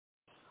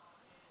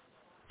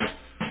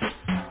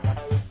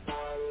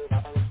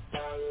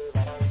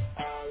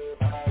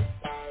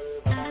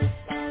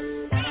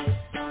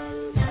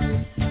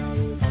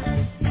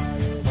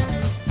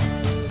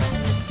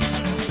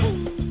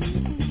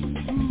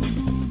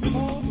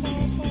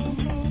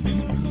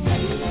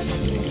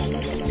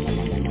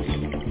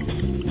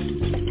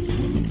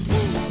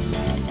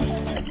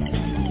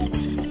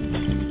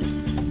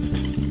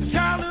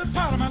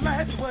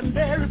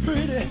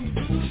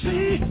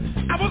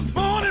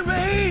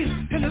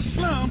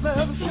I've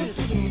ever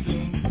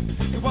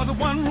seen. It was a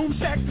one-room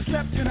shack that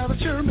slept in other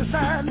children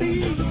beside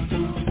me.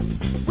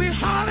 We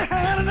hardly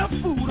had enough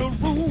food or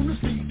room to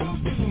sleep.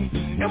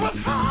 It was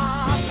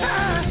hard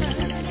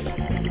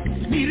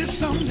time. Needed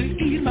something to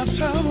ease my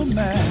troubled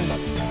mind.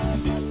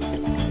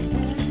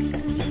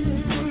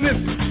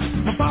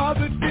 Listen, my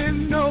father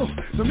didn't know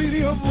the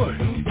meaning of work.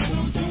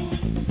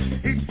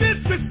 He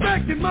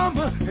disrespected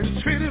mama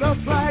and treated us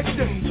like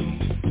dirt.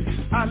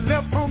 I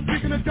left home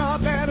picking a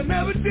job that I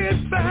never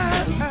did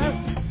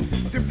find.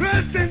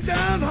 Depressed and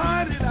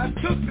downhearted, I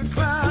took the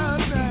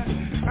clouds.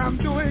 I'm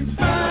doing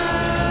fine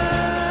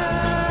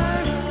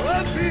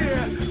up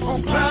here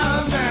on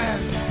cloud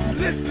nine.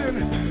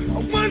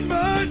 Listen, one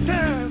more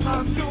time,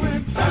 I'm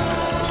doing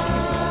fine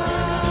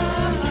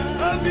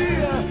up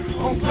here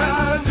on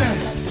cloud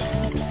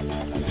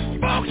nine.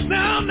 Folks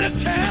now they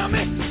tell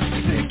me,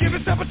 say, give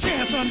yourself a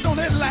chance, son, don't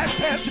let life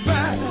pass you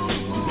by.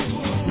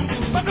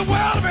 But the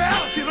world of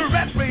reality, the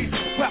rat race,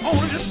 where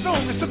only the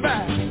strongest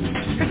survive.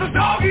 It's a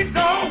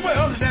dog-eat-dog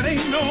world that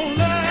ain't no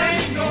lie.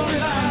 Ain't no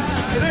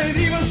lie. It ain't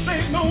even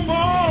safe no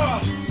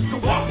more to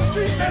walk the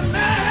streets at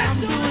night.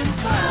 I'm doing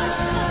fine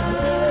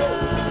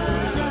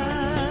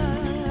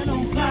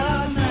on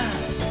cloud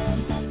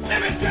nine. Let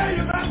me tell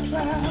you about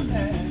cloud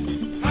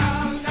nine.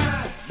 Cloud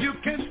nine. You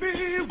can be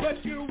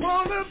what you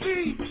wanna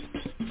be.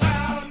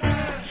 Cloud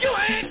nine. You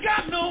ain't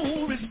got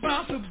no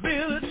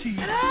responsibility.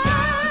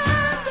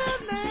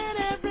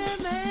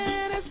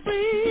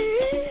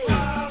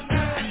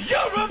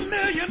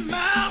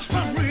 Miles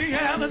from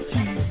reality.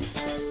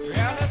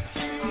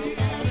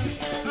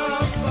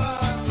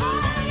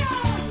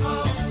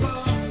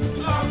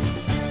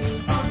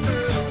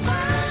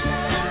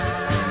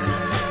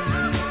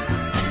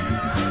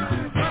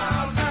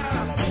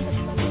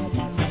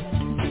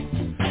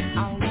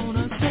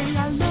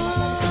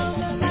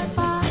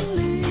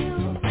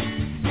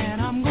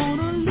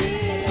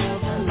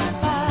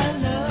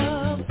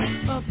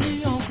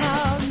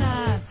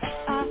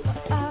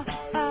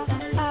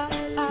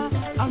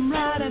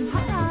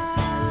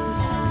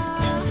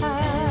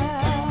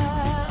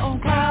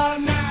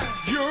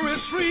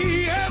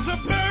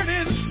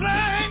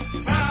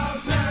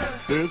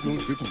 There's no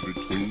difference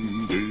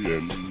between day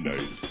and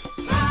night.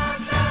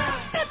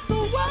 It's a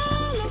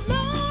world of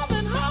love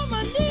and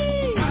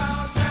harmony.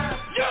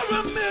 You're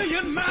a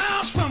million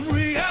miles from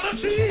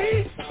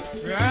reality.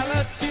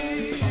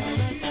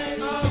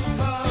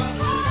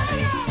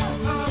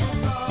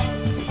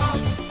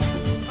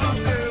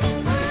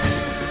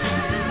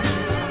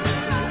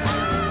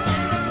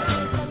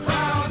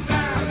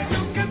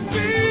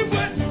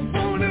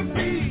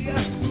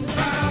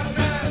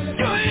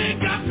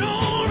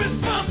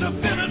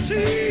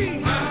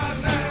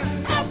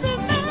 Every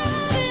man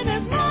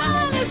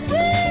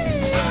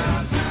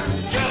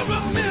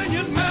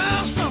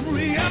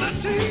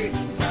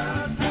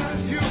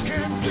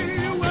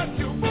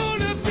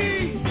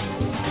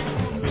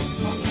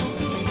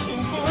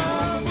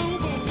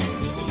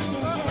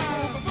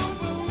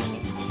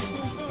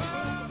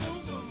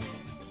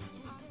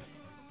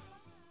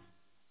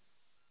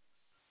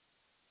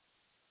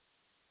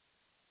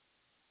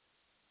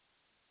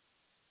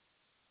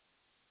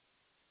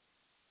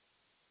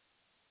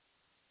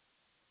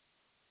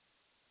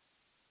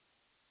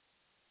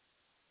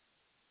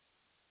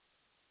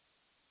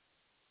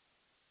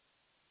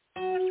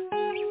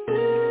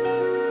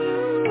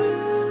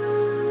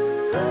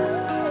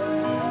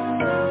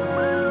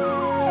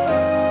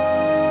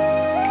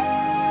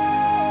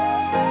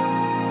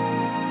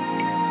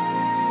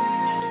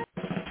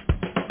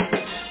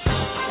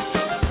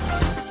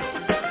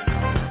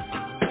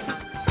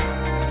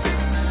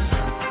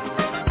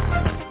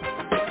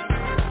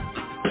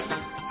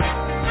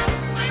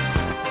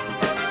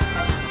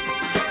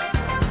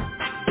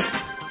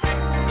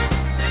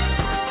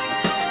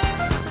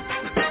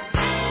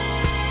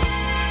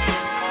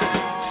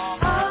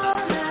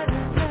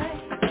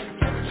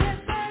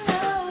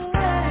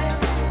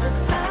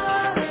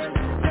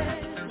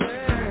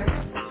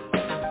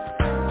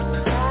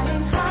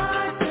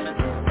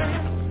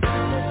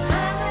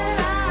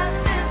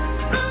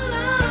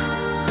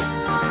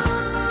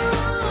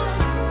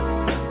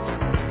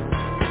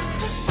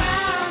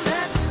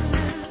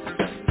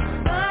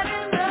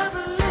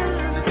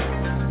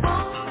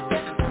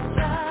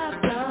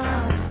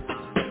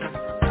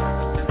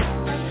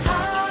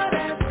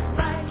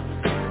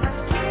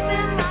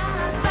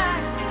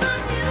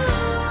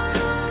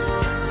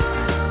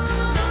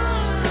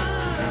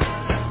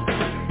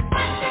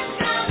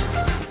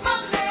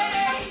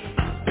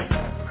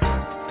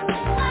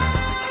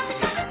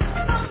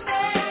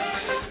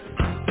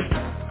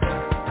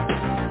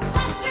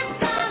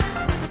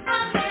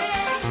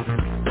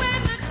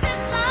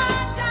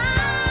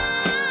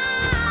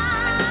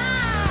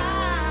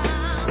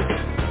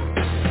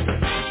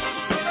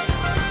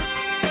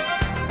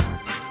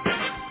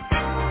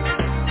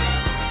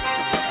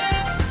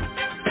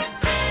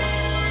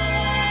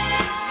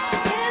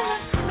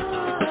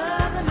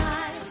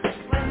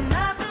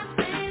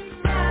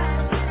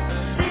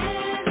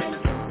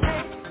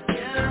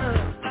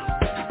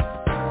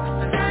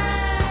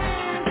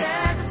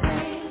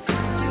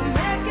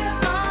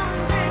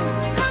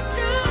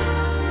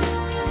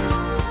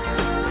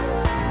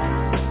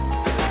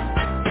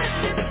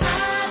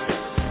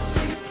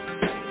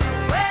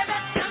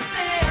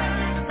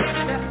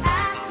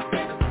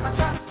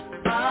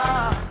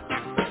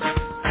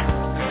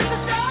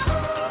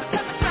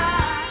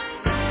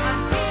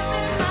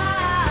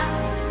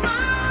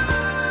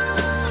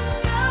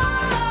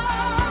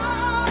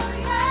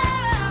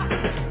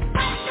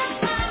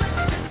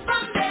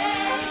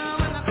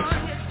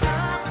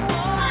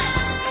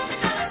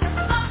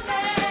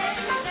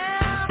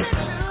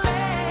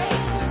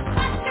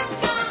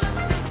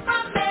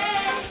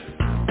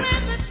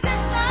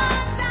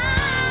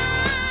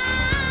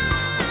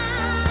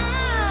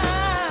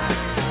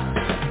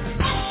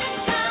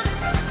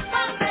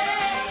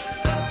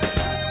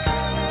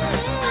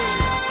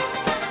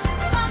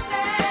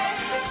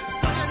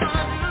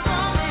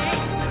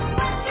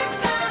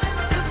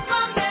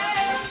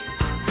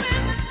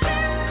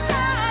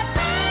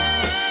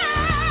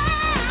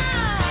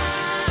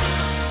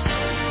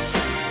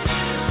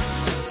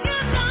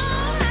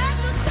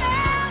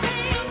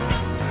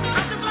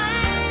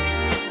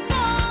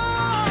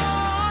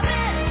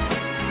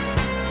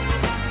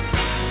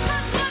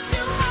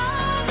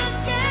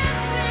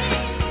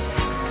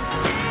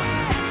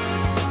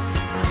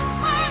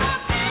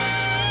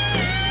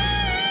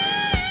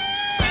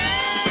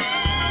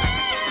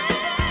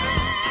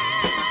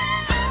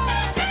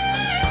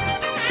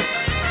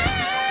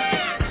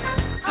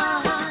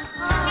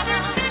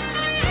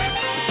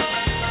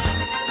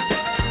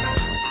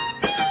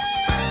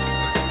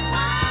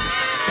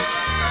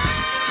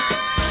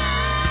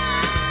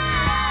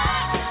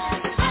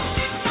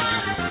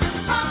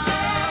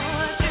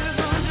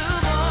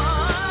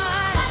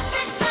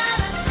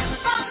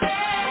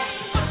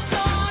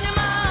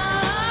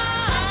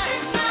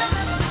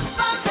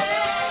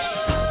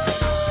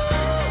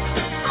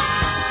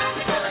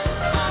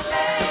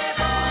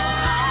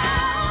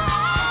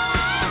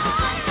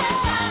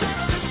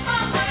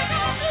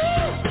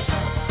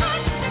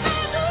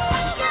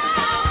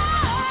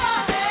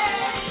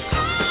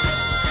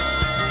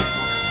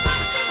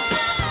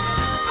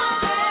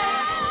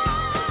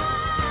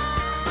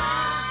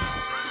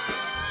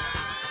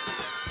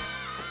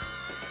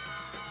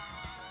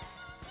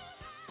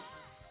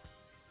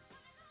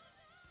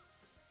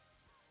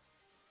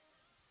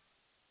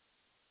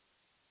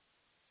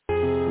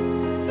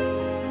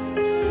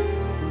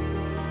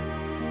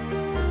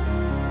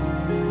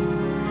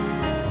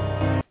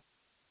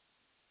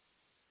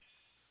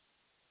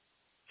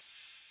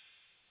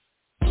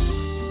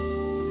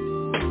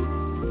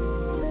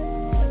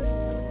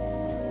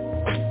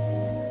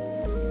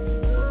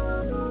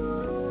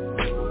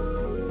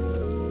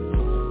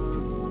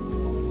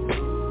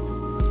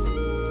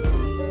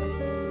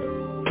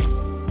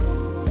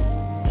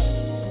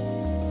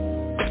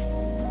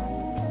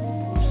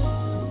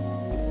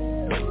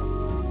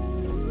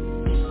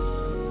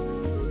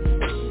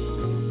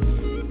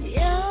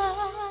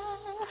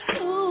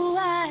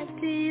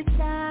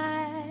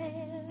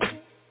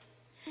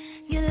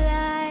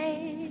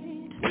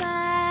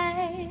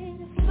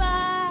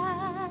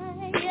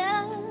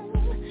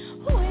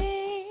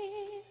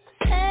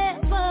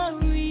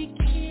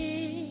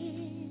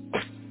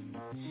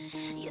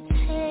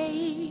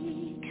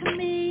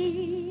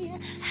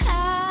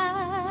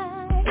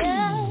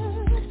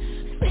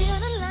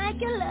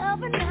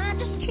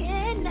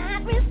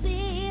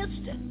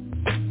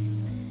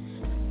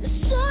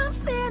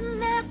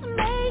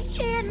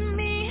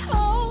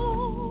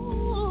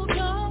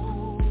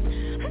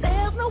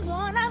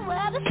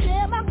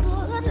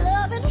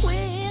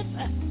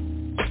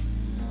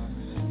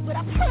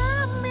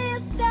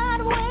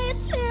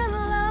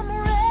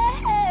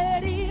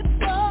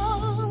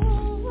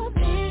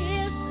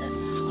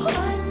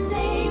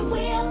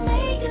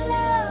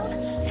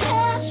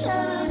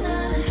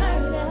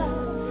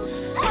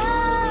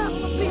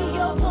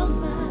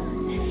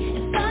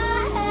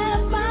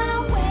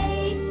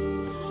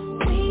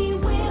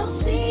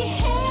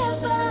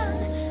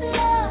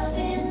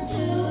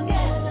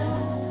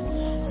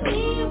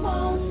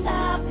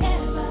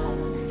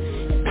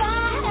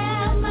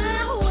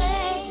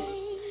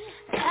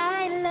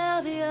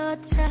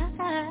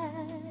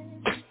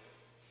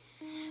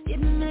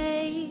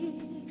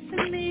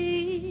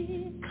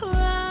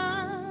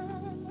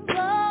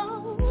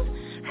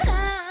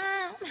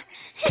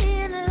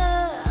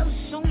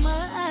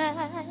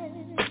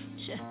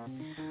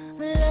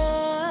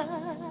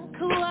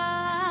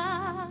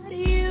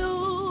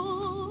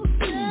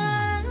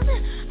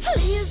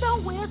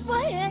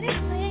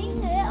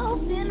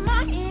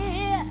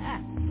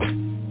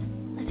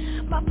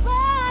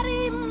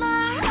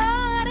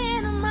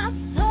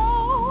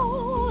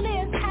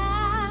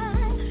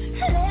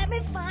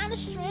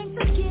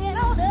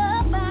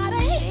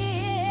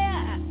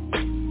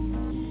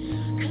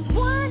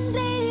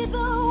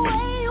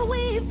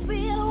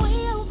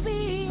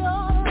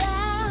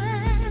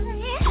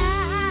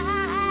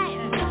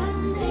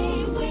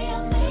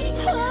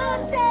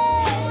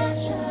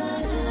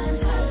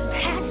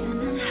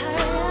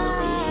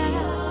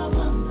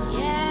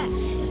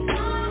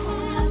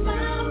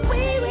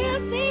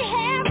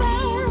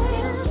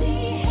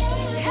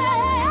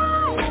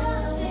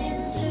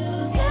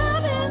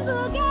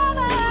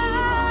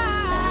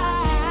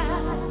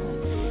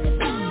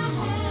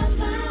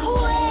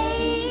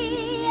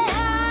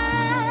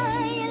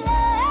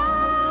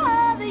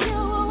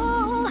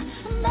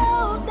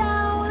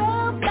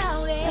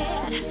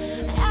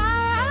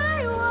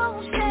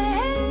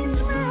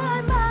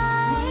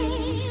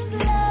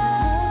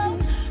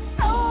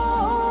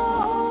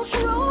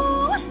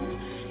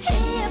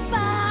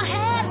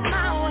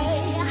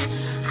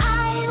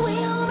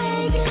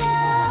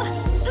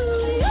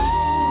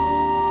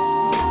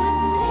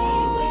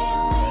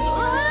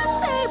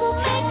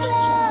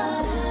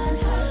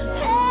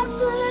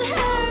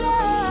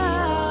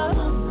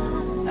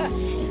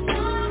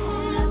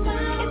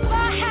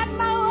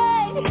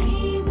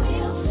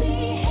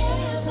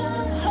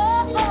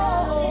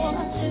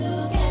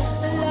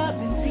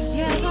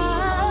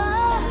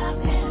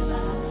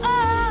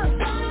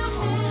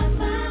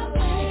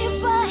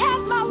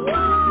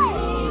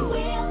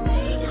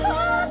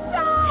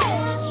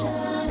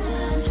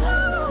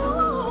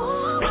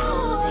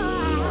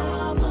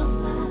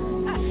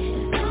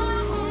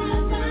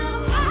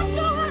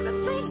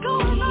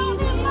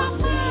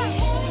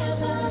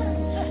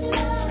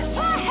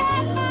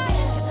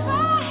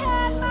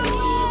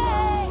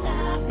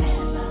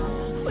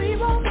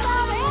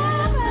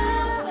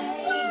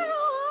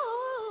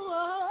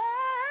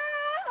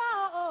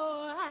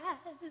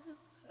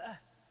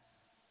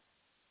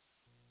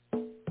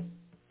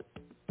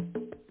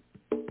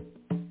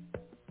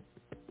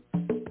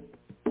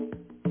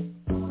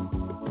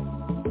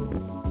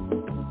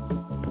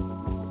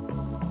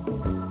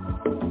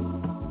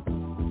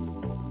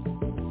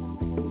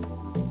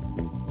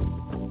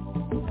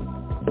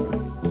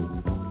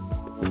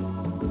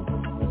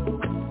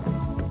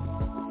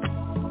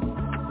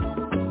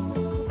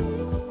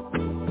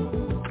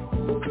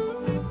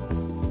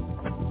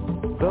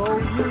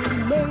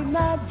may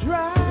not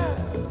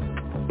drive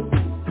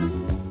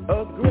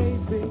a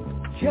great big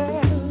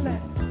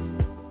Cadillac.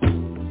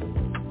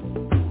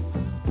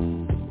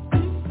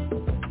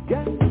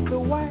 Got the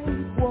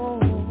white wall,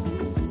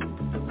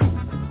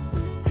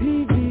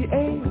 TV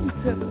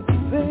antennas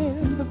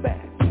in the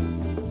back.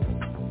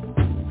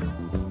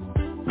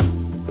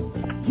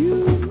 You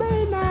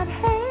may not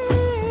have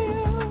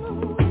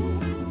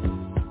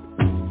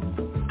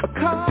a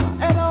car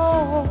at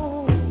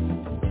all,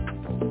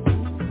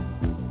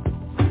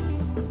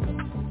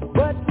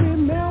 but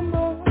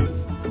remember,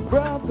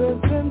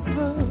 brothers and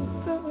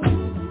sisters,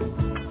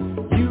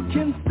 you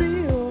can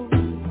still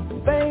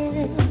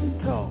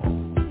stand tall.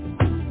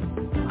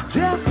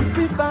 Just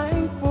be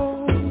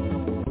thankful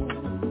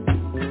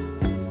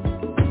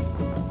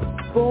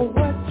for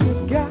what you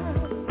got.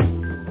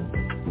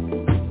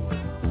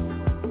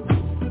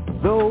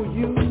 Though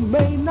you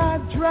may not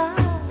drive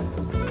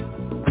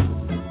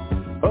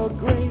a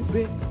great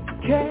big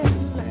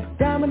Cadillac,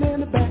 diamond in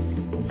the back,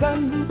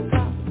 sunroof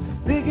top,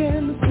 big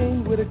in the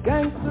scene with a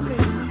gangster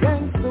lean,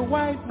 gangster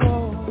white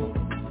wall,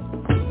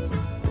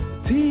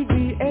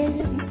 TV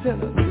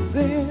antennas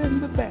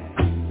in the back.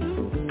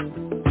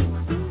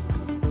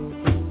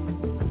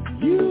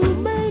 You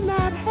may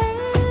not have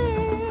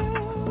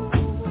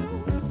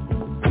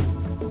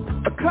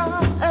a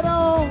car at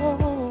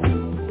all,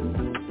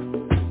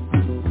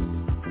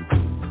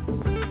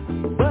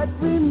 but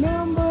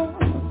remember,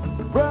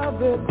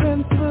 brothers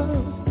and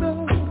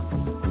sisters,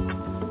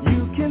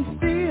 you can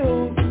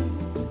still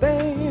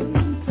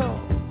stand tall.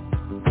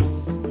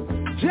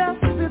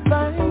 Just be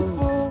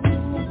thankful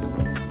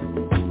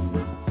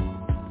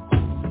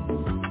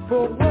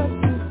for what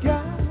you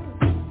got.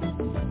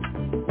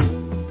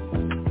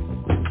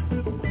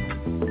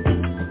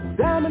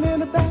 Diamond in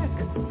the back,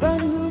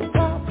 sunroof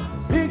top,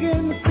 big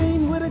in the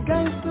scene with a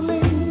gangster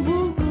lean.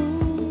 Woo-hoo.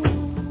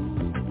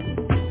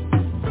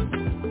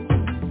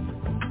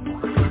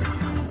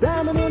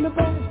 Diamond in the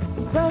back,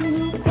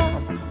 sunroof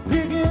top,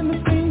 big in the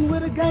scene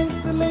with a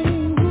gangster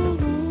lean.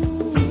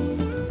 Woo-hoo.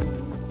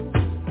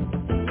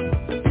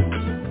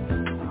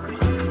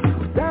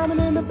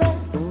 Diamond in the back,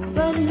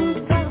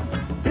 sunroof top,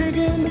 big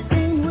in the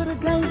scene with a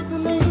gangster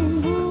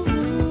lean. Woo-hoo.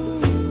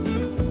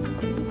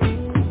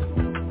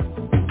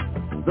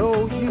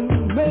 Though you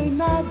may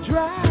not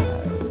drive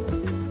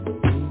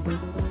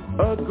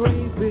a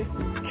great big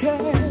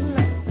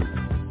Cadillac,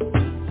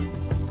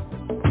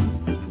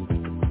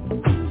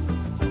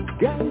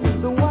 got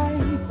the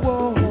white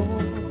wall,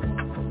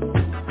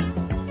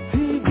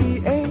 TV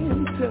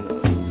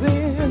antennas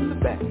in the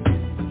back.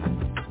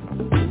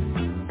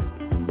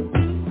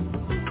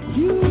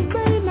 You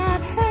may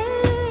not have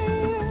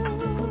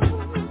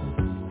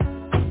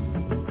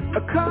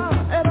a car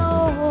at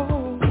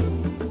all,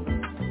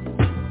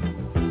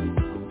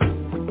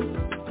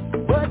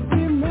 but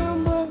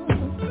remember,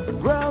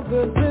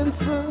 brothers and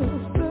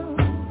sisters,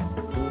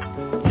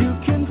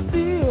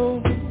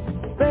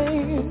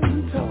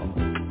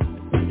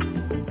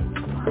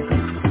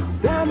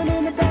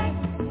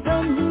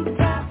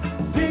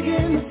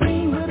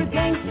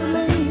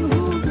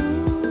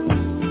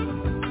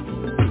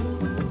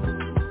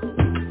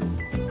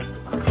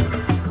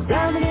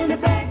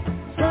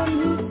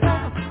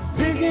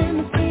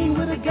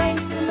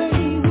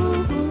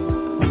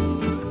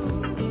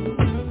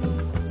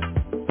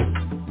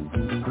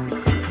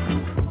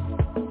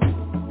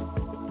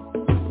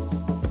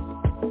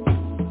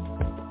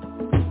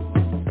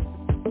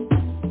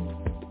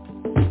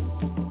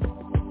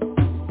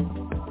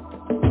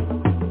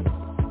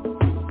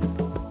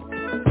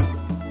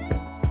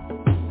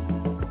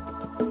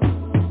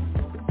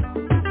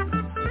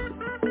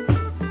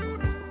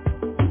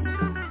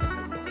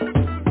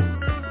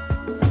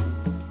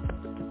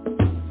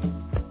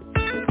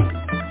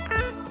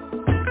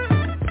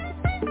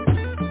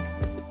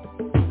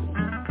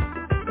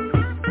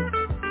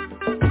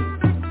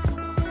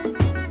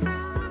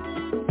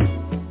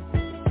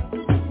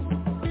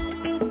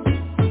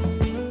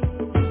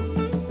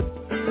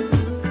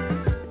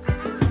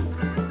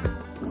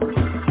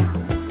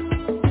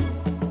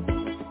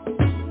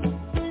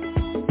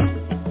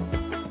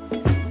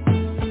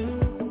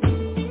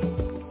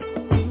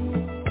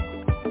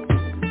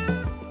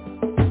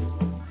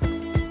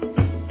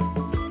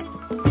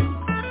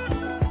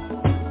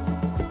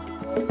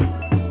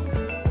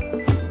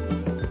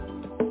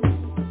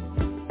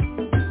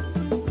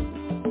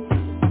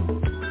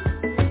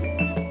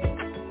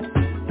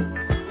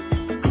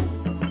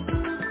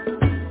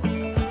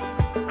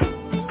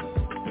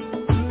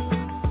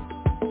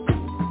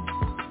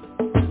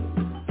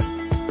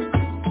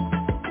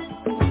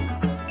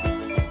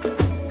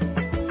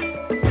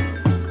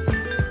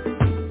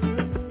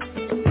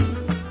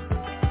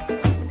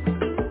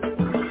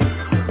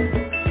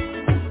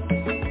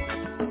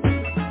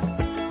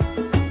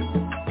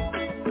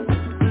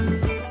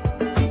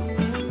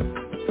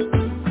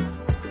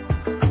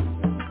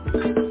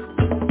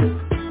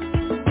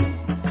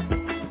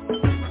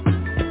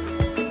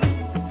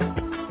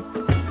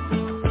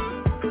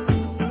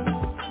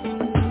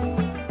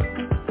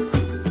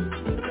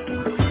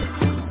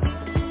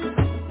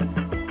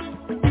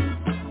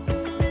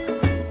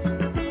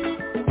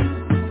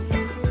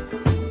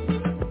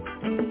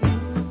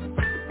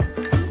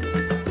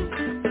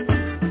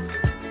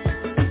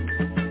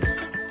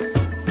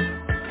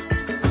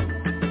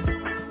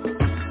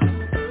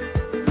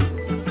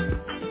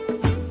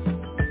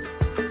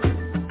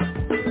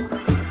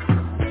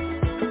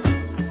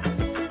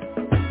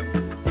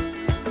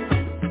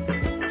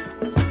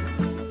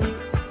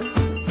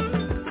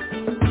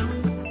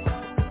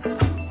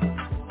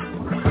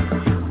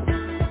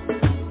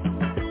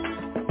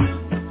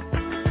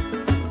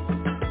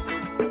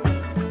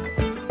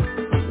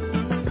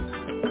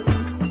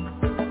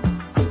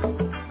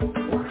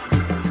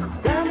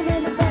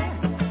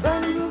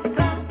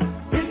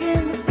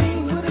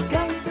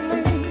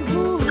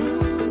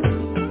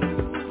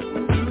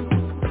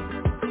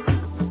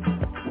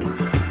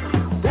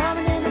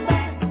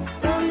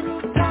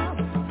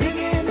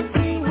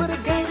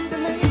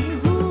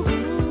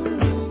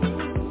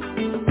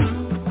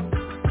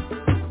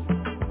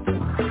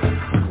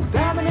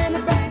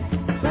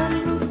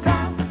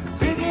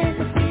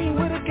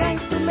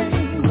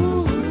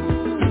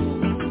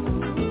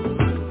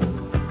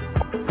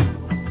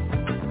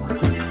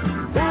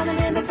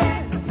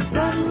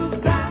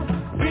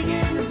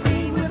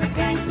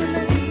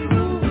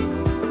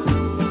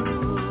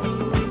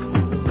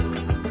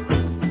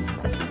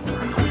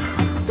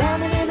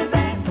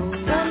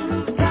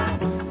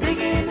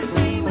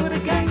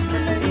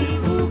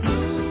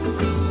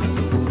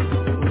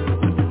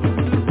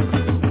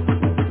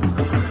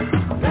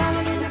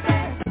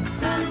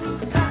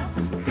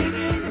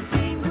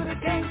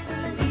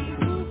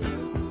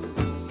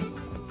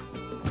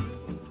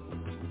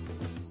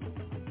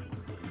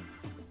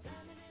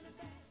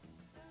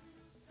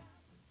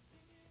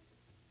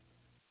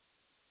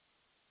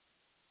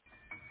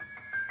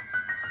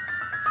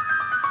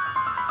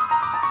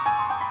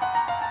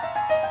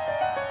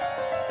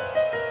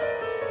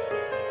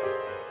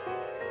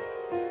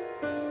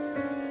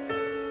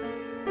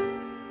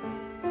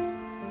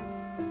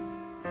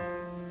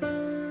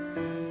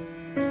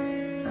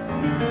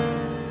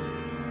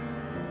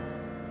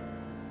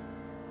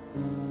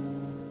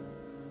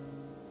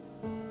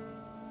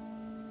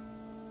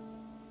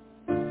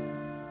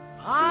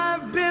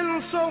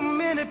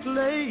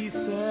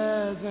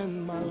 places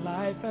in my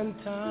life and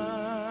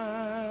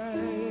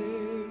time.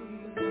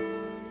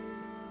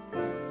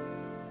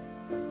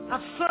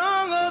 I've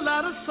sung a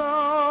lot of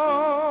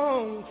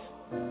songs,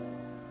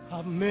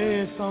 I've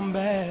made some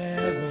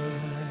bad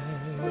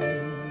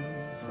rhymes.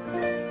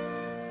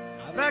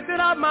 I've acted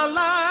out my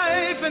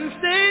life in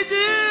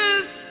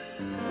stages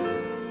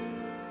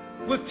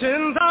with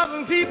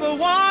 10,000 people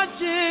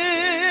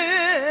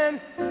watching.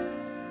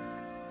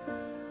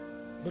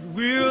 But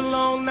we're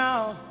alone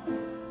now,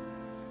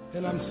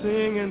 and I'm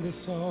singing this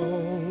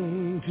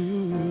song to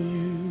you.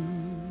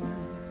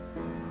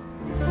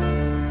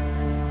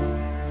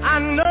 I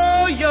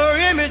know your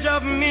image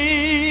of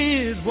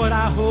me is what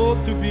I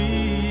hope to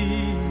be.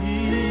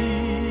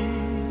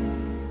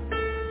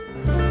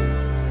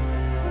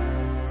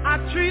 I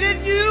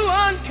treated you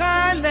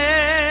unkindly,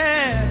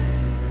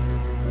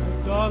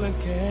 but darling,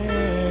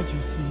 can't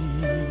you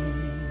see?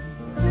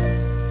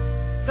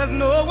 There's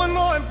no one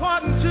more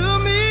important to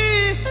me.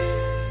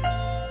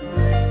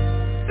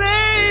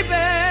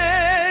 Baby,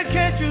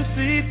 can't you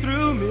see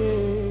through me?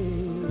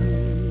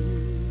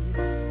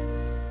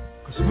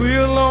 'Cause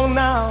we're alone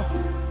now,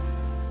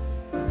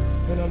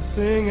 and I'm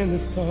singing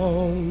this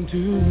song to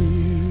you.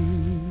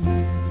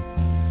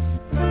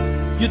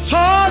 You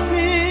taught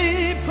me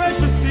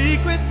precious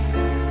secrets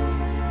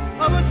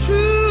of a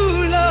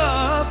true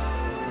love,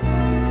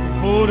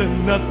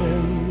 holding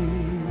nothing.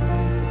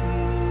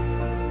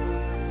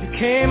 You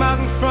came out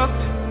in front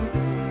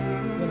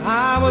when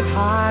I was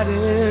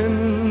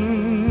hiding.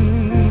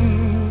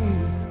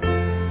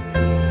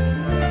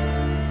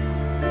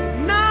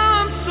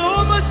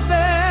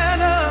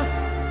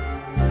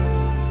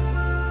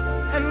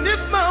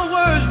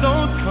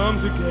 Don't come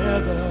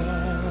together.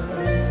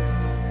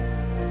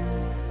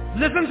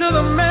 Listen to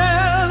the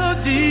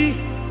melody,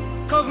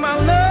 'cause my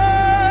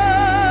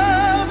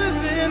love is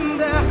in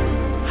there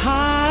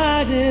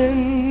hiding.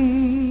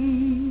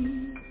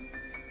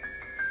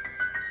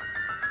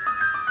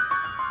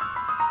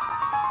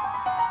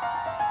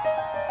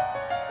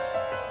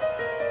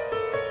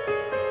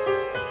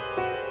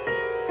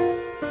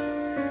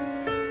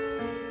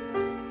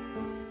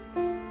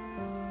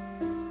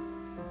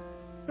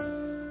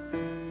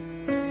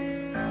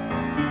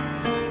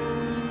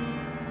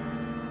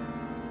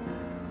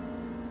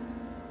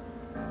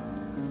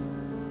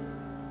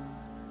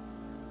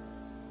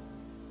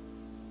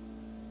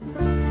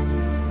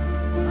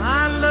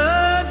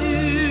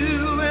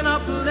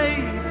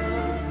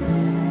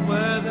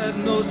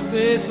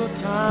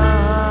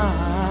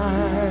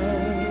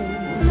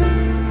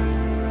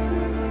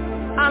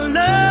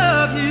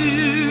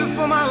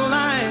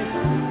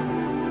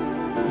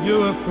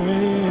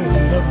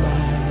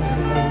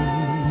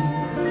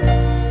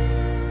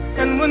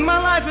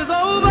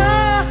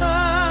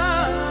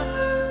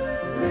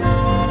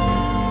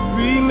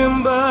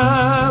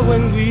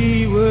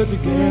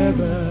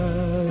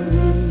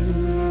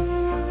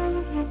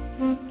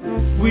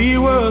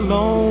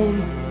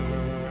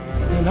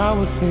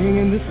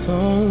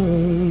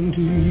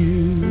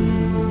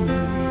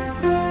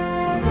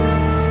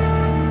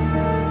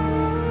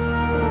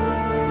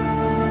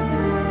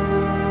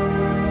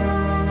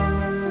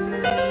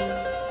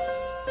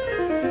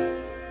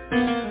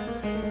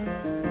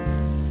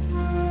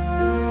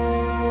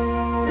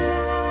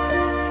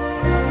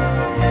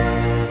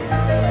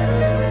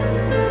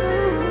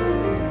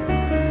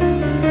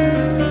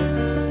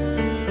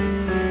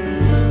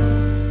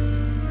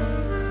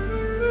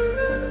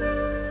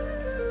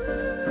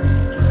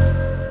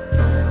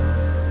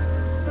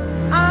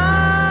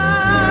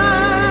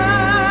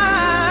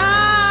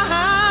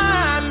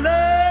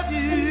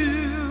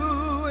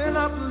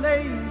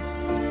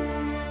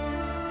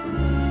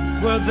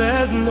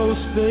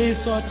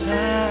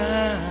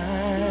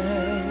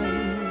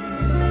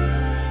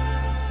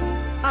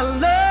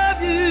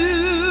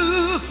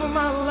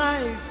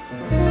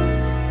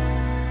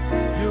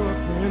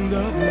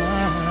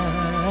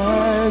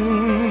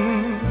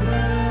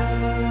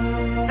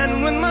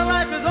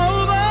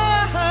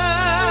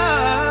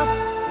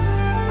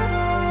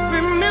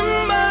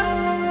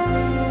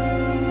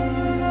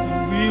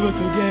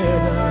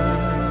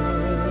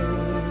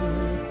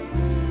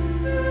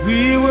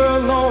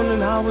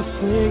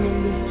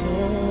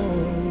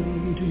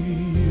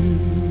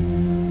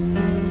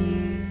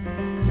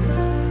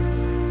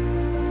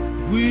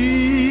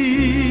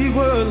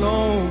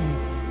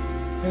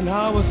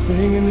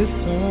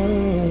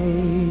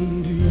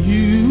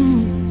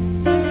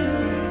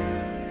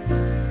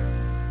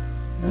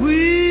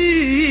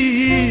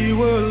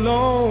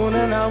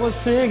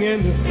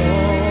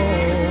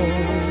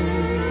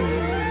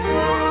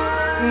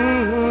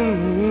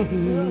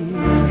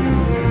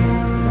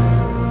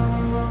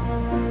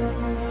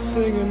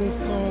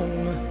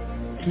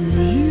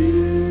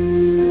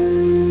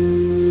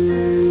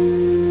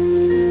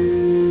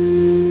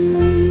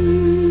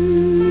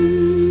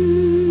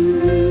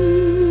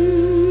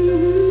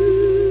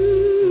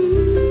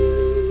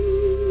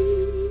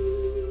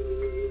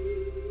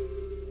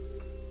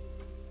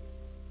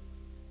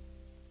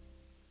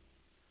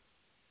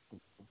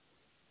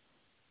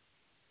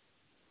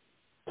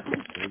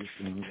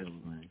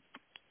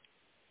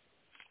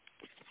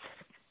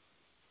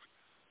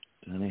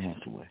 Johnny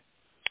Hathaway.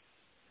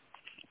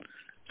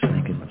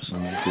 Thinking of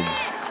song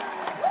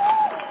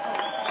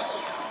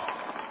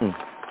for you.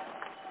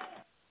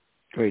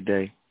 Great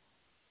day.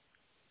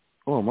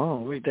 Oh,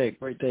 Mom, great day,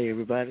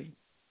 everybody.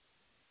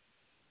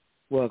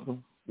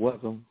 Welcome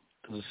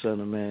to the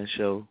Southern Man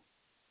Show.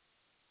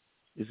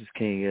 This is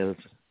King Ellis.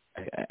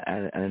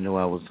 I didn't know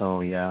I was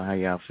on, y'all. How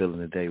y'all feeling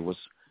today? What's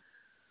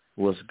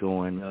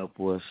going up?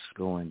 What's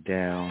going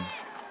down?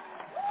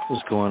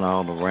 What's going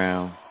all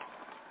around?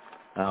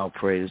 All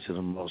praise to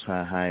the Most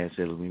High, highest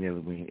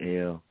Elohim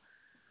El.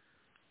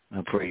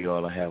 I pray you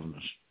all are having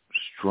a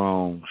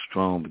strong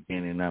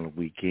beginning on the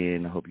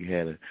weekend. I hope you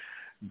had a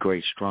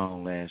great,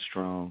 strong last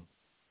strong.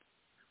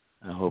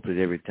 I hope that I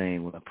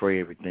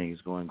pray everything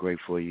is going great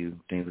for you.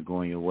 Things are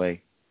going your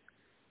way.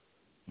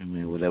 I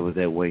mean, whatever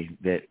way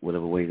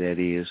that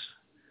is.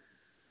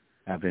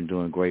 I've been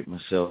doing great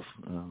myself.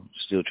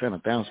 Still trying to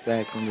bounce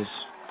back from this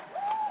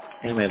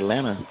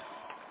Atlanta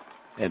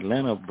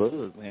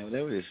bug, man,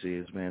 whatever this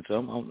is, man. So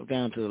I'm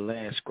down to the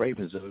last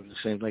scrapings of it. It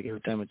seems like every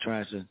time it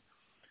tries to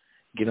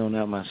get on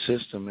out my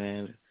system,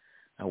 man,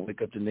 I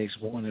wake up the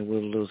next morning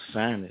with a little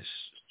sinus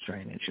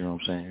drainage, you know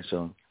what I'm saying?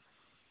 So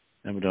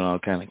I've been doing all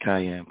kind of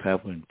cayenne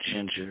pepper and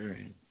ginger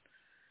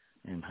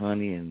and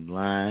honey and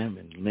lime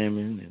and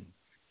lemon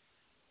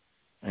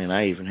and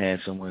I even had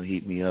someone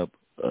heat me up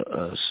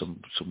some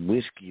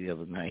whiskey the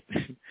other night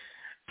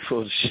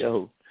for the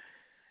show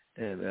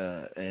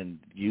and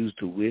used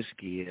the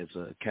whiskey as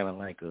a kind of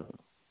like to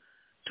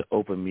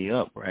open me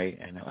up, right?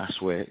 And I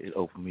swear it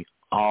opened me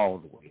all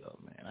the way up,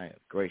 man. I had a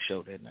great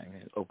show that night,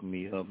 man. It opened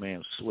me up, man. I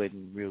was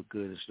sweating real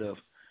good and stuff.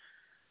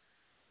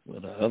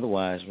 But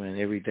otherwise, man,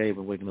 every day I've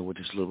been waking up with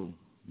this little,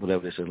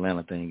 whatever this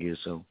Atlanta thing is.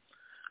 So,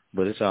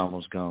 but it's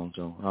almost gone.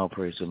 So all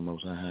praise to the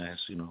Most High,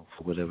 you know,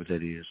 for whatever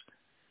that is.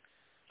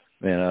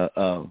 Man,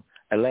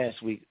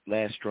 last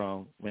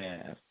strong,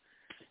 man,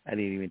 I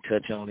didn't even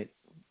touch on it.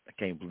 I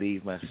can't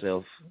believe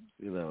myself,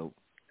 you know,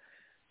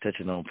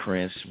 touching on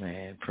Prince,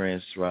 man,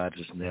 Prince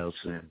Rogers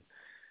Nelson,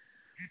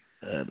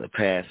 the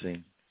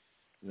passing,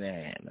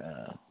 man.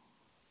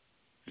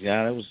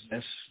 Yeah,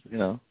 that's you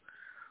know,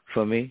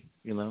 for me,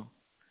 you know,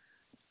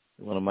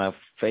 one of my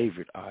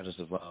favorite artists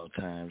of all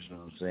times, you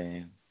know what I'm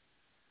saying?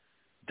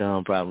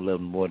 Don probably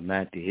loved him more than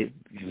I did,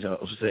 you know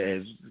what I'm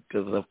saying,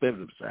 because of the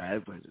feminine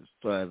side, but as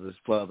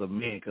far as a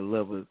man can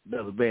love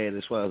another man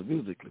as far as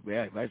musically,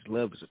 man, I just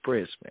love his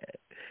Prince, man.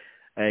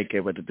 I ain't care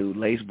about the dude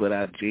lace but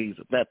out jeans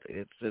or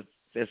nothing.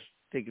 It's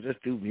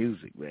just do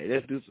music, man.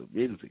 Let's do some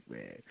music,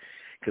 man.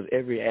 Because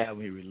every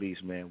album he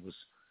released, man, was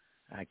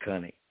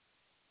iconic.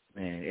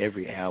 Man,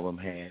 every album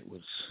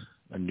was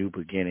a new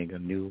beginning, a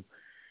new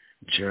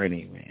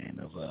journey, man,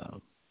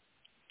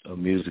 of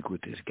music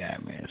with this guy,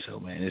 man. So,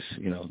 man, it's,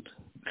 you know,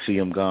 see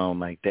him gone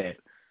like that,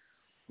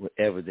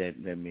 whatever that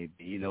may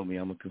be. You know me,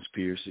 I'm a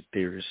conspiracy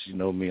theorist. You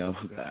know me,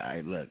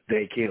 look,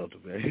 they killed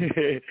him, man.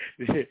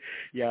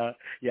 y'all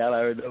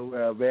already know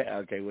where I'm at.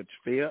 Okay, what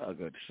you feel? I'm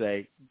going to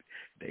say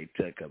they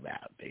took him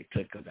out.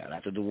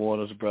 After the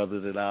Warner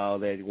brothers and all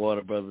that,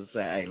 Warner brothers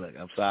say, hey, look,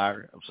 I'm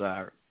sorry.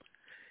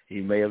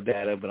 He may have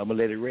died, but I'm going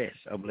to let it rest.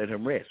 I'm going to let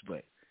him rest,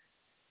 but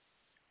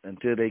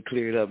until they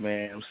clear it up,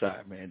 man, I'm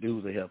sorry, man.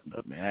 Dudes are helping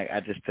up, man.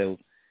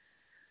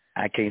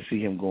 I can't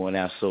see him going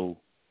out so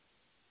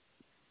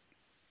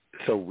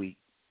weak.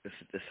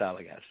 That's all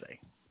I got to say.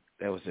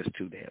 That was just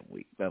too damn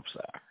weak. I'm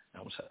sorry.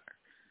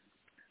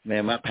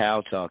 Man, my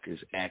Power Talk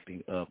is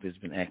acting up. It's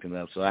been acting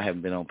up, so I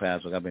haven't been on Power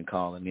Talk. I've been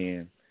calling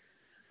in.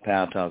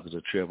 Power Talk is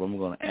a trip. I'm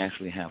going to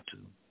actually have to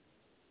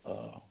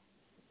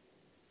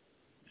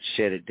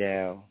shut it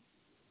down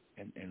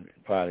and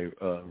probably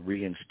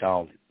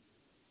reinstall it.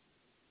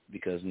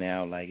 Because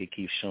now, like, it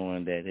keeps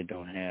showing that it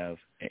don't have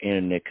an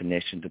internet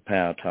connection to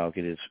Power Talk.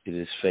 It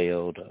is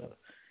failed.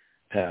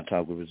 Power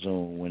Talk will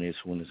resume when it's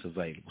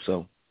available.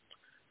 So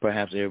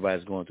perhaps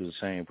everybody's going through the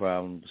same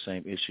problem, the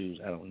same issues.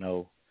 I don't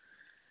know.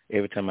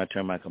 Every time I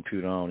turn my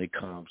computer on, it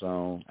comes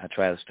on. I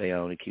try to stay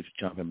on. It keeps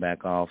jumping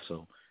back off.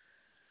 So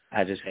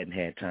I just hadn't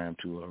had time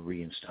to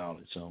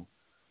reinstall it. So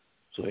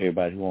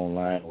everybody who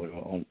online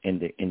or in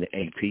the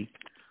AP,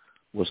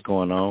 what's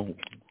going on?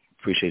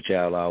 Appreciate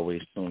y'all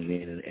always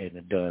tuning in and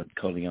the Dunn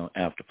Coleon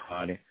after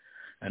party.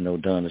 I know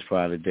Dunn is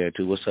probably there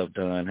too. What's up,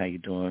 Dunn? How you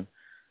doing?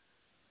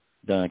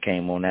 Dunn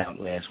came on out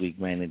last week,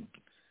 man, and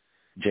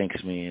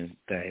jinxed me and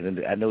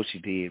thing. I know she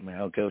did, man. I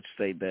don't care what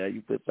you say, Dunn.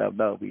 You put something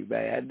on me,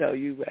 man. I know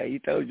you, man. You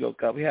told you gonna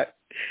come here.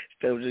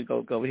 You told you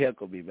gonna come here,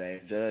 gonna be,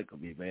 man. Dunn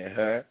gonna be, man.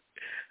 Her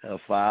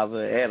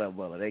father, and her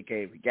mother. They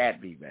came and got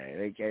me, man.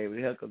 They came and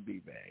here gonna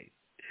be, man.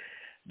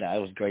 Nah,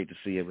 it was great to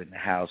see him in the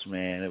house,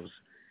 man.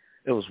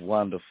 It was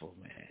wonderful,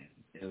 man.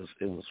 It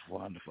was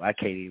wonderful. I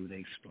can't even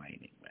explain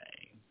it, man.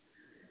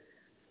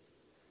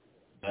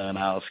 Done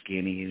all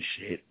skinny and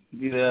shit.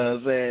 You know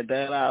what I'm saying?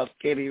 Done all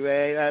skinny,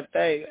 man. I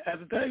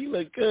tell you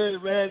look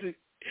good, man.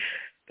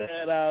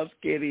 Done all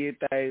skinny and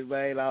things,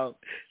 man. I'll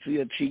see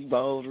your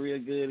cheekbones real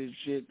good and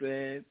shit,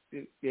 man.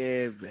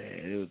 Yeah,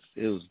 man.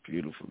 It was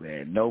beautiful,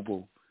 man.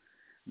 Noble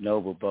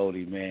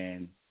Boddie,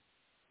 man.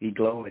 He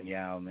glowing,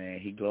 y'all, man.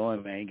 He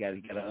glowing, man. He got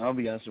an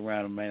ambiance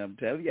around him, man. I'm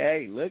telling you,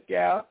 hey, look,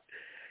 y'all.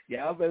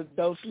 Y'all better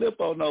don't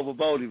slip on over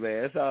Boddie,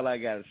 man. That's all I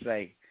got to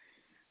say.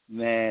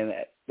 Man,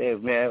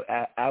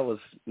 I was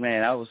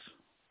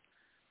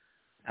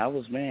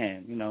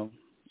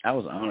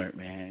honored,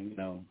 man.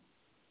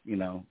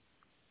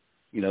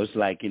 It's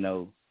like,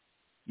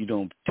 you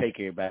don't take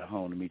everybody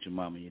home to meet your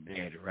mama and your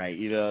daddy, right?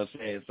 You know what I'm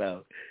saying?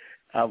 So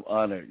I'm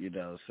honored, you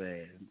know what I'm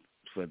saying,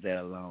 for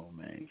that alone,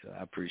 man. So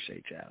I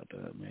appreciate y'all,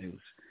 man.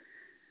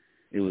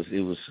 It was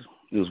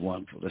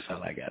wonderful. That's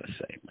all I gotta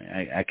say,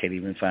 man. I can't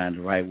even find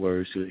the right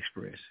words to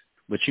express.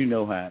 But you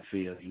know how I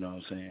feel, you know what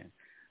I'm saying?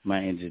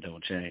 My engine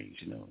don't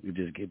change, You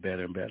just get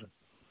better and better.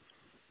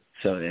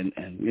 So and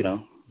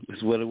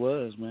it's what it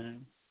was,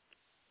 man.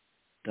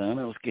 Done,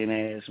 I was getting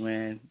ass,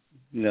 man.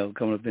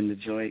 Coming up in the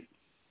joint.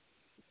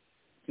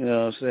 You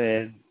know what I'm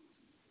saying?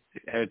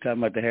 Every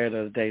time about the hair the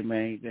other day,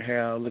 man, the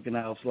hair all looking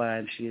all fly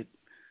and shit.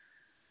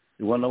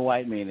 There wasn't no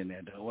white man in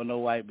there, though. There wasn't no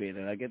white man in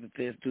there. I get the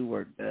test to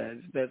work.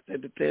 The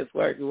test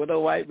work. There wasn't no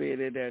white man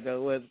in there,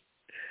 though.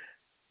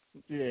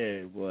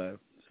 Yeah, boy.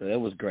 So that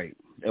was great.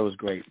 That was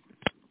great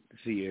to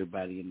see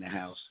everybody in the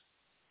house.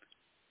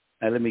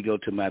 Now let me go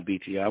to my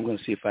BTR. I'm going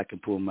to see if I can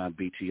pull my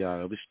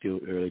BTR up. It's still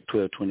early,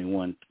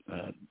 12:21,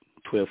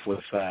 12:45.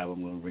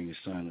 I'm going to bring the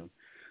son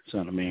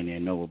of man there,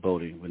 Noah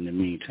Boddie. But in the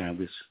meantime,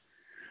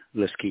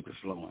 let's keep it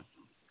flowing.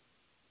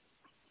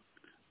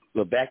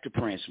 But back to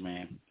Prince,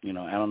 man. I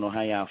don't know how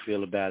y'all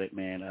feel about it,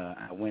 man.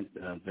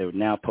 They're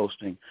now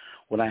posting.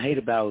 What I hate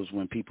about is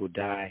when people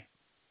die.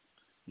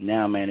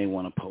 Now, man, they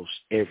want to post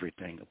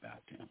everything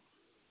about them.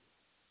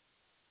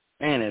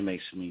 Man, that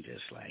makes me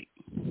just like,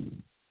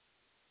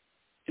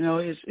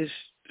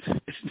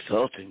 it's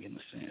insulting in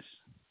a sense.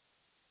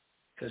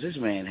 Because this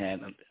man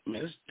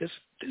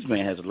this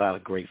man has a lot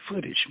of great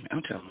footage, man.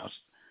 I'm telling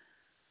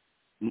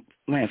you,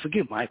 man,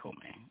 forget Michael,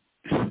 man.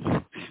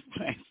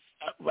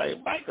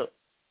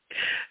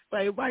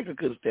 Michael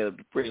could have stayed up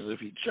to prison if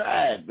he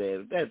tried,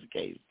 man. If that's the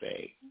case,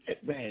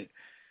 man.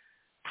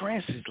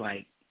 Prince is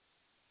like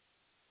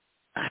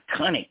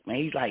iconic, man.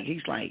 He's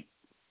like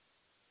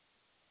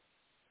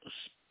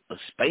a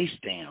space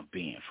damn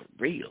being for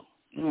real.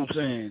 You know what I'm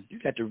saying? You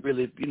got to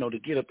really, to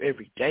get up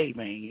every day,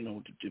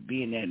 man. To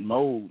be in that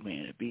mode,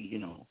 man. To be,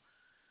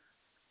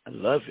 I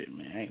love it,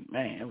 man.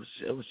 Man, it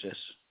was just.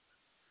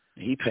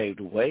 He paved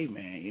the way,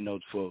 man,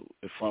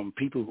 from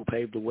people who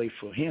paved the way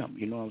for him.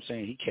 You know what I'm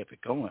saying? He kept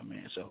it going,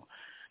 man. So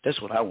that's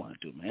what I want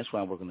to do, man. That's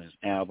why I'm working on this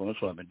album. That's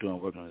what I've been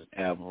doing, working on this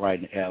album,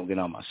 writing the album,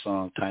 getting all my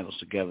song titles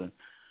together.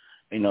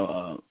 Like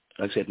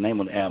I said, the name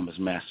of the album is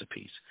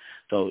Masterpiece.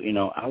 So,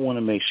 I want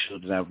to make sure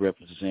that I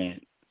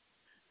represent,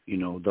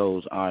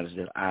 those artists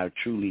that I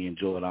truly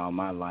enjoyed all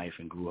my life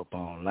and grew up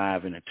on,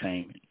 live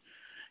entertainment.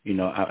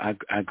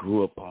 I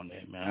grew up on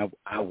that, man.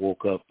 I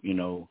woke up,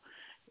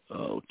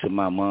 to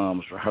my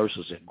mom's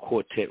rehearsals at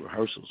quartet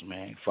rehearsals,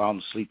 man,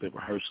 falling asleep at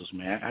rehearsals,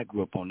 man. I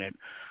grew up on that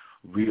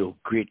real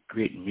grit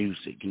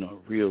music,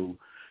 real,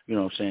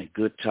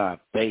 good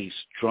top, bass,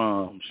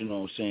 drums,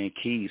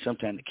 keys.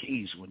 Sometimes the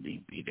keys wouldn't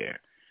even be there.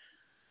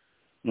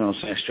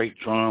 Straight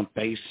drum,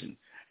 bass,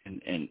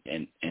 and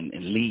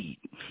lead.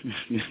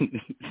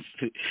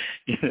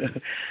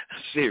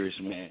 Serious,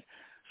 man.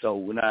 So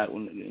when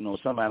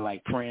somebody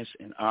like Prince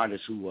and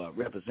artists who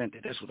represent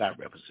it, that's what I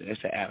represent.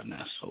 That's the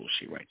ADONAI soul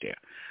shit right there.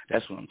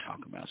 That's what I'm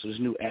talking about. So this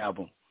new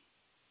album,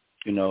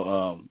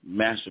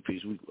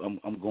 Masterpiece,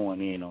 I'm going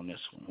in on this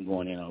one. I'm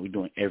going in on. We're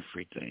doing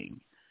everything.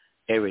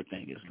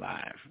 Everything is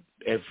live.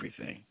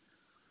 Everything.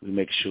 We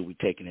make sure we're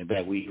taking it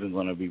back. We're even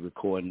going to be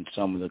recording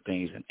some of the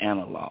things in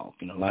analog.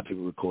 A lot of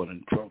people record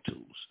in Pro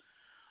Tools.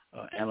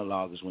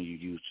 Analog is when you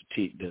use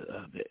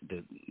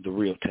the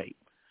real tape.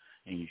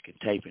 And you can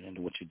tape it, and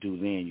what you do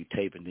then, you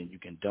tape it, and then you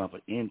can dump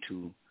it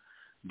into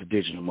the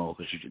digital mode.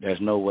 Because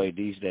there's no way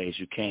these days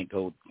you can't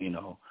go,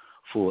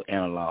 full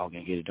analog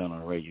and get it done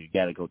on the radio. You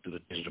got to go through the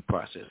digital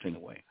process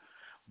anyway.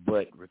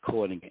 But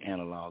recording in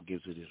analog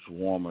gives it this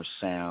warmer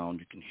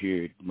sound. You can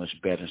hear it much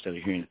better instead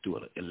of hearing it through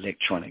an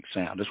electronic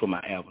sound. That's what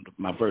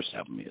my first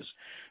album is.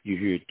 You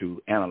hear it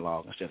through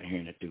analog instead of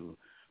hearing it through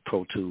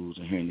Pro Tools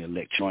and hearing the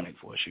electronic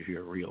voice. You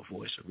hear a real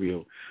voice, so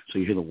you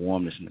hear the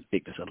warmness and the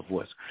thickness of the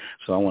voice.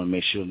 So I want to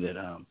make sure that,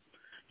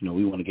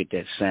 we want to get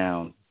that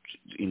sound,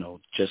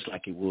 just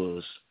like it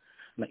was,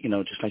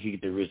 just like you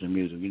get the original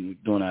music. We're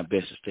doing our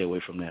best to stay away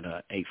from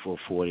that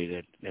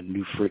 8440, that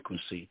new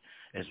frequency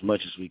as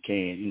much as we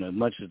can, as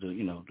much as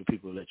the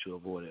people let you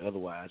avoid it.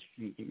 Otherwise,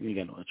 you ain't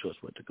got no choice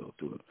but to go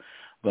through it.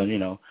 But,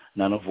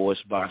 none of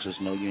voice boxes.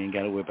 No, you ain't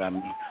got to worry about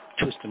me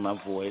twisting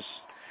my voice,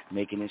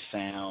 making it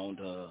sound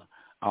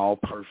all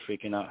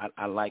perfect, and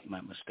I like my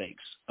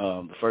mistakes.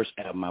 The first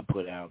album I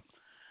put out,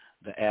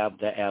 that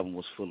album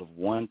was full of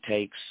one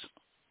takes,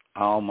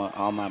 all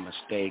my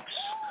mistakes.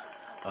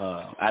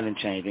 I didn't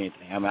change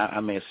anything. I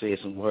may have said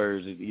some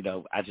words,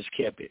 I just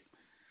kept it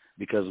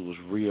because it was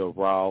real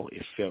raw.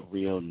 It felt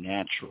real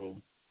natural,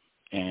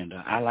 and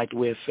I like the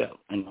way it felt.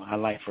 I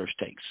like first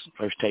takes.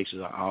 First takes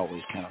are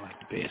always kind of like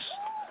the best.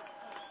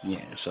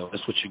 Yeah, so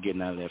that's what you're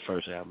getting out of that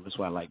first album. That's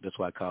why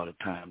I call it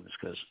timeless,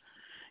 because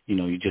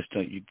you just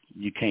don't,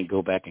 you can't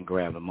go back and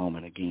grab a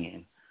moment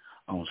again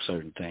on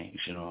certain things.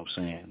 You know what I'm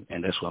saying?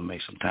 And that's what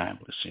makes them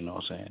timeless. You know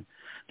what I'm saying?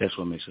 That's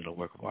what makes it a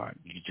work of art.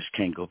 You just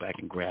can't go back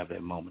and grab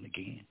that moment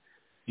again.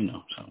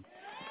 So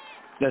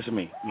that's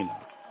me.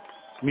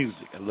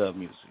 Music. I love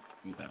music.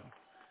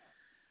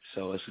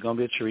 So it's gonna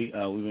be a treat.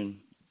 We've been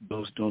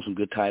both doing some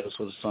good titles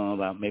for the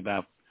songs. Maybe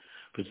I'll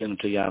present them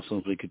to y'all soon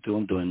as we could do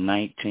them. Doing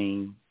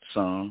 19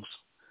 songs.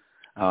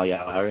 Oh,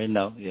 y'all already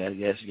know.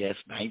 Yes,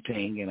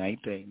 19.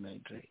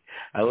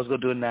 I was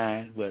going to do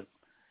 9, but,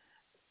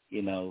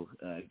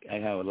 I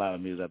have a lot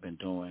of music I've been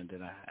doing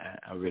that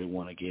I really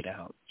want to get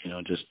out,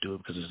 just do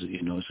it because,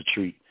 it's a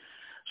treat.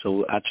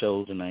 So I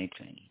chose the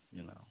 19,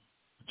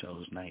 I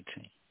chose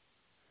 19.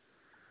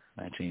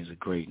 19 is a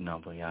great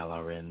number. Y'all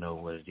already know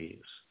what it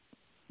is.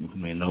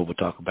 Me and Nova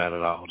talk about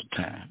it all the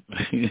time.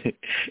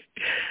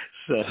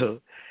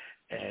 So...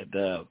 And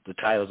the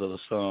titles of the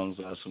songs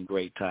are some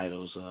great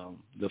titles.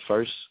 The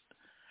first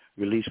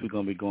release we're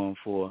going to be going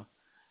for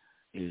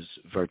is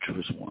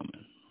Virtuous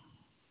Woman.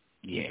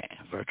 Yeah,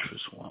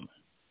 Virtuous Woman.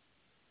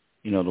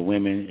 The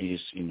women is,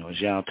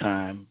 it's y'all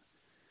time.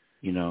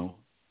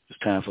 It's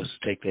time for us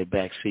to take that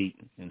back seat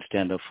and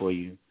stand up for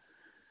you.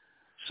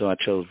 So I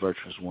chose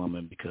Virtuous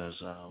Woman because,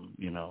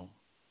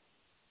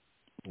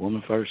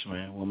 woman first,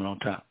 man, woman on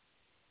top.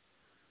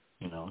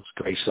 It's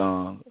a great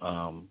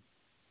song.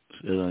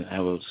 I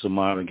have some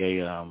Marvin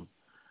Gaye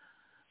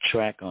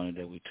track on it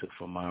that we took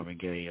from Marvin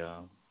Gaye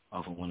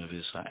off of one of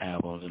his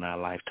albums in our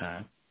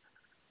lifetime.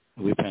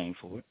 We're paying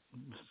for it,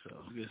 so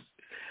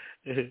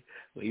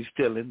he's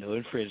stealing, no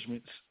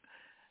infringements.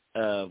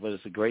 But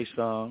it's a great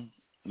song,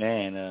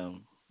 man.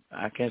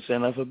 I can't say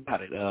enough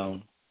about it.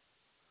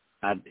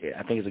 I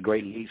think it's a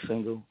great lead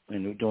single,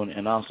 and we're going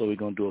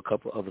to do a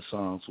couple other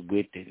songs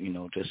with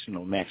it. Just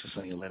max a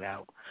single it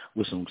out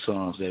with some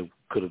songs that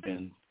could have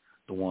been.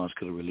 The ones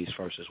could have released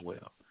first as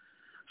well.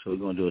 So we're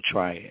going to do a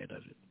triad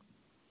of it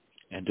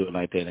and do it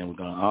like that. And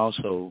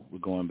we're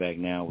going back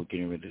now. We're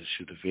getting ready to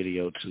shoot a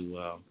video to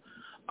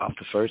off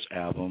the first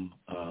album,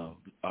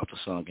 off the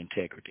song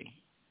Integrity.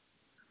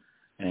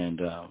 And,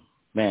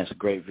 man, it's a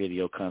great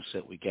video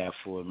concept we got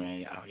for it,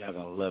 man. Y'all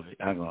going to love it.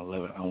 I'm going to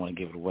love it. I don't want to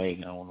give it away.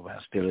 I don't want nobody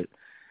to steal it.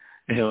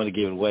 I don't want to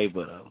give it away,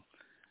 but,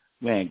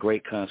 man,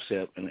 great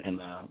concept.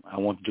 And I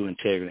want to do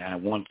Integrity. I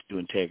want to do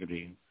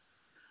Integrity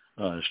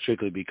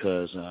strictly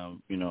because,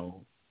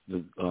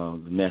 the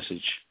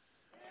message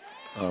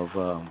of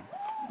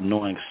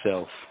knowing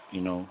self,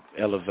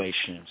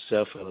 elevation,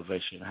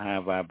 self-elevation,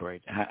 higher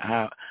vibration,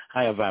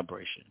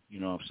 you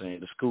know what I'm saying,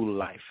 the school of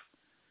life,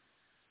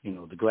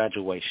 the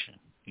graduation,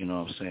 you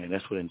know what I'm saying,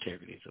 that's what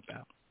integrity is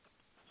about,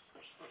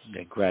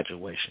 that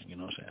graduation, you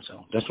know what I'm saying.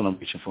 So that's what I'm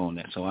reaching for on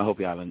that. So I hope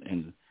y'all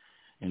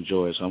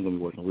enjoy it. So I'm going to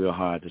be working real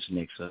hard these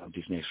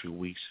next few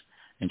weeks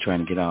and trying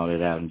to get all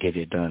that out and get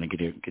it done and get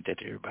that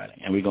to everybody.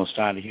 And we're going to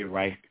start it here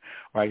right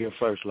here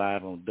first,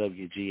 live on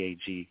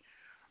WGAG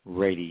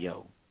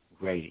Radio.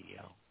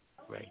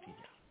 All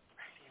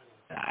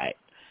right.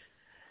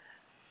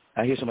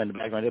 I hear somebody in the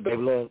background there,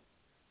 baby love.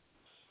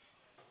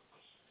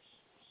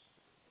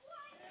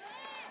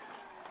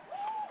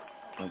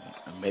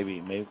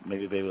 Maybe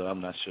baby love,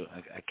 I'm not sure.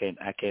 I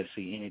can't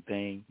see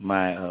anything.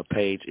 My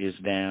page is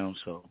down,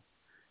 so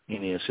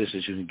any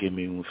assistance you can give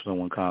me with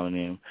someone calling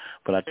in.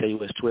 But I tell you,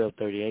 it's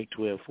 12:38,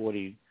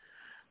 12:40.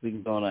 We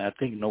can go on. I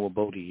think Noah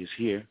Boddie is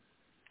here,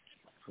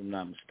 if I'm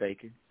not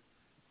mistaken.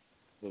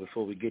 But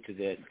before we get to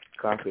that,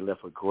 Coffee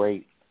left a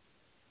great.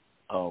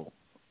 Oh,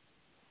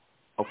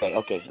 okay,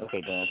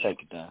 Don.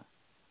 Thank you, Don.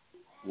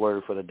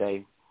 Word for the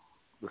day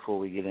before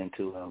we get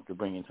into to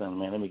bring in something,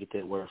 man. Let me get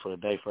that word for the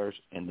day first,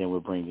 and then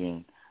we'll bring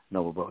in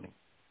Noah Boddie.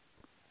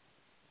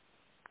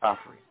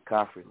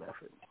 Coffee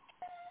left it.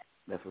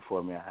 That's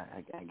before me.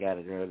 I got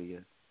it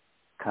earlier,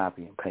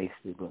 copy and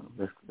pasted, but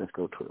let's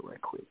go to it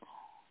right quick.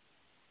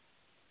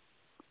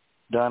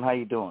 Don, how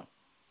you doing?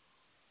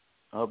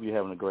 I hope you're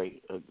having a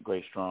great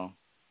strong.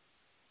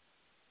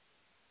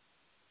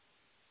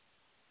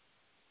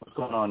 What's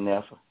going on,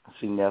 Neff? I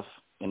see Neff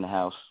in the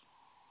house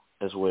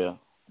as well.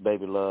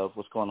 Baby Love,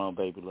 what's going on,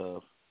 Baby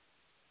Love?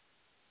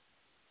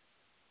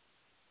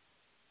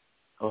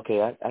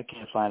 Okay, I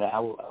can't find it.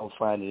 I'll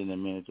find it in a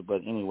minute.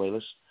 But anyway,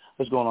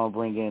 let's go on and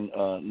bring in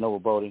Noah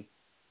Boddie.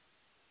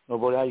 Noah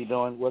Boddie, how you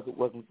doing?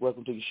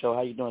 Welcome to your show.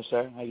 How you doing,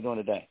 sir? How you doing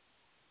today?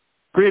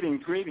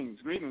 Greetings.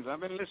 I've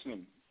been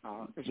listening.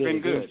 It's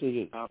been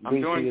good.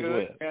 I'm doing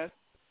good. Well.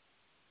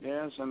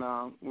 Yes, and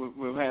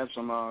we'll have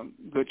some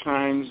good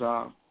times.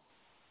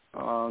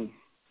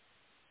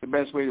 The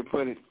best way to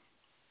put it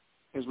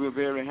is we're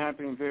very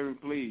happy and very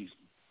pleased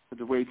with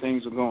the way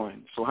things are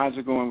going. So how's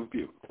it going with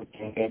you?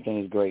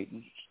 Everything is great.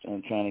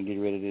 I'm trying to get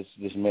rid of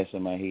this mess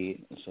in my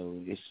head. So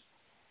it's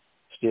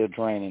still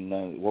draining.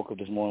 Woke up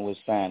this morning with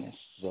sinus,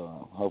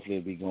 so hopefully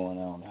it'll be going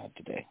on out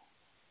today.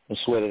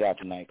 Let's sweat it out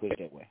tonight, put it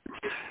that way.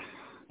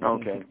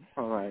 Okay,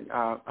 all right.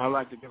 I'd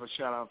like to give a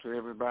shout-out to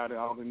everybody,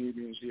 all the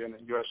Nubians here in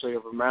the USA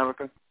of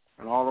America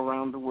and all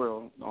around the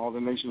world, all the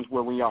nations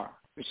where we are.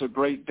 It's a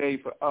great day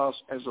for us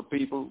as a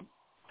people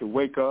to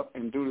wake up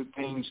and do the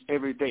things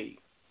every day,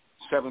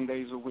 7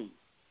 days a week.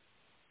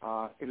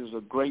 It is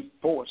a great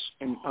force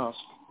in us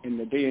in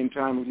the day and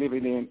time we're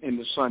living in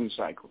the sun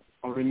cycle.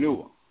 A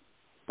renewal,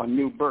 a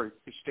new birth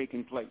is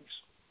taking place.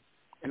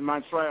 In my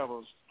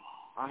travels,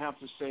 I have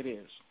to say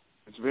this.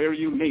 It's very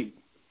unique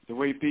the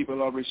way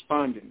people are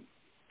responding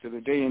to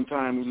the day and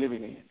time we're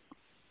living in.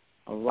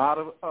 A lot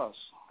of us,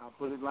 I'll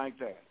put it like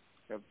that,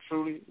 have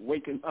truly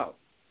waken up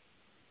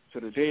to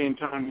the day and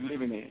time we're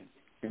living in.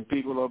 And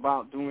people are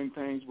about doing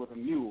things with a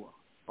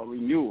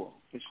renewal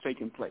is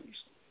taking place.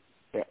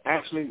 They're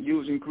actually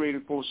using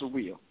creative force of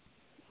will.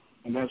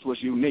 And that's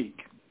what's unique.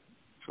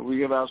 So we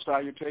give our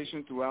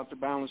salutation throughout the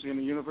balance in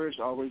the universe,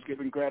 always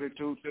giving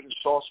gratitude to the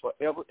source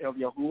forever, El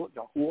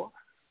Yahuwah,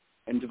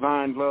 and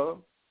divine love.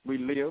 We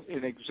live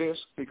and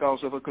exist because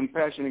of a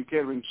compassionate and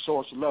caring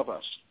source love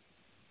us.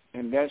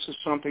 And that's just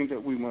something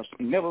that we must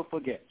never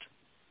forget.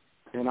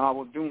 In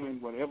our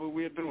doing, whatever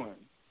we're doing,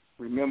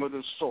 remember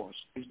the source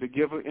is the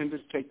giver and the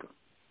taker.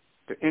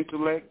 The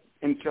intellect,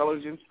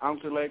 intelligence,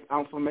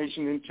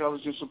 information,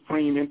 intelligence,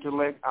 supreme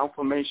intellect,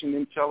 information,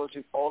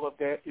 intelligence, all of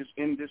that is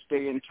in this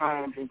day and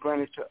time and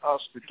granted to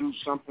us to do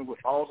something with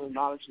all the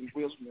knowledge and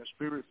wisdom and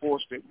spirit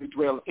force that we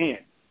dwell in.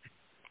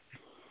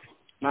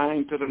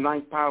 9 to the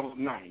 9th power of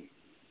 9.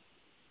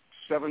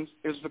 7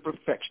 is the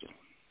perfection.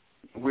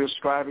 We're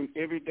striving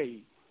every day,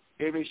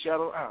 every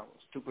shadow hours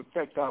to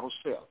perfect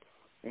ourselves.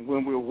 And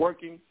when we're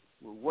working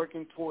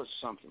towards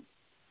something.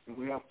 And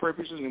we have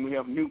purposes and we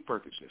have new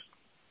purposes.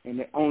 And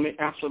the only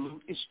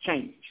absolute is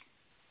change.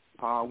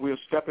 We're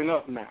stepping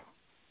up now.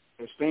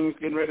 There's things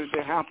getting ready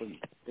to happen.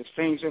 There's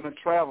things in the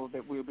travel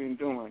that we've been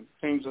doing.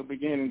 Things are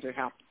beginning to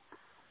happen.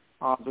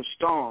 The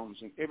storms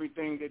and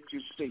everything that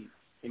you see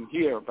and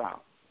hear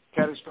about,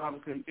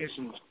 catastrophic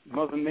conditions,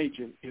 Mother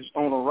Nature is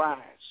on a rise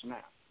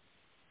now.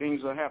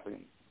 Things are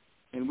happening.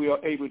 And we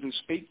are able to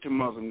speak to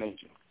Mother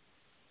Nature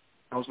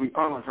because we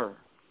honor her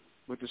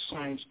with the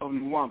science of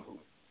Nwambu,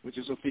 which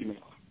is a female.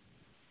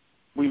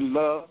 We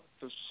love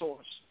the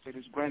source that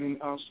is granting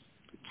us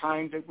the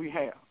time that we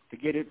have to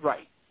get it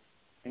right,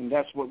 and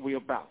that's what we're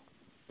about.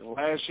 The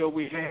last show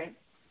we had,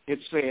 it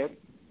said,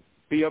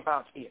 be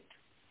about it,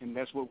 and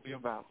that's what we're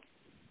about.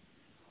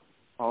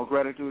 All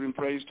gratitude and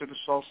praise to the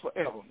source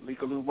forever.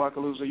 Likalu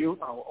Wakalu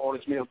Zayut, our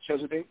oldest male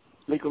Chesapeake.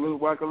 Likalu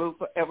Wakalu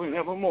forever and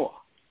evermore.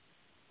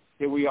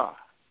 Here we are.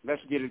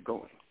 Let's get it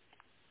going.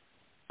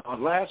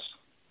 Last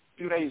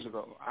few days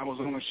ago, I was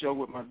on a show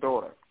with my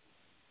daughter,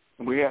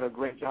 and we had a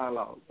great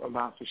dialogue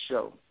about the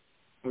show.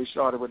 We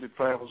started with the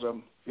travels of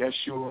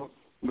Yeshua.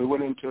 We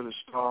went into the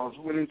stars.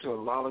 We went into a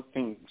lot of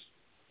things,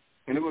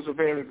 and it was a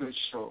very good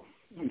show.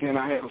 And then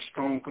I had a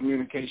strong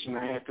communication.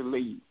 I had to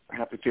leave. I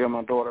have to tell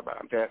my daughter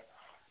about that.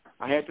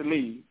 I had to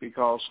leave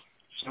because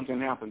something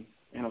happened,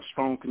 and a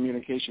strong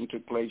communication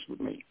took place with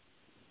me.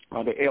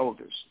 The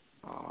elders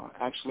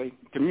actually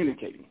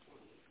communicating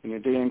in the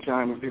day and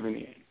time we're living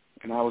in.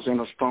 And I was in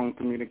a strong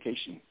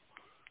communication.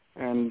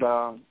 And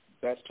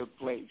that took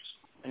place.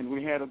 And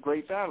we had a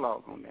great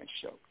dialogue on that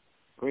show,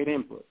 great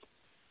input.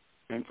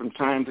 And from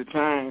time to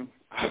time,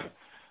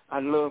 I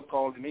love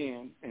calling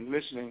in and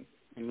listening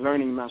and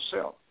learning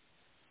myself.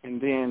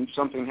 And then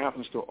something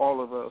happens to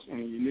all of us in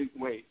a unique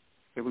way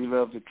that we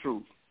love the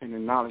truth and the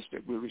knowledge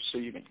that we're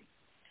receiving.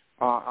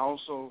 I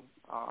also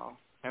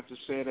have to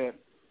say that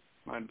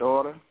my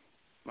daughter,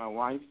 my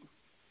wife,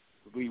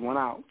 we went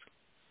out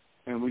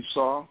and we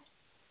saw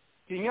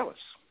King Ellis.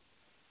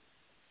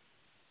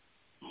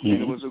 Mm-hmm.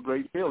 And it was a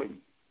great feeling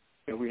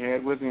that we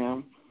had with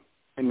him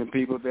and the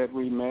people that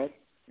we met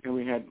and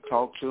we had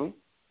talked to.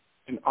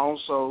 And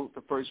also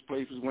the first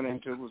place we went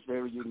into was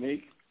very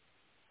unique.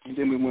 And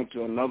then we went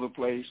to another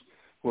place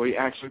where he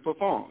actually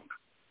performed.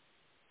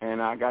 And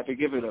I got to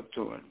give it up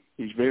to him.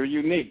 He's very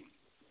unique,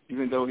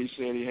 even though he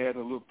said he had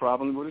a little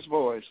problem with his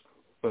voice,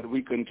 but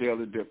we couldn't tell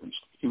the difference.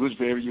 He was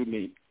very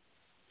unique.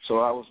 So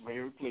I was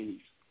very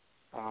pleased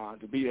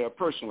to be there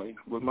personally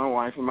with my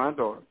wife and my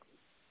daughter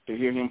to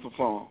hear him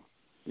perform.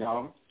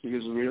 Y'all, he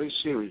is really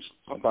serious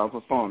about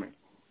performing.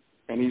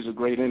 And he's a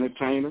great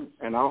entertainer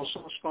and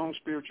also strong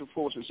spiritual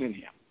forces in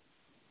him.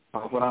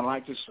 What I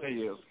like to say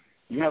is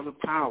you have the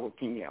power,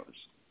 King Ellis,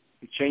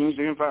 to change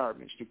the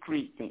environments, to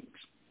create things,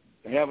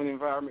 to have an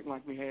environment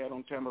like we had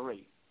on Tamaray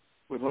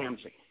with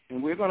Ramsey.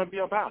 And we're going to be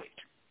about it.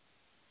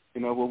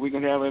 You know, where we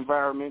can have an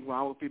environment where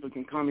our people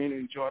can come in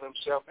and enjoy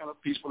themselves in a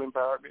peaceful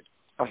environment,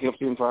 a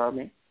healthy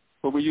environment,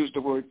 where we use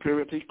the word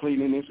purity,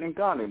 cleanliness, and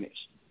godliness.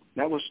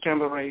 That was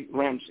Tamaray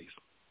Ramsey.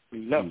 We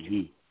loved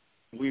it.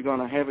 We're going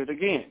to have it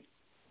again.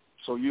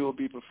 So you'll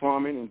be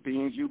performing and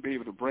beings, you'll be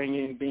able to bring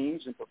in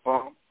beings and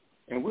perform.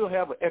 And we'll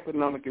have an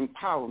economic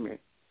empowerment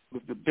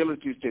with the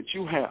abilities that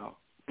you have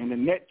and the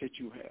net that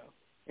you have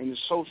and the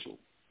social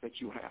that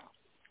you have,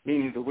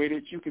 meaning the way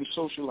that you can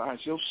socialize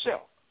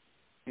yourself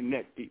and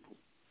net people,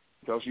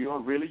 because you are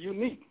really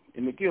unique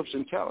in the gifts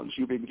and talents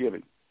you've been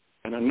given.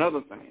 And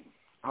another thing,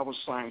 our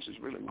science is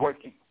really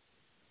working.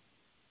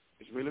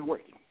 It's really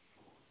working.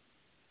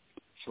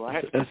 So I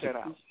had to put that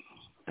out.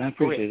 I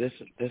appreciate it.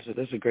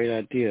 That's a great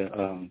idea.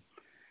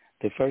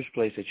 the first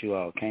place that you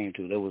all came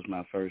to, that was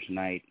my first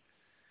night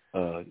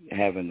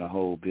having the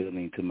whole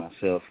building to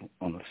myself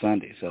on a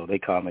Sunday. So they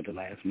called me at the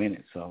last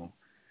minute. So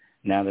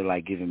now they're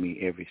like giving me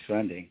every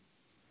Sunday.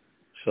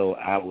 So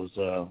I was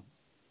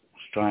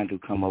trying to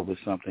come up with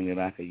something that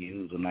I could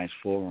use, a nice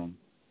forum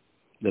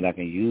that I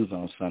can use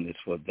on Sundays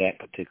for that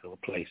particular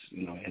place,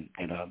 you know,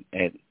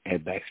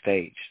 at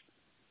backstage.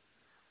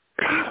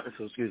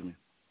 So excuse me.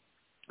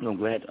 I'm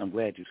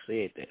glad you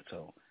said that.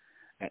 So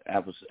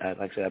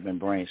like I said, I've been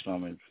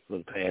brainstorming for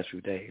the past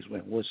few days.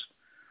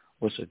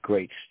 What's a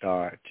great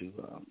start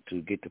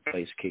to get the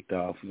place kicked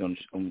off? I want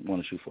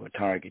to shoot for a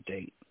target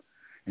date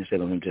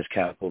instead of them just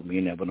catapult me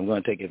in there. But I'm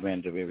going to take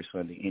advantage of every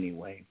Sunday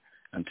anyway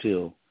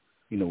until,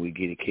 you know, we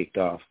get it kicked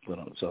off.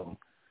 So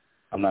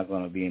I'm not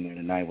going to be in there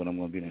tonight, but I'm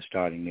going to be in there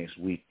starting next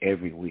week,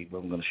 every week. But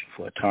I'm going to shoot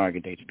for a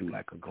target date to do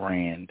like a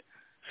grand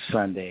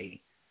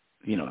Sunday.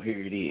 You know,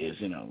 here it is,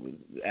 you know,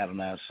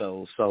 ADONAI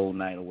Soul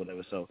Night or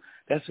whatever. So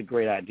that's a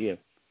great idea.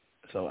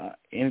 So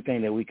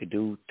anything that we could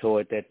do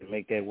toward that to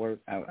make that work,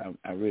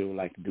 I really would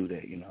like to do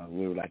that. You know, I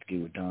really would like to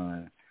get it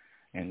done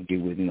and get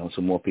with, you know,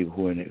 some more people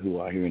who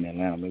are here in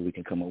Atlanta. Maybe we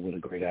can come up with a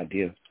great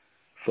idea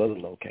for the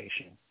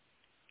location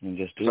and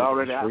just do it. It's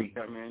already out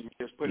there, man. You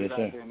just put it out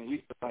there in the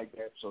ether like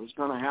that. So it's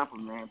going to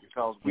happen, man,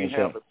 because we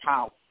have the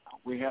power.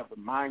 We have the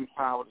mind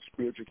power, the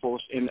spiritual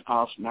force in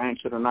us, 9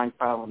 to the 9th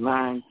power of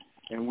 9.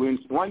 And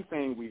one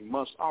thing we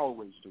must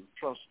always do,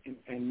 trust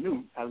in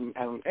new L,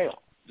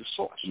 the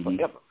source,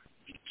 forever.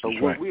 So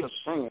what we are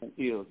saying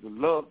is the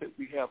love that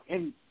we have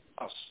in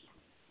us,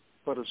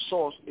 but the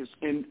source is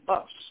in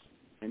us.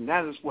 And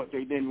that is what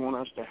they didn't want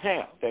us to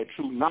have, that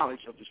true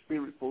knowledge of the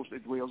spirit force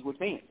that dwells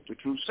within, the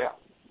true self.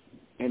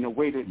 And the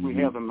way that we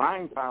have the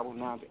mind power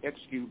now to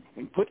execute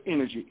and put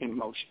energy in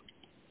motion.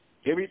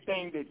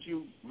 Everything that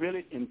you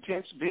really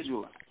intense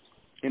visualize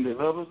in the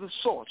love of the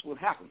source will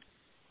happen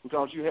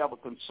because you have a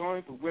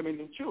concern for women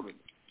and children.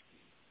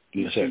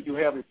 Yes, sir. You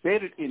have it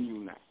embedded in you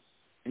now.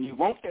 And you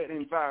want that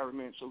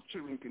environment so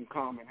children can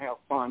come and have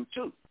fun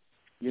too,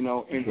 you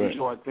know, and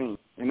enjoy things.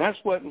 And that's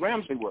what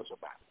Ramsey was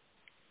about.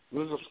 It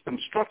was a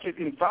constructed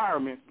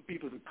environment for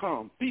people to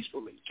come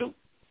peacefully too,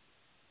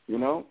 you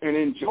know, and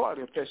enjoy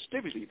the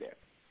festivity there.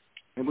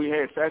 And we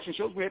had fashion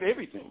shows. We had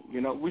everything,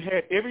 you know. We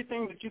had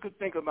everything that you could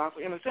think about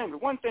for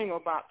entertainment. One thing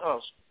about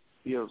us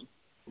is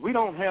we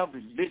don't have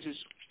religious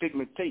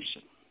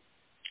stigmatization.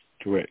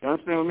 Correct. You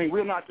understand what I mean?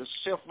 We're not the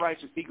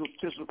self-righteous,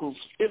 egotistical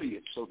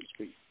idiots, so to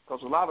speak,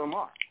 because a lot of them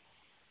are.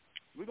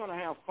 We're going to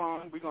have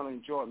fun. We're going to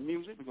enjoy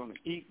music. We're going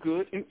to eat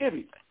good and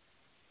everything.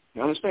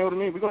 You understand what I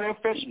mean? We're going to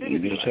have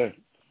festivity. Yes, sir.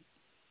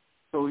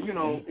 So, you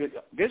know,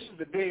 this is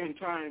the day and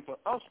time for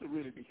us to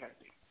really be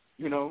happy.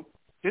 You know,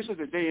 this is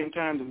the day and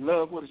time to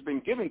love what has been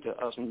given to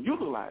us and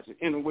utilize it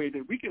in a way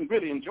that we can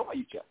really enjoy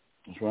each other.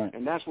 That's right.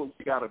 And that's what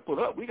we got to put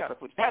up. We got to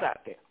put that out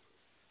there.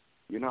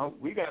 You know,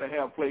 we got to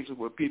have places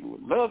where people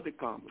would love to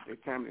come with their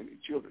family and their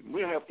children.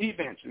 We'll have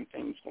events and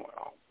things going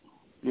on.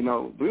 You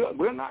know,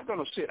 we're not going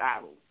to sit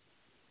idle.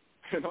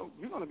 You know,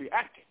 we're going to be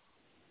active.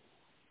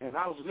 And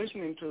I was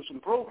listening to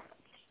some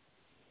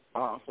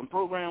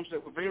programs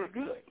that were very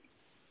good.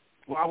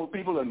 While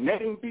people are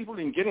netting people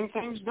and getting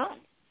things done.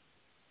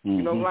 Mm-hmm.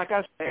 You know, like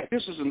I said,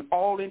 this is an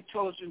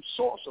all-intelligent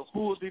source of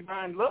who is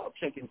divine love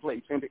taking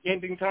place in the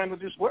ending time of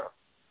this world.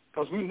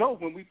 Because we know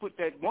when we put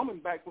that woman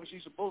back where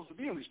she's supposed to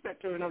be and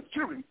respect her and her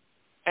children,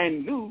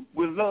 and knew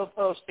will love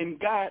us and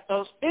guide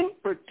us and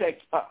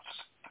protect us.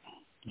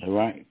 That's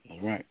right.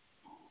 That's right.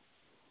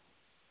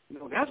 You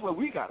know, that's what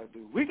we got to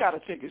do. We got to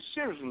take it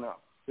serious enough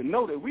to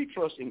know that we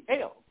trust in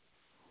L,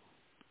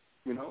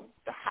 you know,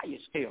 the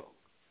highest L.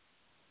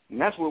 And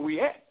that's where we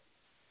at.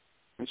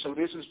 And so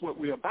this is what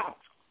we're about.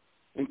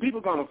 And people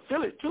are going to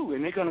feel it, too,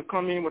 and they're going to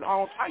come in with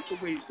all types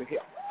of ways to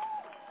help.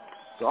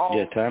 So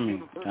all time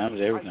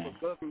is everything.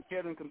 Love and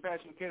caring,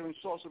 compassion, caring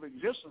source of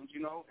existence,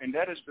 you know, and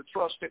that is the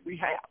trust that we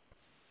have.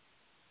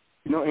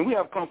 You know, and we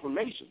have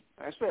confirmation.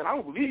 Like I said, I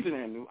don't believe in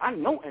Anu. I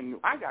know Anu.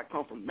 I got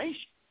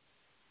confirmation.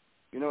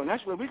 You know, and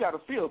that's where we got to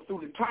feel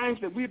through the times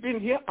that we've been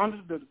here under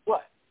the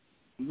what?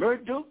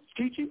 Murder,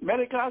 teaching,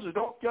 medicals,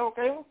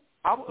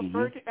 our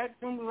authority at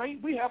the rate,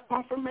 we have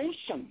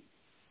confirmation.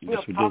 We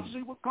have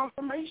prophecy with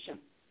confirmation.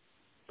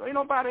 So ain't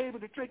nobody able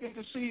to trick and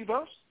deceive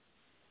us.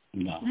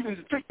 No. You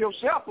can trick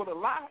yourself with a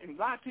lie and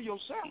lie to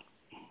yourself.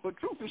 But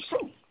truth is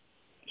truth.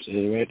 See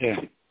it right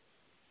there.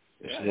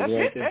 That's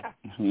it there.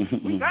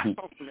 We got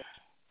confirmation.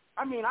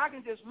 I mean, I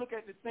can just look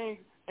at the thing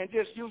and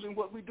just using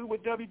what we do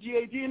with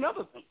WGAG and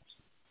other things.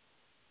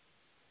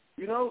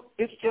 You know,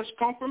 it's just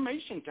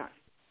confirmation time.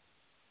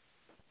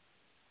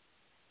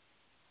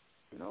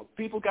 You know,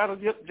 people got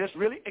to just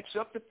really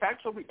accept the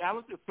facts of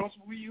reality. The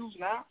principle we use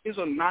now is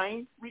a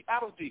 9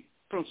 reality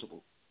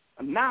principle,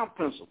 a now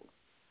principle.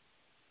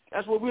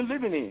 That's what we're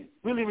living in.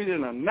 We're living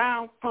in a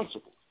now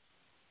principle.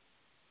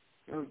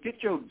 You know,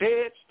 get your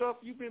dead stuff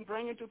you've been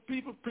bringing to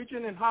people,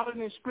 preaching and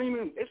hollering and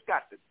screaming. It's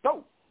got to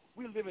go.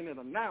 We're living in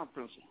a now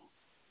principle.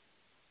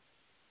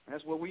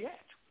 That's where we at.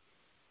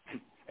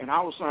 And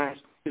our science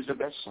is the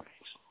best science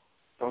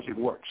because it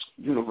works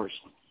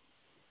universally.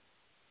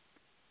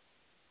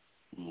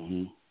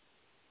 Mm-hmm.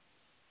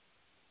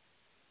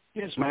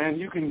 Yes, man,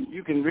 you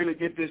can really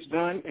get this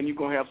done, and you're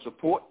going to have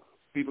support.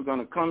 People are going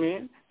to come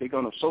in. They're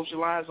going to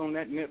socialize on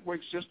that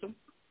network system.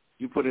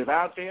 You put it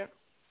out there.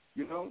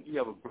 You know, you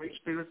have a great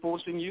spirit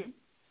force in you.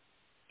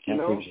 You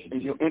know,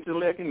 and your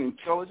intellect and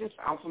intelligence,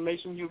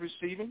 information you're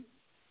receiving,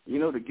 you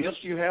know, the gifts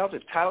you have, the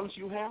talents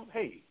you have.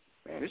 Hey,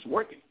 man, it's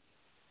working.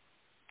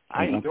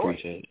 I enjoy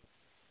it.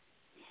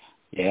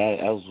 Yeah,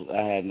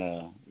 I had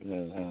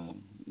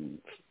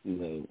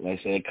like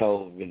I said,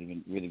 cold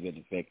really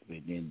been effective.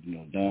 And then, you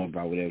know, Dawn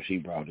brought whatever she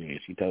brought in.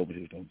 She told me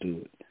she was gonna do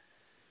it.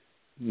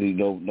 You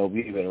know, no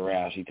people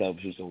around. She told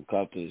me she was gonna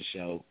come to the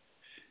show,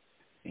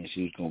 and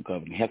she was gonna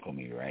come and heckle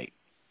me, right?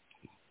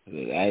 I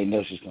didn't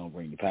know she was gonna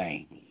bring the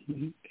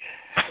pain.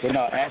 But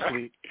no,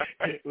 actually,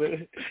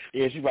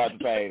 yeah, she brought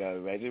the pain on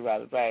me, man. She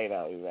brought the pain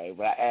on me, man.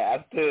 But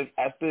I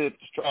stood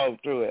strong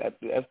through it.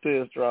 I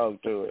stood strong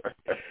through it.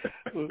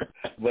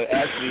 But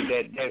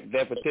actually,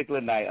 that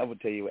particular night, I'm gonna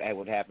tell you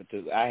what happened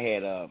to. I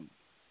had a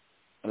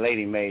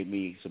lady made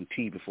me some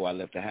tea before I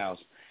left the house,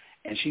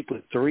 and she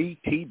put 3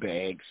 tea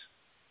bags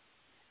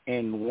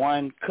in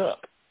 1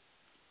 cup.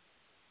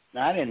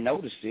 Now I didn't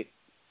notice it,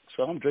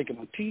 so I'm drinking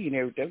my tea and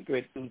everything. I'm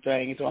going through the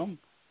thing,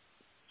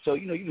 so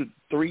you know, you do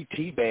 3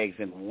 tea bags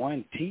in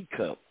 1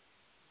 teacup.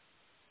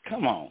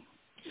 Come on,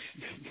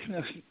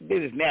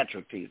 this is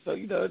natural tea. So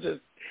you know,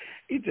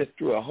 it just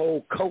threw a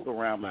whole coat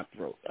around my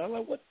throat. I'm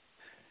like, what?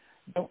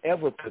 Don't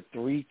ever put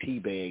 3 tea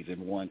bags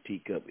in 1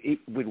 teacup.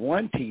 With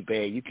 1 tea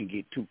bag, you can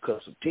get 2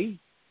 cups of tea.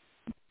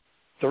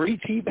 3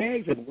 tea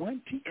bags in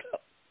 1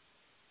 teacup.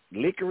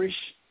 Licorice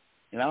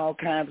and all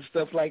kinds of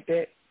stuff like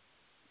that.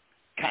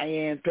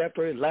 Cayenne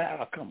pepper, lime.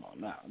 Oh, come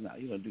on, no,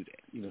 you don't do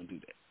that. You don't do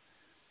that.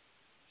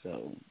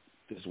 So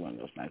this is one of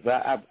those nights.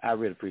 But I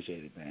really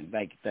appreciate it, man.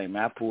 Thank you,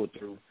 man. I pulled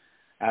through.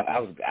 I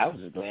was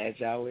just glad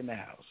y'all were in the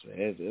house.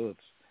 That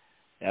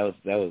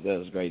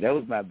was great. That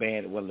was my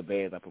band, one of the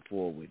bands I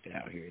performed with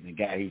down here. And the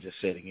guy, he's just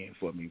sitting in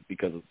for me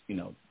because of, you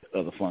know,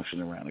 other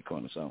function around the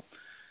corner. So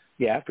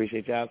yeah, I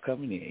appreciate y'all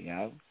coming in,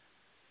 y'all.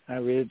 I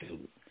really do.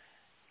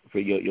 For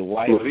your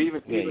wife,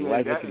 your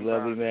wife looking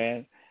lovely,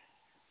 man.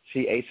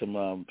 She ate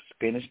some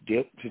spinach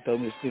dip. She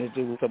told me the spinach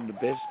dip was some of the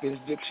best spinach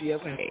dip she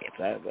ever had.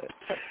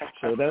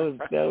 So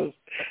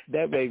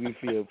that made me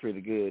feel pretty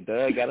good.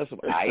 Doug got us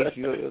some ice,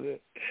 you know.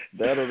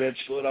 Doug on that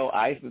short on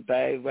ice and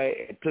things, man,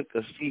 and took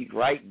a seat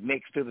right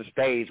next to the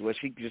stage where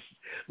she just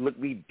looked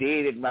me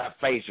dead in my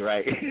face,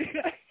 right?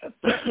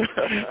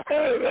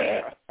 Oh,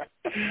 man.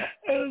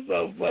 It was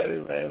so funny,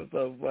 man. It was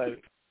so funny.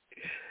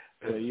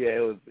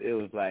 Yeah, it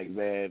was like,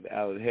 man,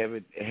 I was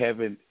heaven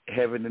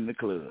in the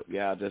club.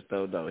 Y'all just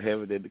don't know,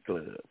 heaven in the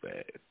club,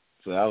 man.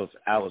 So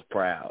I was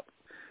proud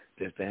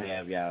just to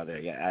have y'all there.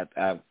 Yeah,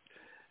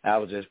 I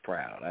was just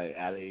proud.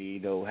 I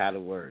didn't know how to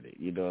word it.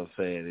 You know what I'm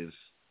saying?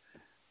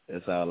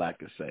 That's all I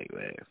can say,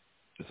 man.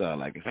 That's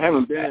all I can say. I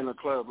haven't been in a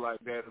club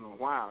like that in a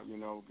while, you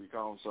know,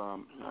 because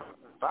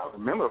if I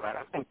remember right,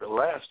 I think the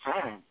last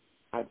time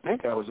I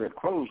was at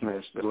Crow's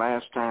Nest. The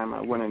last time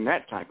I went in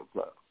that type of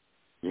club.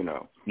 You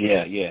know.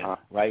 Yeah.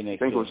 Right next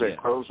to it. I think it was at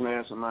Crow's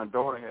Nest, and my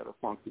daughter had a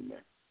funky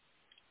there.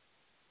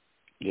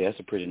 Yeah, it's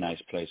a pretty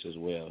nice place as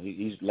well.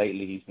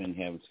 Lately he's been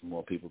having some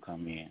more people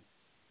come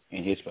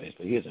in his place,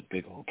 but here's a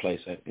big old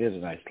place. Here's a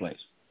nice place.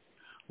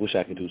 Wish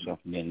I could do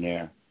something in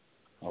there,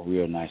 a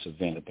real nice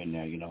event up in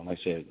there. You know, like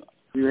I said,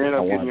 I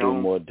want to do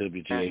more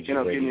WGAG. You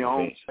know, getting your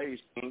own place,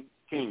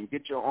 King.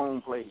 Get your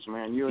own place,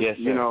 man. You'll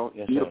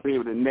be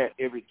able to net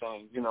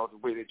everything, you know, the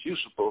way that you're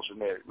supposed to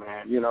net it,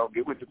 man. You know,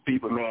 get with the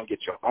people, man.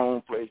 Get your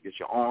own place, get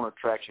your own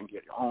attraction,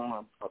 get your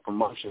own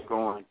promotion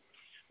going.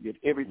 Get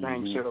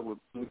everything set up with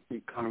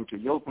people coming to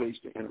your place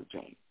to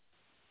entertain.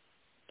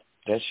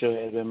 That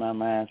sure has been my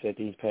mindset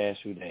these past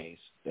few days.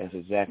 That's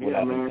exactly what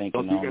I've been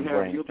thinking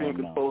on. You'll be in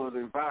control of the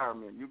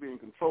environment. You'll be in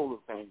control of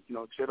things. You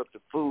know, set up the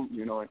food,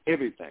 you know, and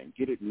everything.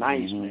 Get it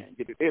nice, man.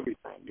 Get it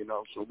everything, you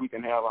know, so we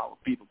can have our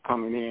people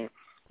coming in,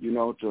 you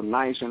know, to a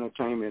nice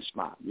entertainment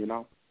spot, you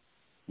know.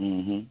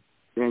 Then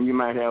you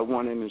might have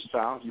one in the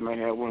south. You might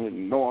have one in the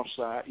north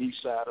side,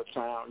 east side of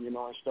town, you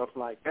know, and stuff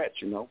like that,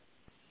 you know.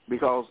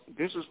 Because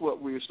this is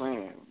what we're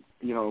saying.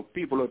 You know,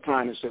 people are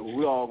trying to say, well,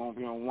 we're all going to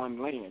be on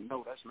one lane.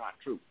 No, that's not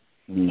true.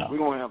 No. We're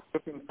going to have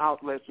different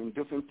outlets in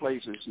different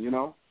places, you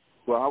know,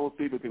 where our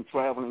people can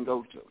travel and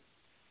go to.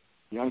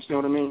 You understand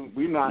what I mean?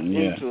 We're not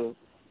into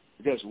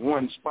just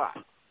one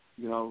spot.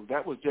 You know,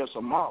 that was just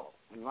a model.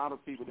 And a lot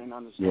of people didn't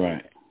understand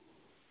that.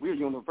 We're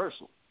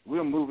universal.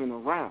 We're moving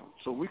around.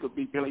 So we could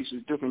be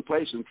places, different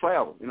places and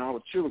travel. You know,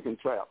 our children can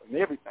travel and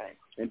everything.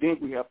 And then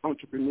we have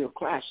entrepreneurial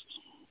classes.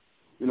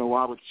 You know,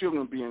 our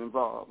children being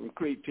involved in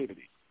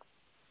creativity.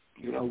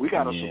 You know, we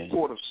got to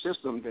support a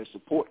system that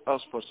support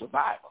us for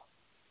survival.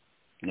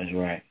 That's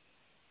right.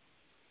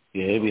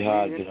 Yeah, it'd be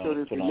hard to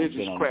put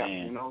on crap, the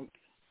you know.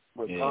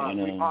 But God,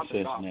 we are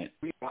the gods.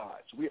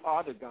 We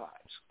are the gods.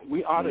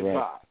 We are the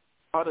gods.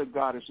 We are the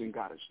goddess and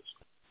goddesses.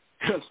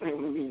 You know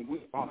what I mean?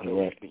 We are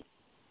those things.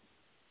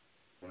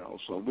 You know,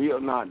 so we are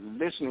not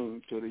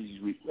listening to these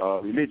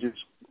religious,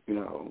 you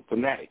know,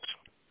 fanatics.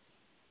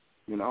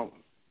 You know,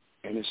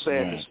 And it's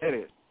sad to say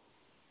that.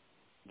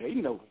 They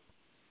know.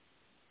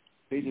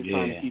 They just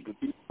trying to keep the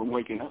people from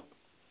waking up.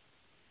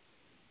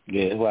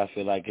 Yeah, that's why I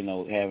feel like,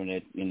 having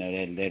that,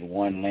 that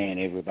one land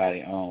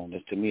everybody owns.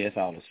 To me, that's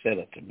all the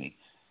setup to me.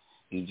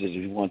 If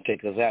you want to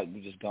take us out,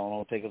 you just go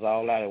on take us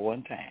all out at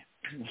one time.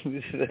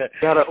 You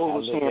got to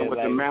understand what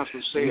the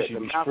master said. The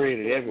master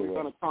said we're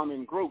going to come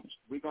in groups.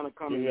 We're going to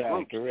come in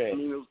groups. Correct. I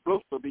mean, those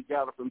groups will be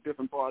gathered from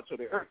different parts of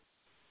the earth.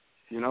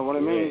 You know what I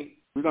mean?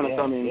 We're going to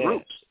come in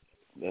groups.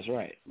 That's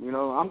right.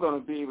 I'm going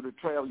to be able to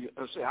travel.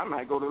 Say, I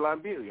might go to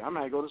Liberia. I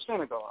might go to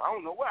Senegal. I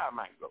don't know where I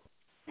might go.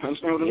 You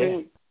understand what I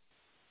mean?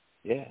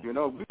 Yeah. We're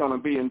going to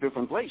be in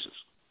different places.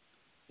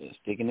 Yeah,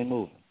 sticking and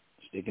moving.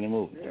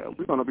 Yeah,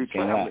 we're going to be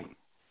traveling.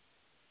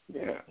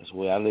 Yeah. That's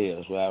where I live.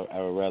 That's where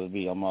I would rather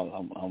be. I'm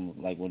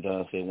like when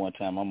Don said one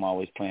time, I'm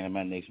always planning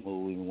my next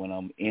move. Even when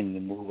I'm in the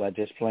move I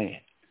just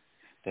planned,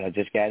 that I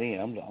just got in,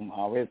 I'm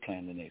already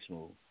planning the next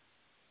move.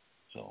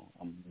 So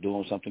I'm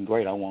doing something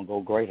great. I want to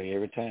go greater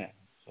every time.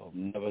 So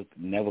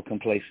never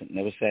complacent,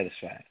 never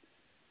satisfied.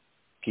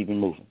 Keep it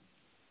moving.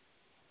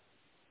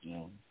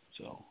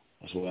 So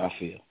that's what I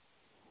feel.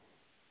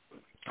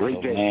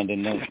 Great day.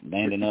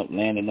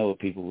 Landing over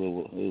people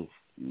who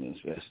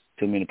that's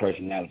too many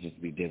personalities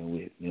to be dealing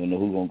with. You don't know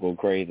who's gonna go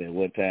crazy at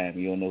what time.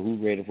 You don't know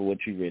who's ready for what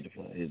you're ready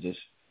for.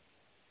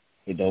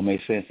 It don't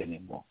make sense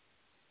anymore.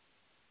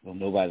 Well,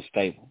 nobody's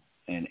stable,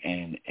 and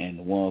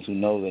the ones who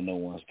know that no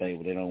one's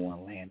stable, they don't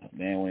want to land up.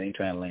 They ain't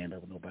trying to land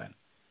up with nobody.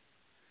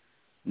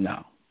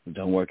 No, it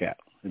don't work out.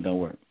 It don't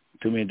work.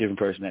 Too many different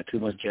personalities. Too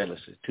much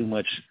jealousy. Too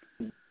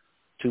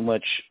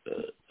much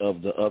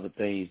of the other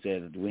things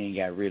that we ain't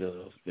got rid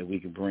of that we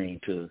can bring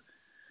to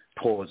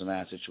poison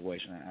our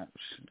situation.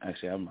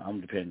 I'm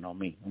depending on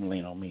me. I'm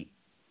leaning on me.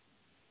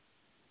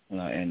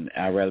 And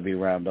I'd rather be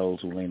around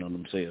those who lean on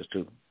themselves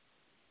too.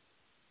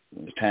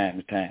 It's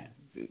time.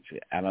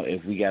 I don't.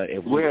 If we forget.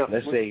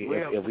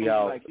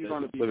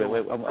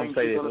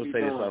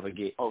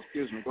 Oh,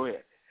 excuse me. Go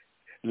ahead.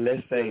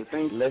 Let's say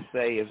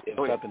if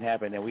something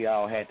happened and we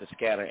all had to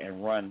scatter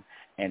and run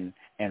and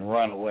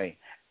run away.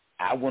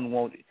 I wouldn't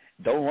want.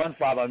 Don't run,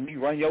 follow me.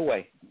 Run your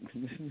way,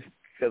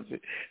 because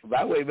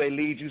my way may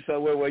lead you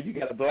somewhere where you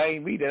got to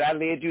blame me that I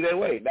led you that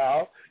way.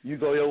 No, you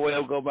go your way,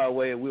 I'll go my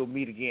way, and we'll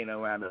meet again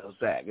around the other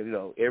side.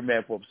 Every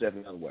man for himself.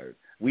 In other words,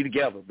 we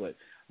together, but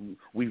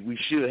we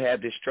should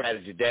have this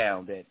strategy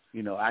down that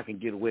I can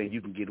get away,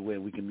 you can get away,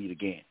 and we can meet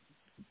again.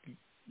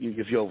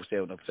 If you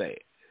understand what I'm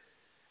saying.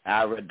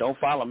 Don't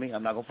follow me.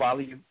 I'm not gonna follow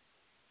you.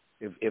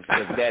 If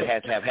that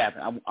has to have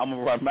happened, I'm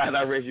gonna run my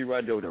direction, you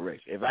run your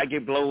direction. If I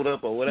get blown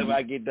up or whatever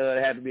I get done,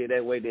 it had to be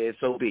that way. Then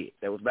so be it.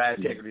 That was my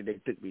integrity. They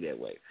took me that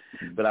way.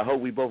 But I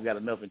hope we both got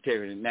enough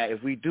integrity. Now,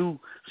 if we do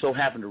so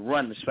happen to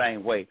run the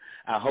same way,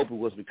 I hope it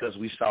was because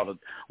we saw the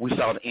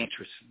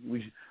interest.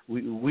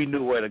 We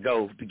knew where to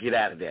go to get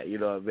out of that. You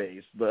know what I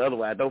mean? But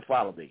otherwise, don't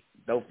follow me.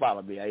 Don't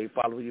follow me. I ain't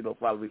following you. Don't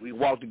follow me. We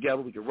walk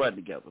together. We can run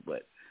together.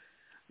 But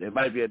there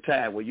might be a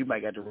time where you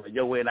might got to run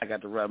your way and I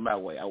got to run my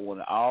way. I want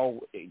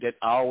that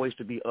always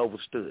to be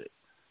understood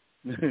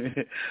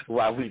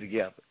while we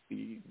together.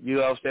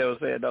 You understand what I'm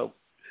saying, though?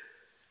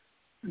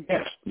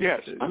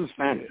 Yes, I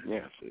understand it,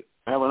 yes.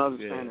 I have an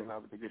understanding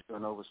of it to get to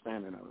an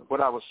understanding of it. What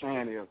I was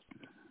saying is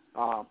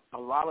a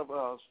lot of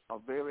us are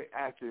very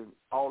active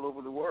all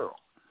over the world.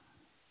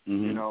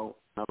 Mm-hmm.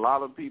 A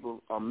lot of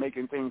people are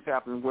making things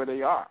happen where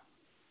they are.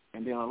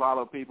 And then a lot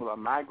of people are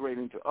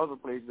migrating to other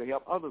places to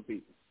help other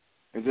people.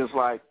 It's just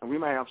like we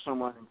might have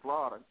someone in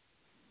Florida,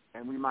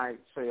 and we might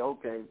say,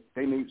 okay,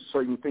 they need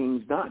certain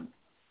things done.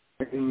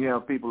 And then you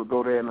have people who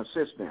go there and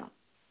assist them.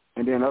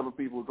 And then other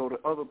people go to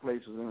other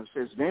places and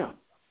assist them.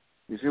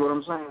 You see what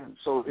I'm saying?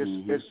 So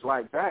it's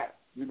like that,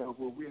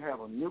 where we have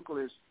a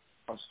nucleus,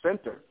 a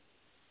center,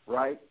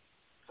 right?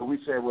 So we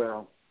say,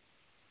 well,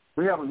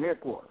 we have a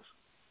headquarters.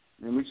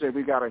 And we say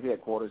we got a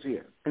headquarters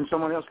here. And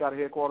someone else got a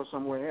headquarters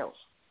somewhere else.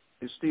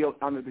 It's still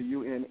under the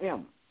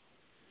UNM,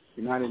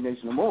 United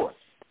Nations Accord.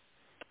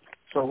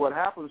 So what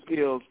happens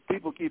is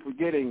people keep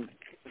forgetting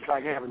it's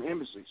like having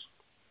embassies.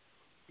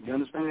 You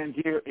understand?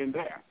 Here and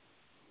there.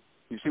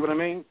 You see what I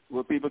mean?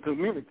 Where people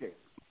communicate.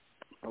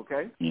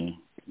 Okay?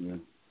 Yeah.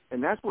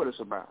 And that's what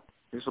it's about.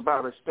 It's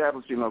about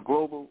establishing a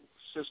global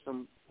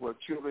system where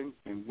children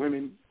and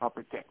women are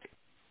protected.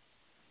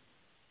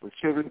 Where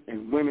children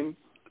and women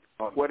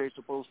are where they're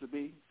supposed to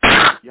be.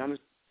 You understand?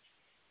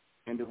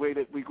 And the way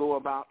that we go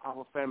about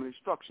our family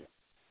structure.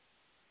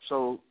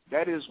 So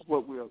that is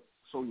what we're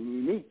so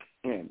unique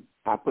in.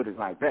 I put it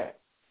like that.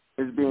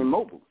 It's being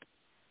mobile,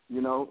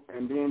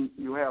 and then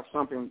you have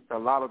something a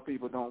lot of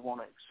people don't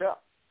want to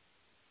accept,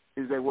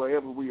 is that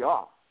wherever we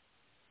are,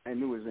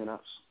 Anu is in us.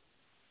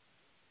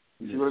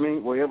 You see what I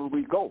mean? Wherever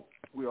we go,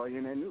 we are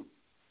in Anu.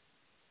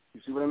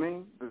 You see what I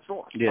mean? The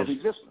source of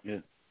existence. Yeah.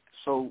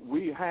 So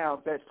we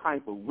have that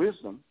type of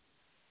wisdom,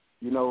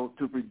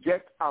 to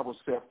project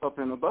ourselves up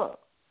and above.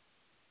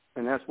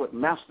 And that's what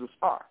masters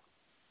are.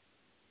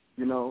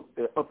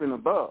 They're up and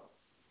above.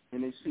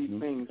 And they see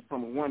things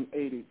from a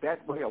 180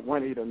 that way, a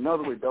 180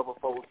 another way, double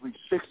fold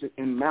 360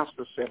 in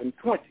Master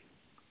 720.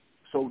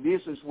 So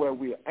this is where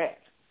we're at.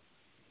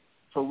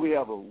 So we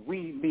have a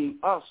we being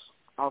us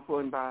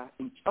operating by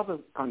each other's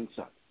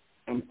concept,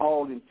 an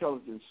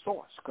all-intelligent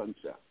source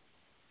concept,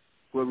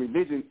 where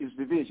religion is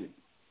division.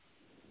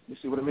 You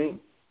see what I mean?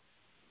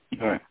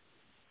 All right.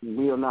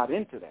 We are not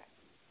into that.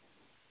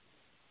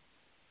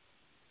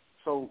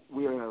 So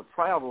we are in a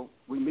travel,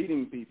 we're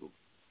meeting people,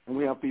 and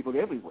we have people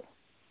everywhere.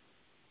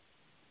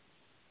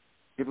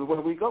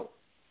 Everywhere we go.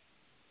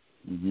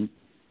 Mm-hmm.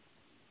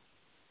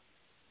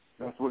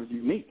 That's what is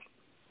unique.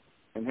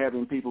 And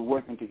having people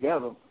working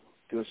together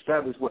to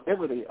establish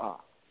whatever they are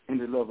in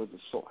the love of the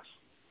source.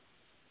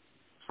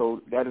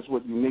 So that is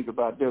what's unique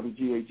about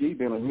WGAG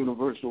being a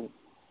universal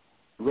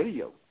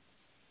radio,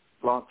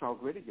 blog talk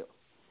radio.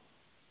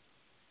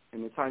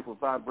 And the type of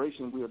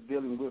vibration we are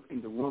dealing with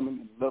in the woman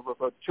and the love of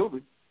her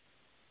children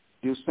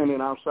is sending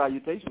our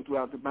salutation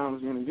throughout the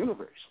boundaries in the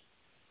universe.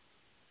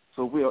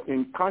 So we are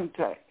in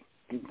contact,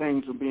 and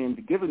things are being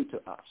given to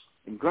us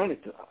and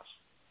granted to us.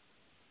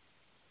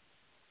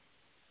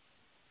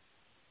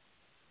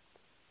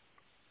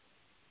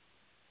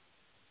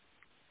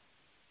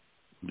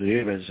 Do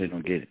everybody say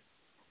don't get it?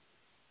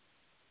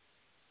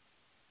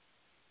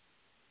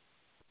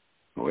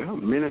 Well,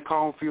 many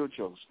called, few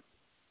chosen.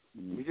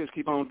 Mm-hmm. We just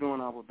keep on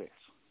doing our best.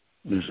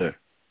 Yes, sir.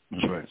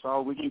 That's right. That's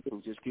all we can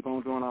do. Just keep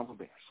on doing our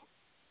best.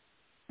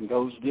 And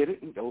those get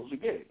it, and those who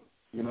get it.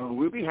 You know,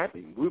 we'll be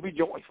happy. We'll be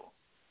joyful.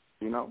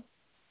 You know,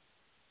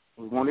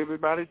 we want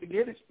everybody to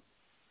get it.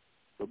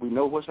 But we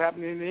know what's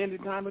happening in the end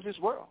time of this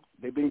world.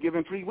 They've been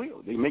given free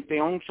will. They make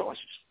their own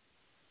choices.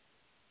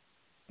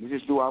 We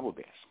just do our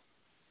best.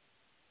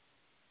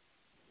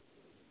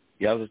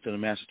 Yeah, I was telling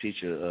the master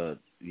teacher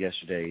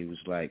yesterday. He was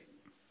like,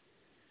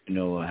 you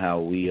know, how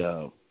we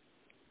all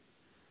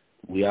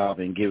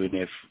been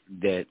given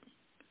that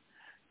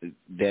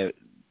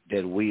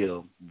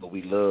will, but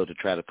we love to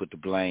try to put the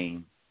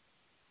blame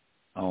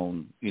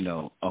on, you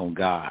know, on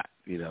God,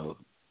 you know,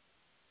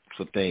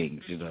 for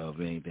things, you know, I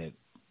mean, that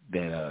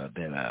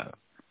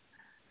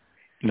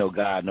you know,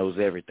 God knows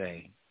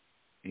everything.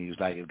 And he was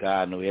like, if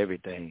God knew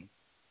everything,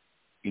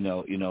 you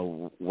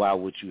know, why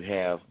would you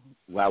have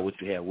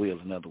will,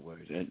 in other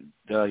words? And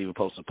they'll even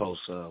post a post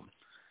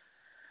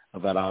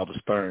about all the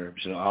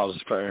sperms, you know, all the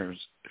sperms,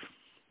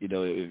 you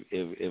know,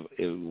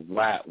 if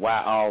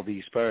why all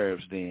these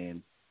sperms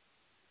then,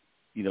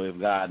 you know, if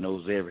God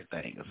knows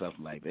everything or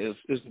something like that.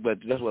 But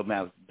that's what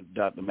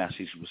the master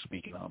teacher was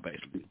speaking on,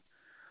 basically,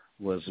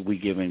 was we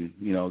giving,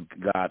 you know,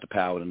 God the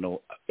power to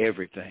know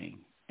everything,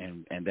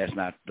 and that's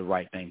not the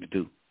right thing to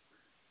do.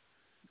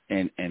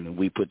 And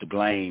we put the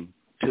blame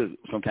to,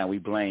 sometimes we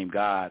blame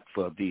God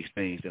for these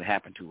things that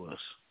happen to us.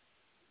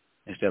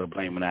 Instead of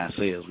blaming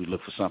ourselves, we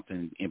look for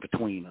something in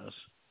between us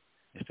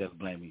instead of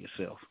blaming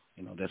yourself.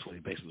 You know, that's what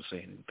he basically was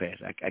saying in the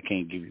past. I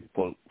can't give you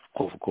quote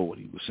for quote what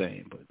he was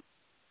saying, but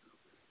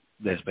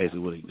that's basically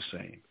what he was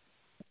saying.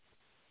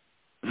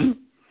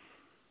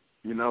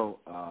 You know,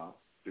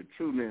 the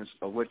trueness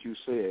of what you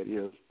said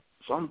is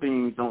some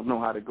beings don't know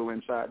how to go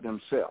inside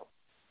themselves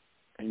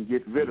and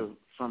get rid of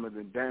some of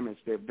the damage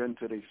they've done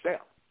to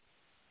themselves.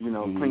 You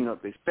know, clean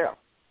up themselves.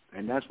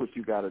 And that's what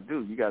you got to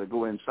do. You got to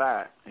go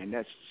inside, and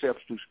that's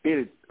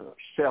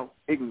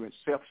self-ignorance,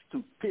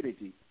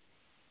 self-stupidity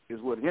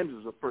is what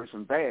hinders a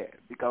person bad,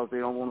 because they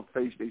don't want to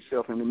face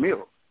themselves in the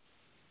mirror.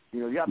 You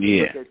know, you have to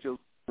look at yourself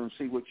and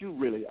see what you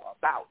really are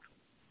about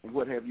and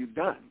what have you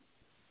done,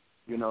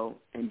 you know,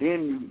 and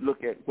then you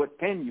look at what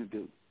can you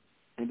do,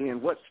 and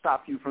then what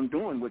stopped you from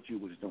doing what you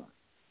was doing.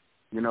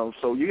 You know,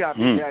 so you have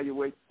to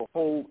evaluate the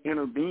whole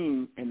inner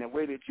being, and the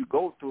way that you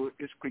go through it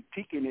is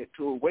critiquing it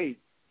to a way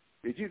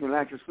that you can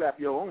actually slap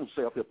your own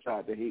self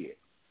upside the head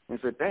and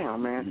say,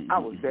 damn, man, I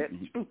was that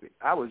stupid.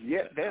 I was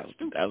that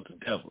stupid. That was the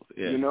devil,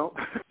 yeah. You know,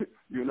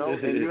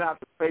 and you have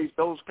to face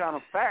those kind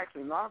of facts,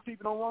 and a lot of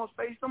people don't want to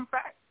face them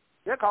facts.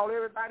 They call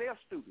everybody else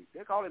stupid.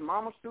 They call it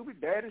mama stupid,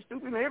 daddy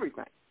stupid, and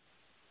everything.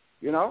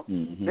 You know,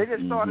 they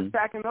just start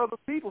attacking other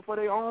people for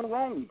their own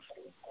wrongs.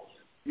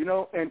 You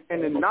know, and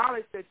the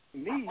knowledge that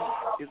you need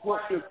is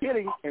what you're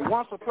getting, and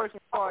once a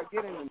person starts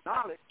getting the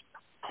knowledge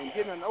and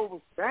getting an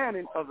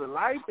understanding of the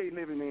life they're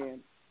living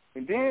in,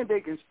 and then they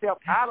can step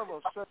out of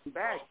a certain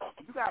baggage.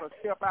 You got to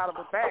step out of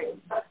a baggage.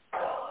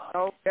 You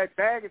know, that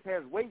baggage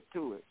has weight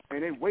to it,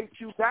 and it weights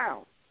you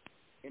down.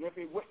 And if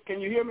it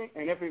can you hear me?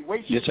 And if it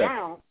weights you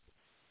down,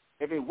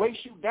 if it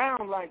weights you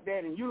down like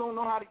that, and you don't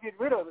know how to get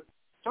rid of it,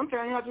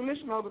 sometimes you have to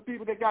listen to other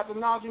people that got the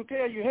knowledge and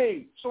tell you,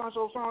 hey,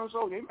 so-and-so.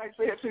 They might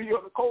say it to you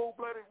in a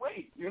cold-blooded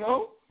way, you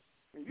know?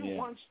 And you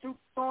one stupid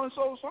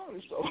so-and-so.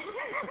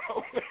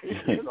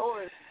 You know,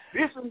 and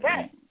this and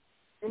that.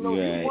 You know,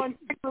 you one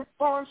ignorant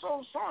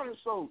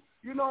so-and-so.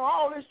 You know,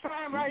 all this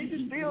time, right,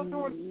 you're still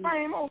doing the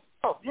same old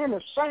stuff. You're in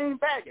the same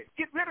baggage.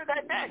 Get rid of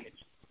that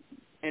baggage.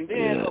 And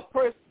then a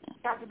person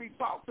has to be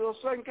talked to a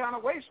certain kind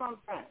of way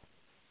sometimes.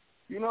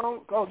 You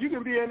know, because you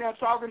can be in there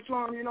talking to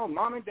them, you know,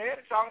 mom and dad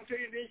are talking to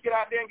you, and then you get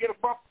out there and get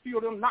a few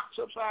of them knocks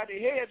upside their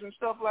heads and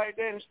stuff like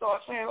that and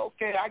start saying,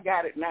 okay, I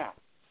got it now.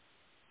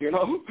 You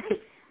know?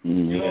 You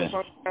know,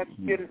 sometimes you have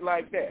to get it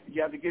like that.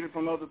 You have to get it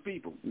from other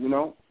people, you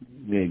know.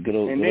 Yeah, good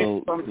old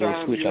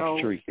switch off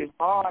the tree. It's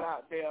hard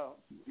out there,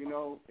 you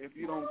know, if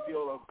you don't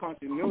feel a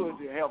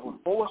continuity to have a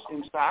force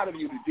inside of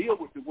you to deal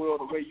with the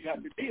world the way you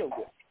have to deal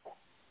with it.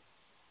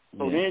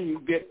 So then you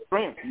get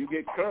strength, you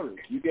get courage,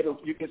 you get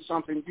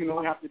something, you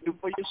know, you have to do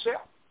for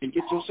yourself and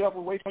get yourself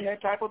away from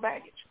that type of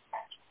baggage.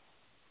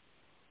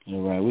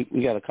 All right,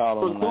 we got a call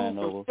on the line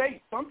over.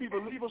 Some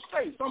people leave a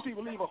state. Some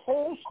people leave a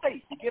whole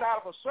state to get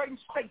out of a certain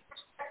state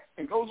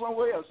and go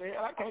somewhere else. Say,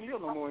 I can't live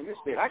no more in this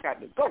state. I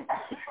got to go.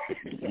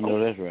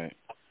 No, that's right.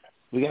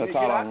 We got a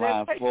call on the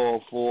line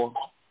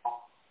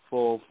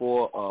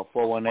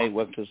 418.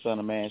 Welcome to the Son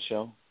of Man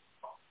Show.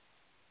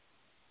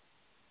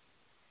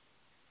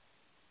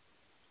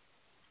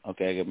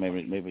 Okay,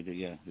 maybe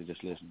they're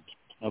just listening.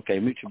 Okay,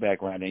 mute your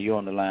background and you're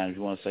on the line. If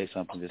you want to say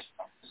something, just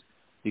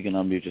you can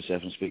unmute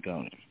yourself and speak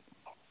on it.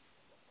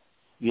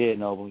 Yeah,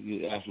 Noble,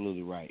 you're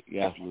absolutely right.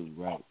 You're absolutely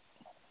right.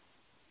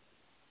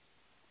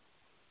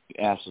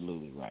 You're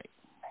absolutely right.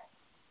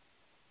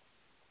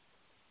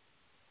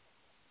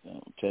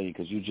 I'll tell you,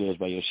 because you judge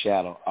by your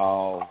shadow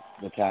all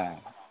the time.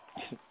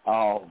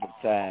 All the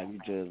time. You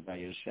judge by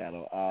your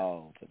shadow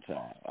all the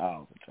time.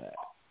 All the time.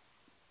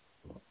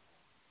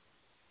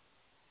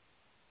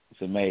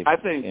 It's amazing. I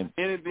think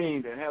any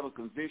being that have a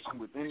conviction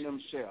within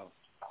themselves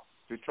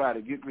to try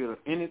to get rid of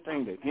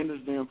anything that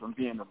hinders them from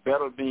being a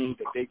better being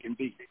that they can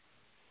be,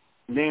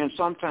 then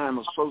sometime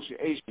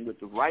association with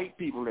the right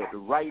people at the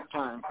right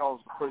time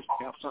causes the person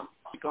to have something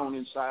to click on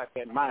inside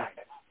that mind.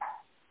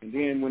 And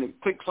then when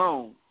it clicks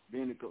on,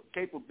 then the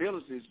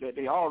capabilities that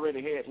they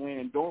already had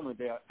laying dormant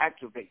there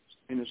activates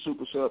in the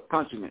super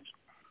subconscious.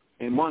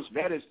 And once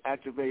that is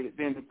activated,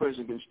 then the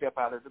person can step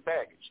out of the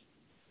baggage.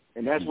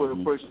 And that's where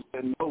the person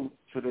said no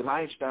to the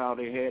lifestyle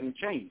they had and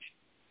changed,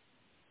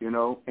 you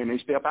know, and they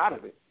step out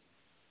of it,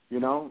 you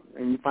know,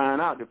 and you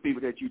find out the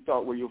people that you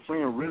thought were your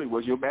friend really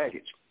was your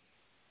baggage.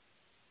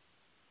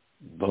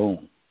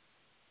 Boom.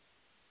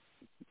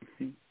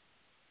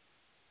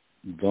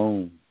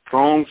 Boom.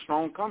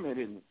 Strong comment,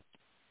 isn't it?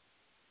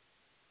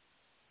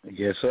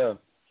 Yes, sir.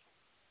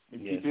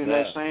 Yes, in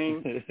that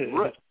same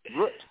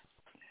root.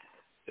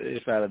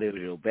 They found out they were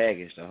your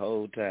baggage the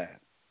whole time.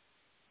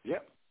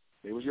 Yep,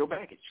 it was your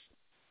baggage.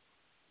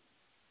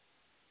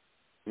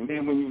 And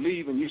then when you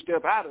leave and you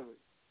step out of it,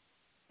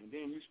 and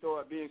then you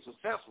start being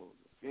successful,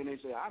 then they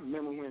say, I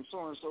remember when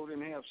so-and-so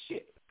didn't have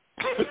shit.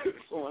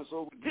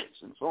 So-and-so was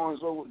this, and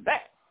so-and-so was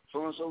that.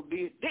 So-and-so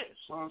did this.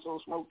 So-and-so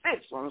smoked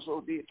this.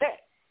 So-and-so did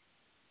that.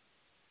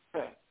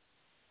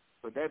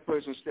 But that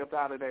person stepped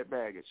out of that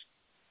baggage.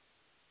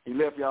 He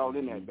left y'all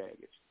in that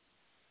baggage.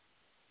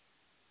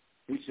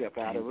 He stepped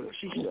out of it, or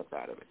she stepped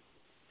out of it.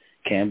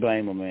 Can't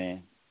blame her,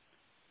 man.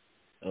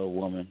 Or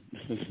woman.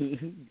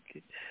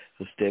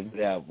 So step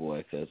it out,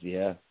 boy, because,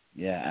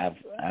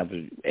 I've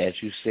as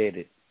you said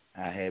it,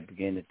 I had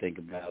begun to think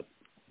about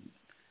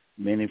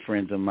many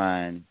friends of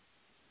mine,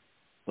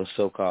 or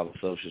so-called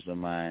associates of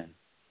mine,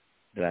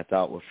 that I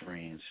thought were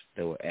friends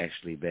that were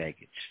actually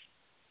baggage.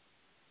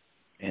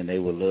 And they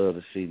would love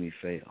to see me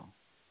fail.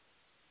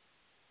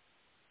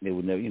 They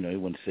would never, they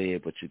wouldn't say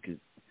it, but you could,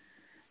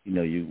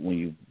 when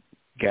you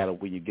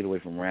get away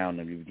from around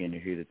them, you begin to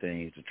hear the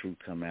things, the truth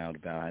come out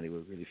about how they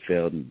were really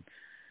felt and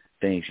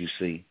things you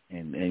see.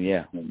 And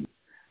it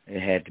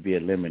had to be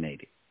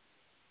eliminated.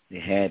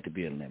 It had to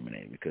be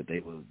eliminated because they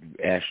were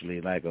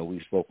actually like, we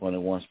spoke on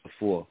it once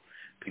before,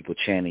 people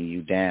chanting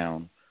you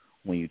down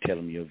when you tell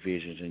them your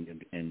visions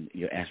and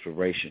your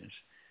aspirations,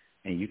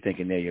 and you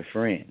thinking they're your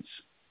friends.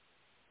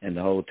 And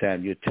the whole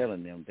time you're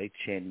telling them, they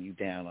chanting you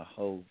down the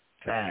whole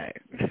time.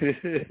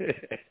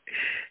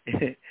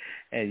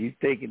 And you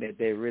thinking that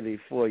they're really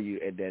for you,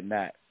 and they're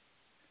not.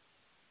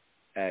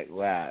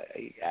 Wow.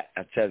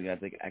 I tell you, I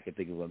think I can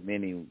think of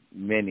many,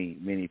 many,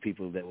 many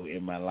people that were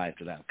in my life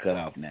that I've cut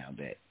off now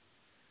that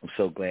I'm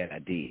so glad I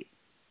did,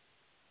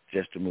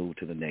 just to move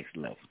to the next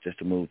level, just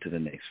to move to the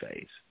next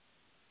phase.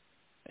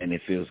 And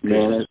it feels good.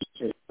 Man,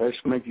 that's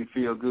make you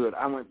feel good.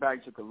 I went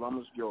back to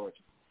Columbus, Georgia,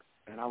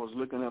 and I was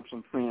looking up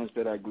some friends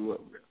that I grew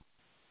up with.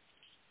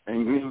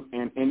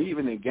 And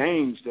even the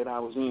games that I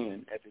was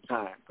in at the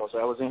time, because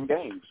I was in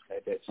games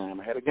at that time.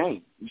 I had a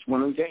game, each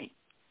one of the games,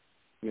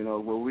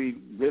 where we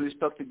really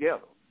stuck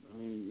together. I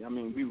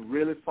mean, we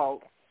really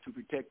fought to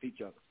protect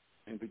each other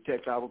and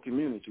protect our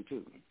community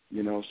too,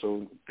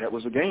 so that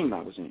was a game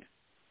I was in.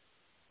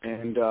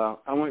 And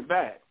I went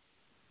back,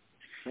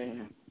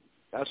 and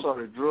I saw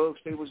the drugs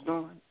they was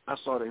doing. I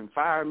saw the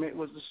environment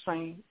was the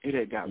same. It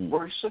had got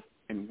worse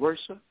and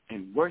worse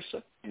and worse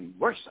and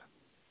worse.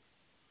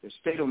 The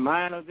state of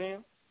mind of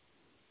them,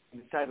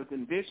 and the type of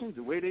conditions,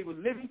 the way they were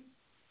living,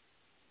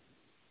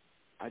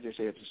 I just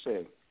had to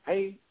say,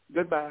 hey,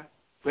 goodbye.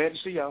 Glad to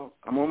see y'all.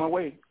 I'm on my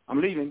way. I'm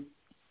leaving.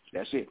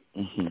 That's it.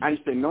 Mm-hmm. I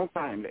didn't spend no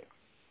time there.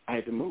 I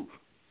had to move.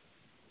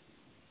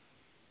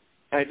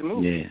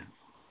 Yeah.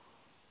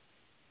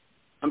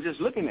 I'm just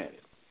looking at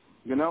it,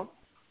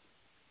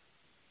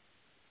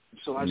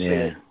 So I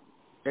said,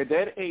 at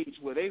that age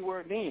where they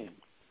were then,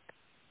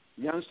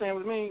 you understand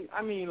what I mean?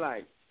 I mean,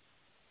 like,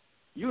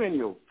 You in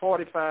your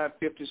 45,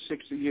 50,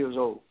 60 years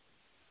old,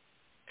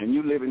 and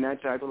you living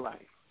that type of life,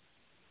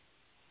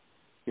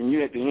 and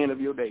you're at the end of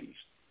your days,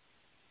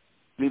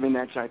 living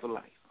that type of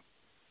life.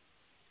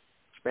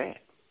 It's bad.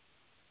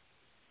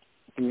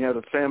 And you have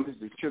the families,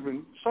 the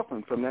children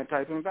suffering from that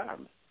type of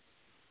environment.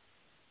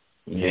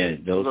 Yeah,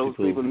 those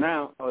people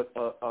now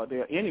are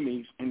their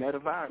enemies in that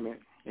environment,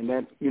 in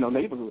that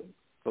neighborhood,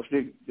 because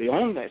they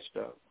own that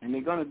stuff, and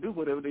they're going to do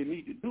whatever they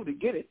need to do to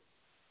get it.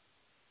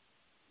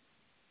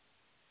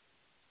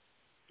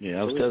 Yeah,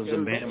 I was telling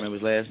some band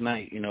members last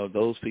night.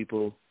 Those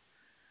people.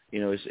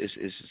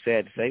 It's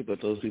sad to say,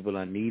 but those people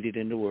are needed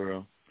in the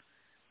world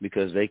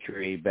because they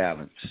create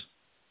balance.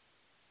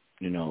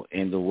 In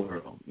the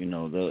world.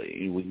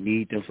 We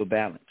need them for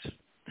balance.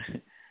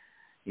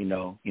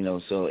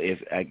 So if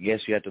I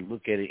guess you have to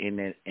look at it in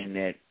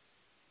that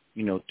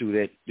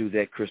through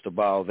that crystal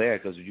ball there,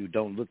 because if you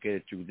don't look at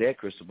it through that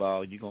crystal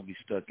ball, you're gonna be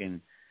stuck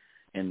into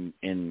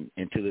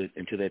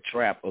that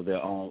trap of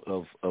their own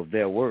of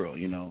their world.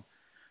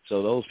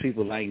 So those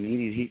people like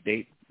we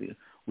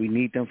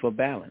need them for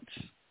balance.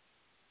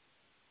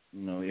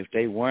 If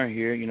they weren't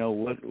here,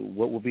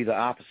 what would be the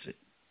opposite?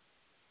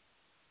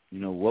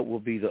 What will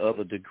be the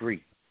other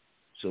degree?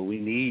 So we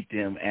need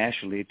them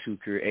actually to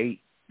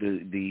create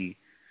the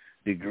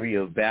degree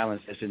of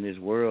balance that's in this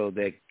world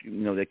that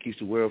that keeps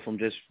the world from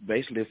just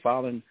basically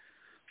falling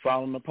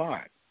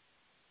apart.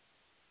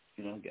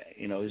 Even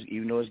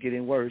though it's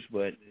getting worse,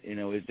 but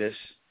it's just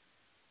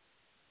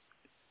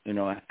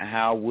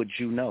how would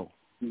you know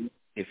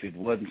if it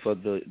wasn't for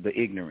the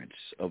ignorance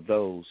of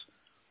those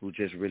who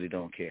just really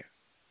don't care?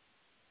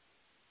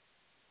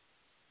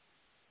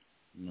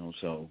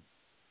 So.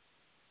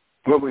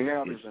 What we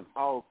have is an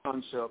all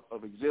concept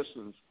of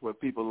existence where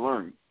people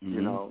learn,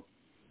 and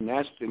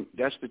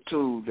that's the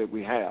tool that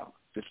we have.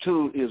 The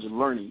tool is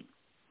learning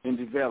and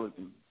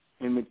developing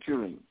and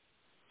maturing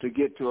to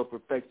get to a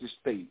perfected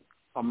state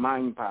of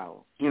mind power,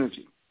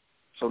 energy,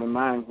 so the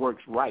mind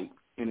works right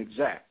and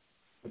exact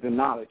with the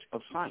knowledge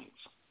of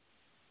science.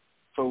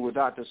 So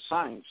without the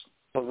science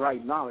of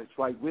right knowledge,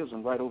 right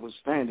wisdom, right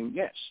understanding,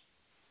 yes,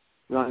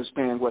 we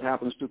understand what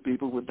happens to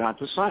people without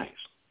the science.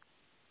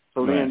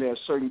 So then there are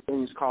certain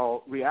things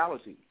called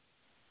reality,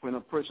 when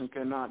a person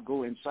cannot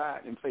go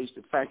inside and face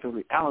the fact of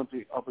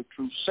reality of a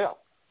true self,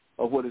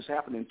 of what is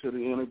happening to the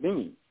inner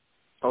being,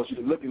 because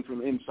you're looking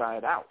from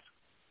inside out.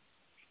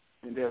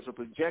 And there's a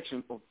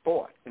projection of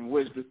thought, and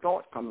where's the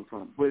thought coming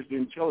from? Where's the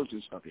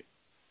intelligence of it?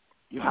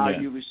 How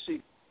you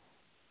receive.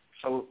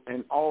 So,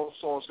 and all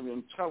sorts of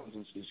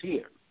intelligence is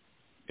here.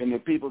 And the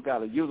people got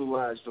to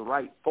utilize the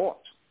right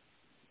thoughts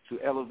to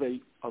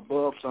elevate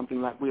above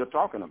something like we are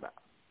talking about.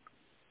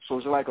 So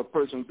it's like a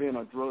person being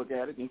a drug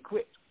addict and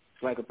quit.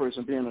 It's like a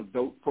person being a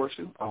dope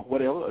person or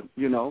whatever,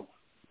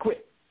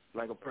 quit.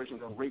 Like a person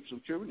that rapes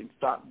some children and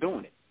stop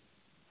doing it.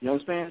 You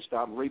understand?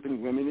 Stop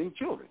raping women and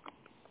children.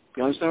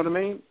 You understand what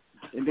I mean?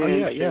 And then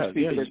there's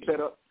people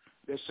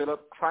that set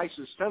up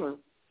crisis center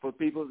for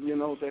people,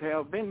 that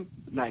have been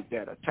like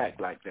that, attacked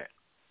like that.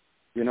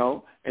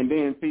 And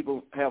then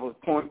people have a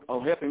point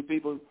of helping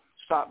people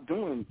stop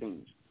doing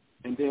things.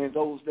 And then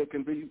those that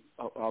can be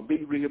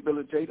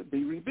rehabilitated,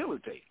 be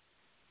rehabilitated.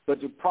 But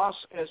the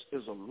process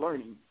is of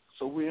learning.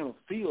 So we're in a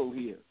field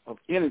here of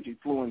energy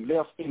flowing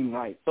left and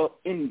right, up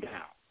and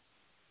down.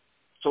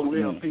 So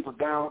we have people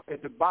down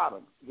at the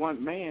bottom.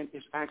 One man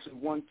is actually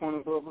 1 point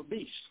above a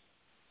beast.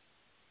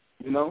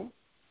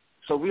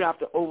 So we have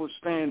to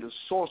understand the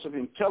source of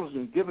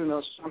intelligence giving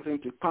us something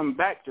to come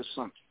back to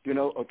something.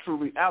 A true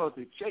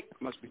reality check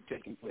must be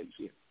taking place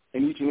here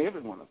in each and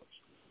every one of us.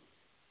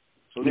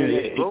 So then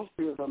that growth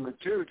field of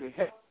maturity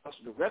helps us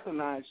to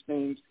recognize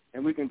things,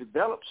 and we can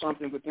develop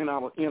something within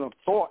our inner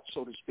thought,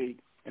 so to speak,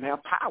 and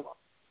have power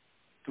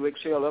to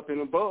excel up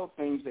and above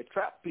things that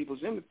trap people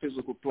in the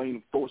physical plane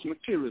of force,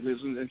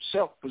 materialism, and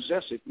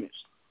self-possessiveness,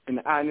 and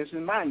the I-ness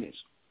and mine-ness.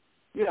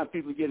 You have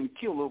people getting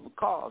killed over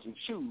cars and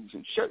shoes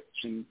and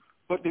shirts and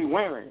what they're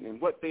wearing and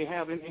what they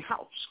have in their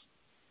house.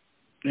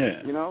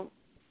 Yeah.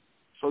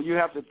 So you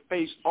have to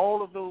face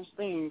all of those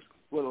things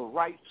with a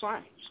right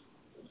science.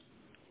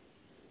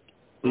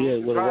 Yeah,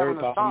 with a word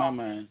popped in my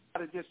mind.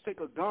 To just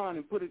take a gun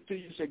and put it to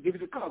you and say, give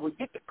you the car. Well,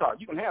 get the car.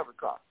 You can have the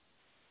car.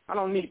 I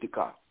don't need the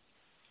car.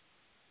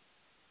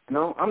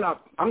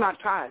 I'm not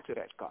tied to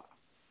that car.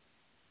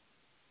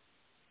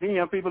 Then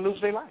young people lose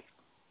their life.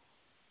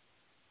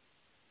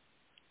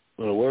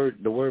 Well,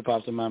 the word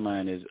pops in my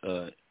mind is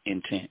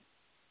intent.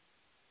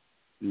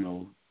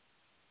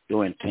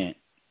 Your intent,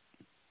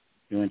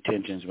 your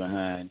intentions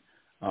behind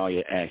all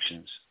your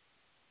actions.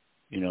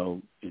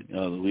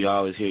 We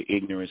always hear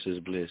ignorance is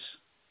bliss.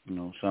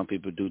 Some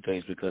people do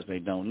things because they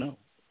don't know.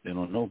 They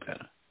don't know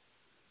better.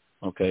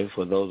 Okay,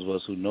 for those of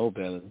us who know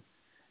better,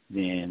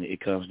 then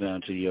it comes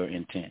down to your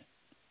intent.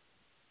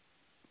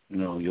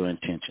 Your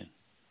intention.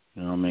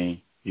 You know what I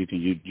mean? You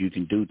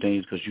can do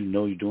things because you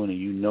know you're doing it.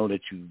 You know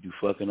that you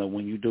fucking up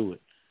when you do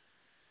it,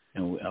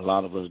 and a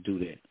lot of us do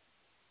that.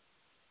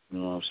 You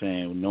know what I'm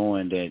saying?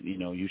 Knowing that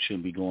you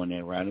shouldn't be going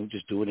that route, we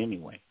just do it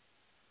anyway.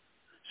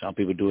 Some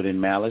people do it in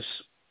malice.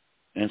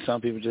 And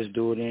some people just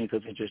do it in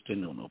because they just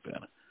didn't know no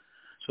better.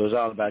 So it's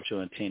all about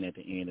your intent at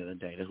the end of the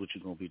day. That's what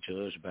you're going to be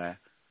judged by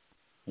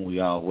when we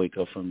all wake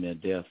up from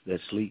that death, that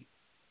sleep.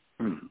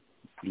 Mm.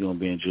 You're going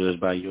to be judged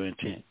by your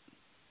intent.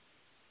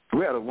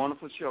 We had a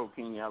wonderful show,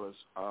 King Ellis,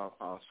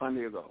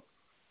 Sunday ago,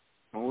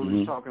 when we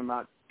was talking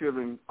about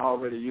children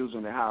already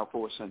using the higher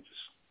force senses.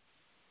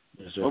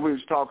 Yes, sir. When we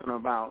was talking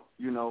about,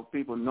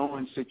 people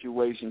knowing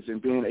situations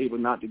and being able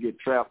not to get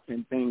trapped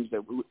in things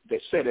that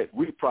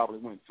we probably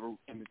went through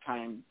in the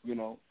time,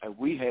 that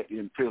we had the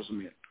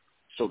imprisonment,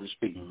 so to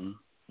speak. Mm-hmm.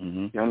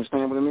 Mm-hmm. You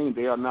understand what I mean?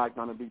 They are not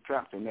going to be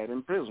trapped in that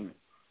imprisonment,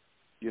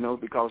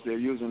 because they're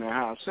using their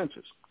higher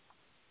senses,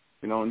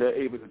 and they're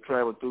able to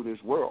travel through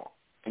this world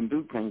and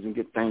do things and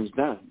get things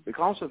done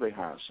because of their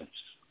higher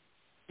senses.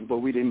 But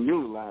we didn't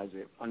utilize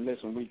it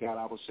unless when we got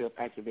ourselves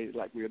activated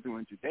like we are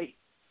doing today,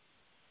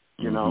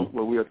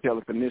 where we are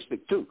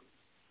telekinetic too.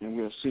 And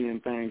we're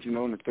seeing things, and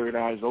the third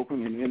eye is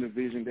open, and the inner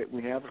vision that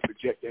we have is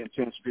project the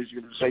intense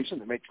visualization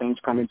to make things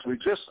come into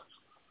existence.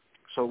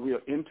 So we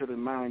are into the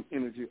mind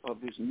energy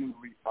of this new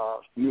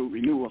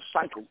renewal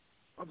cycle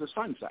of the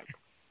sun cycle.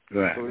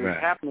 Right, so it's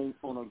happening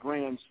on a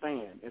grand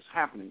stand. It's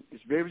happening.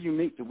 It's very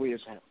unique the way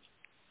it's happening.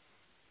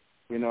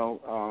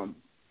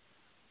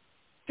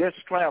 Just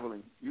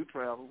traveling. You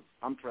travel,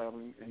 I'm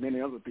traveling, and many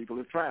other people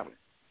are traveling.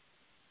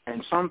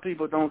 And some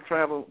people don't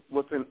travel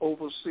with an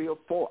overseer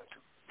thought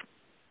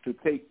to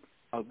take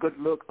a good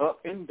look up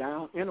and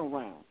down and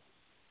around,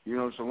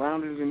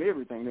 surroundings and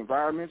everything,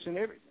 environments and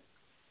everything,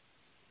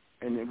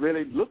 and they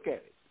really look at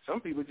it.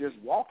 Some people just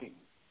walking,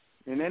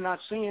 and they're not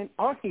seeing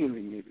or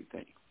hearing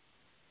everything,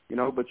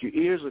 but your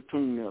ears are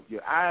tuned up,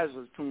 your eyes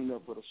are tuned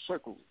up with a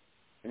circle,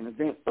 and it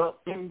went up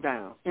and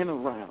down and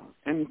around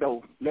and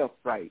go left,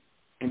 right,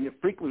 and your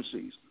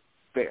frequencies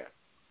there,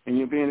 and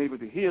you're being able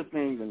to hear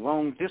things in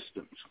long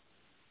distance,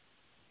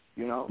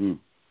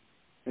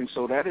 And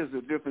so that is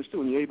the difference,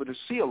 too, and you're able to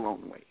see a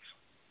long ways,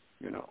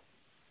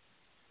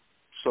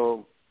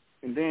 So,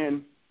 and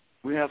then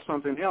we have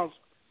something else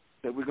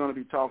that we're going to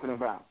be talking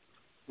about.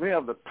 We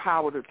have the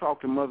power to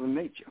talk to Mother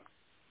Nature.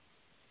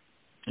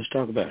 Let's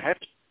talk about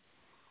it.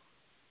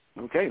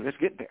 Okay, let's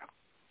get there.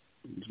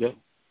 Let's go.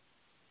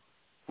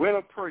 When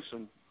a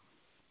person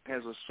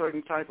has a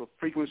certain type of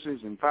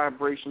frequencies and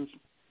vibrations,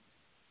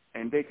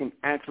 and they can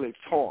actually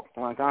talk,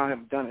 like I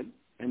have done it,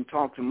 and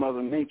talk to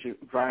Mother Nature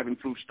driving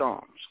through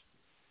storms,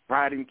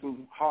 riding through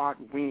hard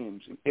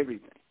winds and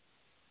everything.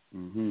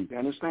 Mm-hmm. You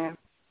understand?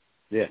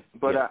 Yeah.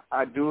 But yeah.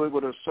 I do it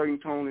with a certain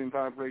tone and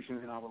vibration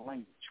in our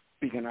language,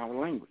 speaking our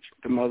language,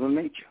 to Mother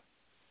Nature,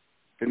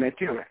 the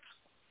Naturax.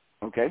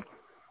 Okay?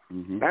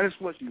 Mm-hmm. That is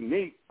what's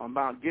unique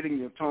about getting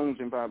your tones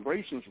and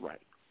vibrations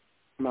right.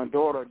 My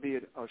daughter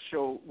did a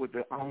show with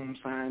the Om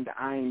sign, the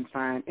Ayin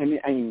sign, and the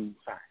Ain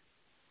sign.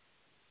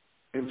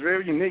 It was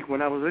very unique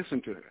when I was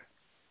listening to her,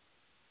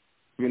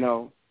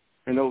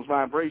 and those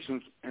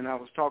vibrations, and I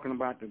was talking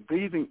about the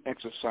breathing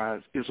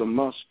exercise is a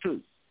must,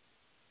 too.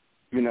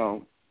 We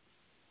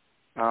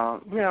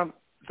have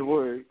the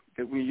word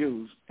that we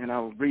use in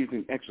our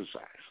breathing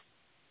exercise.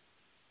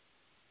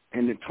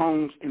 And the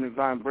tones and the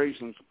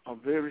vibrations are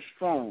very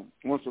strong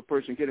once a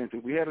person gets into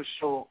it. We had a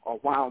show a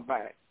while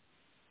back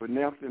where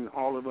Neff and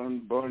all of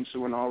them,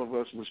 Burnsu and all of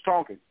us was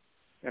talking.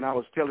 And I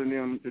was telling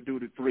them to do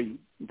the 3,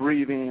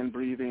 breathe in,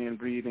 breathe in,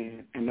 breathe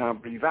in, and now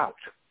breathe out.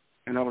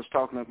 And I was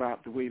talking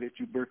about the way that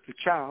you birth the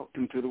child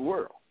into the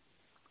world.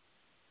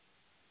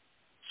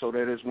 So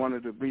that is one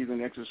of the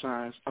breathing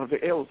exercises of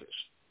the elders.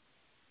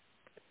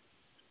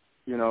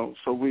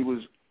 So we was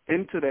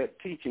into that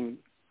teaching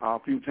a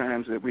few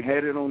times that we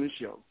had it on the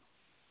show.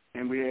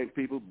 And we had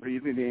people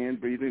breathing in,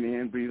 breathing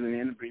in, breathing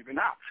in, and breathing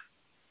out.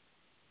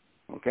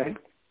 Okay?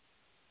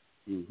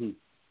 Mm-hmm.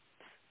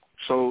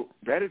 So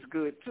that is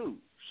good, too.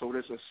 So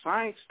there's a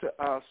science to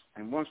us,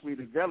 and once we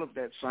develop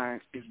that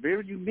science, it's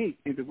very unique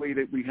in the way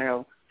that we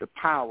have the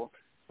power.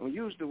 And we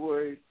use the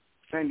word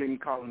sending,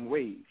 calling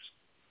waves,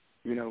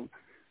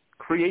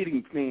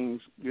 creating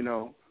things,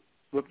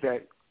 with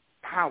that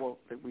power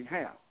that we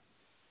have.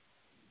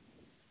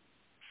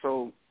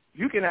 So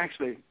you can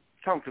actually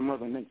talk to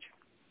Mother Nature.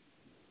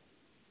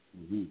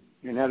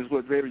 Mm-hmm. And that is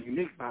what's very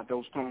unique about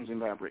those tones and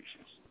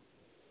vibrations.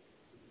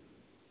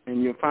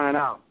 And you'll find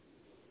out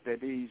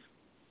that these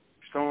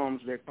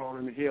storms that fall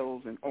in the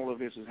hills and all of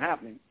this is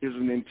happening is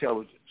an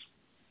intelligence.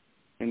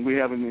 And we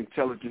have an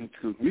intelligence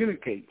to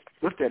communicate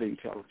with that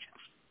intelligence.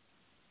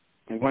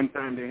 And one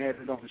time they had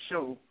it on the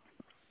show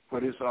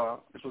where this was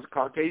a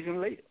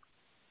Caucasian lady.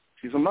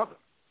 She's a mother.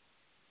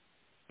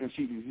 And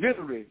she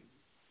literally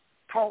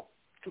talked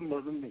to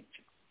Mother Nature.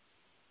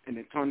 And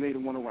the tornado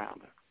went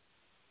around her.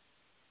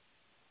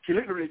 She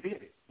literally did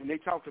it. And they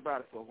talked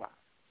about it for a while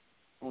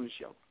on the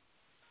show.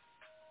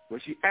 Where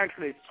she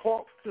actually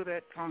talked to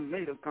that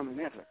tornado coming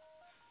at her.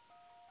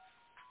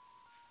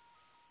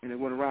 And it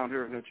went around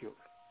her and her children.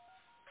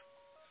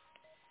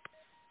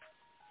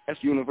 That's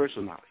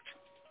universal knowledge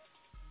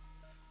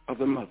of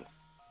the mother,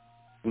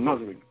 the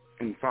mothering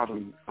and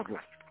fathering of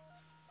life.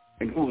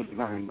 And who is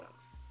divine mother?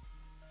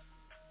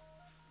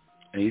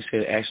 And you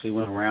said it actually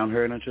went around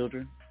her and her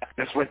children?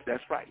 That's right.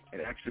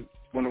 It actually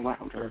went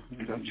around her.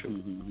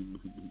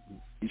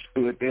 She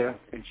stood there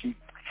and she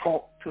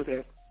talked to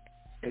that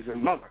as a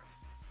mother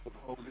of the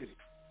whole city.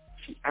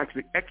 She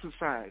actually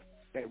exercised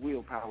that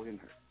willpower in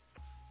her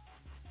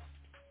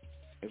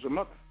as a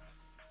mother,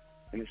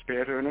 and it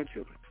spared her and her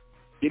children.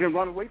 He didn't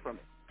run away from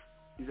it.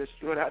 He just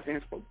stood out there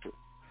and spoke to it.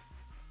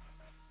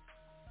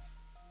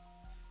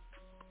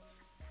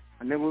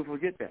 I never will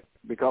forget that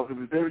because it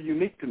was very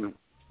unique to me.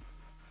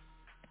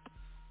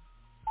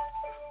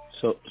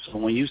 So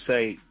when you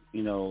say,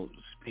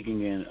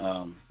 speaking in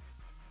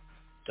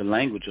the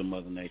language of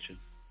Mother Nature,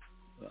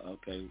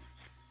 okay,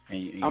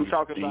 and I'm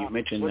talking and about you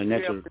mentioned what the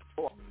natural,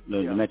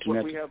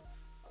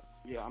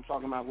 I'm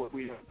talking about what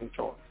we have been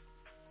taught.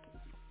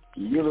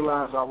 We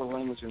utilize our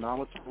language and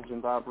our tools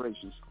and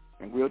vibrations,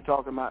 and we're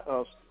talking about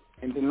us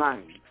in the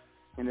nine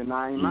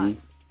mind.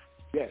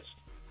 Yes,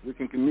 we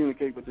can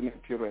communicate with the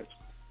next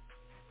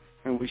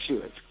and we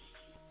should,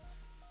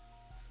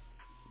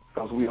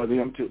 because we are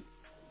them too.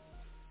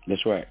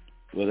 That's right.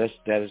 Well,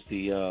 that is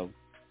the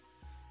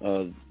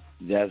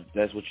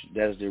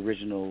that's the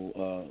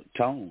original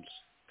tones.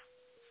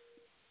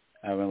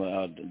 I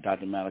remember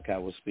Dr. Malachi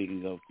was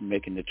speaking of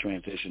making the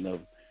transition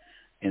of,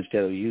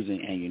 instead of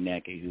using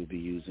Anunnaki, he would be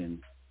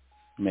using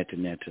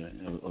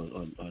Metaneta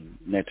or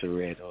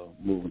Netaret, or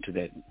moving to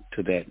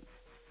that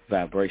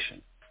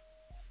vibration.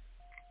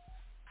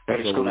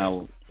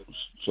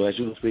 So as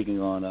you were speaking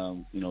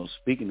on,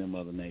 speaking to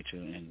Mother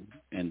Nature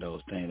and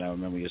those things, I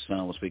remember your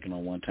son was speaking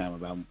on one time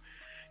about,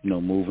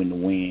 moving the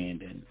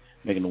wind and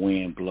making the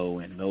wind blow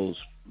and those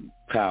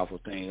powerful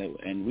things.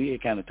 And we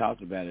had kind of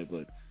talked about it,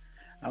 but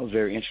I was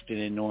very interested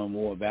in knowing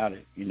more about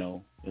it.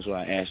 That's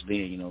why I asked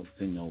then,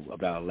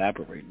 about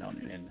elaborating on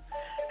it and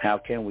how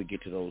can we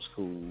get to those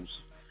schools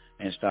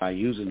and start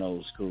using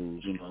those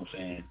schools. You know what I'm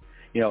saying?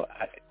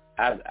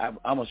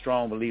 I'm a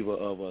strong believer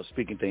of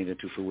speaking things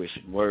into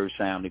fruition. Words,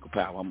 sound, equal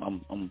power.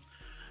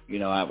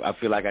 I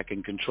feel like I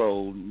can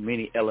control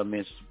many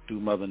elements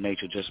through Mother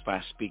Nature just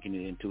by speaking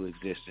it into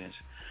existence.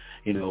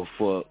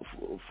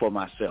 For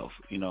myself.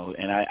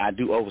 And I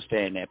do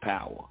understand that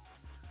power.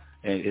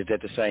 And is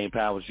that the same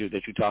power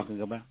that you're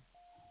talking about?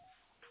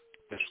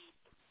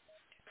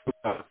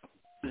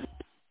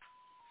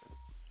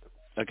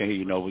 I can hear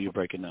you, Nova. You're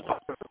breaking up.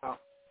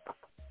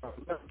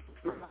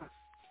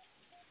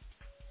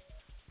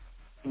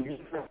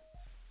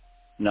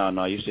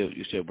 No, you're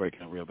still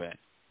breaking up real bad.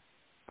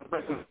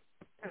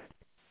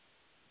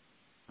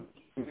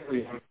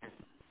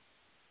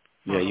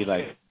 Yeah, you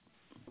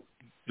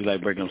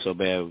like breaking up so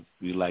bad.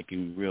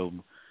 You real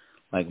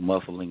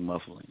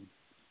muffling.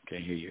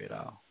 Can't hear you at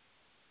all.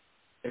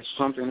 It's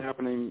something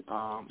happening.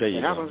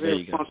 It happens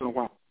every once in a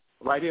while.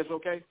 Right here is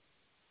okay?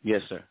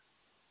 Yes, sir.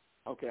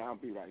 Okay, I'll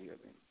be right here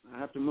then. I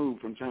have to move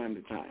from time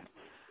to time.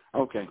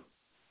 Okay.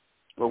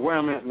 Well, where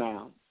I'm at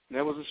now,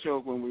 there was a show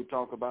when we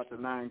talk about the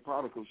 9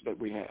 particles that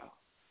we have.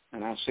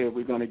 And I said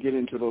we're going to get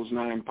into those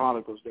 9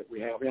 particles that we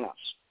have in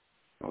us.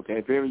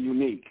 Okay, very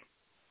unique.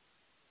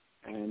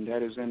 And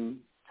that is in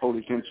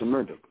Holy Tincture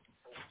Murder.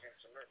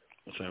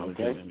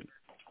 Okay.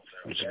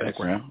 What's the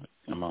background?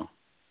 Come on.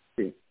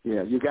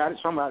 Yeah, you got it.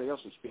 Somebody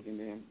else is speaking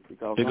then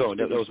because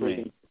that was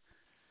me.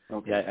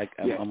 Okay.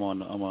 Yeah, I'm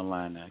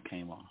online now. I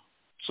came on.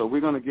 So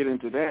we're going to get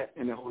into that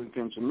in the Holy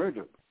Tincture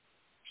Murder.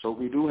 So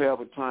we do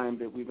have a time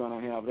that we're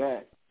going to have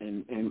that,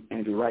 and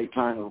the right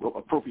time, or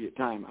appropriate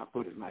time. I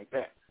put it like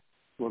that,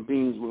 where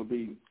beings will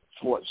be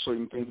taught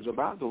certain things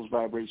about those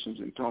vibrations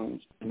and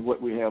tones and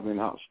what we have in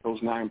us,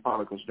 those 9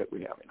 particles that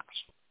we have in us.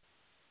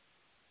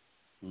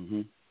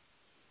 Mm-hmm.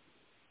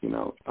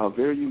 A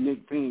very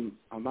unique thing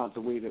about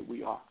the way that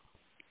we are.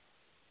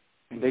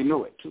 And they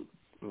know it, too.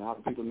 A lot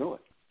of people know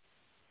it.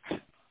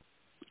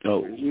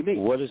 So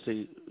what is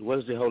the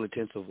Holy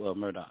Tincture of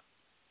Murdoch?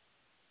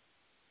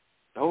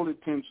 The Holy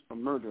Tincture of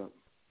Murdoch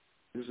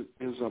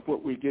is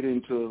what we get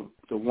into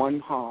the one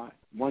heart,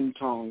 one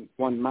tongue,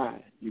 one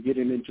mind. You get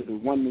into the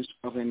oneness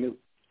of Anu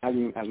as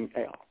an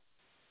L.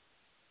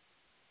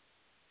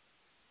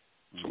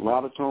 There's a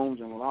lot of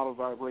tones and a lot of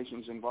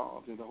vibrations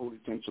involved in the Holy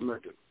Tincture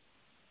Murdoch.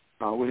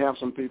 We have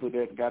some people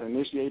that got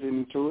initiated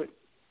into it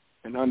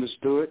and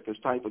understood this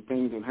type of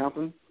thing that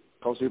happened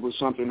because it was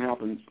something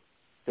happened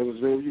that was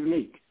very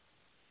unique.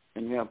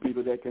 And you have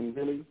people that can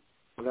really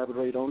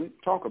elaborate on it,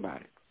 talk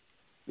about it,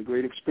 the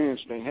great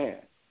experience they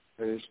had.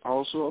 But it's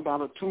also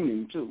about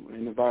attuning, too,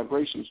 and the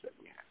vibrations that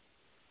we have.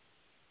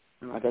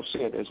 And like I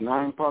said, there's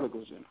 9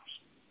 particles in us.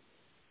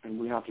 And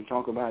we have to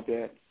talk about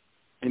that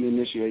in the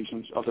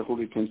initiations of the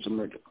Holy Tincture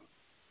Murder.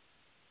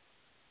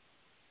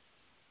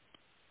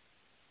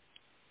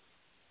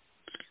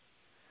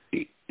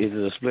 Is it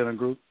a splinter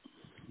group?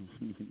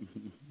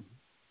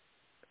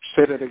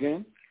 Say that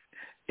again?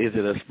 Is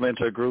it a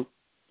splinter group?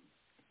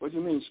 What do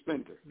you mean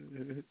splinter?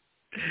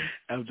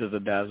 I'm just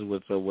announcing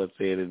what someone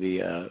said in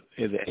the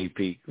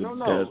AP. No.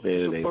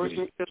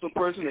 It's a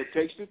person that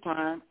takes the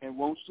time and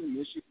wants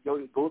to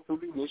go through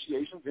the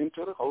initiations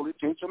into the Holy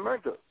Tincture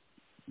Murder.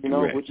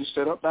 Right. Which is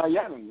set up by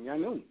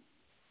Yanun.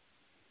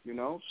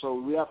 So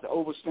we have to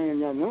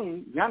understand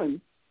Yanun,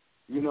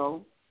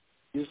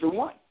 is the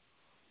one.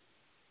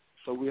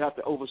 So we have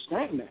to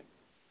understand that.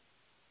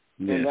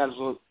 Yes. And as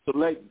a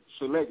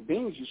select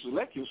beings, you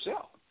select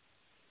yourself.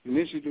 The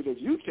initiative that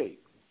you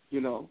take,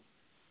 you know.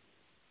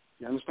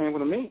 You understand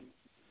what I mean?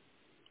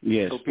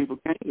 Yes. So people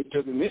came, they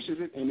took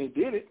initiative, and they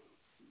did it.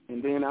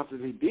 And then after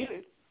they did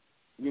it,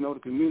 you know, the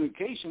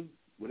communication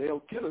with El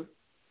Killer,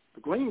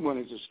 the green one,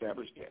 is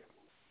established there.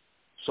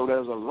 So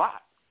there's a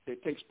lot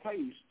that takes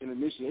place in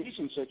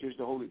initiation, such as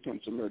the Holy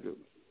Tenets of Murder.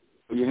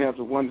 You have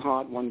the one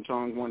heart, one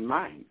tongue, one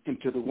mind,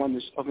 into the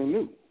oneness of the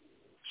new.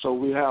 So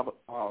we have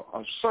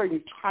a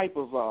certain type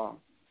of,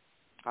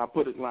 I'll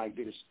put it like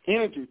this,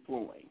 energy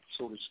flowing,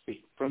 so to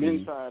speak, from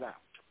inside out.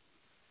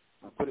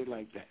 I'll put it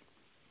like that.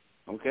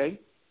 Okay?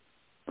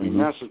 And the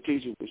Master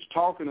Teacher was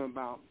talking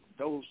about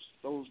those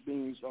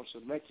beings are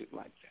selected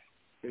like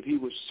that he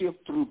would sift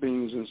through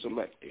beings and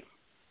select them.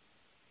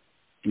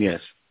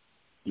 Yes.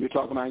 You're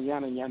talking about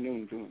Yan and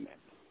Yanun doing that.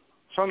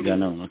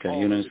 Yanun, okay.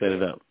 Yanun set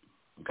it up.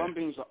 Okay. Some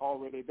beings are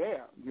already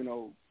there, you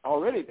know,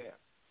 already there.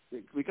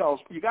 Because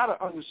you got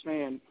to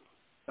understand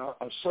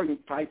a certain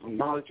type of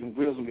knowledge and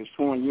wisdom is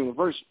foreign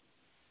universal.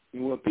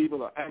 And when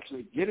people are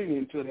actually getting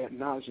into that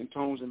knowledge and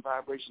tones and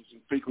vibrations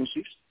and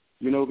frequencies,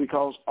 you know,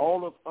 because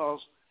all of us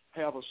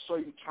have a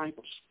certain type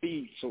of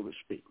speed, so to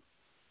speak,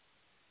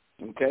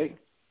 okay,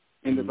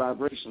 in the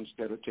vibrations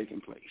that are taking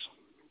place.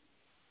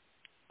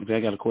 Okay, I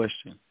got a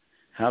question.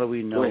 How do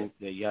we know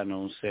that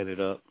Yanun set it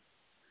up?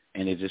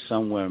 And is it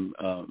somewhere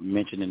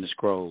mentioned in the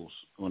scrolls,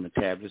 on the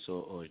tablets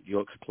or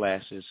York's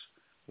classes,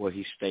 where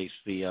he states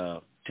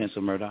the Tenets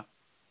of Murdoch?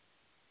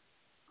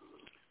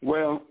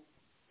 Well,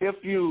 if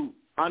you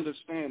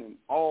understand in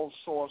all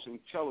source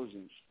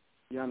intelligence,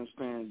 you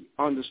understand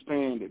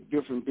that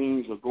different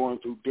beings are going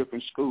through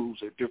different schools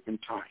at different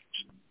times.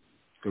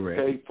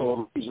 Correct. Okay,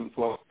 for a reason,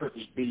 for a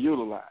purpose, be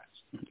utilized.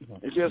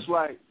 It's just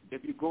like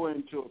if you go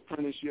into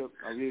apprenticeship,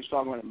 we were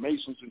talking about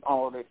Masons and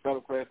all of that,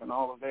 Fellowcraft and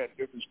all of that,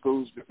 different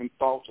schools, different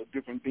thoughts of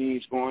different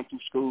beings going through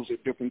schools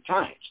at different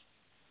times.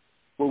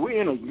 Well,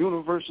 we're in a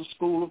universal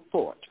school of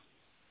thought,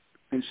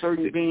 and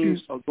certain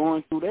beings are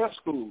going through their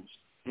schools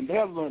and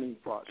their learning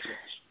process,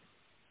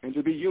 and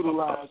to be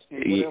utilized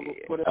in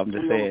whatever I'm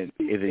just saying,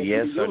 is it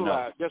yes or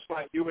no? Just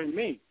like you and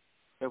me.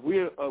 If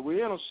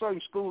we're in a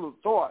certain school of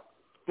thought,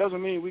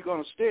 doesn't mean we're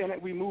going to stay in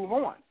it. We move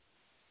on.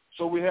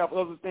 So we have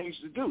other things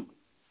to do.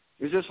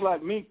 It's just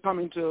like me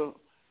coming to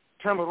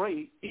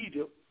Tamaray,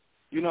 Egypt,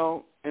 you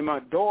know, and my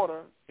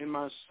daughter and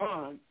my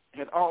son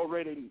had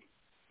already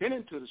been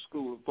into the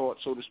school of thought,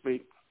 so to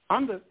speak,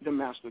 under the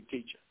master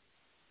teacher.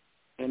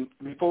 And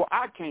before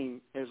I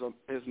came, as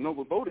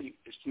Noble Boddie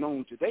is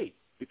known today,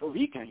 before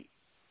he came,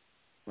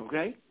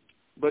 okay?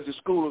 But the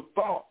school of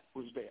thought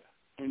was there.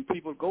 And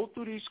people go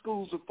through these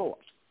schools of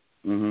thought,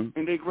 and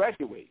they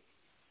graduate.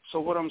 So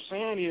what I'm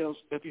saying is,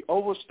 if you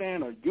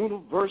understand a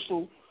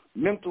universal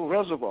mental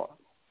reservoir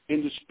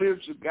in the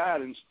spiritual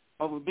guidance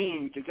of a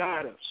being to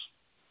guide us,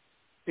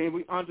 then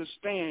we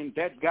understand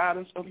that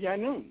guidance of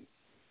Yanun.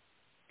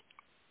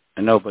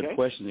 I know, but the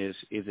question is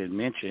it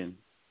mentioned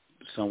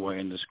somewhere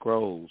in the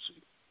scrolls?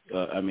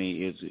 I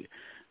mean, is it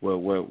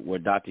where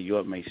Dr.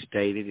 York may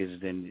state it?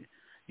 Is it in,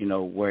 you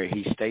know, where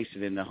he states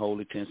it in the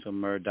Holy Tenets of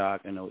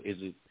Murdoch? You know, is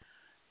it?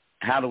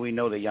 How do we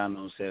know that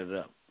Yanun set it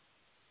up?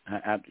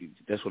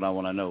 That's what I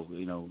want to know.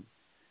 You know,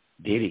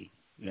 did he?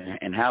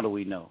 And how do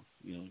we know?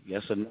 You know,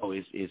 yes or no?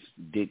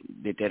 Did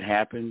that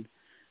happen?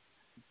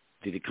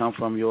 Did it come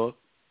from York?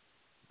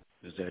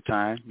 Is there a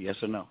time? Yes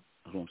or no?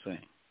 That's what I'm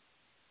saying.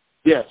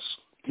 Yes,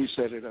 he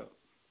set it up.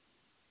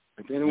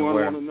 If anyone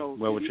want to know,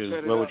 where would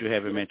you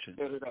have it mentioned?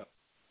 Set it up.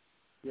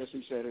 Yes,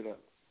 he set it up.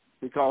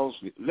 Because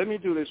let me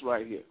do this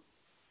right here,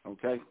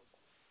 okay?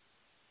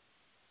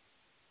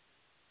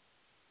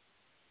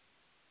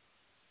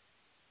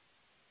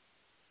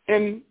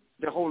 In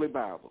the Holy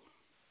Bible,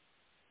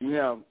 you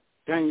have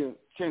Daniel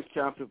 10th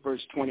chapter,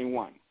 verse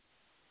 21,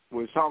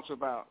 where it talks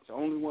about the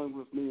only one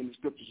with me in the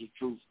scriptures of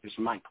truth is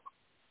Michael.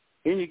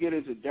 Then you get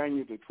into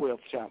Daniel, the 12th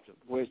chapter,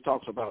 where it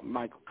talks about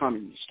Michael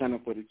coming to stand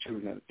up for the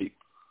children of the people.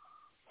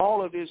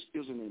 All of this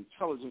is an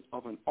intelligence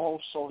of an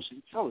all-source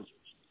intelligence.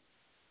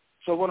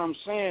 So what I'm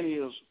saying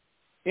is,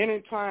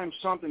 anytime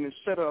something is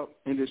set up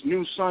in this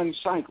new sun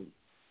cycle,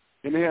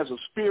 and it has a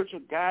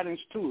spiritual guidance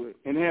to it,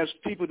 and it has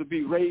people to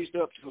be raised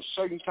up to a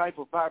certain type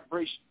of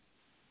vibration,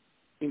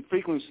 and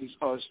frequencies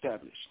are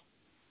established.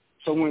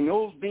 So when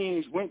those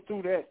beings went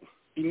through that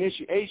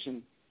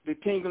initiation, the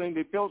tingling,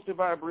 they felt the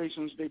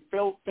vibrations, they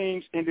felt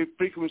things, and the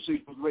frequencies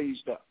were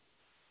raised up.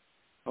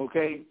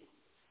 Okay?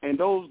 And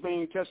those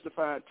beings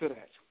testified to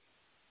that.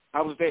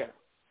 I was there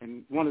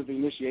in one of the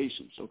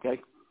initiations, okay,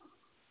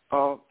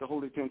 of the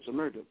Holy Tenets of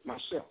Murdoch,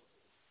 myself.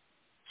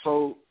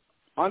 So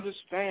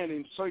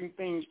understanding certain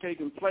things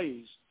taking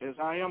place, as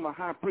I am a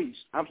high priest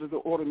after the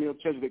order of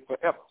Melchizedek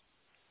forever.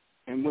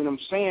 And when I'm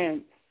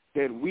saying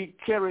that we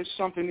carry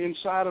something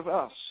inside of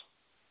us,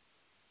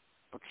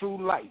 a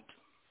true light,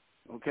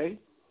 okay,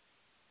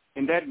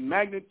 and that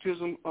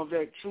magnetism of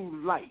that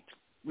true light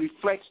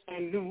reflects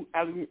in new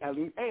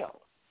Alim El.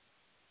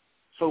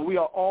 So we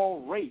are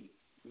already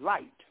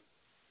light.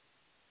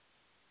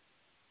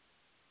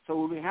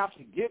 So we have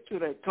to get to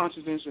that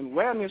consciousness and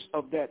awareness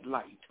of that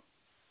light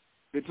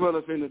that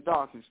dwelleth in the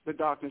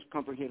darkness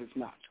comprehendeth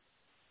not.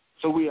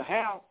 So we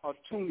have a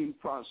tuning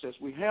process.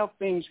 We have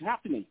things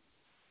happening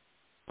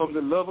from the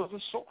love of the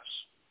source.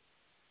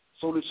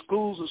 So the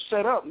schools are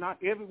set up. Not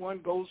everyone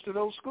goes to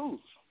those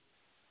schools.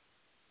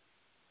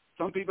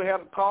 Some people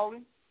had a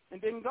calling and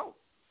didn't go.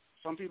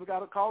 Some people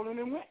got a calling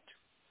and went.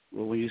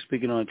 Well, when you're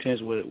speaking on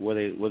tents, was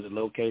it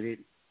located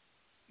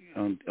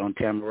on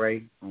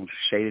Tamaray, on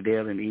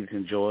Shadydale in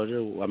Eaton, Georgia?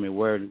 I mean,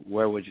 where did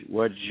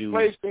you? The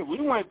place that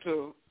we went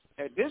to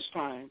at this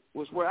time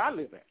was where I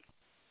live at,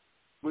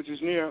 which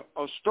is near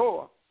a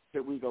store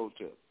that we go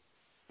to.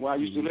 Where I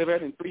used to live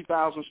at in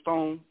 3000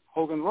 Stone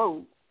Hogan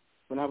Road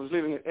when I was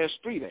living at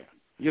S3 there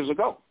years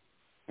ago.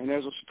 And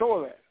there's a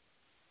store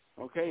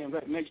there, okay? And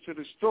right next to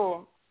the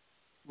store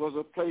was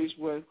a place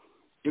where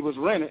it was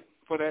rented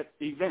for that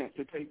event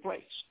to take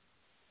place.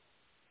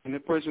 And the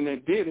person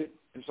that did it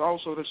is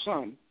also the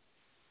son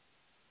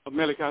of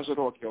Melchizedek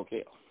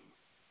Orkel.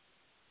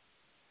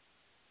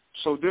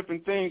 So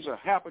different things are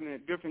happening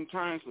at different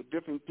times for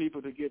different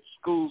people to get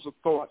schools of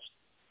thoughts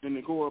and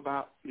to go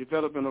about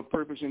developing a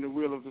purpose in the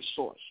will of the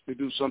source to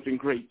do something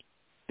great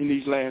in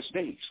these last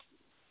days.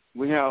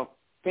 We have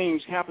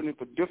things happening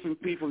for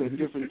different people at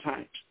different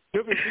times.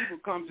 Different people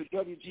come to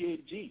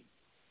WGAG,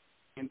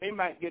 and they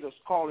might get us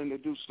calling to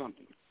do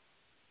something,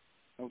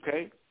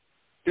 okay?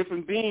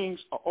 Different beings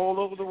are all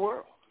over the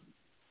world,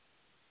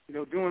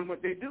 doing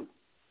what they do.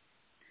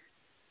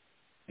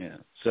 Yeah.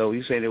 So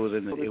you saying it was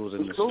in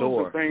the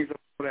store? Things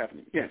are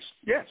happening. Yes,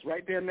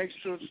 right there next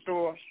to the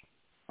store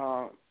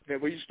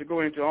that we used to go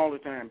into all the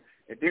time.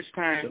 At this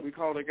time, we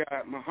call the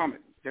guy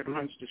Muhammad that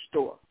runs the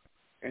store,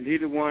 and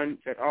he's the one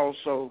that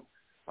also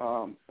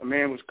a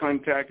man was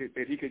contacted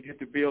that he could get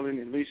the building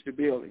and lease the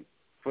building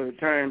for the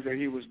times that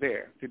he was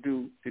there to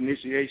do the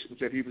initiations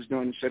that he was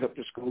doing to set up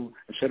the school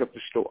and set up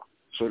the store,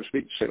 so to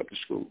speak, set up the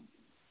school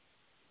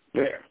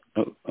there.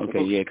 Oh,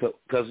 okay, yeah,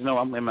 because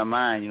I'm in my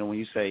mind. When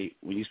you say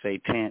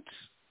tents,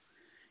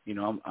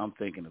 I'm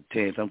thinking of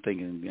tents. I'm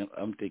thinking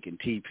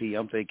TP.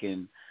 I'm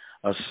thinking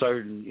a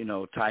certain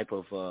type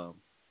of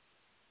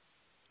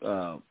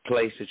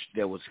place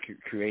that was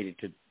created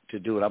to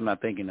do it. I'm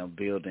not thinking of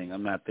building.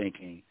 I'm not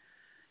thinking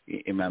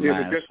in my mind.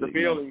 Yeah, but just the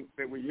building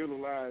that we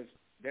utilize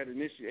that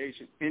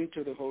initiation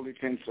into the holy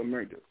tents of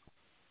murder.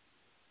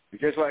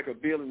 Just like a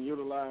building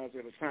utilized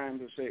at a time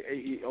to say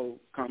AEO,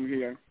 come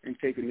here and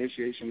take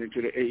initiation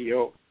into the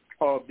AEO,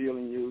 or a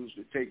building used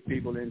to take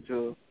people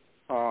into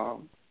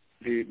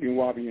the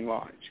Nuwabian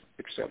Lodge,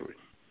 etc.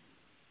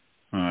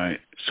 All right.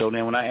 So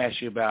then when I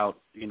asked you about,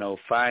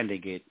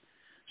 finding it,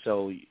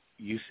 so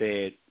you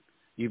said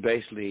you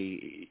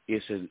basically,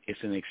 it's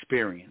an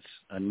experience,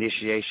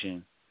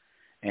 initiation,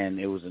 and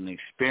it was an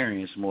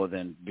experience more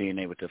than being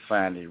able to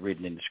find it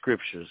written in the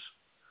scriptures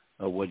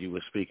of what you were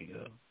speaking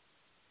of.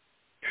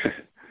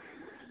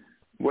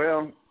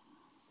 Well,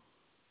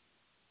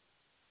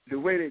 the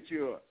way that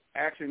you're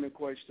asking the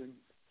question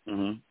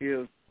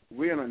is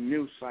we're in a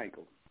new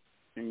cycle,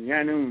 and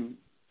Yanun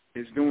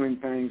is doing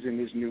things in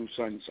this new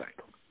sun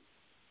cycle.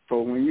 So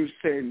when you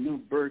say new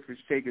birth is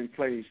taking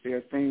place, there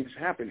are things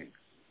happening,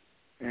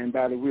 and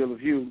by the will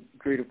of you,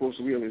 Creator Force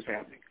will is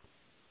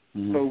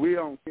happening. So we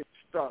don't get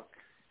stuck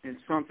in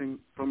something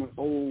from an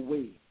old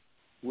way.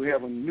 We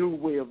have a new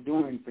way of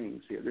doing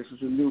things here. This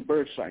is a new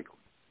birth cycle.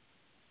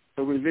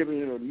 So we're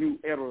living in a new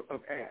era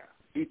of air,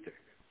 ether.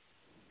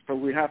 So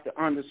we have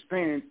to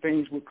understand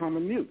things will come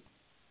anew.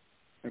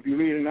 If you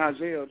read in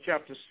Isaiah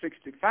chapter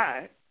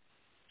 65,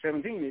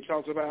 17, it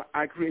talks about,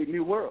 I create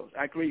new worlds.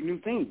 I create new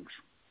things.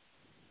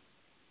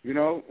 And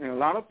a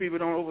lot of people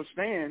don't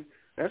understand.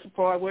 That's the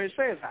part where it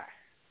says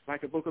I,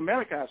 like the book of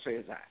Malachi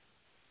says I.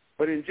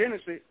 But in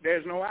Genesis,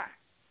 there's no I.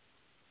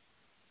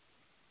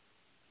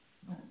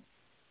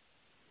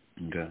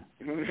 Okay.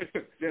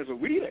 There's a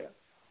we there,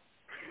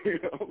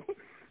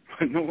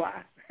 but no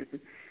I.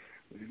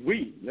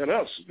 We, let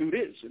us do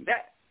this and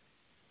that.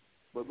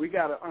 But we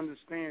got to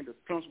understand the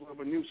principle of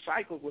a new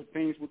cycle where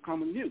things will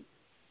come anew.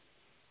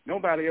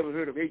 Nobody ever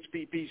heard of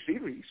HPP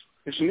series.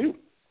 It's new.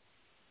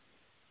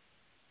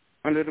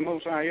 Under the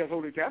Most High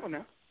Holy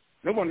Tabernacle.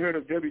 No one heard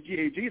of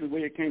WGAG the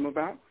way it came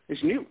about.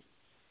 It's new.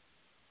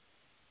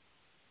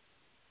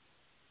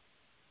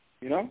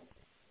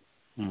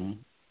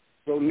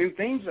 So new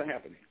things are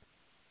happening.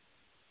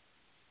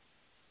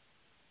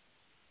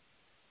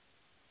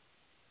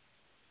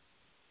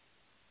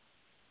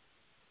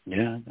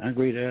 Yeah, I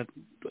agree that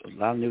a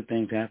lot of new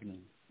things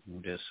happening.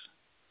 Just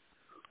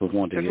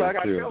want to get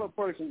like clear. I tell a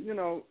person,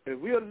 if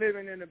we are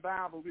living in the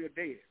Bible, we are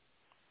dead.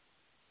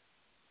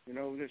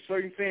 There's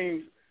certain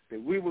things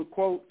that we would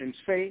quote and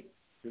say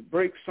to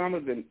break some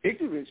of the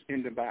ignorance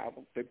in the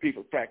Bible that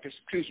people practice,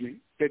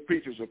 that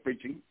preachers are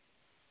preaching,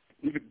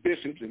 even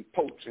bishops and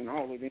popes and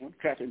all of them,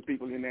 trapping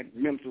people in that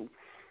mental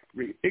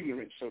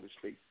ignorance, so to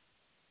speak.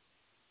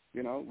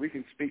 We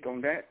can speak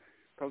on that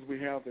because we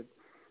have the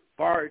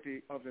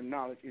authority of the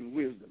knowledge and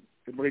wisdom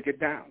to break it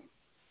down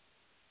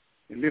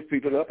and lift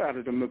people up out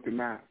of the milky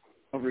mile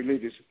of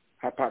religious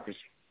hypocrisy.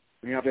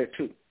 We have that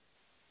too.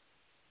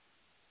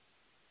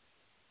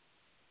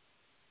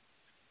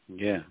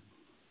 Yeah.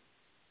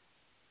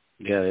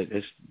 Yeah,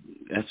 that's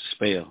a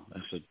spell.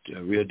 That's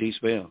a real deep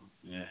spell.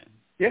 Yeah.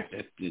 Yeah.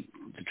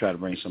 To try to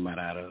bring somebody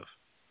out of.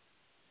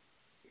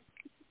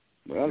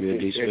 Well, real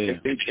deep spell.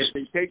 If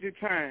they take the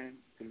time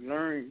to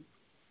learn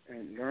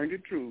the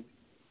truth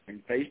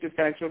and face the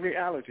facts of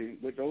reality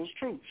with those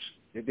truths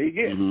that they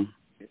get,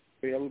 the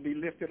spell will be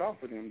lifted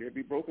off of them. They'll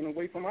be broken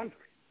away from under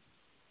it,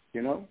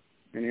 you know?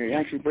 And they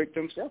actually break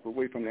themselves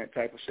away from that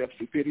type of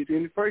self-stupidity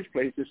in the first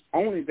place. It's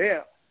only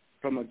there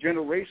from a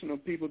generation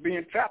of people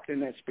being trapped in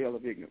that spell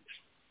of ignorance.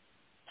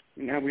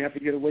 And now we have to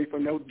get away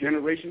from those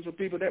generations of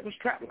people that was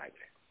trapped like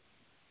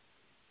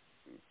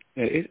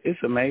that. Yeah,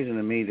 it's amazing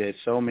to me that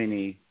so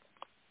many,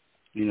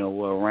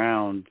 were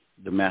around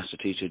the master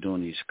teacher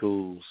doing these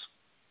schools,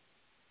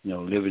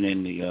 living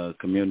in the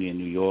community in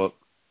New York,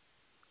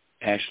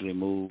 actually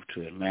moved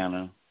to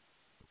Atlanta.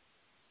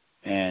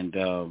 And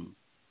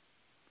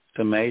it's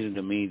amazing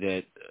to me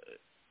that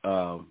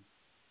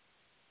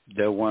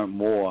there weren't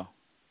more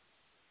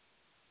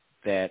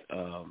that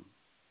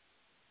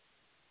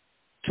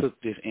took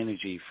this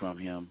energy from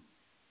him,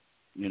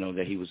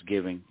 that he was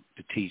giving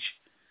to teach,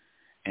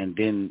 and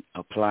then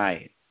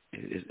apply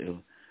it.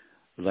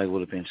 It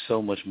would have been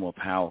so much more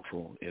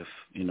powerful if,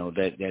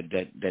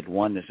 that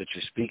oneness that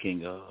you're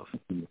speaking of,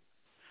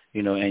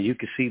 and you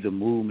could see the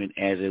movement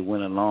as it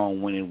went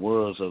along when it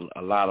was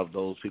a lot of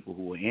those people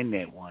who were in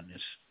that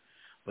oneness,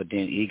 but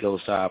then ego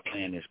started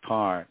playing its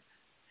part,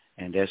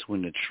 and that's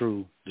when the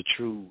true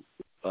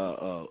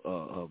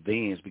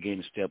beings began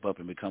to step up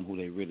and become who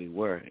they really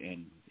were,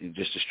 and it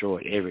just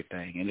destroyed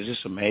everything. And it's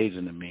just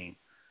amazing to me,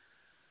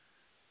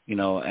 and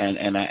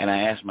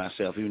I asked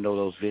myself, even though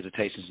those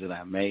visitations that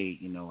I made,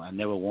 I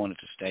never wanted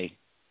to stay.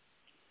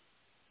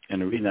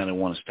 And the reason I didn't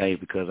want to stay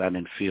because I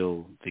didn't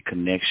feel the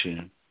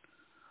connection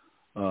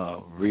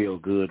real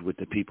good with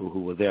the people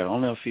who were there.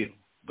 Only a few,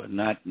 but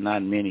not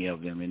many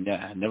of them. And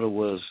I never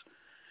was,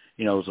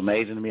 it was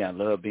amazing to me. I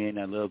love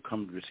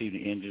coming to receive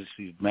the energy,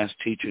 see the master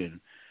teacher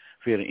and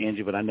feel the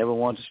energy, but I never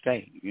wanted to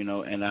stay,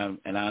 and I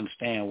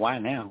understand why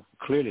now,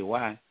 clearly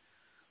why.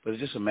 But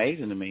it's just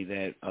amazing to me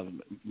that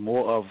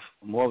more of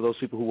those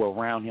people who were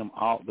around him,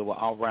 that were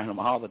all around him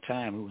all the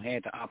time, who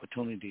had the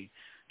opportunity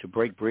to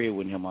break bread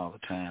with him all the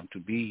time, to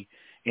be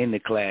in the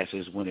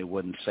classes when it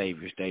wasn't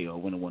Savior's Day or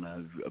when it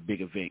wasn't a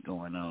big event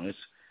going on.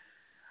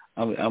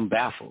 I'm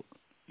baffled,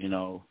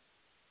 and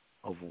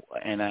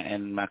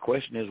my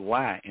question is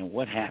why and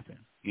what happened?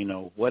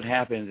 What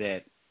happened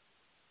that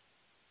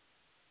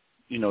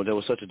there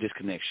was such a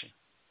disconnection,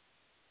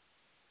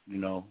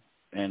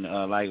 and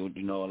a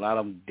lot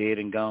of them dead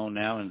and gone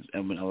now, and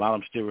a lot of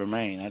them still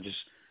remain.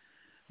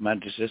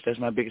 That's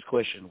my biggest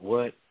question.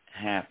 What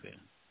happened?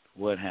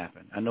 What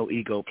happened? I know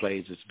ego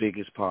plays its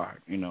biggest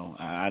part.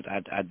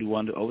 I do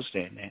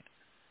understand that.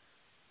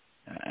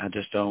 I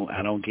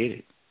don't get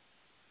it.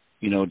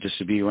 Just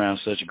to be around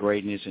such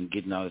greatness and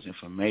getting all this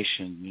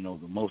information,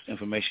 the most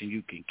information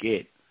you can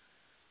get.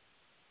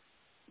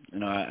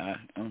 I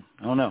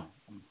don't know.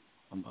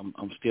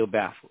 I'm still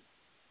baffled.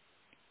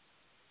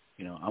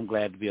 I'm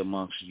glad to be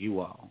amongst you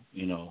all,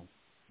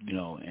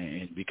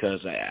 and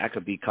because I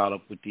could be caught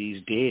up with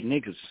these dead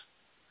niggas,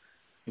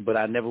 but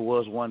I never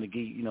was one to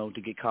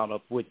get caught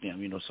up with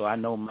them, so I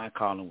know my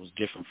calling was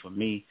different for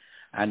me.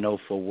 I know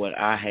for what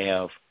I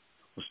have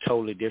was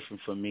totally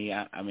different for me.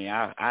 I'm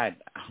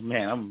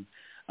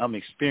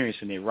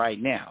experiencing it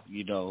right now,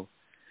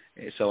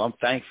 and so I'm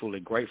thankful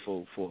and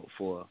grateful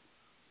for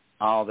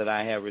all that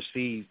I have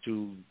received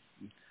through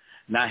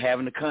not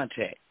having the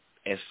contact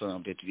as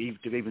some that to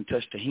even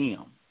touch the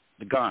hem,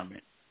 the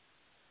garment.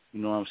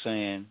 You know what I'm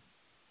saying?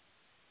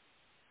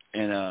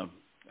 And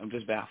I'm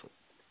just baffled.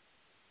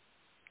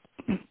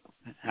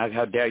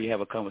 How dare you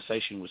have a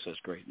conversation with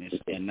such greatness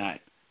and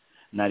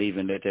not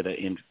even let that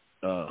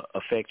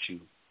affect you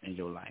in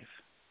your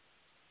life?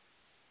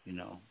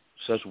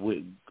 Such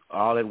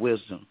all that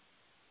wisdom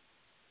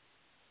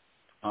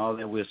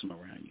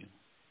around you.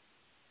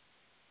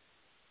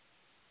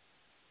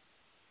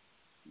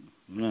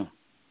 No.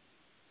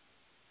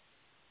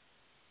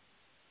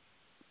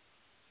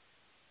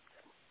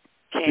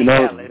 King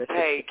Ellis.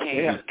 Hey, King.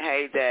 Yeah.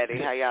 Hey, Daddy.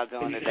 How y'all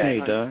doing today?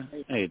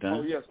 Hey, Don.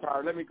 Oh, yes,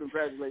 Carl. Let me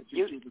congratulate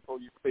you too before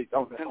you speak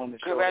on the show.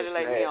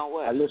 Congratulate me on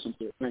what? I listened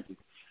to it. Thank you.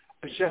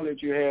 The show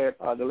that you had,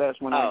 the last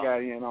one I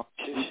got in on,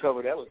 you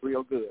covered, that was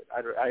real good.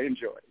 I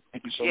enjoyed it.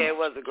 Thank you so much. Yeah, it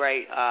was a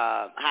great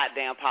hot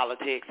damn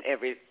politics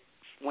every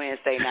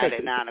Wednesday night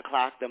at 9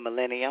 o'clock, the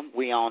Millennium.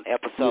 We on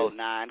episode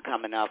 9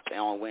 coming up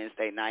on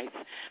Wednesday nights.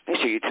 Make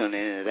sure you tune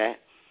into that.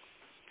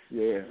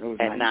 Yeah, it was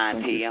at nice.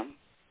 9 p.m.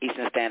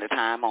 Eastern Standard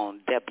Time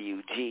on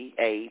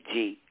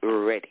WGAG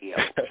Radio.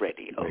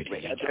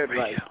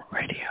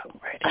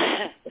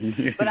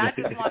 But I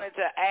just wanted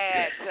to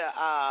add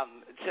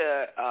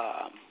to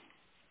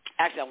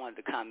actually I wanted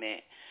to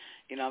comment.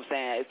 You know what I'm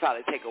saying? It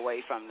probably take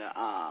away from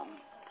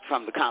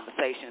the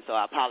conversation, so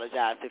I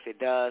apologize if it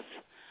does.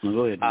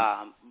 Go ahead.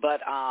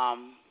 But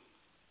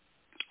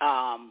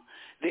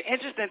the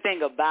interesting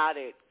thing about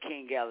it,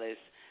 King Ellis,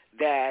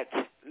 that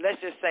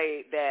let's just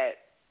say that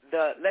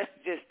let's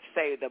just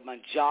say the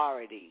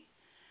majority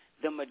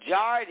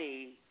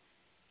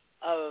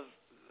of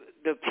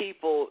the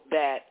people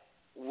that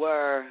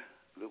were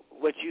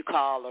what you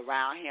call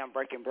around him,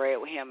 breaking bread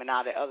with him and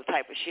all that other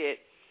type of shit,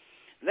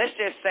 let's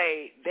just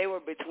say they were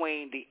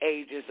between the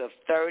ages of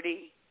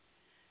 30,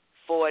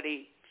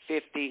 40,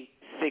 50,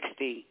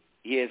 60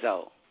 years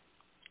old.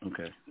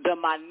 Okay. The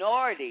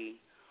minority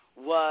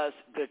was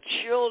the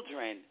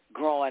children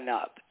growing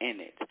up in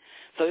it.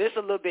 So it's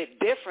a little bit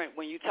different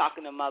when you're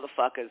talking to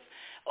motherfuckers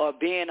or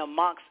being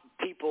amongst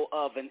people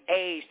of an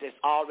age that's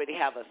already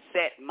have a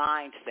set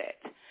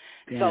mindset.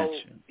 Gotcha. So,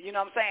 you know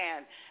what I'm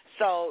saying?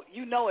 So,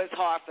 you know it's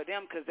hard for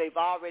them because they've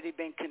already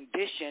been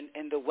conditioned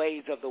in the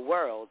ways of the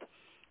world.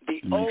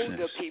 The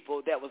older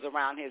people that was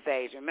around his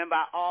age. Remember,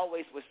 I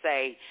always would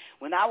say,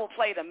 when I would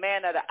play the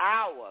Man of the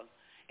Hour,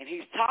 and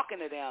he's talking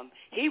to them,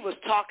 he was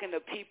talking to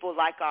people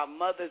like our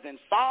mothers and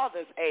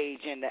fathers'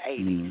 age in the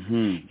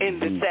 80s, in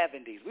the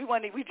 70s.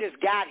 We just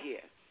got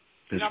here.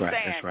 You know what I'm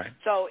saying? That's right.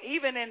 So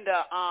even in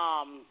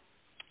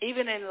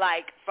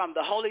like from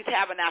the Holy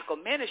Tabernacle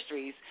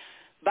Ministries,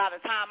 by the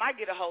time I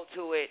get a hold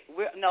to it,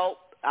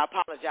 I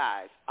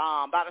apologize.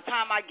 By the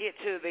time I get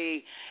to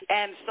the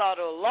Ansar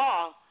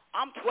Law,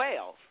 I'm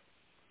 12.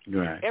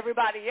 Right.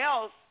 Everybody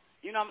else,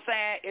 you know what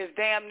I'm saying, is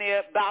damn near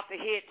about to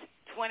hit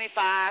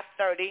 25,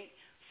 30,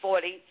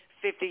 40,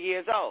 50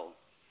 years old.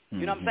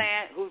 You know what I'm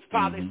saying? Who's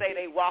probably say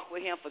they walk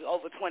with him for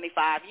over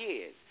 25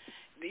 years.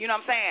 You know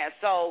what I'm saying?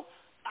 So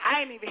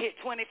I ain't even hit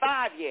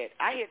 25 yet.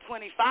 I hit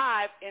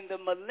 25 in the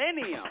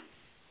millennium.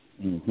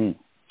 You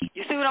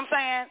see what I'm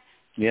saying?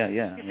 Yeah.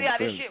 You see how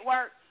this shit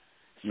works?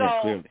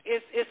 So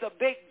it's a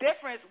big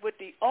difference with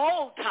the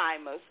old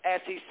timers,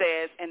 as he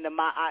says in the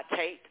Ma'at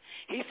tape.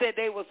 He said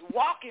they was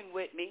walking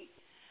with me,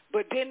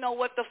 but didn't know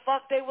what the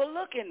fuck they were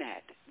looking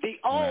at. The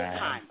old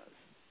timers.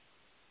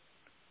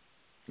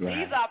 Right.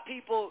 These are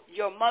people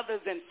your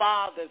mothers and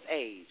fathers'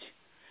 age.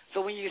 So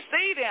when you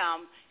see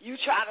them, you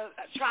try to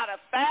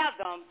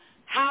fathom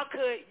how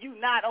could you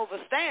not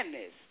understand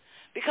this?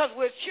 Because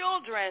with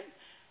children,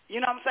 you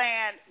know what I'm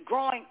saying,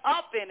 growing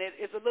up in it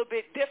is a little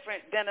bit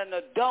different than an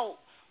adult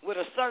with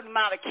a certain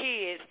amount of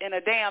kids and a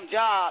damn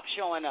job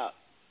showing up.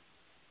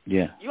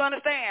 Yeah. You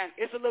understand?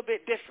 It's a little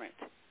bit different.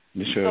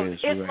 It sure is.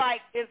 It's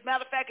like, as a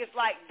matter of fact, it's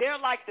like they're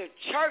like the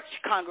church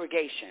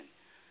congregation.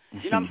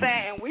 You know what I'm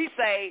saying? And we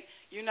say,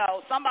 you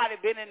know, somebody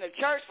been in the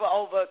church for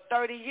over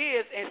 30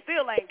 years and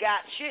still ain't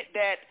got shit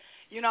that,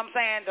 you know what I'm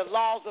saying, the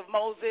laws of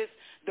Moses,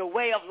 the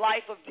way of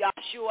life of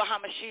Yahshua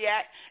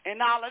HaMashiach,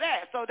 and all of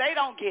that. So they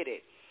don't get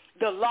it.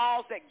 The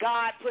laws that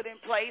God put in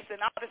place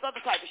and all this other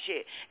type of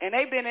shit. And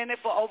they've been in it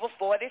for over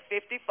 40,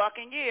 50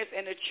 fucking years,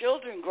 and the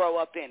children grow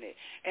up in it.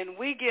 And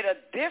we get a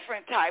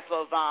different type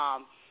of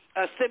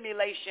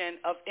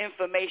assimilation of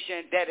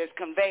information that is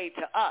conveyed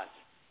to us.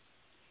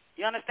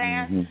 You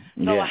understand?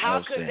 So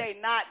how could they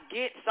not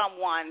get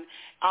someone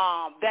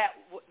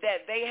that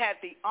they had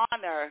the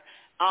honor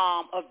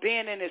of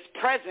being in his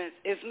presence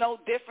is no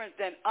different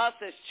than us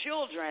as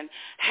children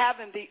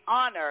having the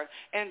honor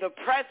and the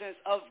presence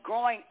of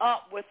growing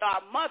up with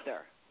our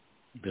mother.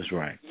 That's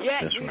right.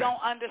 Yet we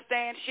don't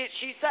understand shit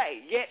she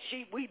say. Yet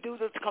we do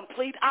the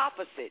complete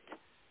opposite.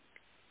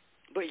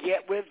 But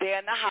yet we're there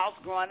in the house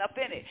growing up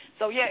in it.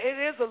 So yeah, it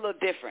is a little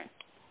different.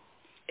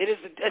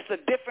 It's a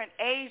different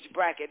age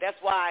bracket. That's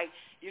why,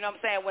 you know what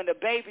I'm saying, when the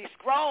baby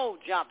scroll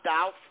jumped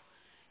off,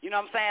 you know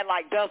what I'm saying,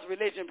 like does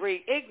religion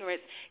breed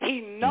ignorance,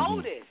 he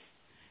noticed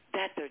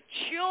that the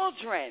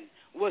children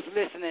was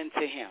listening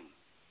to him.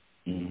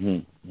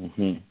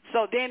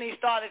 So then he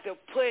started to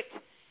put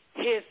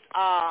his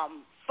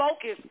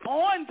focus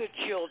on the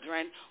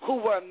children who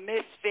were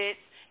misfits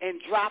and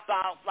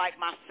dropouts like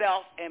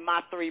myself and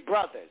my three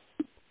brothers.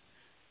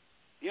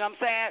 You know what I'm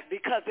saying?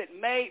 Because it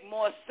made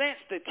more sense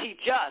to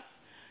teach us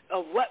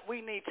of what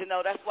we need to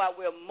know. That's why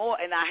we're more,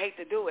 and I hate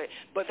to do it,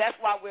 but that's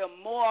why we're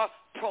more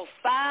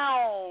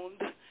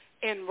profound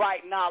in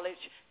right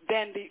knowledge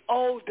than the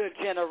older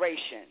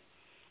generation.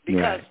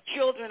 Because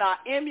children are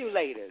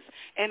emulators.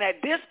 And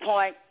at this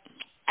point,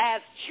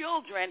 as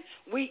children,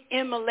 we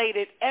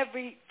emulated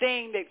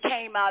everything that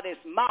came out his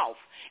mouth,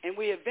 and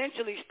we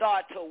eventually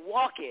start to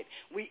walk it.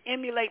 We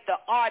emulate the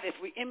artists.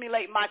 We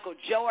emulate Michael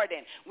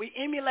Jordan. We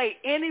emulate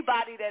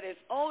anybody that is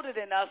older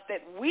than us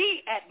that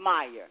we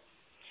admire.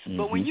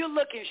 But when you're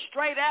looking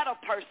straight at a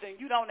person,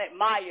 you don't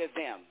admire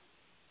them.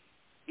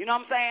 You know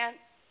what I'm saying?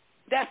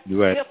 That's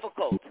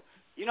difficult.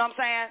 You know what I'm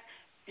saying?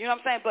 You know what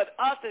I'm saying? But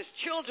us as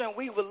children,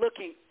 we were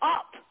looking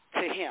up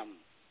to him.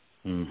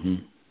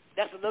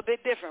 That's a little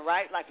bit different,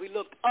 right? Like we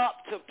looked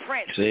up to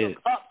Prince. We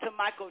looked up to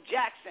Michael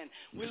Jackson.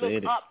 We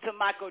looked up to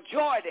Michael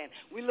Jordan.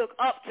 We look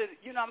up to,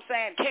 you know what I'm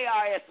saying,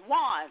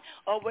 KRS-One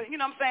or, you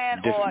know what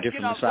I'm saying, or, you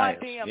know, Run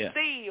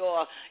DMC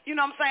or, you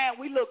know what I'm saying,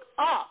 we look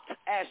up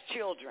as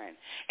children.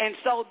 And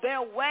so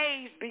their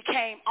ways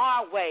became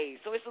our ways.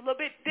 So it's a little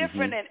bit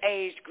different in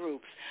age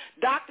groups.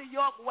 Dr.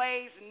 York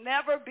ways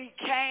never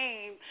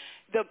became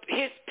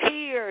his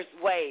peers'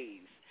 ways.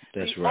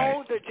 That's the right.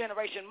 older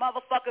generation,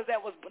 motherfuckers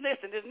that was,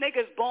 listen, this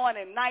nigga's born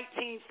in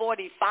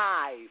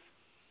 1945.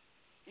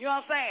 You know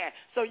what I'm saying?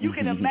 So you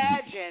can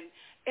imagine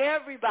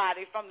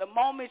everybody from the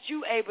moment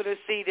you able to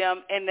see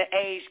them in the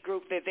age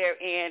group that they're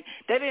in,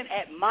 they didn't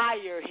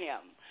admire him.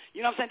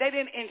 You know what I'm saying? They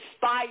didn't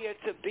inspire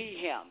to be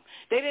him.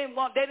 They didn't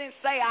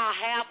say I'll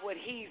have what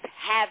he's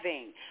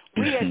having.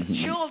 We as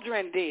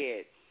children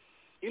did.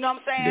 You know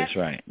what I'm saying? That's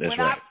right. When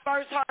I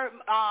first heard,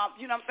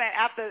 you know what I'm saying,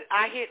 after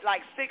I hit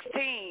like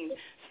 16,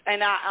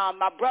 and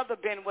my brother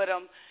been with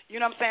him, you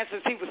know what I'm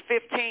saying, since he was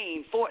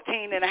 15,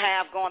 14 and a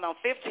half, going on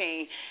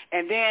 15.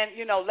 And then,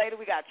 you know, later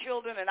we got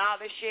children and all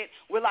this shit.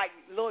 We're like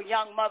little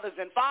young mothers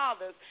and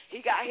fathers.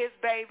 He got his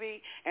baby,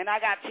 and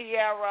I got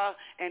Tierra,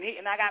 and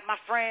I got my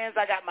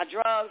friends, I got my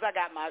drugs, I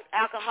got my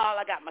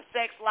alcohol, I got my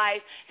sex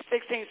life,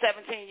 16,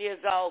 17 years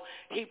old.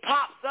 He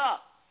pops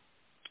up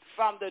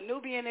from the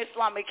Nubian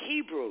Islamic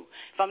Hebrew,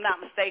 if I'm not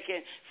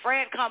mistaken.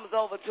 Fred comes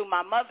over to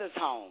my mother's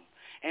home,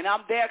 and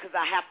I'm there because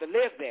I have to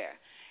live there.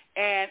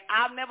 And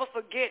I'll never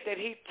forget that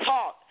he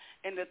taught,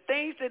 and the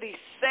things that he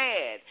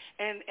said,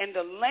 and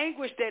the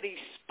language that he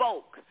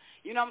spoke,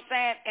 you know what I'm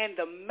saying, and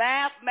the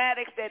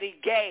mathematics that he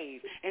gave,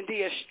 and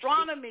the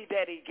astronomy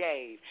that he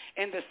gave,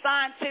 and the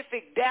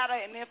scientific data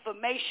and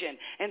information,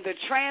 and the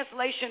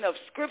translation of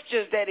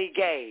scriptures that he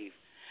gave.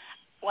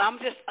 Well, I'm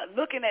just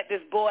looking at this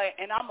boy,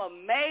 and I'm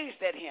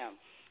amazed at him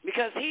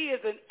because he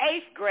is an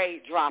 8th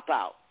grade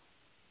dropout.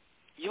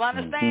 You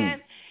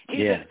understand?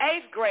 He's an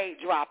 8th grade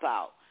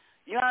dropout.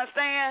 You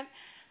understand?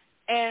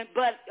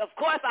 But of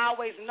course, I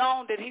always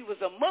known that he was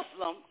a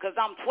Muslim because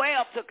I'm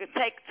 12, took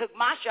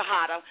my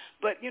shahada.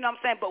 But you know what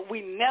I'm saying? But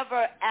we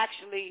never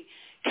actually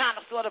kind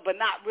of sort of, but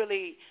not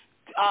really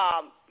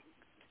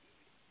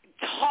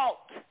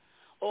taught,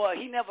 or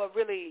he never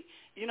really.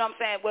 You know what I'm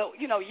saying? Well,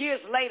 you know, years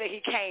later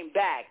he came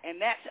back,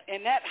 and that's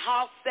in that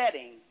house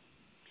setting,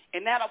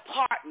 in that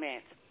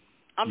apartment.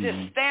 I'm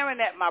just staring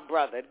at my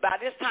brother. By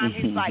this time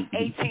he's like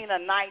 18 or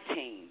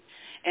 19,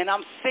 and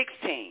I'm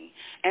 16,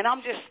 and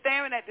I'm just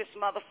staring at this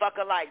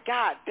motherfucker like,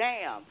 God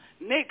damn,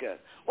 nigga,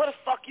 where the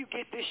fuck you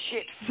get this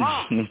shit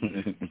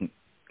from?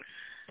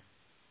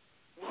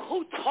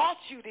 Who taught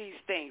you these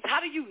things? How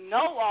do you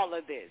know all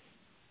of this?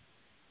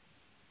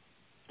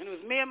 And it was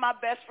me and my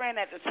best friend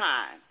at the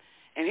time.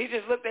 And he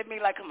just looked at me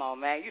like, come on,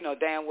 man, you know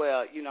damn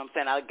well, you know what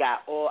I'm saying,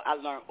 I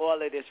learned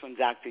all of this from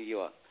Dr.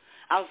 York.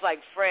 I was like,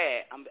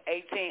 Fred, I'm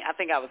 18. I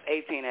think I was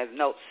 18 as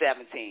note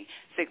 17.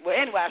 Well,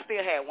 anyway, I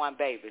still had one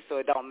baby, so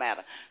it don't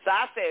matter. So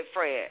I said,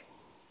 Fred,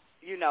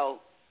 you know,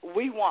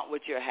 we want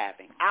what you're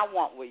having. I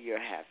want what you're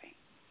having.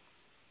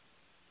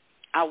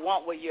 I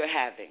want what you're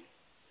having.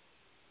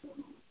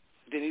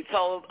 Then he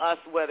told us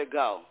where to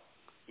go.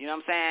 You know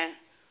what I'm saying?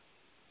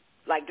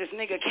 Like, this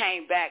nigga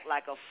came back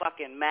like a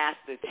fucking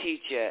master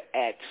teacher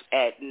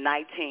at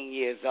 19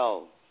 years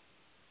old.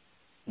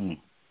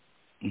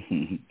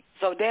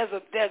 So there's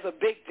a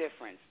big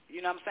difference.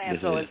 You know what I'm saying?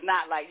 So it's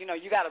not like, you know,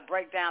 you got to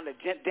break down the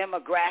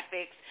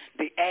demographics,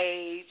 the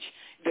age,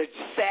 the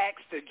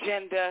sex, the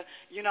gender.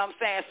 You know what I'm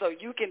saying? So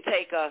you can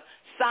take a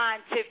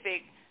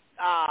scientific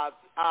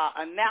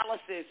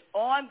analysis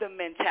on the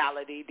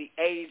mentality, the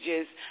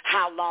ages,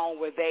 how long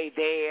were they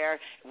there,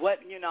 what,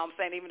 you know what I'm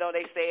saying, even though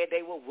they said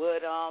they were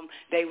with them,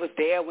 they was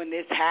there when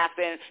this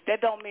happened,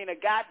 that don't mean a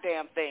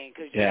goddamn thing,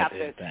 because you have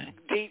to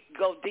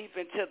go deep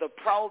into the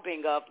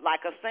probing of, like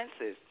a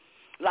census,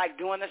 like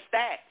doing the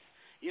stats.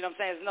 You know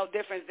what I'm saying? It's no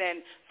difference than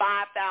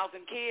 5,000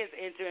 kids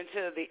enter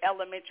into the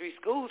elementary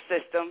school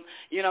system,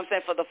 you know what I'm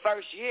saying, for the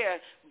first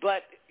year,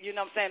 but, you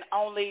know what I'm saying,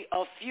 only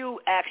a few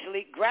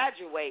actually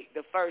graduate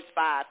the first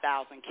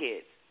 5,000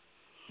 kids.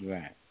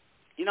 Right.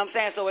 You know what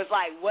I'm saying? So it's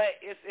like,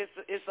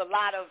 it's a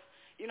lot of,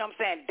 you know what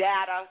I'm saying,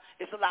 data.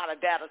 It's a lot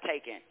of data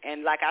taken.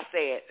 And like I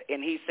said,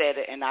 and he said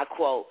it, and I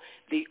quote,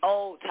 the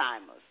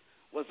old-timers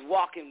was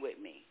walking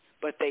with me,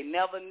 but they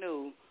never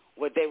knew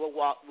what they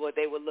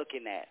were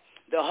looking at.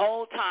 The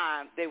whole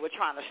time they were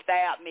trying to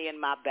stab me in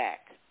my back.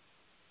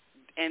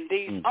 And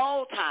these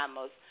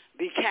old-timers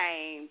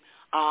became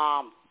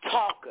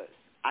talkers.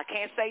 I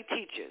can't say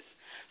teachers.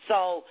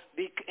 So,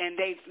 and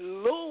they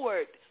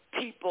lured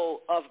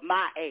people of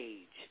my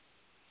age,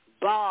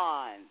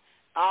 Bond,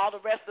 all the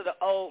rest of the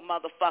old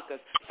motherfuckers.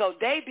 So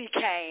they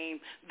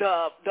became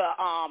the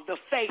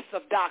face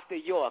of Dr.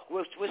 York,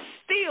 which was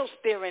still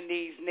steering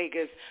these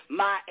niggas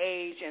my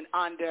age and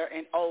under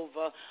and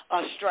over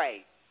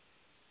astray.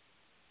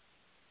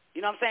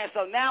 You know what I'm saying?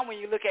 So now when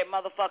you look at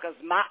motherfuckers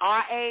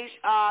our age,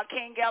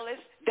 King Ellis,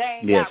 they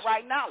ain't got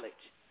right knowledge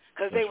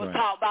because they was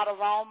taught by the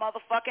wrong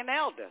motherfucking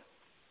elder.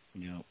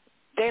 Yep.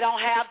 They don't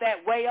have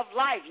that way of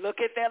life. Look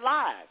at their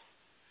lives.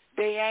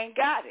 They ain't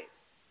got it.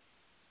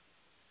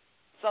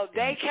 So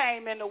they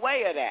came in the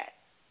way of that.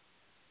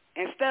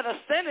 Instead of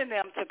sending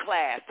them to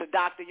class, to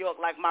Dr. York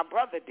like my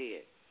brother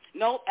did.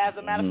 No, as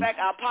a matter of fact,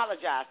 I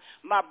apologize.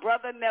 My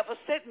brother never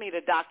sent me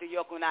to Dr.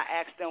 York when I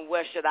asked him,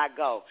 where should I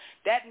go?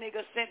 That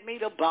nigga sent me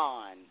to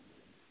Bond.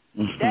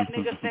 That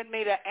nigga sent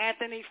me to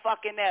Anthony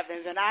fucking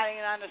Evans, and I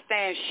didn't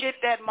understand shit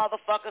that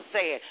motherfucker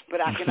said, but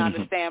I can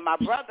understand my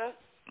brother.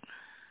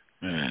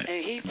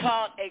 And he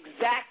taught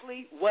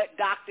exactly what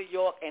Dr.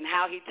 York and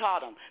how he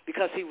taught him,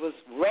 because he was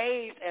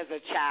raised as a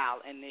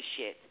child in this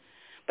shit.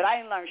 But I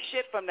didn't learn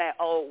shit from that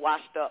old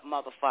washed-up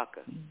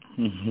motherfucker.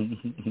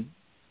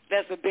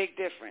 That's a big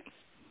difference.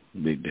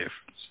 Big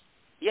difference.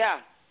 Yeah.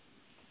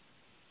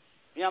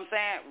 You know what I'm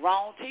saying?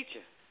 Wrong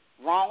teacher.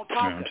 Wrong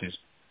talker.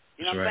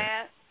 You know what I'm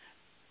saying?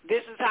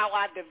 This is how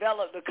I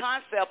developed the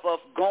concept of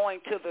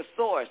going to the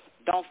source.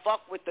 Don't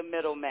fuck with the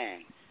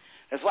middleman.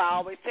 That's why I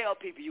always tell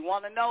people, you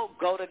want to know,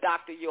 go to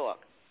Dr. York.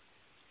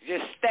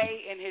 Just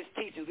stay in his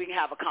teachings. We can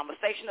have a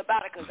conversation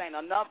about it because ain't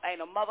a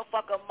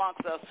motherfucker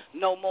amongst us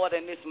no more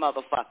than this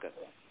motherfucker.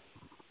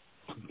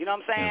 You know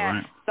what I'm saying?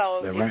 Right.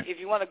 So if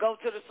you want to go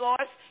to the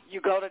source,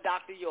 you go to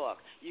Dr. York.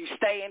 You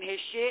stay in his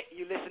shit.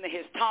 You listen to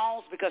his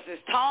tones because his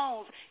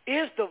tones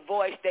is the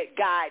voice that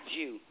guides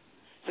you.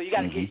 So you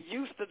got to get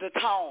used to the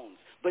tones.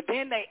 But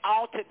then they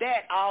altered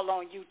that all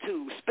on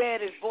YouTube,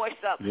 sped his voice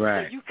up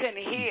so you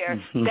couldn't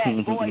hear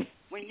that voice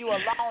when you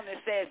alone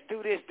that says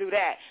do this, do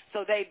that.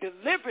 So they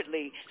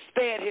deliberately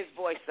sped his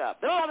voice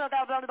up. Got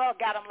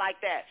him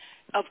like that.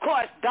 Of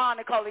course, Dawn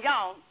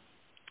Nicoleon,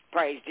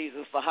 praise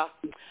Jesus for her,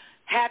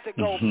 had to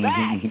go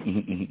back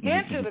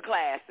into the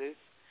classes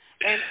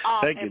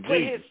and put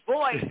his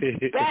voice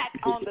back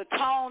on the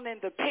tone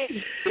and the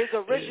pitch, his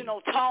original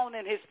tone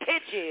and his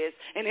pitches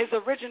and his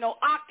original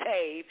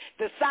octave,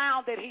 the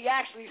sound that he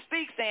actually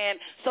speaks in,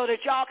 so that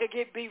y'all could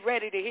be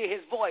ready to hear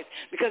his voice.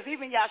 Because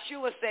even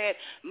Yeshua said,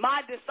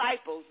 my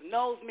disciples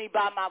knows me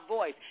by my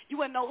voice. You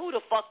wouldn't know who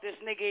the fuck this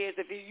nigga is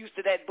if you're used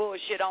to that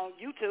bullshit on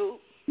YouTube.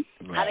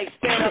 How they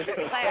sped up his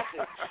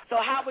classes. So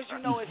how would you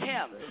know it's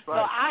him? So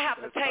I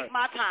have to take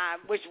my time,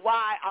 which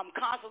why I'm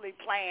constantly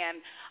playing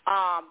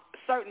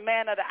certain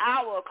Man of the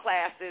Hour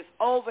classes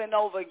over and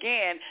over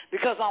again,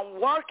 because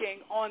I'm working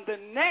on the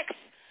next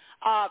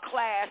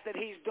class that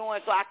he's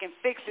doing so I can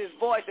fix his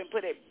voice and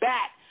put it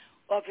back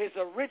of his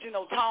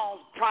original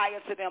tones prior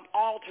to them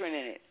altering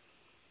it.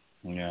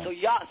 Yeah.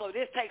 So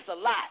this takes a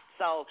lot.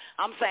 So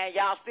I'm saying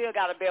y'all still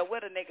got to bear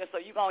with a nigga. So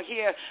you're going to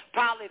hear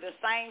probably the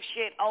same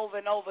shit over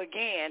and over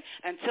again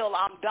until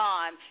I'm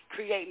done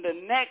creating the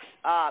next,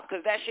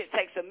 because that shit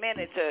takes a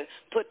minute to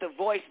put the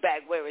voice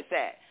back where it's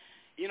at.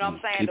 You know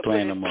what I'm saying? To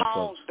put his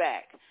tones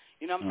back.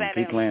 You know what I'm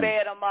saying? They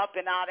sped them up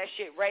and all that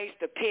shit, raised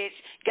the pitch,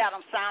 got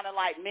them sounding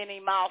like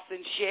Minnie Mouse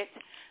and shit.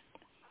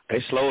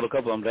 They slowed a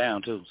couple of them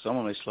down, too. Some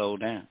of them they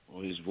slowed down.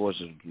 Well, his voice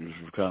is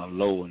kind of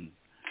low and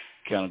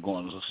kind of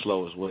going a little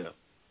slow as well.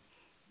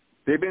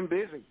 They've been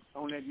busy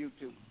on that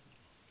YouTube.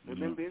 They've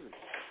been busy.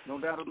 No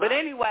doubt about it. But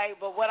anyway,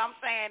 what I'm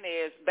saying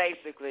is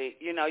basically,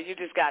 you know, you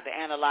just got to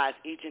analyze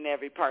each and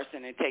every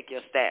person and take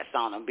your stats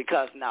on them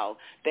because, no,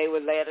 they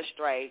were led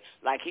astray.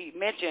 Like he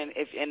mentioned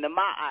if in the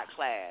Ma'at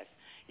class,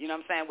 you know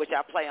what I'm saying, which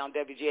I play on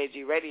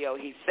WGAG radio,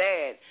 he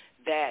said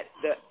that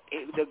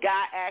the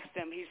guy asked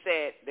him,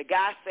 the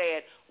guy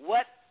said,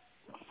 what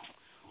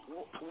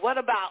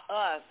about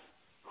us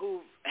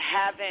who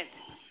haven't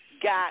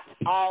got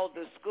all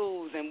the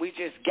schools and we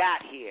just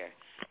got here?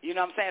 You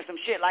know what I'm saying? Some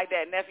shit like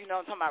that. Nephew, you know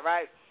what I'm talking about,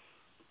 right?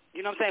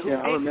 You know what I'm saying?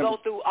 Who didn't go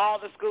through all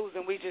the schools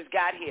and we just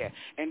got here.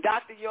 And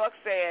Dr. York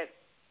said,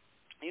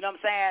 you know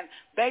what I'm saying,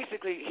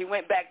 basically he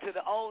went back to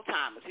the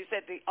old-timers. He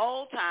said the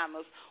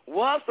old-timers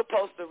was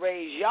supposed to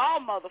raise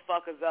y'all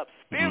motherfuckers up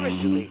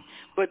spiritually,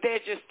 but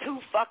they're just too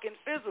fucking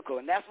physical.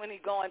 And that's when he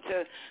going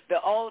to the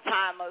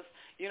old-timers,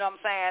 you know what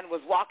I'm saying,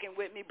 was walking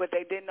with me, but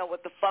they didn't know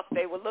what the fuck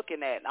they were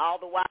looking at. And all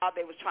the while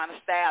they was trying to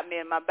stab me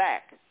in my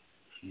back.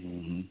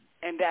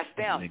 And that's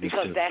them,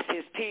 because that's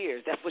his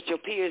peers. That's what your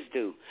peers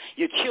do.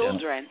 Your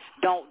children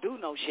don't do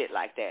no shit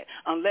like that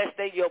unless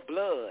they your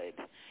blood.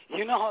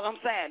 You know what I'm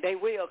saying? They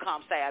will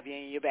come stab you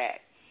in your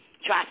back.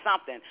 Try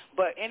something.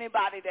 But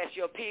anybody that's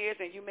your peers,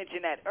 and you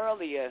mentioned that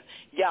earlier,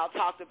 y'all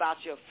talked about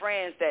your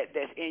friends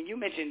and you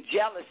mentioned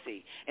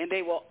jealousy, and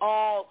they were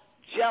all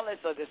jealous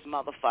of this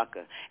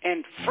motherfucker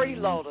and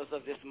freeloaders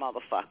of this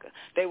motherfucker.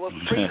 They were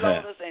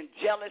freeloaders and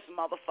jealous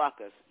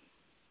motherfuckers.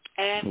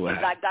 And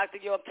like Dr.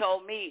 York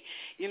told me,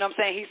 you know what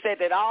I'm saying, he said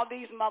that all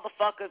these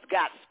motherfuckers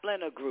got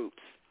splinter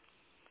groups.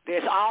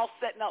 They're all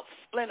setting up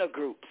splinter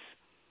groups.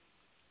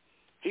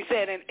 He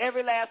said, and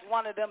every last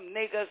one of them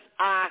niggas,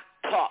 I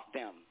taught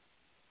them.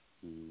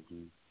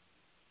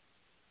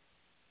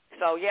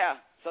 So, yeah.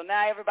 So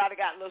now everybody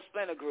got little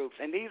splinter groups,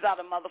 and these are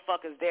the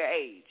motherfuckers their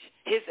age,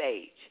 his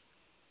age.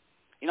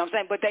 You know what I'm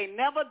saying? But they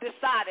never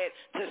decided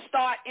to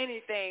start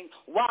anything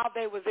while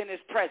they was in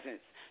his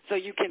presence. So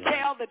you can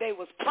tell that they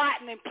was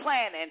plotting and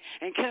planning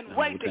and couldn't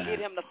wait to get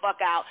him the fuck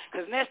out,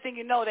 because next thing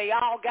you know, they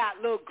all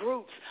got little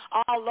groups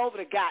all over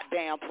the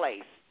goddamn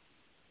place.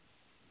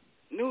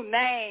 New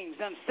names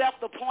and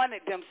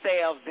self-appointed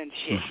themselves and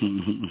shit.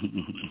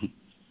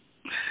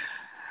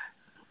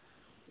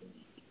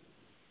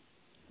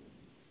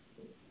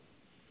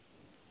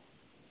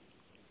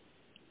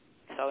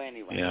 So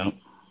anyway.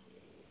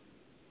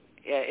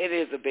 Yeah, it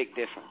is a big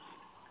difference.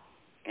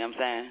 You know what I'm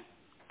saying?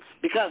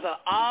 Because of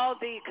all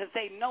because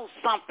they know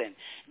something.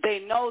 They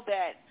know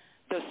that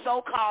the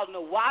so-called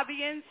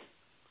Nawabians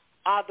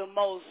are the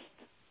most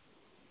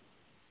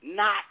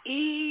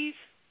naive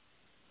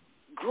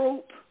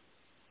group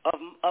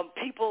of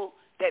people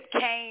that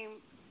came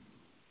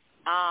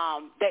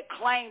that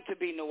claim to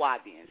be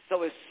Nubians.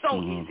 So it's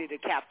so easy to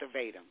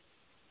captivate them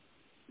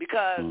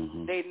because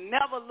they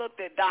never looked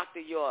at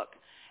Dr. York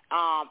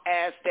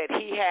as that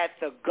he had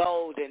the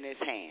gold in his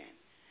hand.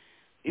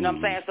 You know what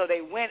I'm saying? So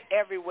they went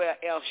everywhere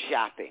else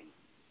shopping,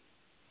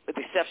 with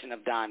the exception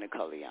of Don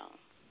Nicoleone.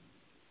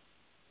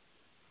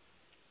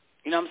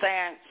 You know what I'm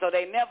saying? So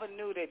they never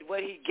knew that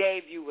what he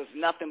gave you was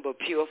nothing but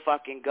pure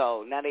fucking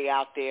gold. Now they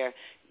out there,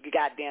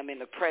 goddamn, in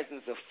the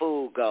presence of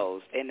food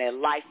goals, and their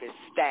life is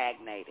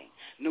stagnating.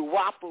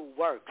 Nuwapu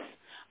works.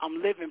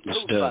 I'm living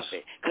proof of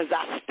it because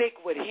I stick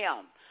with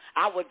him.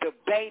 I would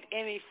debate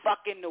any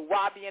fucking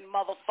Nuwabian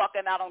motherfucker,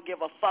 and I don't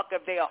give a fuck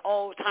if they're an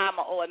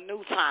old-timer or a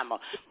new-timer.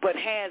 But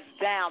hands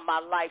down, my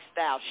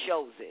lifestyle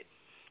shows it.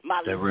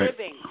 My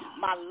living,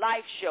 my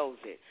life shows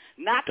it.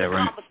 Not the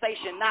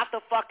conversation, not the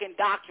fucking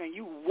doctrine.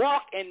 You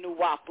walk in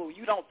Nuwapu.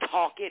 You don't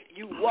talk it.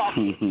 You walk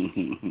it.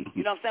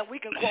 You know what I'm saying? We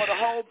can quote a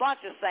whole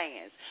bunch of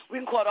sayings. We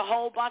can quote a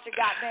whole bunch of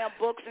goddamn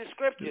books and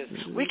scriptures.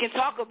 We can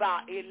talk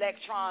about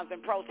electrons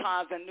and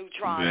protons and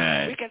neutrons.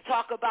 Right. We can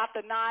talk about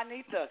the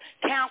non-ether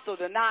council,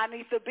 the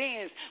non-ether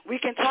beings. We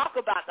can talk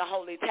about the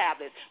holy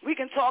tablets. We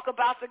can talk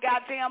about the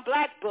goddamn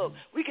black book.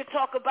 We can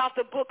talk about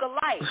the book of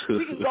life.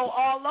 We can go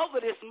all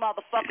over this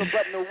motherfucker,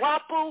 but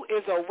Nuwapu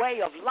is a way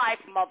of life,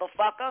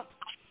 motherfucker.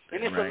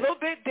 And it's a little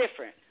bit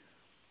different.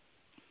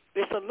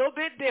 It's a little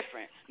bit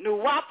different.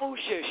 Nuwapu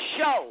should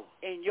show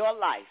in your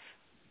life.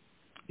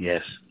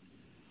 Yes.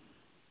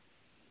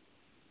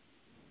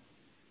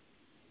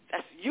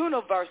 That's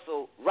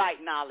universal right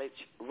knowledge,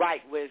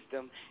 right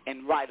wisdom,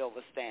 and right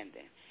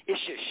understanding. It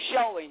should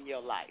show in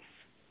your life.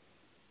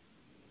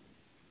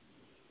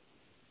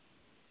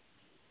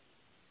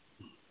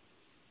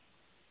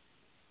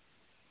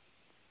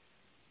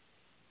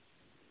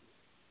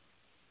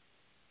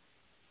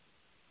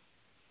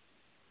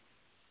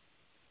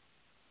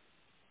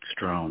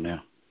 Strong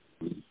now.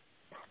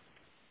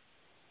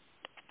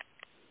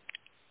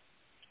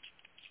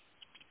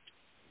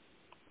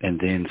 And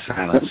then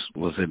silence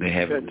was in the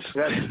heavens.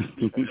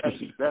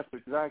 That's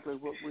exactly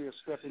what we are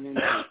stepping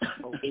into.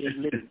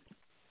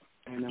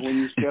 And when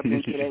you step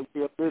into that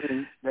way of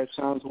living, that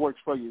sounds works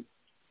for you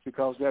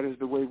because that is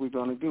the way we're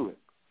going to do it.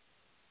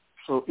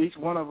 So each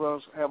one of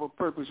us have a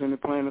purpose in the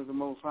plan of the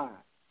Most High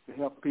to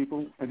help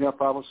people and help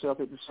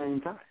ourselves at the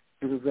same time.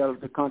 To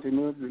develop the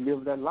continuity to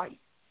live that life.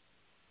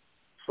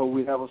 So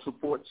we have a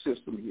support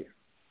system here.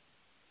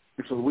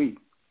 It's a we,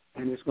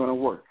 and it's going to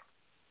work.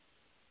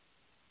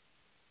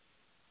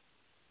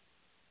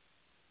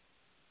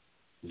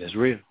 That's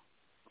real.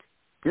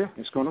 Yeah,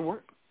 it's going to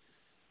work.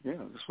 Yeah,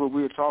 that's what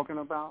we were talking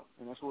about,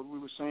 and that's what we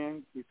were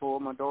saying before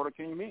my daughter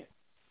came in.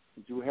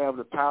 That you have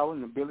the power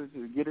and the ability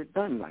to get it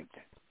done like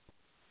that.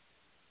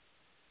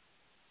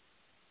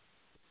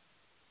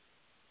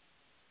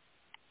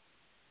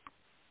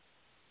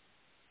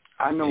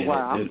 I know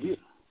why I'm here.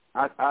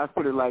 I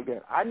put it like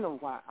that. I know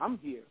why I'm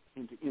here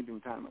in the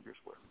ending time of this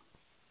world.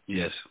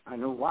 Yes. I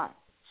know why.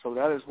 So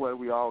that is where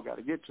we all got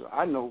to get to.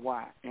 I know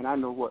why, and I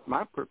know what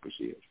my purpose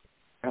is,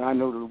 and I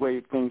know the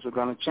way things are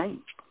going to change.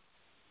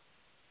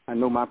 I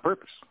know my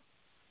purpose.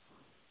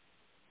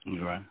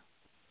 You're right.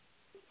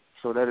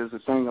 So that is the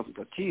thing of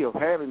the key of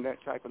having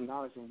that type of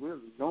knowledge and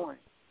really knowing,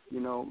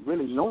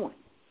 really knowing.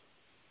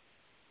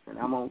 And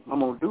I'm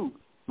gonna do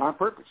my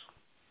purpose.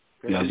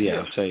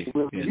 I'll say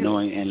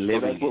knowing and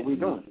living. So that's what we're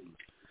doing.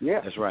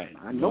 Yeah, that's right.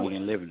 I know knowing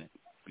and living it.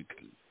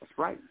 That's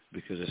right.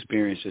 Because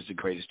experience is the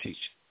greatest teacher.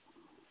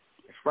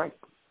 That's right.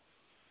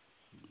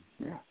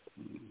 Yeah,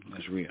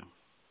 that's real.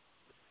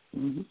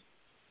 Mm-hmm.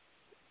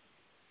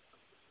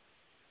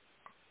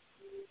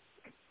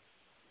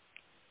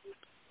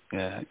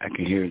 Yeah, I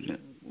can hear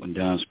when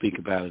Don speak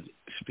about it,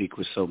 speak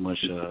with so much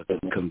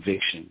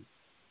conviction.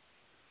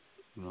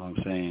 You know what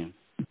I'm saying?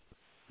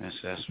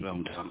 That's what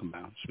I'm talking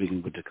about.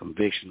 Speaking with the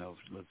conviction of,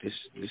 look, this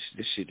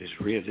shit is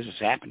real. This is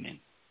happening.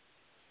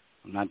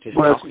 I'm not just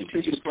talking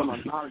to you. From a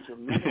knowledge of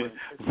knowing.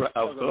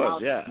 Of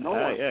course, yeah.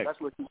 Yeah. That's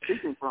what you're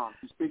speaking from.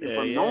 You're speaking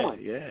from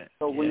knowing. Yeah.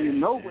 So when you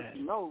know what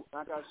you know,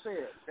 like I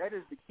said, that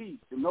is the key,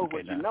 to know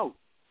what you know.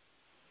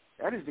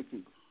 That is the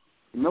key.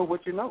 To know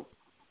what you know.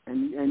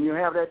 And you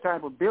have that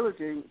type of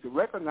ability to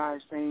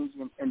recognize things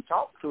and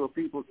talk to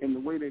people in the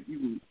way that you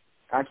can,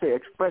 I say,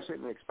 express it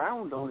and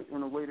expound on it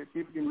in a way that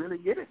people can really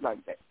get it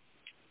like that.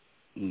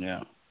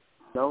 Yeah.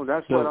 So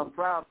that's what I'm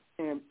proud of.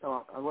 And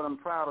what I'm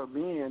proud of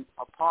being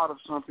a part of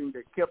something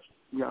that keeps,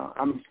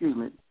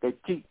 that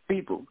keep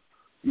people,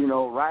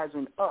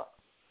 rising up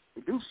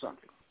to do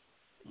something.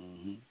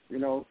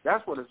 Mm-hmm.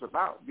 That's what it's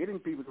about, getting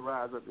people to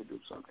rise up to do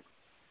something.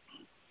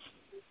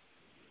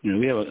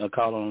 We have a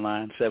call on the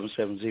line,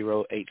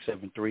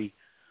 770-873.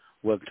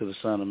 Welcome to the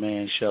Son of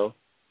Man show.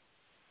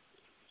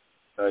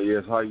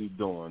 Yes, how you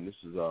doing? This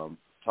is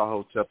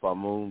Tahoe Tep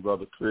Amun,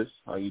 Brother Chris.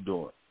 How you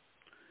doing?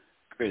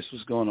 Chris,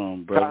 what's going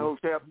on, brother? Tahoe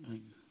Tep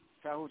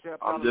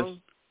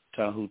Amun?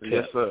 Tahoe Tep.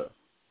 Yes, sir.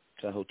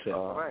 Tahoe Tep.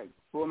 All right.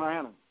 Who am I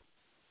handling?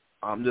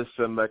 I'm just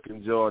sitting back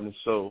enjoying the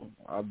show.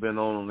 I've been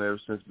on ever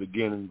since the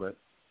beginning, but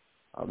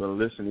I've been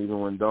listening even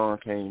when Dawn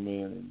came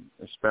in and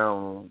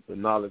expounded on the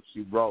knowledge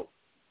you brought.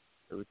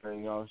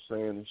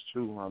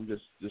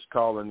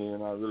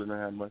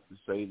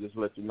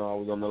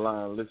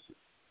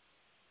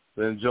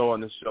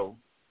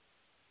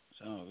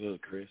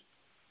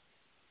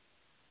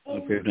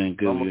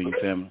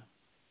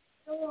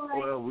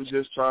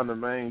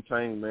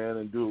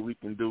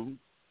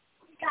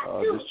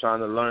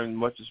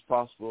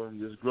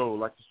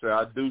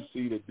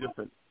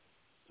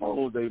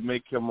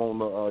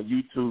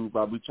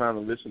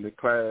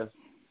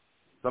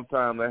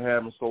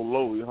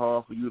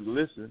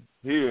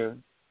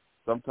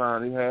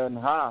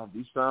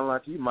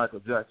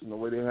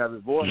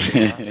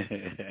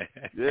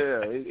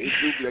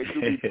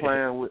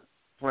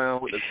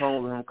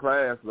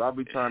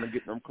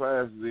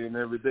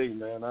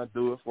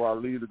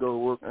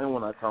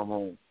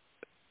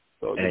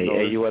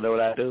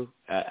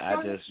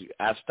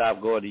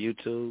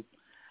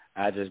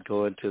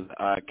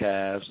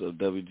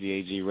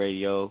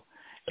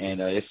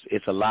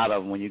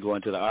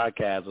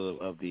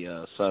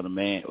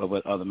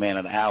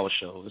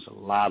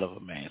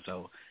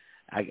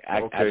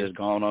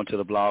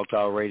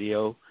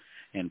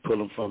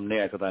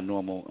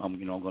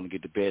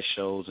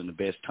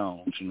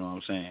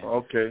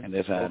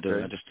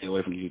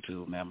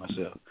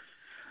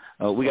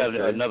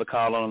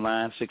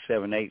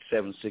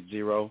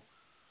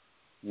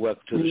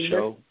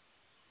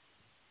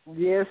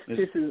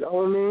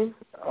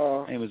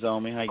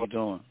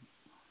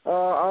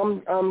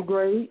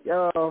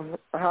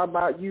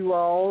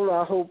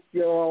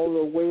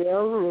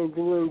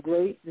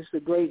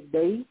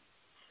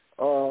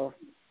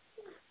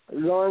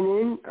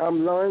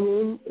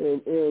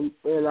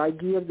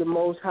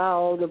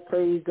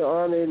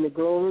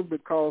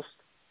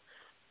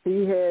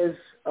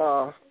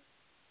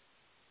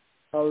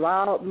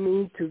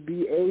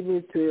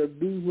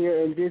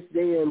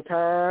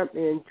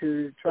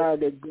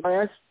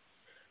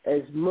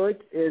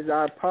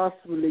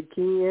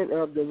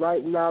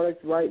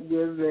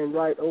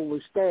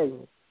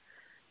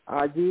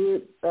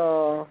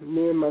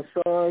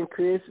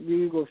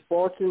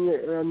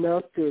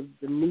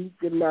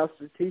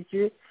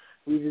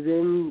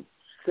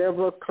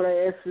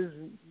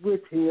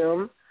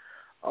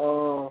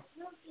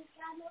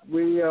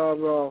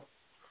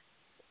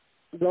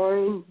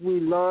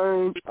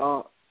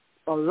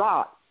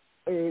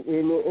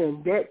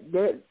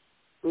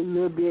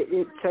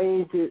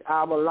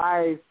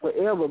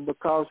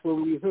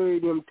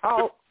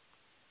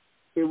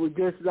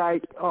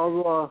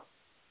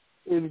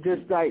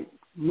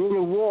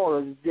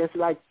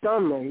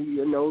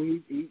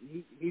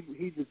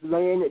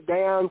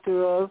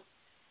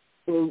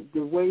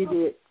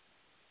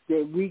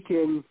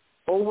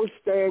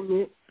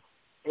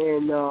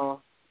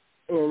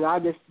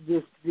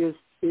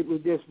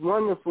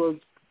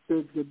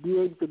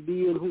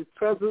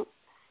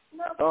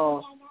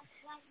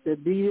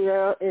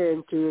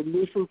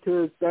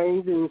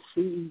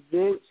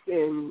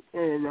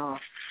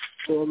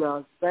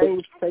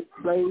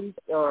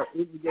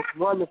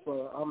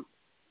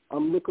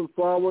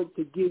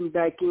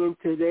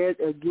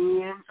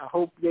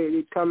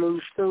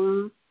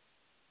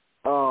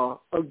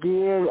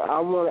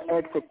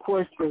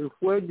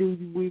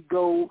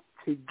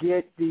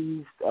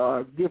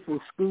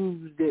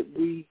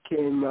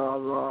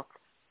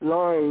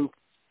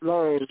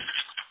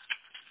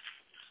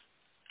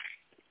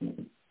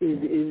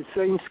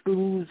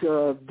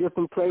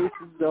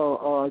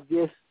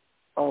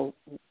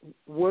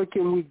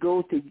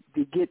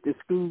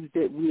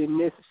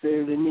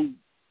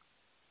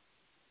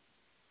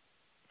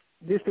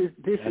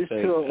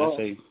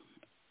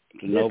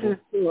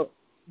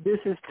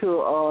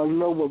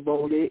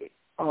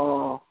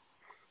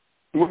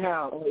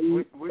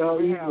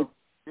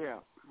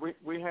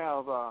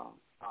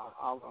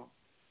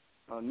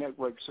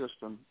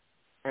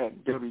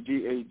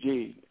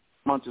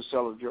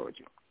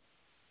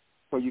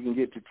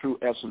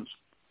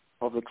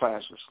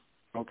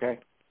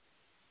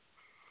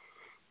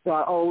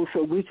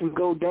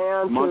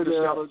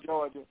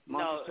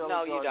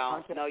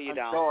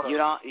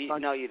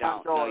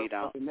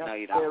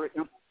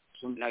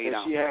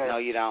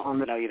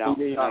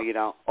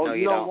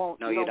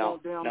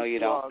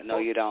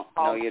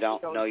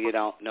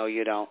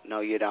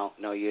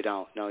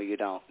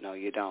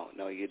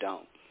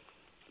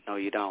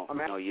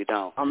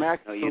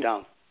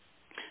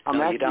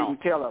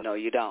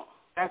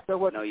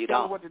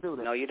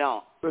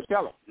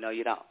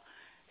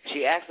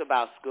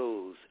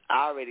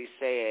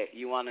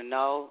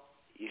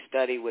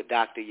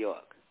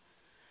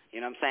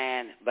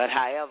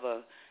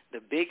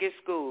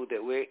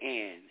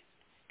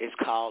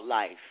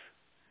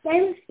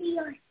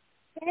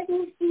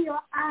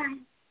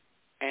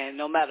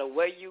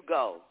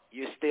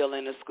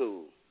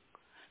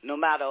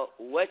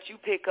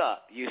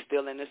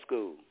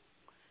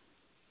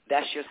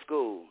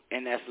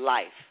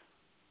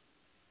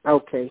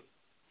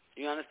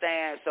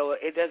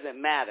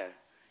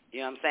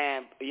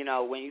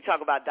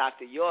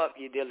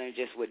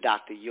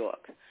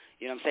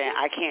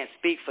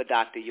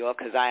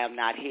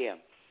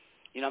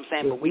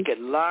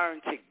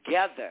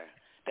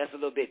 that's a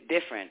little bit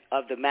different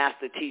of the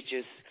master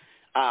teacher's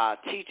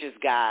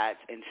guides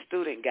and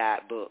student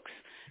guidebooks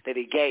that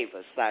he gave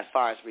us as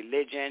far as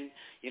religion,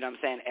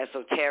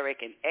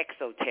 esoteric and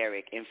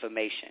exoteric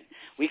information.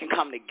 We can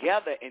come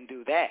together and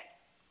do that.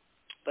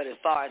 But as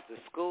far as the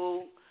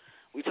school,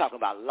 we talk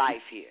about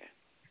life here,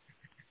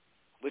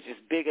 which is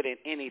bigger than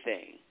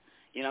anything.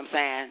 You know what I'm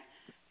saying?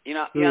 You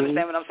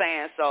understand what I'm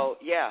saying? So,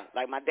 yeah,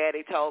 like my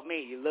daddy told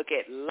me, you look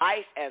at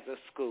life as a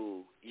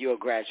school, you'll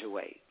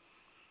graduate.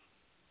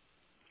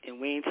 And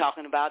we ain't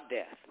talking about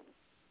death.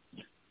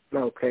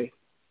 Okay.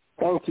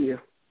 Thank you.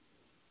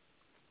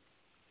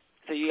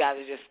 So you got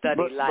to just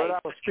study life. But I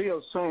was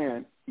still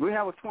saying, we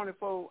have a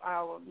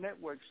 24-hour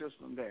network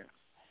system there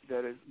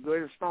that is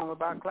very strong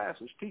about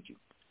classes, teaching.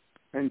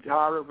 And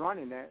Tara's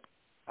running that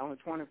on a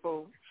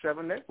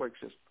 24/7 network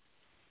system.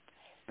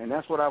 And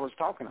that's what I was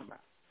talking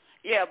about.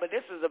 Yeah, but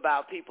this is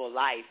about people's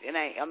life. It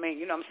ain't,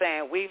 you know what I'm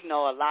saying? We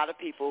know a lot of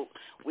people.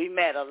 We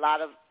met a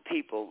lot of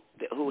people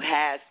who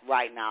has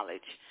right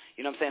knowledge,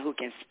 you know what I'm saying, who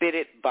can spit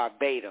it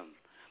verbatim,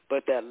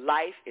 but their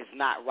life is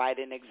not right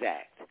and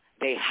exact.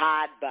 They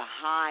hide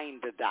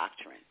behind the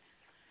doctrine.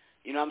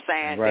 You know what I'm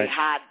saying? Right. They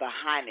hide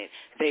behind it.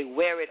 They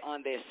wear it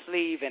on their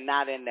sleeve and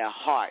not in their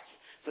hearts.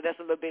 So that's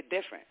a little bit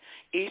different.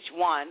 Each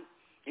one,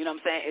 you know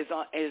what I'm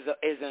saying,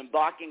 is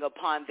embarking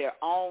upon their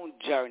own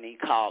journey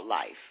called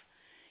life.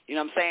 You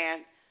know what I'm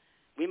saying?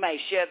 We may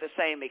share the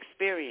same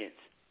experience,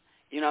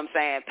 you know what I'm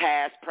saying,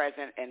 past,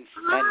 present, and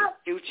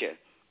future.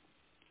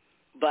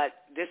 But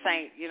this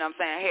ain't, you know what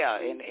I'm saying, hell,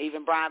 and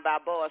even Brian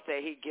Balboa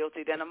said he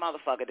guilty than a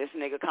motherfucker. This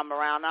nigga come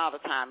around all the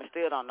time and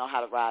still don't know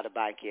how to ride a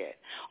bike yet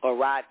or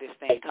ride this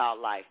thing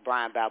called life,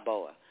 Brian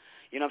Balboa.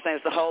 You know what I'm saying?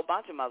 It's a whole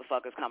bunch of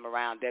motherfuckers come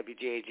around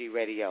WGAG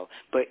radio.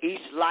 But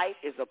each life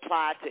is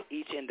applied to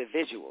each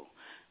individual.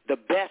 The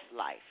best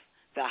life,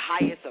 the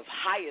highest of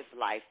highest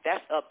life,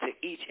 that's up to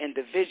each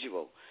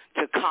individual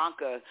to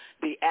conquer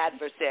the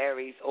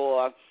adversaries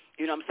or,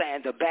 you know what I'm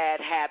saying, the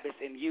bad habits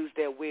and use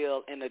their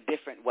will in a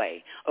different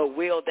way, a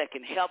will that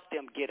can help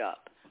them get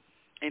up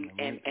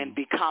and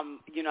become,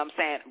 you know what I'm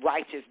saying,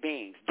 righteous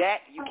beings. That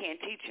you can't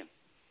teach them.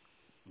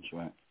 That's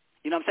right.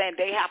 You know what I'm saying?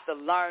 They have to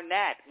learn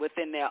that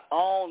within their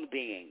own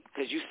being,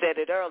 because you said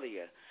it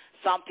earlier.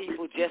 Some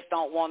people just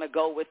don't want to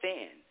go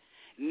within.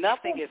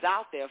 Nothing is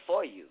out there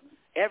for you.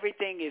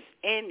 Everything is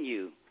in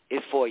you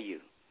is for you.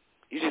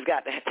 You just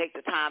got to take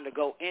the time to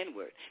go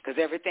inward, because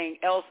everything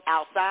else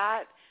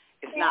outside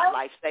is not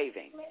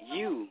life-saving.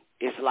 You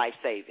is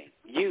life-saving.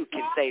 You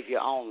can save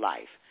your own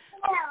life.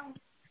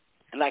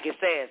 And like it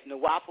says,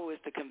 Nuwapu is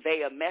to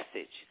convey a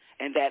message,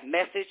 and that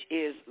message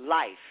is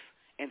life,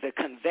 and the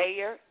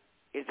conveyor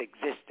is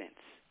existence.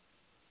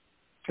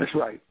 That's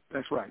right.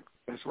 That's right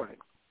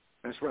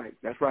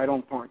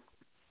on point.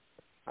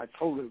 I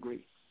totally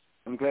agree.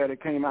 I'm glad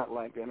it came out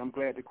like that, and I'm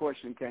glad the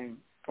question came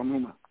from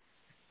Uma.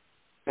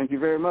 Thank you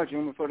very much,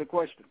 Uma, for the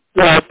question.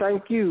 Yeah,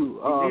 thank you.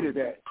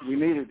 We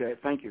needed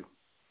that. Thank you.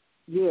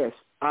 Yes,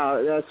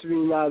 that's the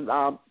reason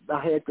I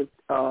had to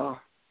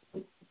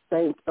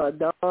thank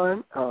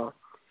Don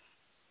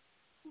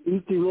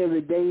each and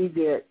every day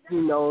that,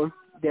 you know,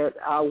 that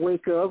I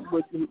wake up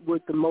with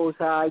the Most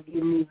High,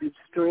 give me the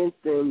strength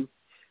and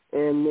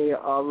the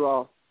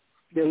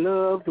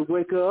love to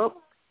wake up.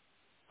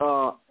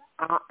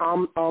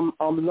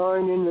 I'm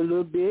learning a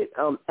little bit.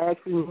 I'm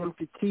asking him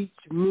to teach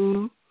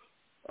me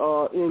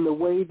in a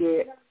way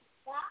that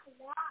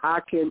I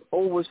can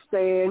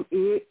understand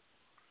it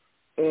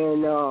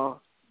and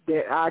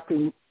that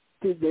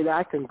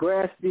I can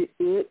grasp it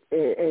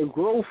and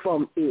grow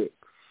from it.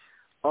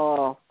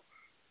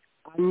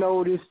 I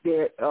noticed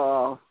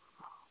that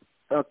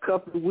a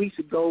couple of weeks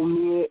ago,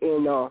 me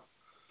and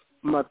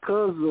my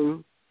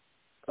cousin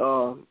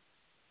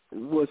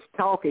was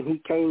talking. He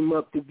came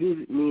up to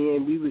visit me,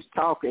 and we was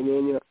talking,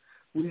 and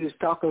we was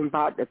talking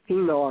about the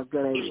pineal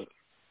gland.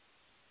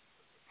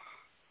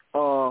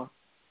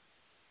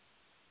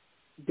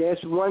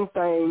 That's one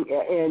thing,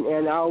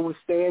 and I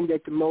understand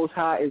that the Most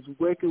High is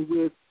working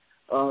with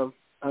a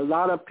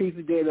lot of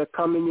people that are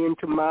coming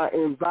into my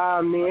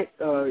environment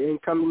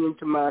and coming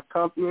into my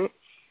company.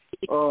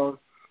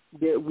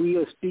 That we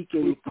are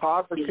speaking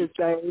positive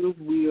things,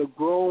 we are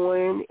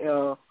growing,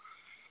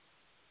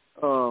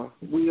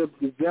 we are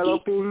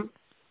developing,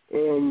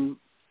 and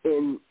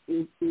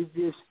it's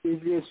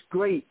just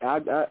great.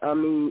 I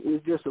mean,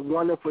 it's just a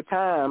wonderful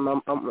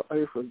time.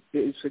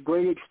 It's a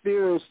great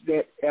experience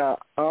that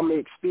I'm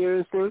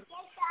experiencing,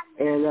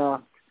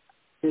 and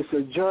it's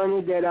a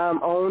journey that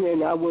I'm on,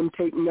 and I wouldn't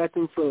take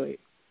nothing for it.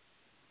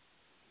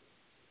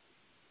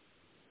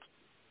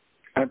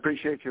 I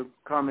appreciate your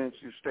comments,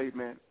 your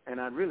statement,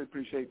 and I really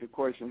appreciate the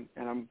question,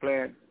 and I'm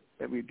glad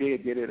that we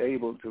did get it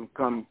able to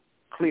come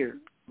clear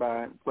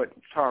by what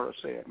Tara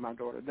said, my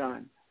daughter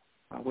Don,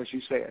 what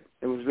she said.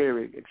 It was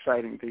very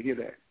exciting to hear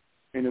that,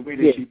 and the way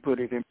that she put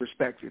it in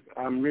perspective.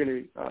 I'm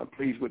really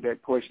pleased with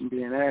that question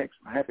being asked.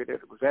 I'm happy that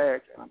it was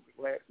asked, and I'm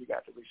glad we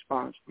got the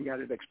response. We got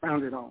it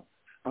expounded on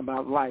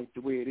about life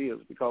the way it is,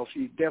 because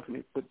she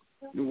definitely put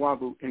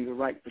Nuwapu in the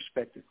right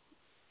perspective.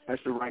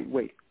 That's the right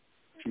way.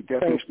 She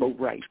definitely spoke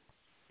right.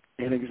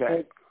 And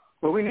exactly.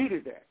 Well, we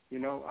needed that. You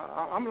know,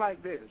 I'm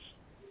like this.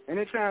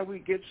 Anytime we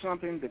get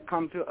something to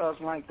come to us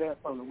like that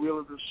from the will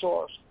of the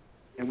source,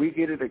 and we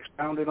get it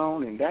expounded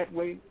on in that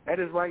way, that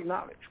is right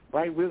knowledge,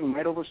 right wisdom,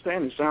 right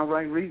understanding, sound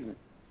right reason.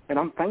 And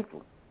I'm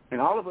thankful.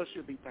 And all of us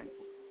should be thankful.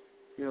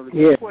 You know, to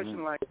get a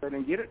question like that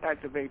and get it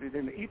activated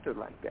in the ether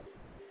like that.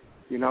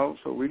 You know,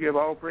 so we give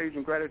all praise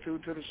and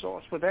gratitude to the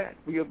source for that.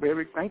 We are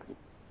very thankful.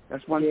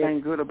 That's one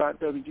thing good about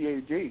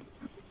WGAG.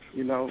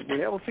 You know, we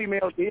have a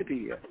female deity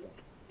here.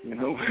 You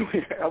know,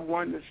 we have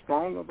one that's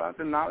strong about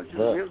the knowledge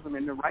and wisdom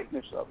and the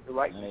rightness of it, the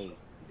rightness.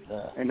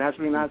 And that's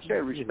when I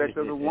said respect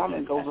of the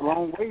woman goes a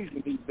long ways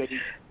in these days.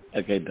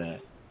 Okay, Dad.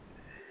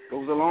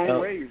 Goes a long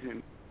ways.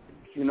 And,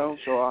 you know,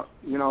 so,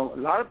 you know, a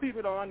lot of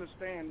people don't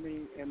understand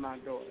me and my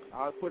daughter.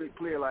 I'll put it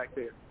clear like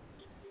this.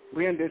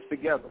 We're in this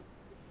together.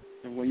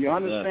 And when you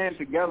understand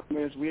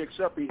togetherness, we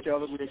accept each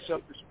other. We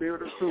accept the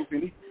spirit of truth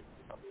in each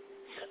other.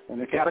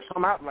 And it got to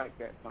come out like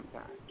that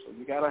sometimes. So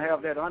you got to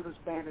have that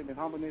understanding and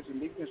humbleness and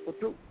meekness for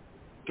truth.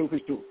 Truth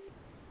is truth.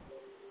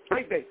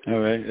 Great day. All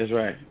right, that's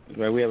right. That's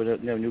right. We have a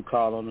new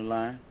call on the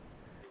line.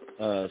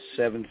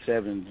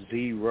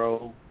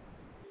 770-385.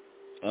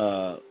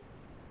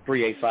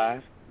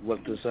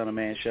 Welcome to the Son of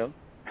Man Show.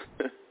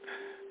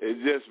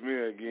 It's just me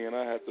again.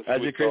 I have to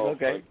switch you, Chris? off.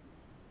 Okay.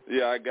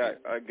 Yeah, I got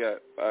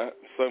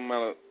some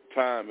amount of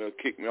time. It'll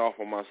kick me off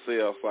on my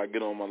cell, so I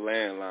get on my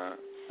landline.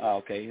 Oh,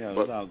 okay. Yeah,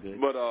 it's all good.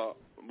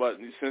 But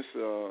since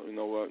you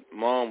know what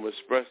Mom was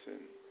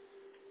expressing,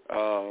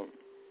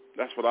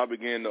 that's what I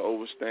began to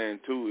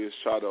overstand too. Is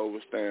try to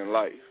overstand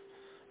life.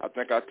 I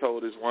think I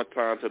told this one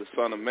time to the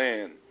Son of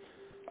Man.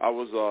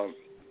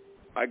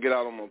 I get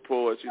out on my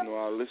porch, you know,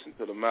 I listen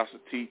to the master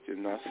teach,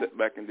 and I sit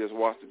back and just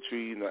watch the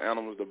trees and the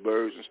animals, the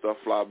birds and stuff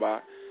fly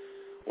by.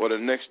 Well, the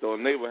next door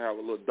neighbor have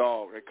a little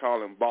dog. They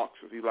call him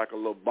Boxer. He's like a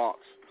little box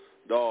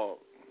dog.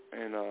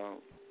 And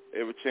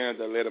every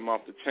chance I let him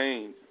off the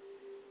chain.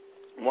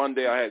 One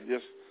day I had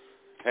just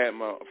had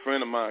a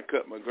friend of mine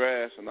cut my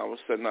grass, and I was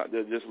sitting out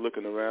there just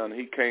looking around. And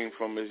he came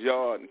from his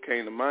yard and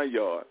came to my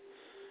yard.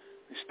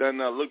 He standing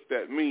there, looked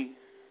at me.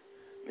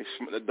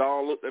 The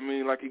dog looked at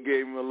me like he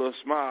gave me a little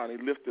smile, and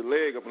he lifted his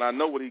leg up, and I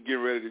know what he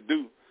getting ready to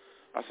do.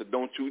 I said,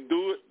 "Don't you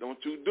do it!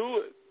 Don't you do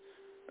it!"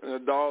 And the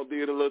dog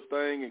did a little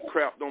thing and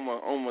crapped on my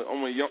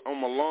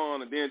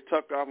lawn, and then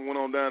tucked off and went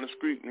on down the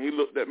street. And he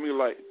looked at me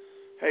like,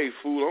 "Hey,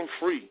 fool, I'm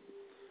free."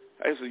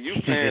 I said,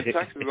 "You paying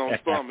taxes on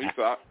something?"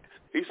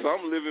 He said,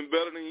 "I'm living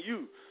better than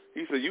you."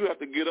 He said, "You have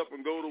to get up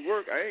and go to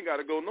work. I ain't got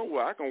to go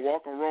nowhere. I can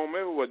walk and roam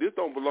everywhere. This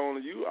don't belong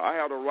to you. I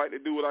have the right to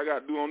do what I got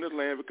to do on this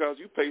land because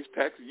you pay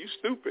taxes. You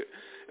stupid."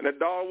 And the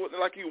dog wasn't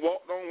like he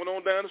went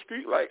on down the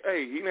street like,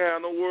 hey, he didn't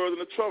have no words in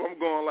the trouble. I'm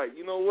going like,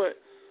 you know what?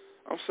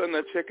 I'm sitting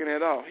there checking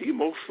that out. He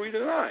more free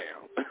than I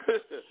am.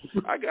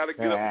 I got to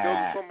get up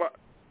and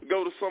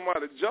go to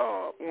somebody's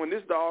job when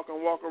this dog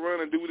can walk around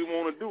and do what he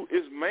want to do.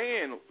 It's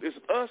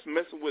us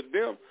messing with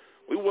them.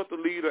 We want to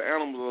leave the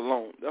animals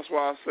alone. That's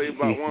why I say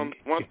about one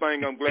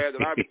thing, I'm glad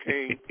that I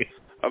became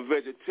a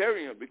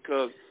vegetarian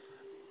because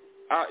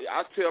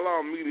I tell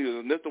our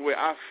media, and that's the way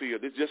I feel.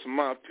 It's just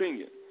my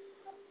opinion.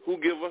 Who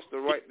give us the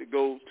right to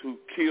go to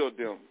kill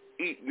them,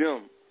 eat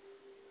them?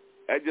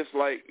 That's just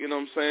like, you know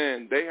what I'm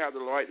saying, they have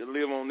the right to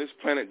live on this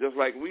planet just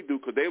like we do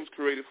because they was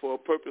created for a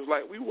purpose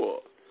like we were.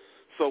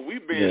 So we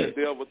being the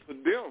devil to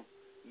them,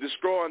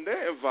 destroying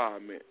their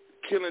environment,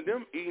 killing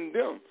them, eating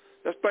them.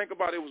 Let's think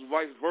about it was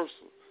vice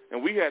versa.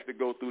 And we had to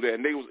go through that,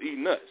 and they was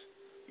eating us.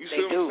 You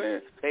see what I'm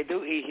saying? They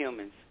do eat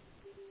humans.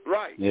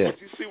 Right. Yeah. But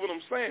you see what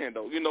I'm saying,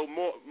 though. You know,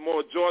 more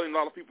majority, a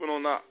lot of people are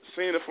not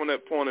seeing it from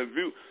that point of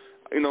view.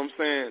 You know what I'm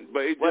saying?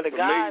 But it's just the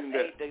guys amazing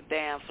that ate the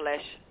damn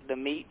flesh, the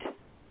meat.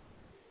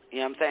 You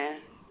know what I'm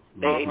saying?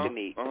 They ate the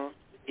meat.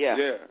 Yeah,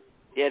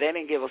 they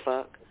didn't give a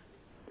fuck.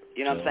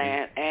 You know what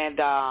I'm saying?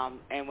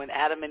 And when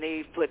Adam and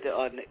Eve put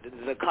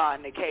the car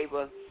and the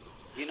cable,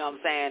 you know what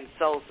I'm saying,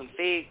 sewed some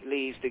fig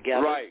leaves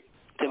together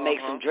to make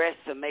some dress,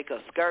 to make a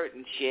skirt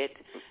and shit,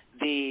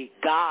 the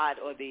god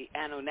or the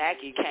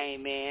Anunnaki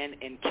came in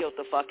and killed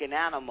the fucking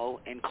animal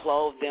and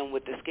clothed them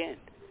with the skin.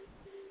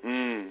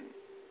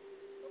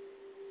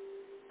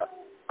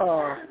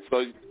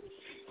 So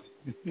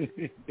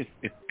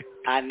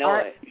I know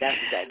it. That's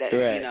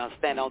right. You know,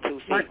 stand on 2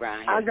 feet,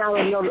 Brian. I got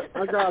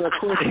a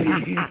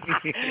question.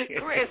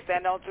 Chris,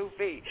 stand on 2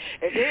 feet.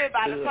 And then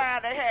by the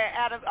time they had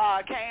Adam,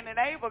 Cain and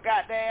Abel,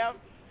 goddamn,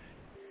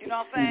 you know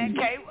what I'm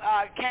saying?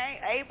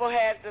 Abel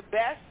had the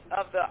best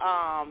of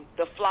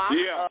the flock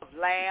of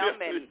lamb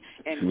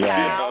and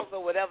cows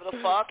or whatever the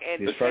fuck,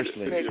 and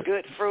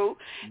good fruit.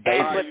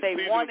 But they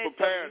wanted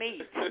the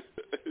meat.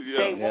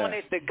 They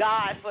wanted the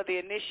God for the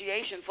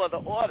initiation, for the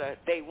order.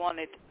 They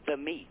wanted the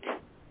meat.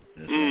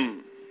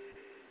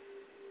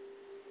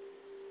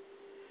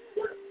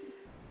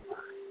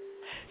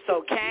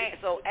 So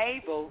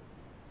Abel,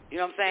 you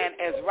know what I'm saying,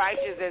 as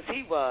righteous as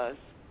he was,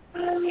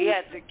 he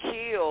had to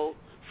kill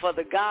for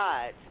the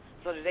gods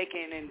so that they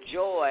can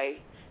enjoy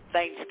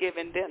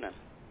Thanksgiving dinner.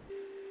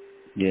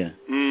 Yeah.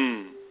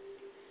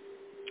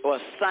 Or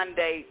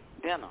Sunday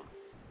dinner.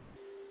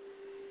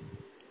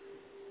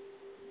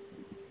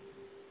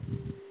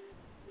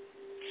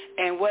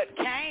 And what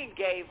Cain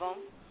gave them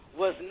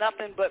was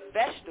nothing but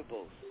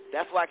vegetables.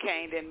 That's why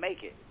Cain didn't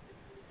make it.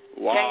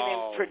 Wow. Cain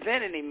didn't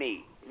present any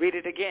meat. Read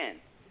it again.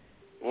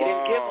 He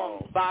didn't give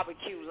them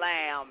barbecue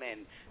lamb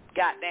and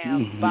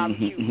goddamn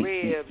barbecue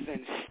ribs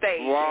and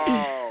steak.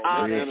 Wow.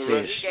 And all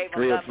that shit. He gave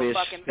them nothing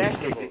but fucking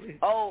vegetables.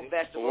 Old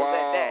vegetables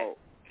at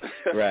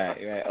that.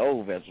 Right.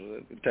 Old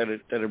vegetables. Turn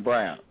it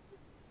brown.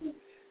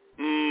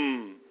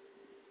 Mm.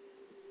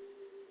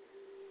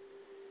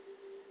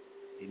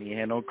 Didn't even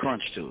have no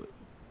crunch to it.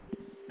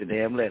 The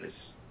damn lettuce.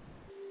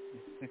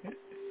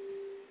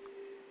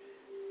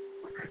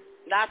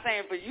 Not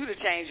saying for you to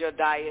change your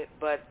diet,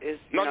 but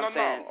it's No. God,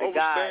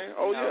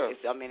 Yeah.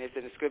 It's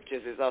in the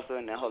scriptures. It's also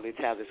in the Holy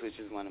Tablets, which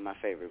is one of my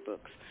favorite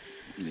books.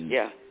 Mm.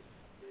 Yeah.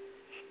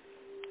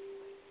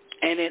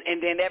 And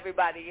then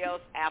everybody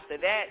else after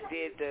that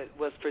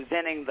was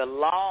presenting the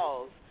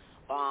laws,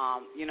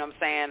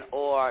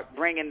 or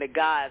bringing the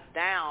gods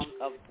down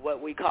of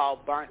what we call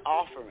burnt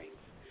offerings,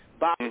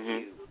 barbecues.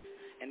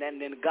 Mm-hmm. And then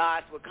the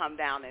gods would come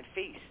down and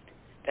feast.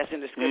 That's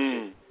in the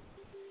scriptures.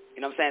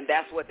 You know what I'm saying?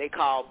 That's what they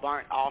call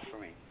burnt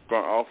offering.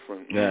 Burnt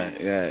offering.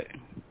 Right.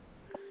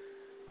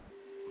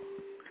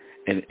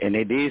 And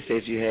they did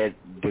say you had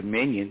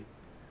dominion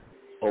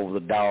over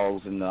the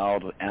dogs and all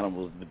the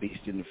animals and the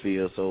beasts in the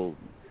field. So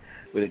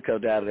when it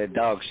comes down to that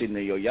dog shitting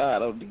in your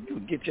yard, you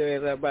get your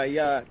ass out my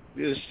yard.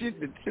 You sit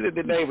in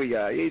the neighbor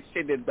yard. You ain't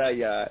sitting in my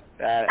yard.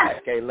 I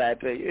can't lie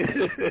to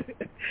you.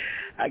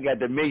 I got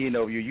dominion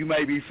over you. You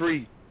may be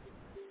free.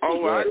 Oh,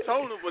 well, I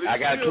told him, but I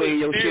got to clean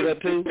your shit up,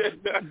 too.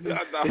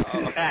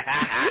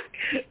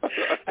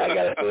 I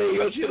got to clean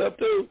your shit up,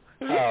 too.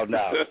 Oh,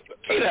 no.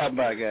 Get out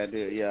my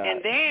goddamn yard.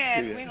 And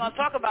then we're going to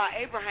talk about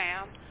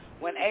Abraham.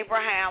 When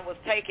Abraham was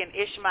taking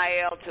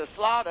Ishmael to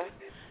slaughter,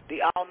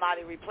 the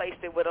Almighty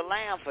replaced it with a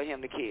lamb for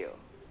him to kill.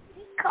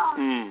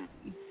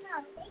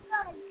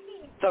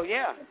 So,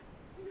 yeah.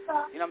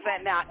 You know what I'm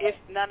saying? Now, if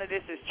none of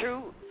this is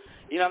true,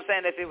 you know what I'm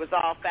saying? If it was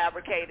all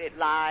fabricated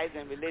lies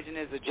and religion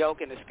is a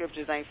joke and the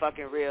scriptures ain't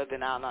fucking real,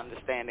 then I don't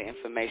understand the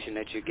information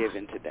that you're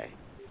giving today.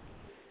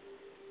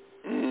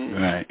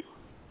 Right.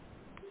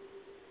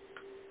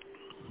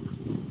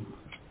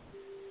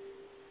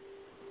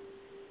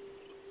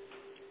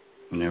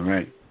 Yeah,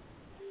 right.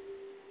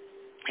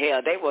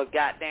 Hell, they were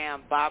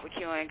goddamn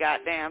barbecuing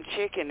goddamn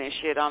chicken and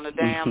shit on the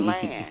damn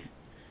land.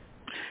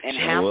 And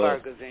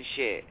hamburgers and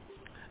shit.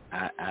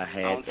 I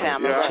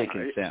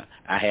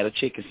had a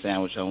chicken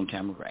sandwich on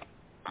Tamarack.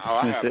 Oh,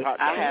 I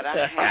had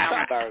a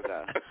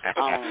hamburger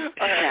on Tamarack.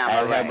 I had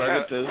a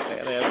hamburger too. I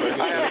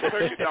had a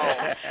turkey dog.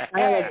 I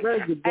had a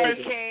burger.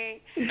 King,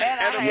 and I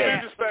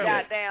had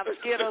goddamn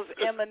Skittles,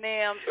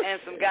 M&M's, and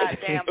some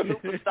goddamn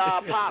Superstar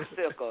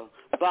popsicle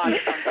bought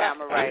from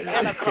Tamarack,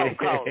 and a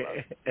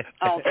Coca-Cola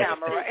on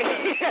Tamarack,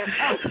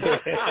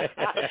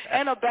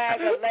 and a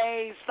bag of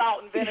Lay's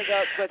salt and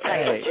vinegar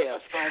potato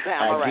chips on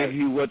Tamarack. I give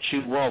you what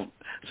you want,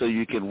 so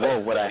you can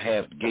want what I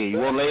have to give. You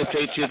want Lay's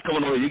potato chips? Come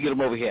on over. You get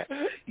them over here.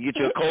 You get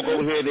your Coke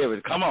over here and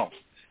everything. Come on.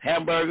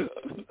 Hamburger.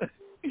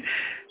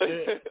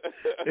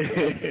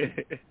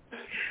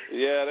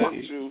 Yeah,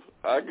 that's true.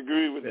 I can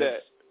agree with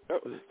that.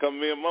 Come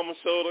me and Mama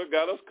Soda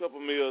got us a couple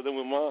meals then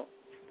with Mom.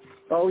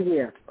 Oh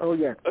yeah.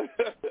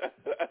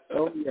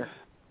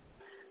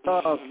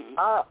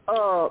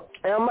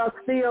 Am I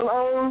still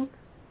on?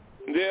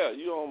 Yeah,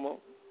 you on, Mom.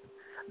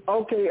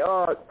 Okay,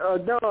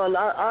 Don,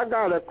 I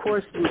got a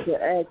question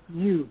to ask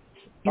you.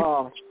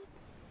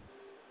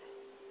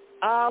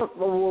 I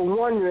was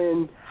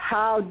wondering,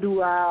 how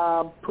do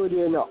I put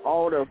in an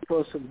order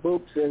for some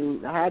books,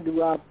 and how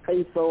do I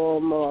pay for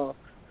them?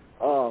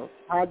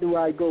 How do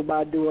I go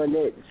by doing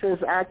that?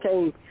 Since I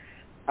can't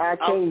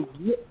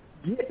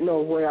get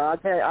nowhere. I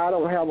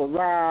don't have a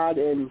ride,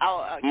 and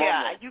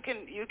you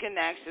can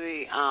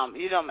actually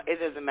it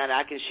doesn't matter.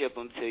 I can ship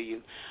them to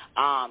you,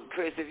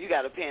 Chris. If you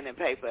got a pen and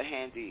paper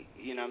handy,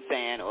 you know what I'm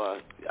saying, or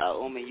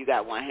Umi, you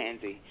got one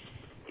handy.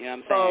 You know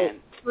what I'm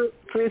saying?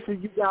 Chris,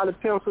 if you got a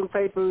pencil and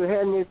paper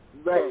handy,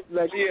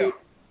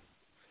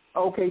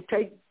 okay,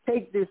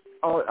 take this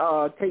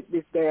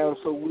down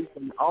so we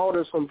can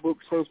order some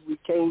books since we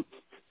can't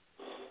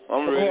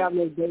have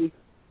no day.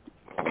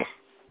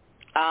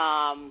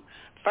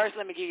 First,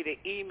 let me give you the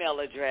email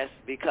address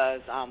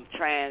because I'm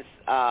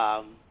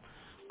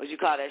what you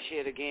call that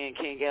shit again,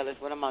 King Ellis?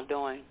 What am I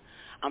doing?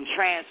 I'm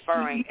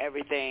transferring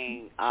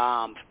everything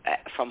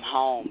from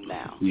home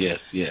now. Yes.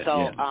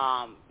 So,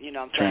 you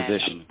know what I'm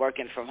saying? I'm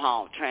working from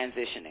home,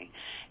 transitioning.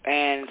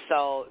 And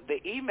so the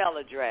email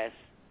address,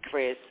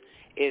 Chris,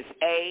 is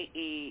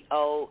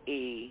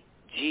AEOEGA,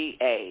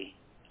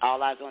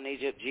 All Eyes on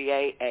Egypt,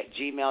 GA, at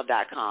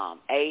gmail.com.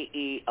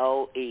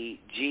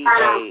 AEOEGA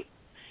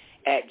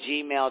at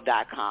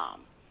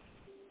gmail.com.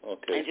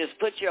 Okay. And just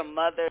put your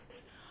mother's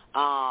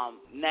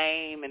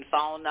name and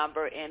phone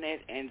number in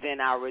it, and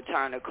then I'll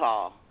return a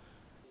call.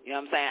 You know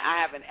what I'm saying? I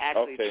haven't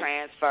actually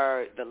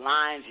transferred the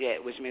lines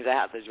yet, which means I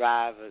have to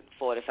drive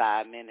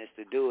 45 minutes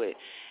to do it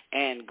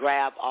and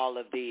grab all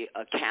of the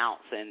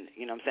accounts and,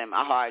 you know what I'm saying,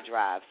 my hard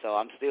drive. So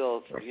I'm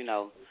still,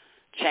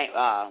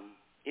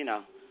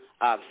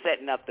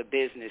 setting up the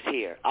business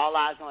here. All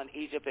Eyes on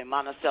Egypt in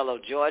Monticello,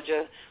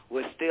 Georgia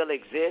will still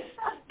exist,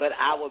 but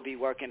I will be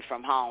working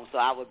from home, so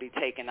I will be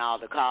taking all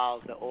the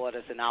calls, the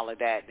orders, and all of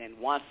that. And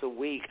once a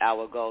week, I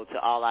will go to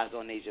All Eyes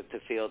on Egypt to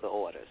fill the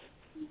orders.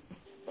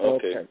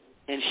 Okay.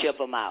 And ship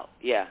them out,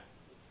 yeah.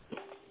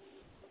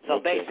 So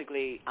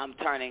basically, I'm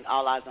turning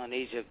All Eyes on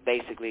Egypt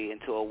basically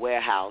into a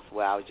warehouse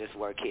where I'll just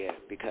work here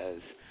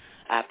because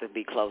I have to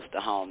be close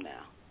to home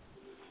now.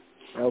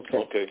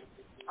 Okay.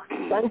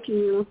 Thank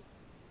you.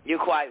 You're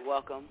quite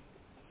welcome.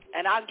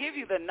 And I'll give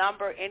you the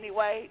number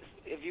anyway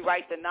if you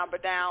write the number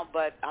down,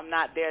 but I'm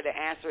not there to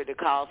answer it. The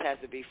calls has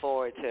to be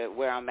forwarded to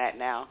where I'm at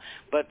now.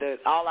 But the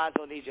All Eyes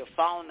on Egypt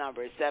phone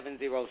number is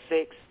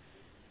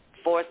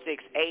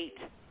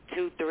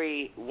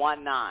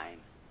 706-468-2319.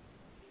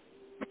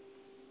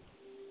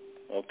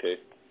 Okay.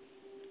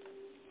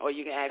 Or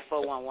you can ask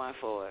 411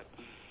 for it,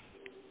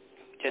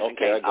 just in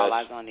case All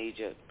Eyes on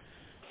Egypt.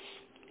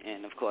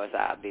 And, of course,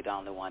 I'll be the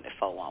only one that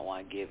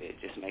 411 give it.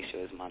 Just make sure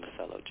it's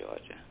Monticello,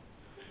 Georgia.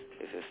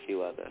 There's a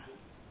few other.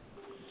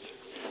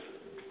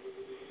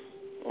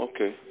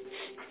 Okay.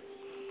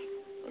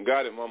 I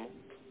got it, Mama.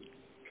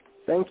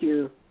 Thank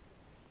you.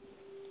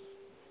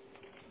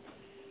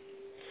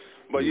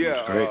 But,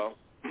 dealing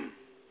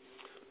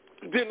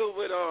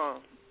with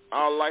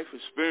our life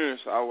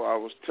experience, I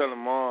was telling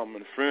Mom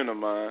and a friend of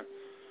mine,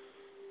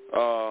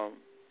 I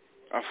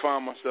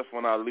find myself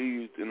when I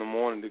leave in the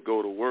morning to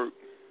go to work,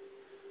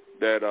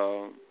 that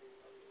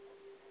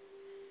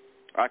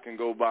I can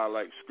go by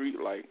like street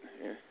light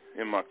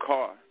in my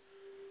car,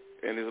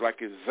 and it's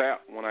like it's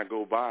zapped when I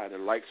go by. The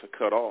lights are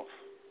cut off.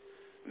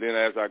 Then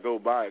as I go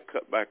by, it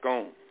cut back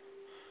on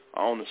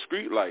the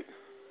street light.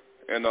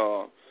 And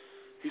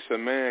he said,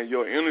 man,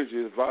 your energy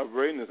is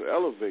vibrating, it's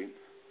elevating.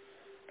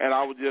 And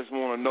I would just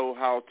want to know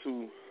how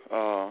to,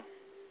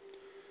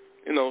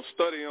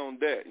 study on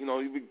that.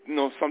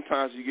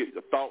 Sometimes you get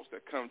the thoughts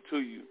that come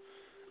to you,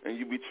 and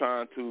you be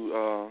trying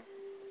to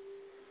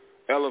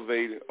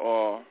elevate it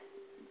or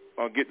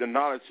get the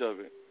knowledge of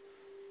it,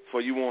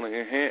 for you want to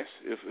enhance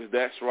if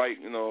that's right.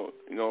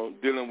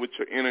 Dealing with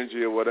your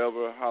energy or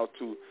whatever, how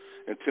to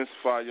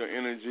intensify your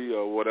energy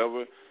or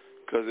whatever.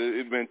 Because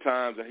it's been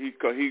times that he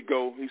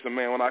said,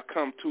 man, when I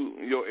come to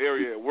your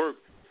area at work,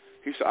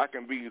 he said I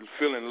can be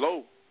feeling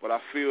low, but I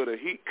feel the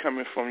heat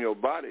coming from your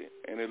body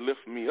and it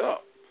lifts me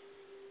up.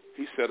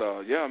 He said,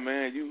 yeah,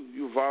 man,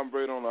 you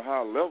vibrate on a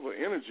high level of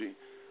energy.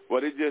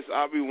 But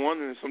I be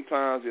wondering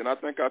sometimes, and I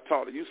think I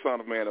talked to you,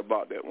 son of man,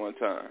 about that one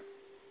time.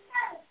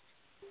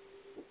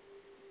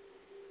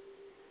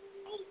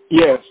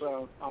 Yes,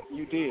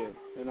 you did,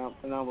 and I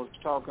was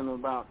talking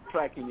about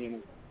tracking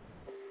energy.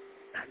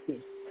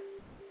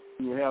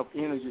 You have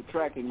energy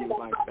tracking you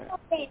like that,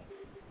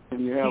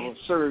 and you have a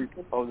surge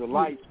of the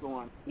lights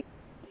going.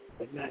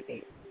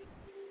 Okay,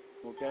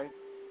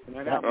 and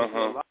that happens a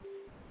lot.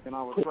 In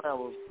our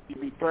travels, you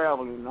be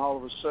traveling, and all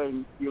of a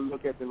sudden you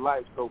look at the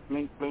lights go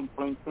blink, blink,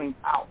 blink, blink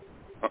out.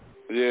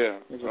 Yeah.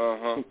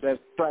 That's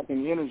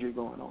tracking energy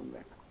going on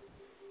there.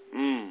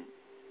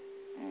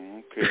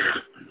 Okay.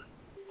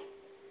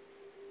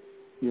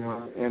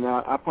 And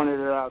I pointed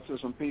it out to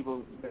some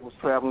people that was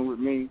traveling with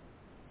me,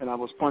 and I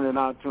was pointing it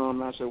out to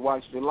them, and I said,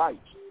 watch the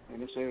lights.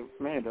 And they said,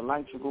 man, the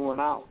lights are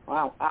going out,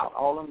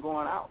 all of them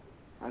going out.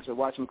 I said,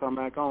 watch them come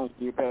back on.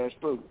 You pass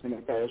through, and they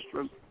pass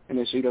through, and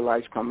they see the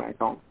lights come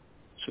back on.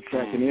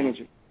 Subtracting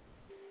energy.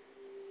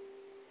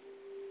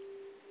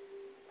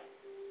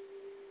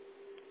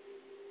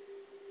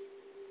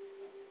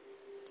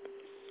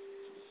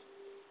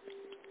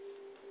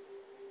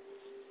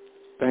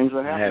 Things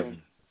are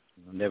happening.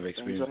 I've never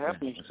experienced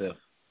that myself.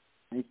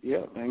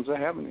 Yeah, things are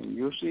happening.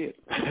 You'll see it.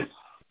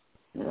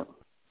 Yeah.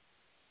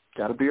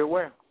 Got to be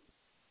aware.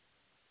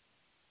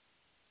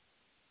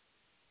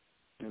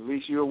 At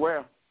least you're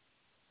aware.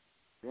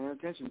 Paying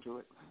attention to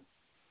it.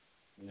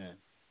 Yeah.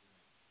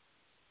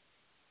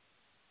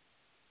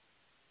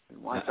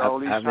 Watch all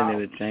these I've been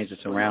able to change the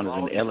surroundings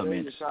and the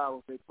elements.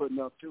 Towers they putting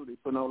up too. They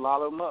putting a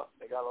lot of them up.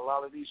 They got a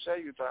lot of these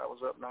cellular towers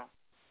up now.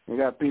 They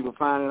got people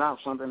finding out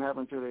something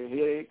happened to their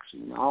headaches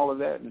and all of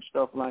that and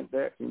stuff like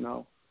that.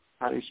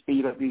 How they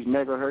speed up these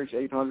megahertz,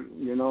 800.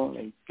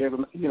 They give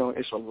them.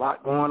 It's a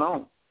lot going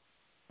on.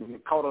 And you're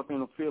caught up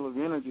in a field of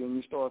energy, and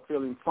you start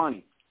feeling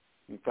funny.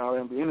 You call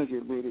them the energy,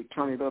 they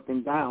turn it up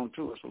and down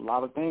too. It's a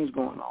lot of things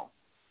going on.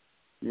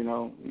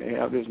 They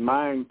have this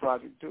mind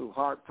project too,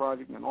 heart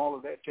project, and all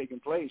of that taking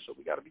place. So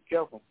we got to be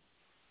careful.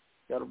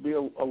 Got to be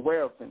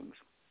aware of things.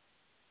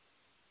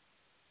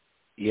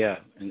 Yeah,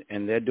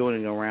 and they're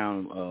doing it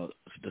around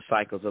the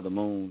cycles of the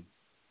moon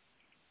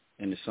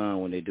and the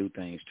sun when they do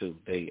things too.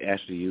 They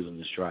actually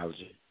using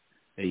astrology.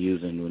 They're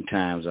using when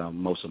times are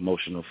most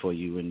emotional for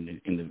you and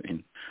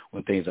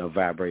when things are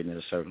vibrating at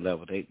a certain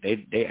level.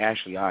 They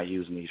actually are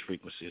using these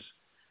frequencies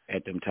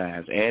at them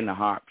times, and the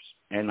harps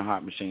and the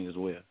harp machine as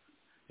well.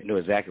 They know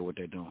exactly what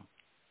they're doing.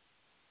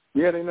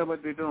 Yeah, they know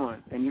what they're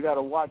doing. And you got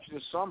to watch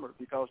this summer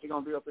because they're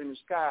going to be up in the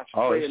sky.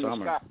 Oh, it's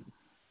summer.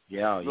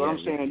 Yeah, you know what I'm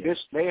saying? This,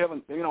 they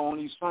haven't, on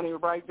these sunny,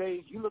 bright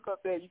days, you look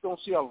up there, you're going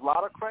to see a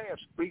lot of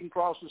crabs breathing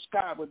across the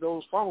sky with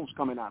those foams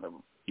coming out of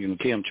them.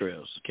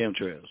 Chemtrails.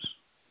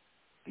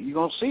 You're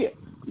going to see it.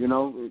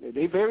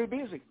 They're very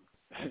busy.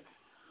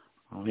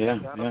 Oh, yeah.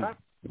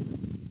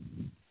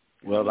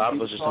 Well, a lot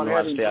of us just don't know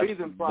how to stay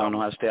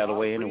out of the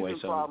way anyway.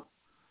 So.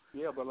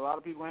 Yeah, but a lot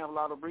of people have a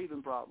lot of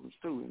breathing problems,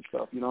 too, and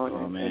stuff, and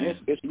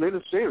it's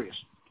really serious.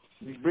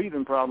 These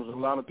breathing problems a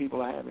lot of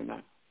people are having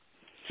now.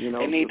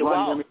 They need to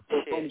walk.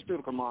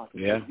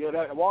 Yeah,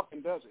 that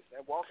walking does it.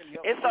 That walking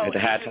helps. It's so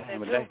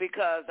interesting, too,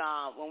 because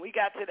when we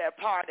got to that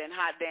part in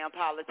Hot Damn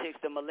Politics,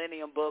 the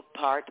Millennium Book,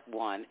 Part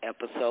 1,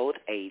 Episode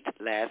 8,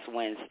 last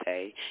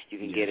Wednesday, you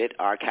can get it,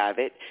 archive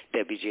it,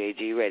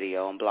 WGAG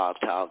Radio and Blog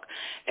Talk.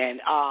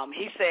 And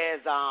he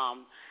says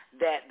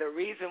that the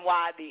reason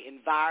why the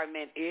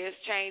environment is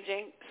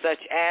changing, such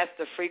as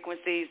the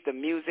frequencies, the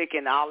music,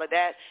 and all of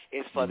that,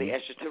 is for the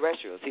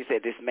extraterrestrials. He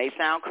said this may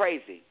sound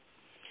crazy.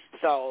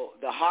 So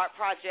the Heart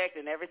Project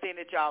and everything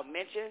that y'all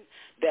mentioned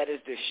that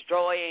is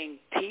destroying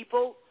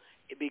people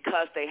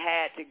because they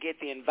had to get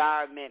the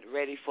environment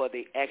ready for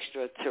the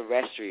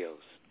extraterrestrials.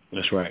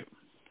 That's right.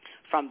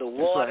 From the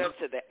water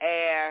to the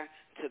air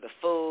to the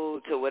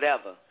food to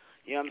whatever.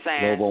 You know what I'm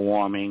saying? Global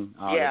warming,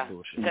 all that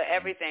bullshit. To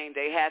everything.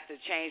 They have to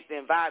change the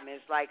environment.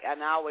 It's like,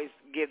 and I always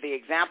give the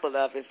example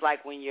of, it's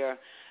like when you're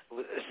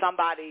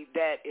somebody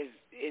that is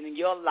in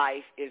your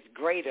life is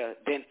greater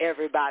than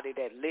everybody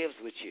that lives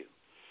with you.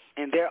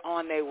 And they're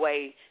on their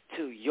way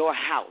to your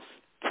house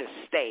to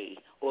stay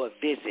or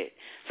visit.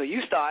 So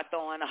you start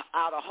throwing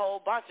out a whole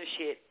bunch of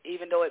shit,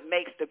 even though it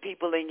makes the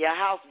people in your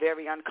house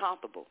very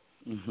uncomfortable.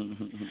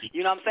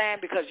 You know what I'm saying?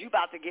 Because you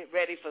about to get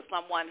ready for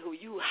someone who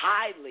you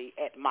highly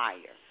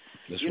admire.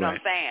 That's you know what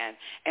I'm saying?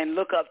 And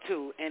look up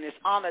to. And it's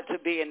honored to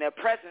be in their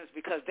presence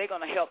because they're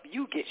going to help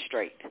you get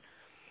straight.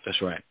 That's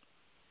right.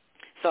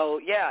 So,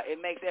 yeah, it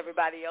makes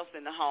everybody else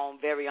in the home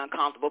very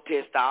uncomfortable,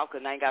 pissed off,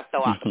 because now you got to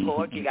throw out the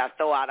pork. You got to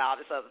throw out all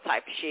this other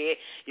type of shit.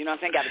 You know what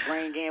I'm saying? Got to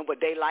bring in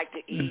what they like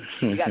to eat.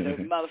 You got to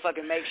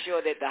motherfucking make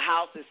sure that the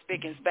house is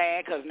spick and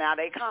span because now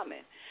they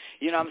coming.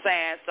 You know what I'm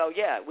saying? So,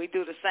 yeah, we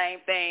do the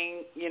same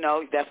thing.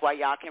 That's why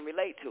y'all can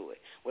relate to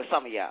it with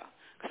some of y'all.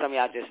 Some of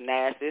y'all just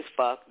nasty as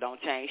fuck. Don't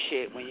change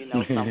shit when you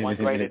know someone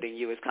greater than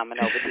you is coming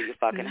over to your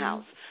fucking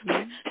house.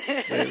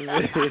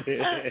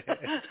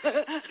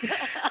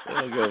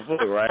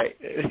 Right.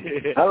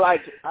 I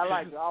like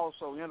to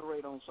also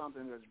iterate on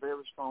something that's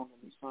very strong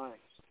in the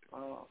science.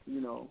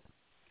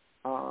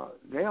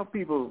 There are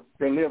people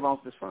that live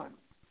off the sun.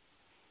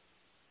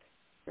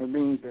 It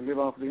means they live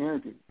off the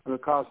energy of the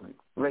cosmic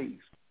rays,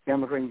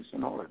 gamma rays,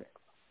 and all of that.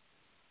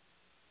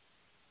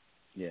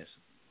 Yes.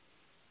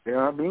 There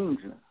are beings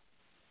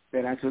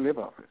that actually live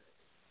off it.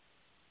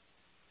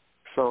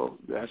 So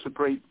that's a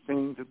great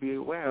thing to be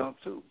aware of,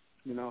 too.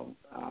 We're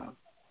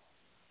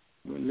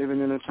living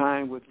in a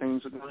time where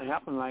things are going to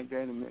happen like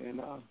that, and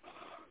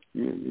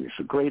it's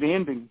a great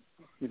ending.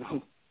 It's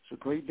a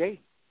great day.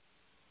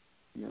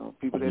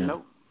 People that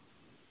know,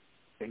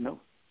 they know.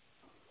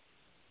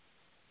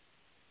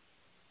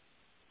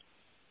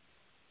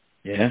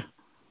 Yeah.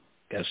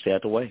 Got to stay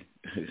out the way.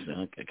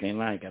 I can't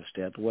lie. Got to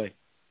stay out the way.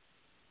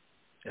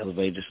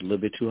 Elevate just a little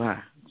bit too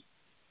high.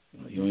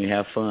 You don't even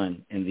have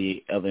fun in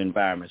the other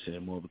environments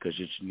anymore because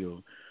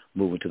you're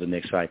moving to the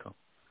next cycle.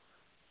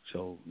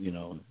 So,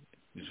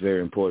 it's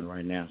very important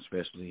right now,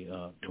 especially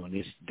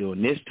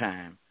during this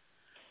time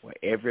where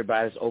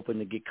everybody's open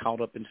to get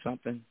caught up in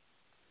something.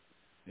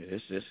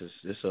 This is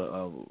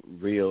a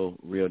real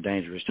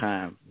dangerous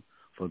time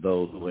for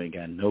those who ain't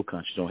got no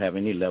conscience, don't have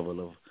any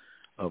level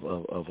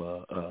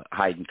of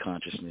heightened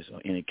consciousness or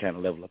any kind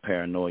of level of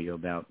paranoia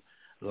about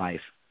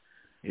life.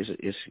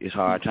 It's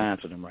hard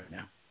times for them right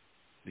now.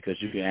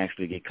 Because you can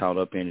actually get caught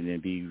up in it and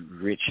be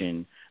rich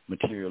in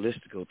material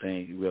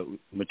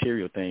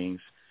things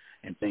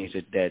and things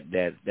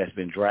that's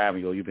been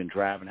driving you, or you've been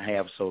driving to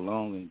have so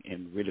long,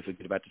 and really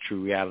forget about the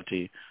true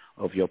reality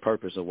of your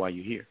purpose of why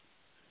you're here.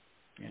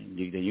 And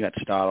then you have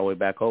to start all the way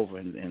back over,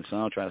 and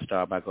some try to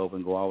start back over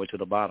and go all the way to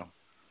the bottom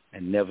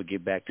and never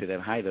get back to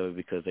that height of it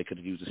because they could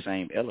have used the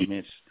same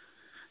elements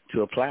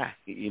to apply,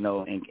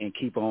 and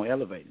keep on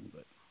elevating.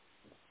 But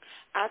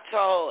I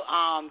told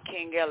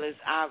King Ellis,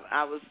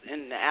 I was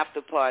in the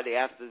after party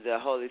after the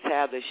Holy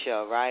Tablet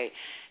show, right?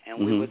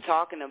 And we were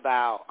talking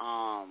about,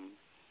 on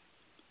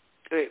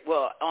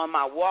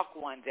my walk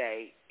one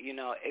day,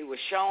 it was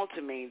shown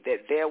to me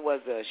that there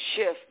was a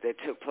shift that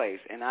took place.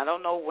 And I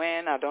don't know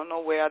when, I don't know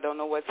where, I don't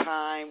know what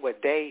time,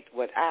 what date,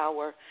 what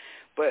hour,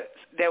 but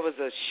there was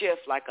a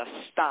shift, like a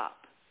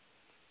stop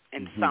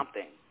in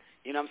something.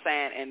 You know what I'm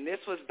saying? And this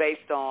was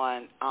based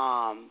on,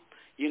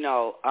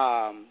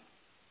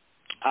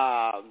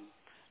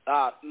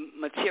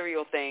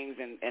 material things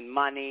and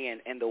money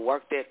and the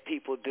work that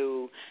people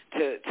do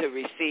to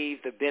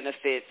receive the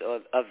benefits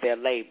of their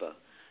labor.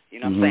 You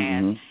know what I'm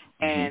saying?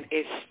 And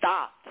it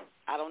stopped.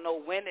 I don't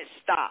know when it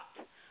stopped,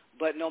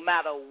 but no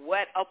matter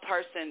what a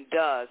person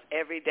does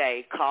every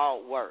day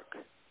called work,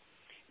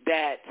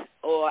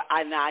 or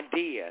an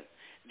idea,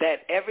 that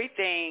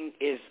everything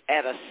is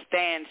at a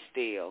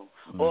standstill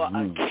or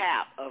a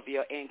cap of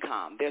your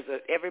income.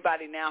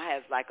 Everybody now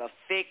has like a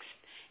fixed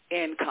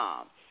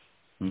income.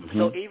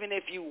 So even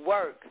if you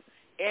work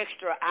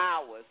extra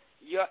hours,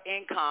 your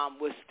income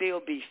will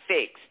still be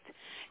fixed.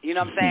 You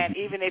know what I'm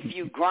saying? Even if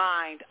you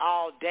grind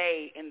all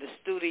day in the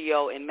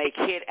studio and make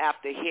hit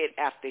after hit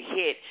after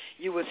hit,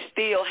 you would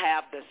still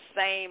have the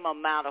same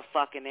amount of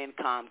fucking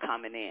income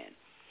coming in.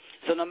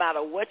 So no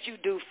matter what you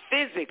do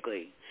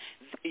physically,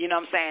 you know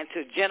what I'm saying,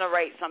 to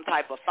generate some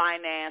type of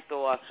finance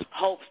or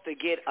hopes to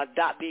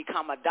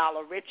become a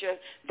dollar richer,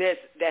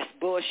 that's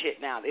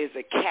bullshit now. There's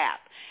a cap.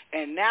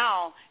 And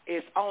now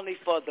it's only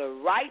for the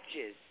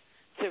righteous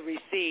to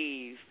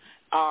receive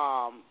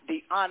the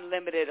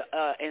unlimited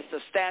and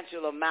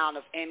substantial amount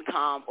of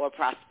income or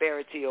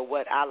prosperity, or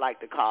what I like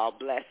to call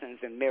blessings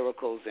and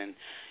miracles and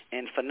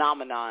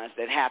phenomenons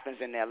that happens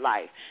in their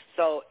life.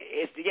 So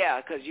it's,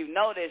 because you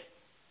notice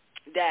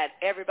that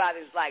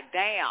everybody's like,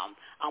 damn,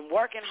 I'm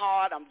working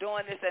hard, I'm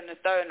doing this and the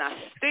third, and I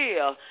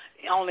still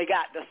only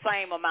got the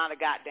same amount of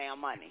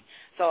goddamn money.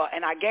 So,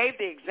 and I gave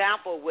the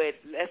example with,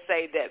 let's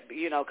say that,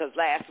 because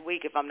last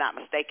week, if I'm not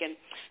mistaken,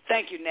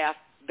 thank you, Neff,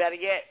 better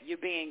yet,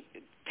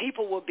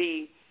 people will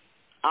be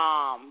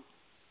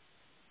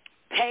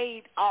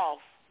paid off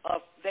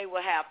they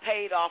will have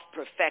paid off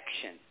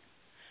perfection.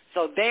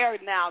 So they're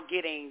now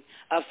getting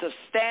a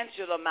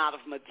substantial amount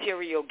of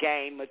material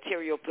gain,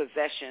 material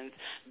possessions,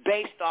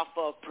 based off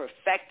of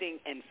perfecting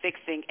and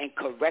fixing and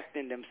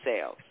correcting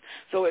themselves.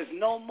 So it's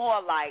no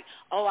more like,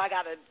 I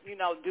got to,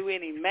 do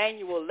any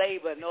manual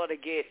labor in order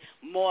to get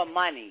more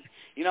money.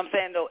 You know what I'm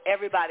saying? Though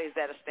everybody's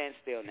at a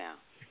standstill now.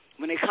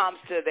 When it comes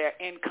to their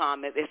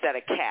income, it's at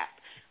a cap.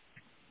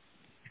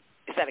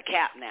 It's at a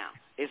cap now.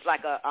 It's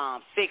like a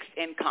fixed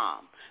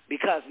income,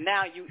 because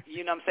now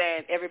you know what I'm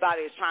saying,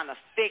 everybody is trying to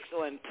fix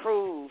or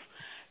improve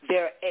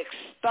their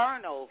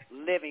external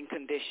living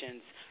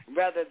conditions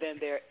rather than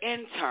their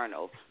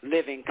internal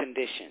living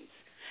conditions,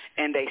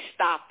 and they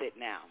stopped it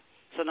now.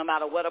 So no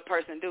matter what a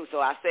person do,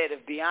 so I said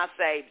if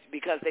Beyonce,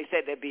 because they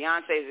said that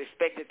Beyonce is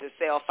expected to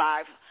sell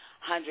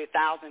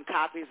 500,000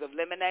 copies of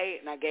Lemonade,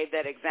 and I gave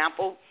that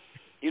example.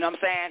 You know what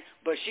I'm saying?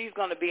 But she's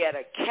going to be at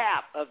a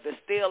cap of the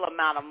still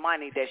amount of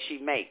money that she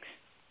makes.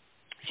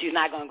 She's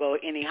not going to go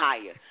any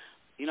higher.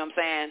 You know what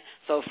I'm saying?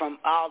 So from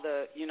all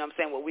the,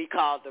 what we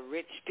call the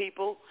rich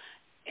people,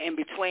 in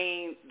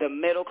between the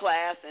middle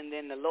class and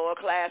then the lower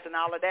class and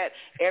all of that,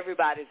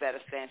 everybody's at a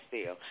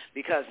standstill.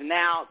 Because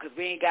now, because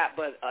we ain't got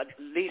but at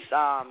least,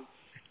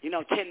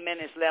 10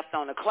 minutes left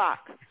on the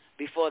clock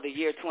before the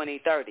year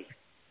 2030.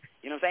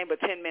 You know what I'm saying?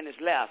 But 10 minutes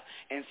left.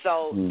 And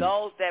so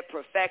those that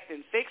perfect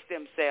and fix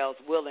themselves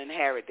will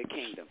inherit the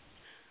kingdom.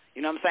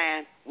 You know what I'm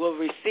saying? Will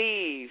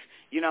receive,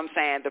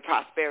 the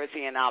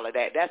prosperity and all of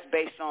that. That's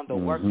based on the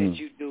work that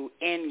you do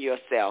in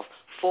yourself,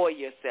 for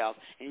yourself.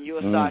 And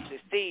you'll start to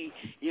see,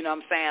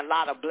 a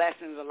lot of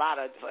blessings,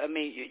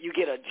 you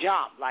get a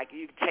jump, like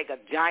you take a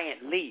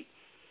giant leap.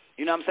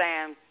 You know what I'm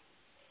saying?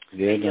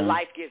 Yeah, and your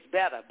life gets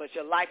better. But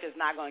your life is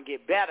not going to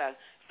get better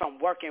from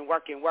working,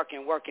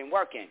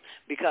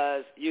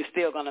 because you're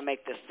still going to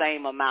make the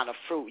same amount of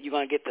fruit. You're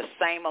going to get the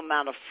same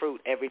amount of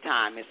fruit every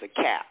time. It's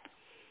a cap.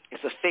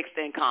 It's a fixed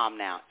income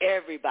now.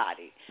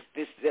 Everybody.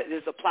 This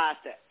applies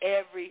to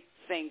every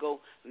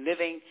single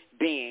living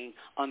being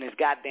on this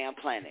goddamn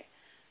planet.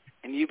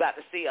 And you're about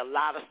to see a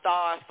lot of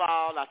stars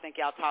fall. I think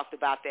y'all talked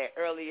about that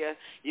earlier.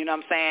 You know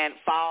what I'm saying?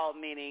 Fall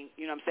meaning,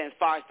 as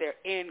far as their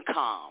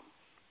income.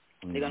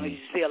 You're going to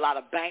see a lot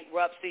of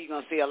bankruptcy. You're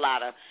going to see a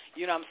lot of,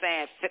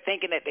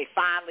 thinking that they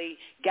finally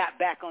got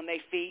back on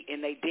their feet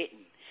and they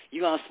didn't.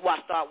 You're going to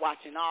start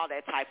watching all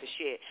that type of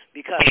shit,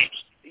 because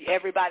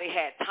everybody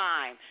had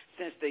time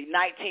since the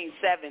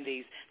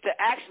 1970s to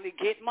actually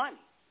get money.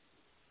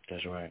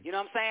 That's right. You know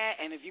what I'm saying?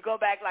 And if you go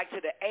back like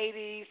to the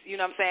 80s, you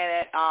know what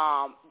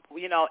I'm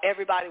saying,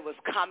 everybody was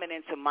coming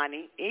into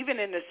money, even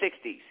in the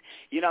 60s.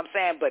 You know what I'm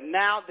saying? But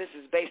now this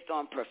is based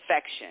on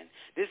perfection.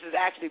 This is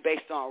actually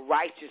based on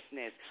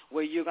righteousness,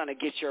 where you're going to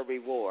get your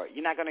reward.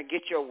 You're not going to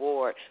get your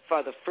reward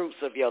for the fruits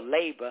of your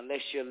labor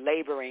unless you're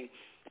laboring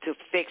to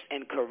fix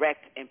and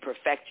correct and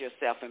perfect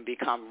yourself and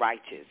become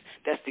righteous.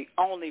 That's the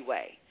only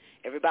way.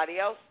 Everybody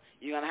else,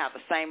 you're going to have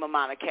the same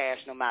amount of cash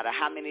no matter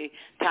how many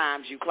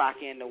times you clock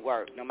in to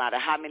work, no matter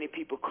how many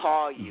people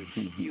call you.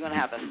 You're going to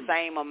have the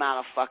same amount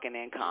of fucking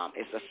income.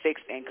 It's a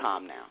fixed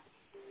income now.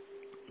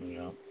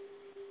 Yeah.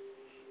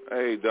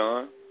 Hey,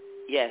 Don.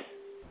 Yes.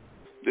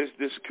 This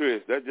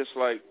Chris, that's just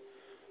like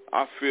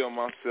I feel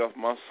myself,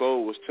 my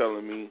soul was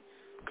telling me,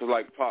 because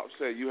like Pop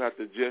said, you have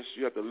to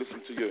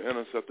listen to your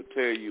inner self to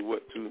tell you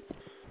what to,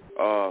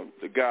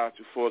 the guys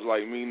before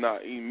like me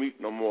not eating meat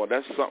no more.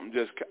 That's something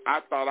I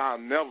thought I'd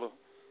never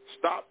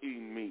stop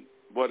eating meat,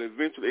 but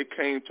eventually it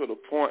came to the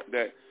point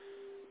that,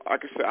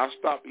 like I said, I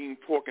stopped eating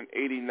pork in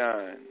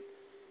 89.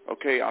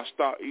 Okay, I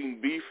stopped eating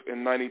beef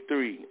in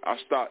 93. I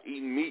stopped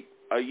eating meat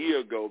a year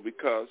ago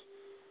because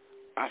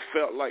I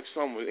felt like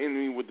someone in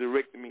me was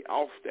directing me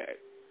off that.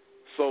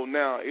 So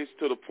now it's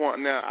to the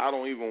point now I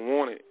don't even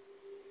want it.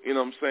 You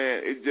know what I'm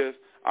saying? It just,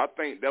 I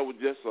think that was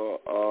just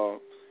a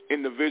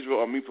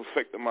individual of me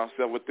perfecting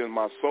myself within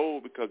my soul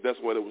because that's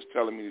what it was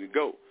telling me to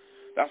go.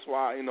 That's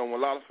why, when a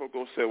lot of folks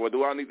go say, well,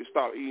 do I need to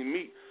stop eating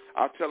meat?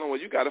 I tell them, well,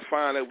 you got to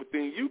find that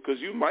within you because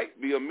you might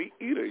be a meat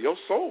eater. Your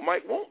soul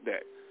might want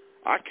that.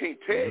 I can't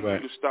tell you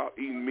to stop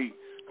eating meat.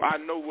 I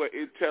know what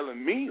it's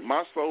telling me.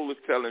 My soul is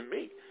telling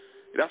me.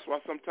 That's why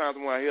sometimes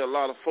when I hear a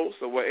lot of folks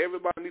say, well,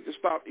 everybody needs to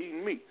stop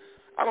eating meat.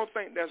 I don't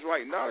think that's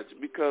right knowledge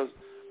because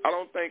I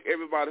don't think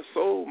everybody's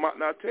soul might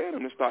not tell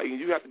them to stop eating.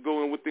 You have to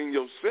go in within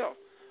yourself.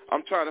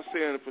 I'm trying to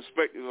say in the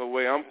perspective of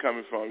where I'm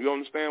coming from. You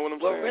understand what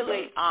I'm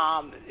saying?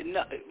 Well,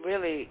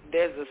 really,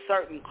 there's a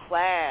certain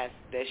class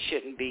that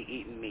shouldn't be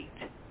eating meat.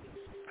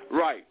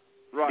 Right.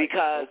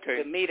 Because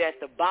the meat at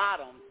the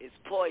bottom is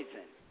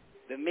poison.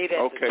 The meat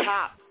at the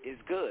top is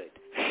good.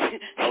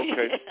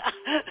 Okay.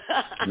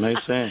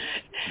 Makes sense.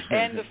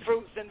 And the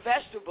fruits and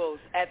vegetables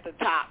at the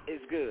top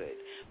is good.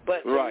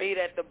 But the meat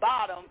at the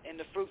bottom and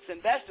the fruits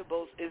and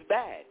vegetables is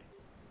bad.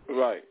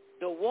 Right.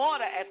 The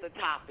water at the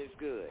top is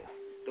good.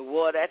 The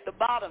water at the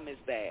bottom is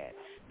bad.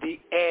 The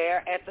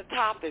air at the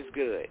top is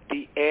good.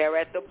 The air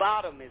at the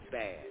bottom is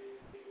bad.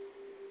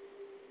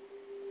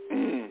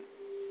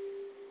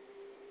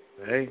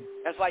 Hey.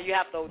 That's why you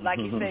have to, like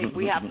you say,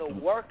 we have to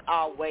work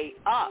our way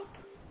up.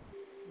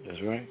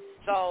 That's right.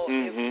 So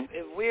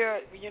if we're,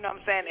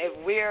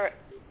 if we're,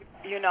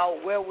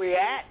 where we're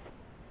at,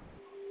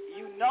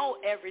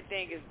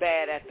 everything is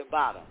bad at the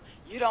bottom.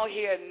 You don't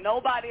hear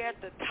nobody at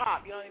the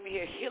top. You don't even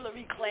hear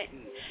Hillary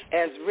Clinton,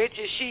 as rich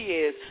as she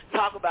is,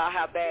 talk about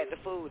how bad the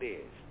food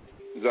is.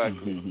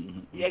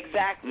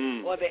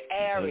 Exactly. Or the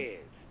air is.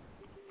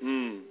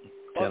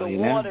 Or the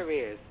water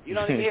is. You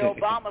don't even hear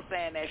Obama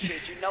saying that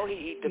shit. You know he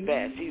eat the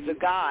best. He's a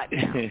god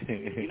now.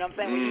 You know what I'm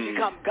saying? When you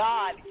become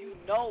God, you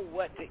know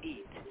what to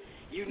eat.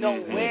 You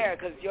know where,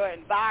 because your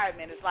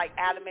environment is like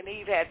Adam and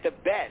Eve had the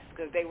best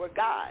because they were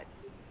gods.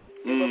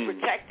 They were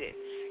protected,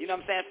 you know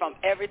what I'm saying, from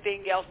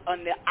everything else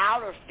on the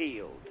outer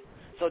field.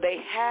 So they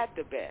had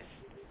the best.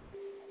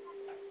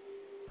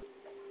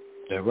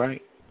 That's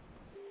right.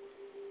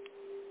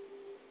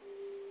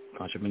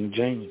 Countryman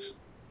James.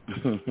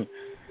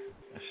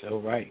 That's so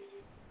right.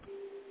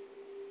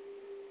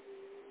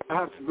 I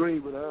have to agree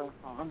with her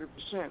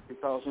 100%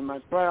 because in my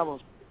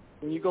travels,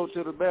 when you go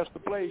to the best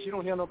of place, you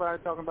don't hear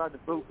nobody talking about the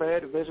fruit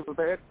bad, the vegetable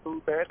bad, the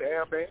food bad, the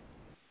air bad.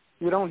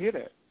 You don't hear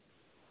that.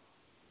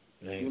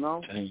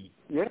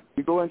 Yeah,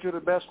 you go into the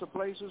best of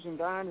places and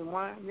dine and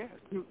wine. Yeah,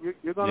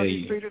 you're going to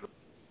be treated.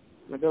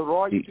 The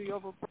royalty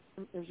of a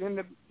person is in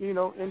the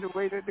in the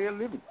way that they're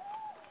living.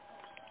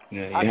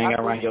 Yeah, you hang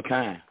around your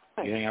kind.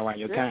 You hang around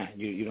your kind.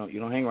 You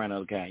don't hang around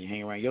other kind. You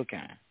hang around your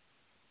kind.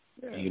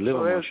 Yeah. And you live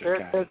amongst your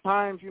kind. There's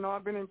times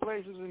I've been in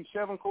places in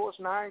 7-course,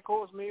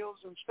 9-course meals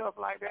and stuff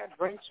like that,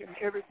 drinks and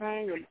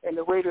everything, and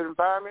the way the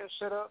environment is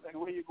set up, and the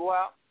way you go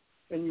out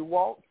and you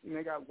walk, and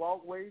they got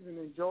walkways and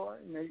enjoy,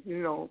 and they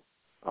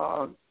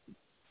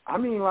I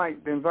mean,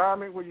 like the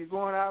environment where you're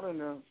going out in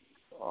the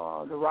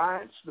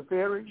rides, the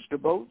ferries, the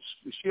boats,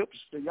 the ships,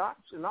 the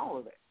yachts, and all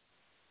of that.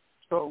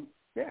 So,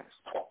 yes,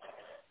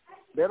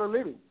 better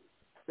living,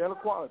 better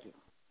quality.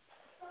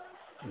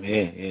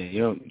 Yeah.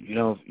 You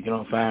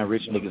don't find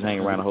rich niggas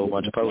hanging around a whole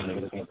bunch of poor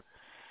niggas.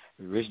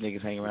 Rich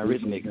niggas hang around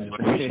rich niggas.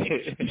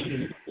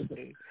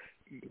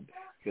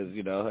 Because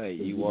hey,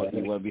 you want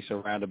to be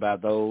surrounded by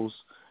those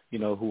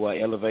who are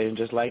elevating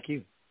just like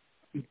you.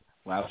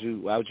 Why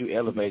would you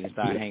elevate and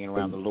start hanging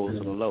around the lowest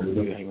of the low?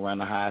 You hang around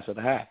the highest of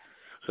the high,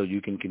 so you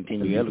can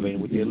continue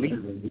elevating with the elite.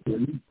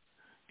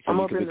 I'm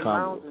up in the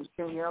mountains,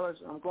 King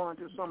Ellis. I'm going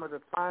to some of the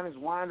finest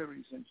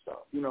wineries and stuff.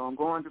 I'm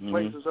going to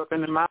places up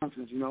in the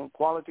mountains.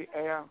 Quality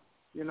air.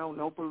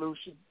 No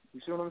pollution.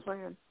 You see what I'm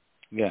saying?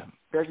 Yeah.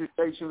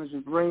 Vegetation is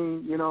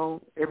green.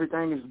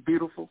 Everything is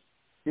beautiful.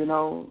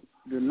 You're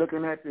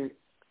looking at the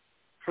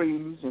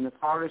trees and the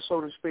forest,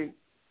 so to speak.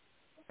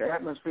 The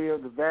atmosphere,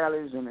 the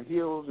valleys and the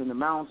hills and the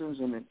mountains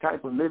and the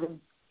type of living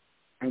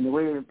and the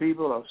way the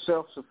people are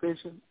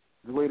self-sufficient,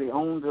 the way they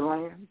own the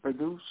land,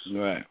 produce.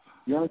 Right.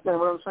 You understand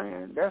what I'm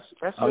saying? That's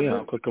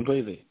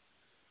completely.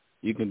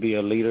 You can be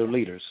a leader of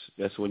leaders.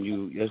 That's when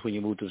you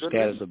move to the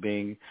status of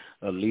being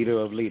a leader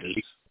of leaders.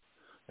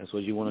 That's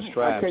what you want to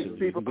strive to.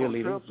 You can be a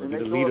leader. Be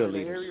the leader of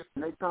leaders.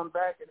 And they come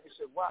back and they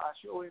say, "Wow, I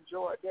sure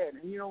enjoyed that."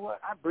 And you know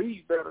what? I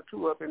breathe better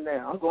too up in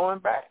there. I'm going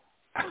back.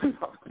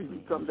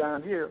 You come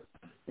down here.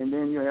 And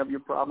then you have your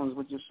problems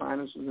with your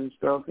sinuses and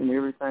stuff and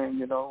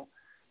everything,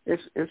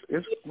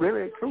 It's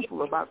really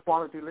truthful about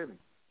quality living.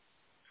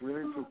 It's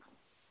really truthful.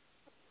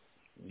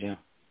 Yeah.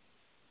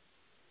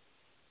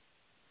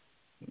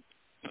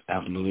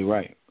 Absolutely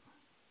right.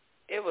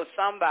 It was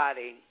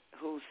somebody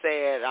who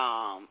said,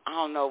 I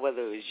don't know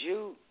whether it was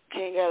you,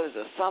 King Ellis,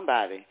 or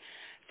somebody.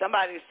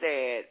 Somebody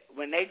said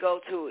when they go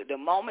to, the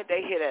moment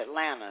they hit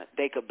Atlanta,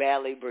 they could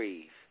barely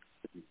breathe.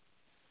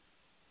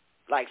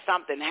 Like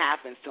something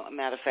happens to him.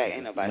 Matter of fact,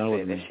 ain't nobody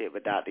said that shit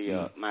but Dr.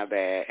 York, my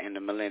bad, and the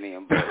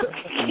Millennium Book.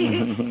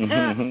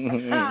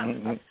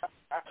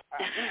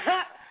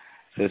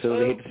 So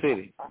they hit the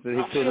city. So they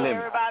hit the city limit.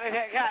 Everybody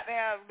that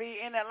goddamn be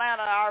in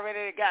Atlanta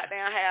already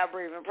goddamn have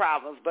breathing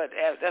problems, but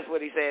that's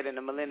what he said in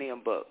the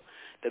Millennium Book.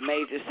 The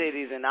major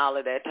cities and all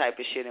of that type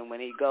of shit, and when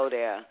he go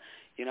there,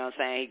 you know what I'm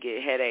saying, he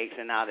get headaches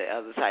and all that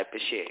other type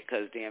of shit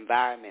because the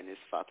environment is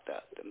fucked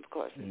up. And of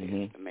course it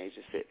is, the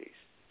major cities.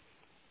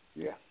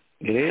 Yeah.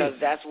 It is. Because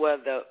that's where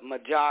the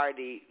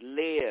majority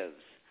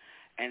lives.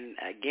 And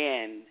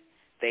again,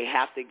 they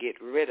have to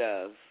get rid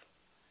of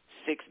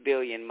 6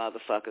 billion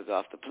motherfuckers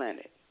off the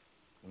planet.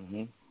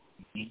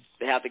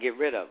 They have to get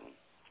rid of them.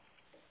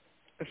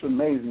 It's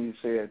amazing you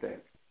said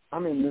that.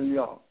 I'm in New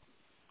York,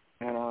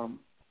 and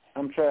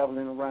I'm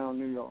traveling around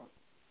New York.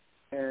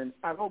 And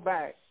I go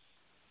back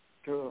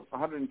to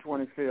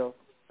 125th,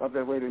 up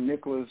that way to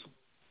Nicholas,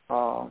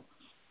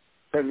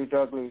 Frederick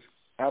Douglass,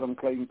 Adam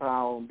Clayton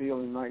Powell,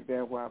 building right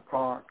there where I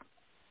park.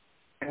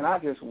 And I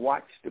just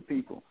watch the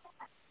people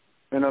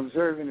and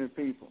observing the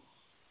people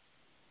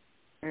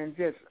and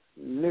just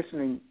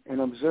listening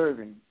and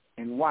observing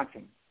and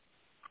watching.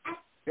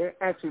 They're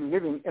actually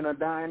living in a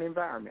dying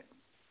environment.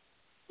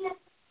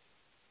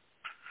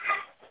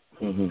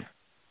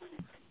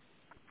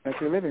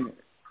 Actually living it.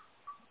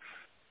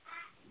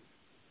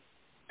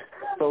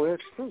 So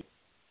it's true.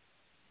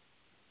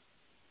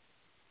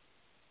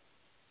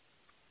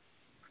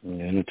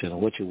 Yeah, let me tell you,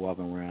 what you're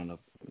walking around up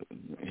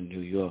in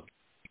New York.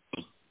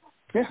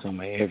 Yeah. Some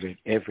of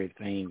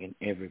everything and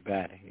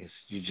everybody.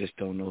 You just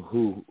don't know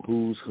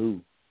who's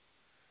who.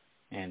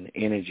 And the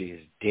energy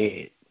is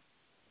dead.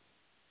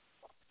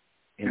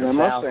 In the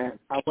South,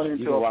 you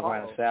can walk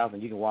around the South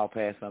and you can walk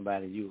past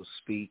somebody and you will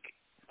speak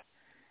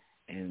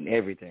and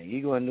everything.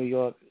 You go in New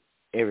York,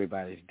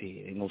 everybody's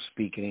dead. Ain't no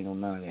speaking, ain't no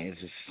none of that. It's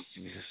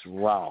just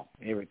raw.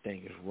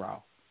 Everything is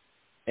raw.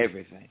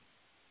 Everything.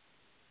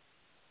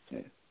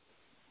 Yeah.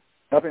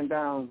 Up and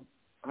down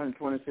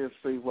 125th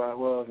Street where I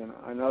was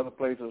and other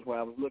places where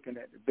I was looking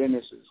at the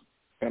businesses.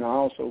 And I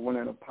also went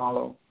in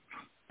Apollo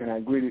and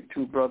I greeted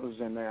two brothers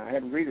in there. I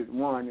had greeted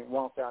one and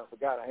walked out and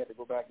forgot I had to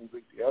go back and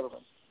greet the other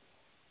one.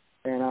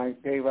 And I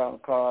gave out a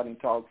card and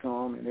talked to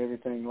them and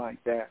everything like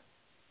that.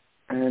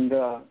 And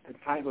the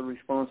type of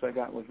response I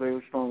got was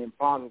very strong and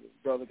positive.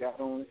 The brother got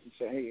on it and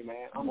said, hey,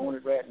 man, I'm on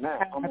it right now.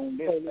 I'm on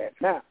this right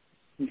now.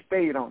 He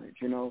stayed on it,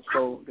 you know.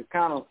 So the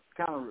kind of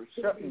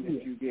reception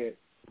that you get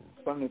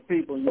from the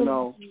people, you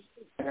know,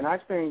 and I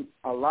think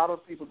a lot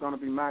of people are going to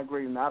be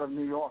migrating out of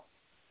New York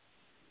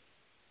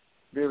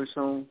very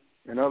soon.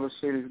 In other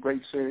cities,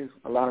 great cities,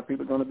 a lot of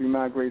people are going to be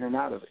migrating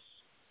out of it.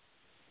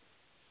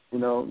 You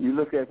know, you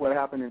look at what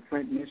happened in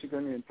Flint,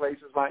 Michigan, and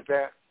places like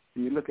that,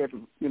 and you look at,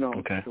 you know,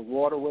 the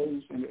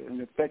waterways and the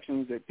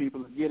infections that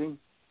people are getting,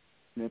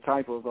 and the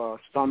type of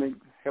stomach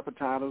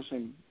hepatitis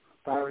and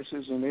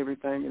viruses and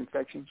everything,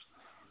 infections.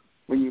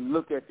 When you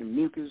look at the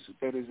mucus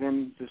that is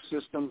in the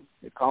system,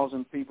 it's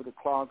causing people to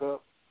clog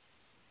up,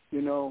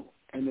 you know,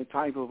 and the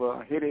type of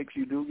headaches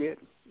you do get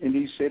in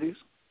these cities,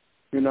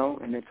 you know,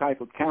 and the type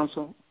of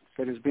counsel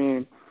that is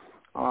being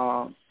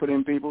put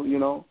in people, you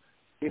know,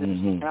 it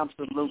is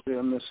absolutely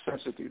a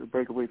necessity to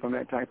break away from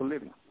that type of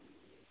living.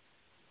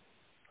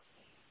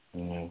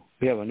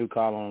 We have a new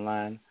call on the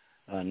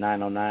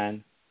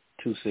line,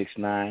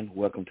 909-269.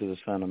 Welcome to the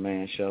Son of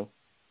Man Show.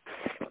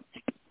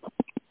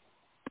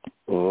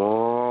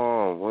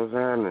 Oh, what's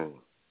happening?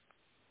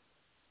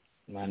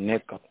 My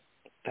nickel,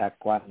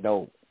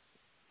 Taekwondo.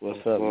 What's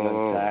up,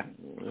 brother Ty?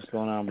 What's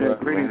going on, bro?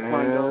 Greetings,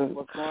 Quando.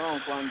 What's going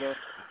on, Quando?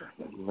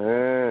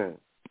 Man,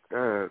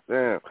 god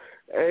damn.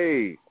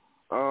 Hey,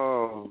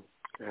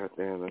 god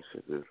damn, that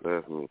shit just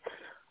left me.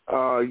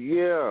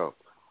 Yeah,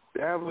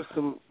 that was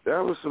some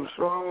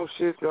strong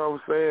shit y'all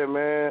was saying,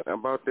 man,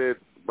 about that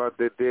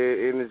dead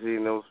energy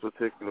in those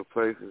particular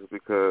places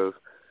because,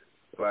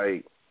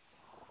 like,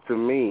 to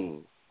me,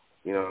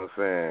 you know what I'm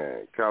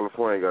saying,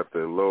 California got the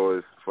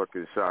lowest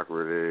fucking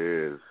chakra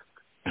there is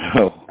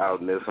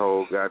out in this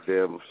whole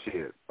goddamn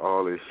shit,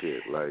 all this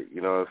shit, like,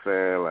 you know what I'm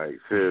saying, like,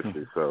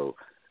 seriously, so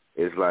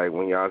it's like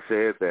when y'all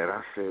said that,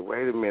 I said,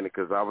 wait a minute,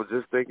 because I was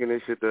just thinking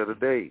this shit the other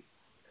day,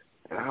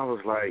 and I was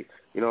like,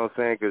 you know what I'm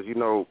saying, because, you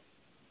know,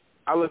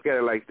 I look at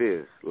it like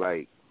this,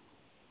 like,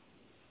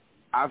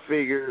 I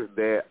figure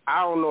that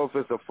I don't know if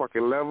it's a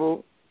fucking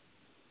level,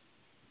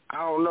 I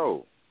don't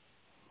know,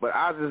 but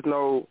I just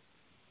know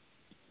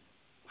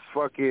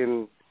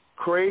fucking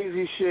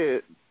crazy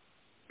shit,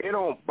 it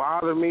don't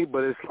bother me,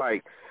 but it's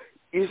like,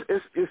 it's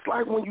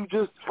like when you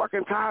just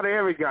fucking tired of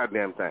every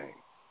goddamn thing.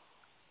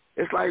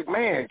 It's like,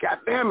 man,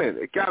 goddamn it,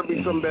 it got to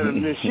be something better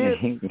than this shit.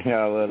 Yeah,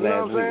 I was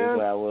last week. That's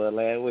where I was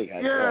last week.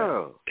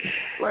 Yeah,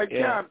 like,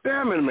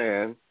 goddamn it,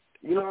 man.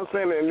 You know what I'm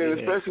saying? And then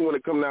especially when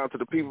it comes down to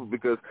the people,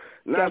 because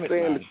not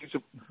saying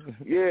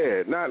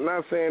that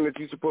not saying that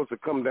you're supposed to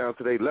come down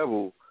to their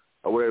level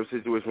or whatever the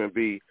situation may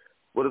be,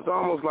 but it's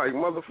almost like,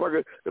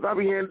 motherfucker, because I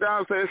be hearing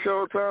down say that shit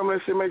all the time,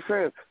 that shit makes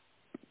sense.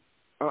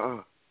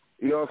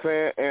 You know what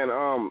I'm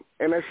saying?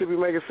 And that should be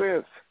making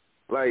sense.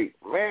 Like,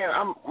 man,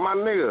 I'm my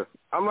nigga.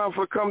 I'm not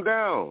for come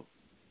down.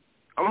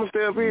 I'm gonna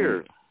stay up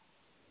here.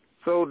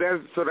 So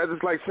that's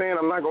just like saying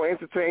I'm not gonna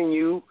entertain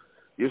you,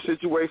 your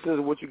situations,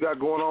 and what you got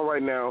going on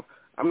right now.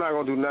 I'm not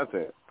going to do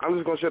nothing. I'm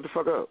just going to shut the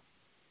fuck up.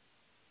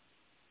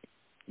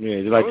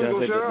 Yeah, like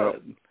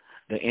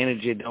the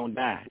energy don't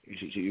die.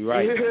 You're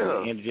right. Yeah.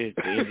 The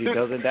energy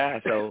doesn't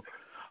die. So,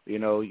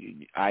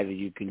 either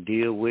you can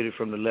deal with it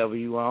from the level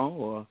you on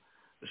or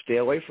stay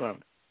away from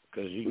it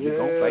because you're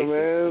going to face it.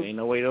 There ain't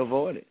no way to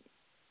avoid it.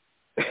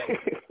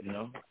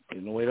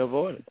 There's no way to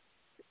avoid it.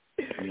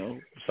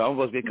 Some of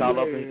us get caught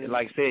up in,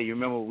 like I said, you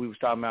remember we was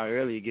talking about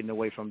earlier, getting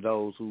away from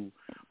those who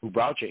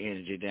brought your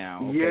energy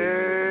down. Okay?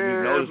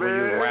 You notice when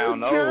you was around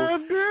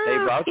those, they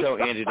brought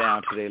your energy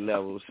down to their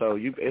level. So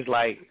it's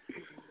like,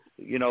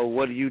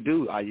 what do you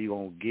do? Are you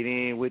gonna get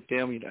in with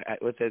them?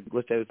 What's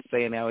that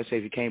saying now? It says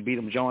if you can't beat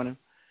them, join them.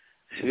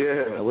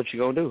 Yeah. What you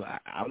gonna do?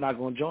 I'm not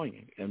gonna join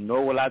you, and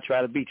nor will I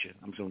try to beat you.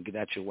 I'm just gonna get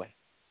out your way.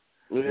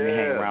 Yeah. Let me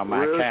hang around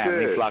my kind.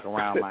 Let me flock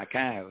around my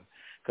kind.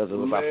 Because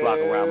if I flock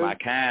around my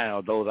kind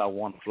or those I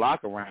want to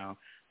flock around,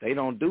 they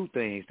don't do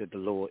things that the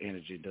lower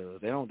energy does.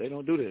 They don't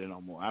do that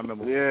no more. I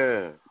remember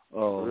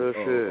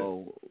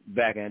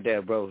back in the day,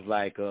 bro, it was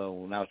like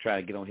when I was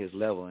trying to get on his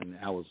level and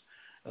I was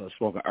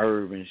smoking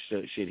herb and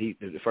shit.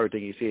 The first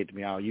thing he said to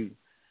me,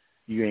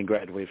 you ain't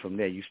graduated from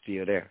there. You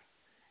still there.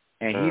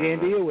 And he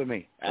didn't deal with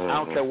me. I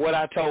don't care what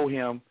I told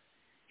him.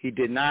 He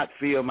did not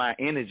feel my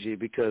energy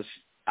because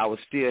I was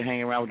still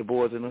hanging around with the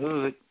boys in the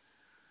hood,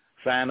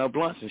 frying up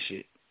blunts and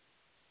shit.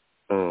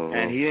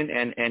 And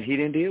he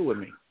didn't deal with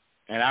me,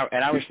 and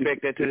I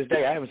respect that to this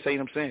day. I haven't seen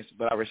him since,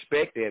 but I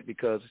respect that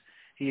because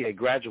he had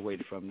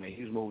graduated from there.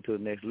 He was moving to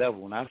the next level.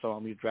 When I saw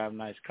him, he was driving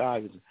a nice car.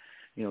 He was,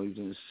 he was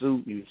in a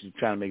suit. He was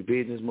trying to make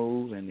business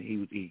moves, and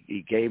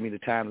he gave me the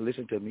time to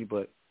listen to me.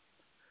 But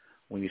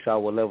when he saw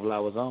what level I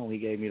was on, he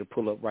gave me the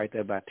pull up right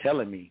there by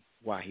telling me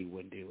why he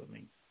wouldn't deal with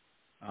me.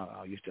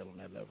 Oh, you're still on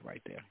that level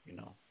right there, You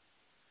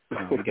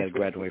got to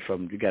graduate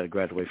from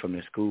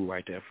that school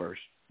right there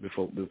first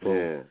before.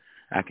 Yeah.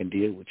 I can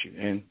deal with you,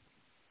 and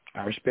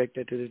I respect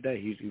that to this day.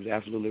 He was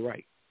absolutely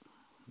right.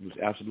 He was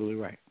absolutely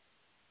right.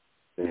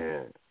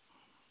 Yeah.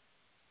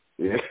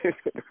 Yeah.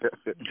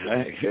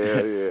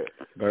 Yeah.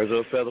 Birds of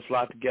a feather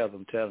flock together.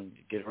 I'm telling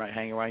you,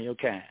 hang around your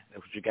kind.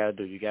 That's what you got to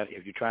do.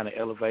 If you're trying to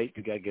elevate,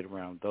 you got to get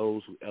around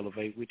those who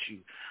elevate with you,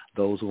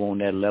 those who on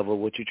that level of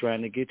what you're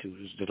trying to get to.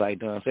 Just like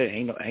Don said,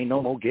 ain't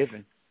no more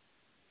giving.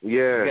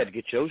 Yeah. You got to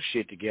get your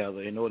shit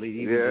together in order to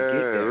even get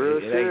there. Real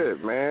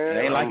shit, man.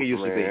 It ain't like it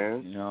used to be.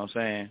 You know what I'm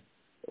saying?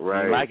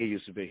 Right. It ain't like it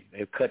used to be.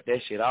 They've cut that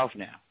shit off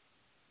now.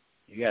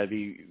 You got to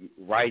be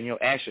right in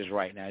your actions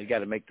right now. You got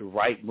to make the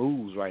right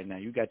moves right now.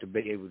 You got to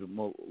be able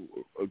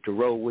to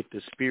roll with the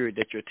spirit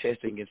that you're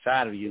testing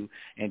inside of you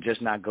and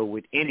just not go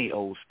with any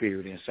old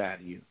spirit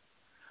inside of you.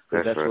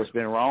 Because that's right. What's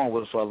been wrong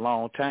with us for a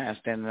long time,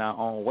 standing our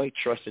own way,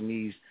 trusting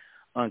these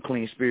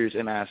unclean spirits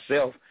in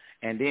ourselves,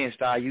 and then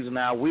start using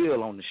our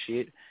will on the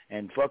shit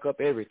and fuck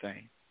up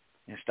everything.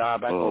 And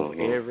start back over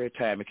every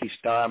time. It keeps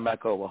starting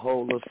back over. A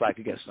whole little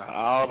cycle. You got to start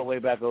all the way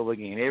back over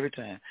again every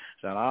time.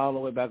 Start all the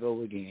way back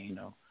over again,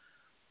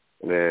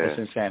 Yeah. It's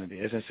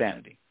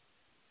insanity.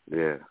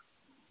 Yeah.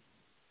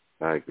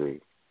 I agree.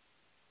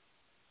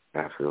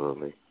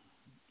 Absolutely.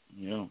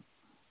 Yeah.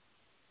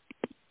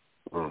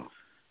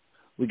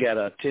 We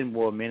got 10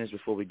 more minutes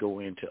before we go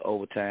into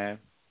overtime.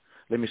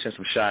 Let me send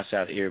some shots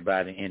out to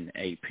everybody in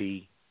the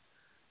AP,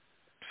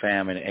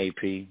 fam in the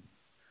AP. We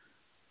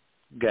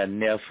got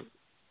Neff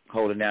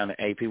holding down the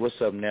AP.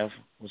 What's up, Neff?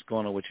 What's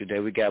going on with you today?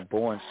 We got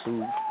Bo and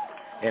Sue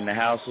in the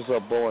house. What's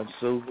up, Bo and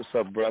Sue? What's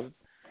up, brother?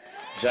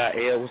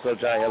 Jael, what's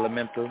up, Jael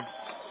Elemental?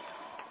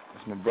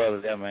 That's my brother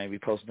there, man. We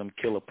posting them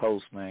killer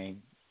posts,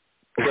 man.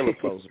 Killer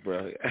posts,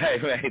 bro. Hey,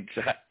 man,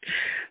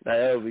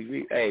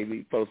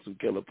 we post some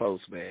killer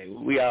posts,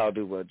 man. We all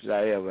do, but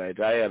Jael, man.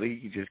 Jael,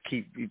 he just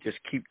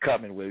keep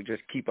coming with it.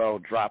 Just keep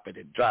on dropping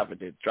it. So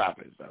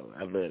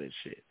I love that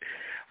shit.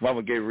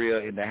 Mama Get Real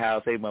in the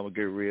house. Hey, Mama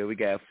Get Real. We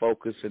got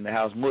Focus in the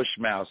house. Mush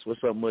Mouse.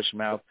 What's up, Mush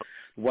Mouse?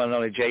 One and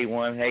only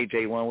J1. Hey,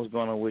 J1, what's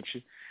going on with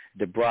you?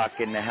 The Brock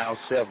in the house.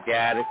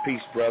 Self-guided. Peace,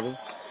 brother.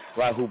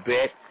 Rahul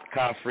Bet.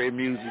 Carfrey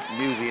Music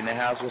in the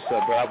house. What's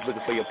up, bro? I was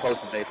looking for your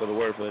post today for the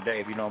word for the day.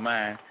 If you don't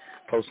mind,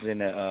 post it in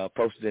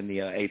the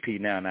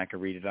AP now, and I can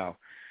read it off.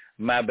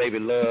 My baby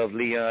love,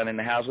 Leon in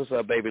the house. What's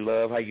up, baby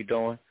love? How you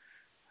doing?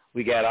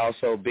 We got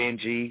also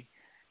Benji,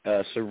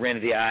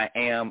 Serenity. I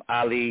am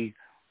Ali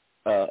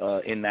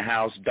in the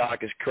house.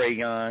 Darkest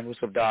Crayon.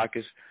 What's up,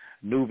 Darkest?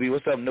 Newbie.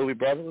 What's up, Newbie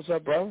brother? What's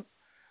up, brother?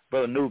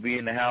 Brother Newbie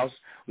in the house.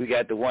 We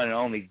got the one and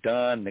only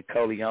Dunn,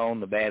 Nicoleon,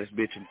 the baddest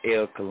bitch in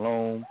El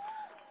Cologne.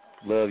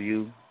 Love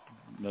you.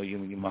 Know you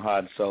in my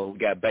heart and soul. We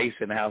got Bass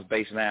in the house,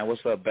 Bass 9.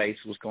 What's up, Bass?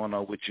 What's going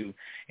on with you?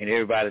 And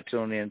everybody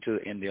tuning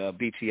in the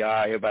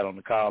BTR, everybody on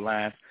the call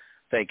lines.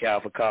 Thank y'all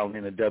for calling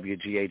in the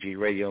WGAG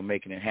radio,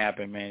 making it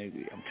happen,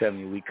 man. I'm telling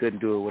you, we couldn't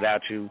do it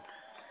without you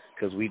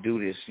because we do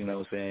this, you know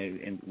what I'm saying,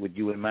 and with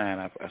you in mind.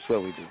 I swear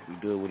we do. We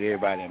do it with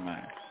everybody in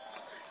mind.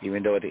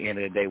 Even though at the end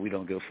of the day, we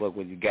don't give a fuck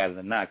whether you got it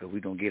or not because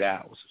we're going to get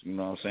ours. You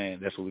know what I'm saying?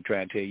 That's what we're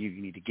trying to tell you.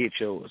 You need to get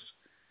yours.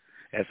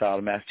 That's all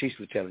the Master Teacher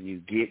was telling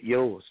you. Get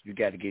yours. You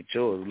got to get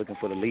yours. We're looking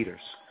for the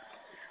leaders.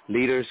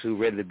 Leaders who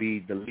ready to be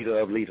the leader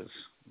of leaders.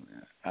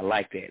 I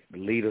like that. The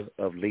leader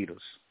of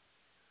leaders.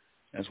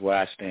 That's where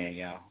I stand,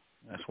 y'all.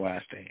 That's where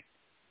I stand.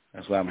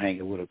 That's why I'm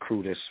hanging with a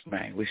crew that's,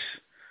 man,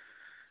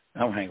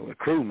 I'm hanging with a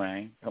crew,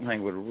 man. I'm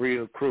hanging with a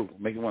real crew.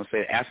 Make you want to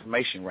say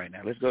affirmation right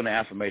now. Let's go into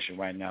affirmation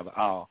right now. The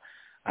all.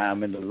 I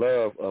am in the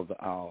love of the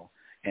all,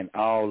 and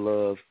all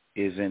love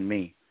is in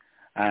me.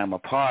 I am a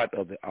part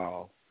of the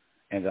all,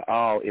 and the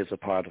all is a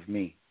part of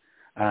me.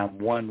 I am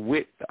one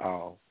with the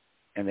all,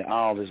 and the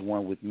all is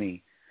one with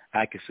me.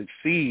 I can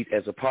succeed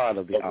as a part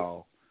of the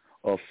all,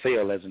 or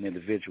fail as an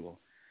individual.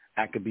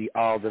 I can be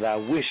all that I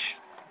wish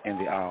in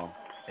the all,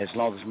 as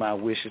long as my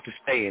wish is to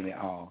stay in the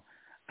all.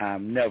 I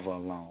am never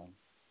alone.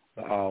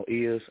 The all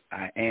is,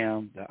 I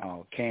am, the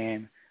all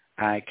can,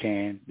 I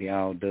can, the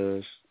all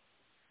does,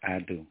 I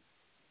do.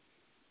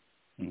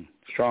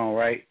 Strong,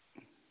 right?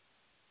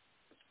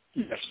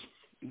 Yes.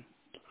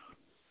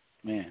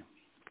 Man.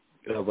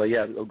 But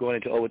yeah, going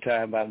into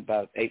overtime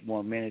about 8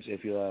 more minutes.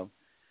 If you're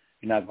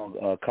not going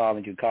to call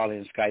in, you can call in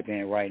and Skype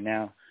in right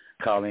now.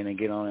 Call in and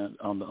get on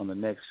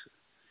the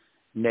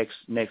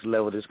next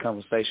level of this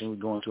conversation. We're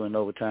going to an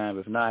overtime.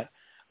 If not,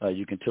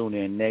 you can tune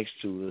in next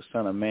to the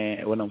Son of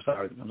Man. Well, I'm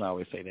sorry, I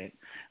always say that.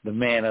 The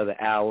Man of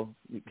the Hour,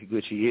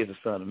 which he is the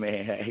Son of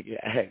Man.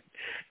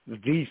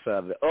 The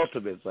Son, the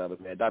ultimate Son of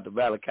Man. Dr.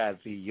 Malachi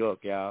C. York,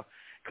 y'all,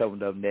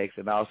 coming up next.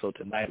 And also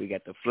tonight we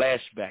got the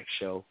Flashback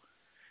Show.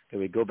 And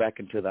we go back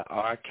into the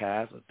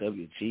archives of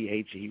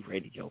WGAG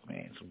Radio,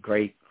 man. Some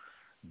great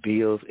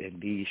bills in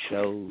these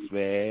shows,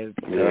 man.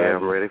 Yeah,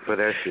 I'm ready for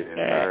that shit.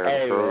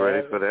 I'm so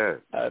ready for that.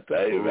 I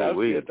tell you,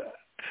 man,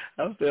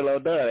 I'm still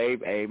on done.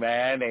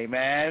 Amen,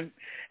 amen,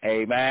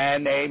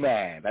 amen,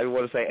 amen. I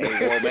want to say a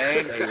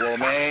woman, a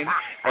woman,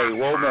 a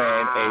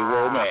woman, a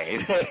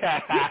woman.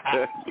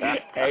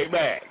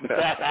 Amen.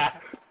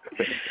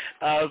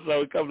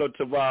 So coming up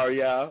tomorrow,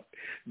 y'all,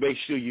 make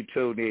sure you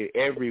tune in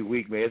every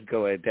week, man. It's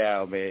going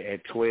down, man,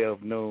 at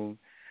 12 noon.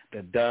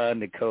 The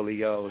Don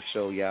Nicoleone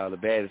Show, y'all, the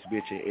baddest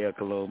bitch in El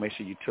Cologne. Make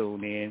sure you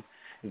tune in.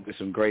 There's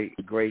some great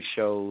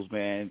shows,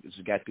 man.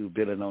 Just got through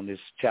building on this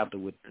chapter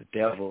with the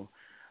devil.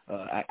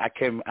 I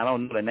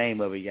don't know the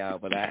name of it, y'all,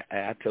 but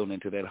I tuned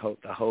into the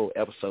whole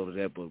episode of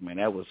that book, man.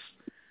 That was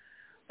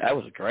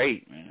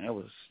great, man.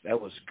 That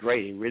was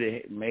great. It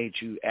really made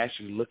you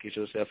actually look at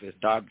yourself as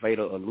Darth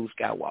Vader or Luke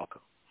Skywalker.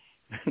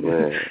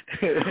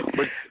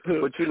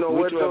 but you know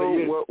what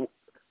though?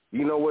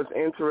 You know what's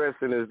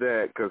interesting is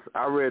that because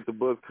I read the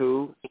book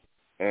too,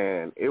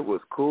 and it was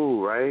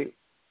cool, right?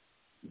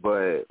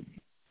 But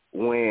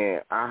when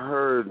I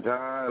heard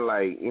John,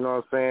 like, you know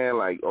what I'm saying,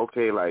 like,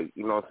 okay, like,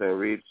 you know what I'm saying,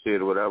 read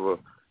shit or whatever,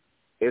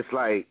 it's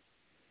like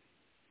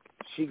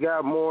she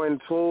got more in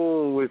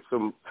tune with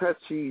some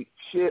touchy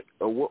shit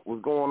of what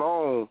was going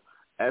on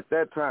at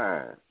that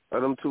time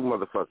of them two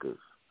motherfuckers.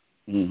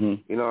 Mm-hmm.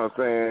 You know what I'm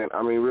saying?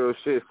 I mean, real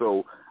shit.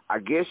 So I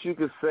guess you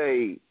could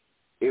say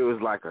it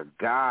was like a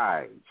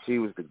guide. She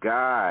was the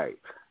guide.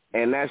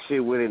 And that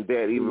shit went in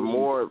depth even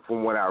more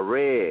from what I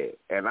read.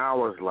 And I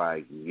was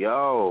like,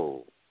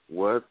 yo,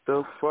 what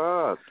the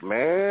fuck,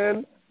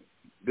 man?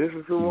 This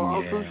is some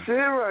awesome shit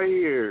right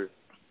here.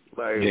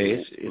 Like,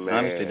 yeah, it's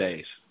honesty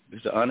days.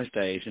 It's the honest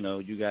days. You know,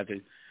 you got to,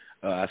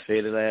 I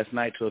said it last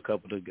night to a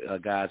couple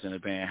of guys in the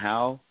band,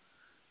 how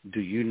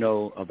do you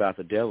know about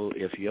the devil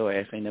if your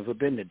ass ain't never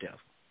been the devil?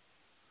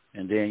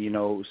 And then, you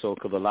know, so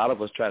because a lot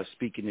of us try to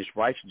speak in this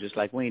righteousness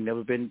like we ain't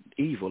never been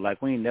evil, like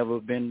we ain't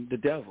never been the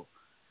devil.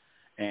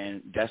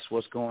 And that's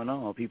what's going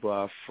on. People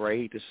are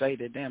afraid to say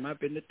that, damn, I've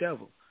been the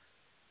devil.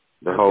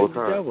 The whole time.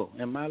 I've been the devil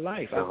in my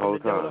life. I've been the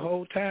devil the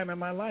whole time in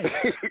my life.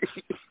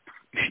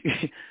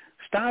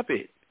 Stop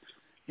it.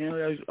 You know,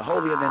 there's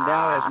holier than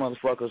thou ass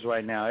motherfuckers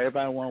right now.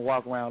 Everybody want to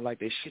walk around like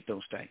their shit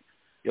don't stink.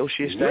 Your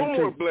shit stink no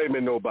too. more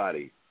blaming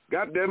nobody.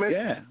 God damn it.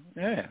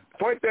 Yeah.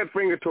 Point that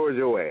finger towards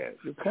your ass.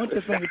 You point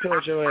the finger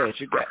towards your ass.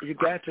 You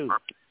got to.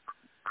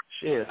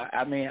 Shit,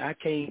 I mean, I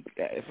can't.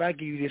 If I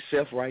give you this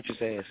self-righteous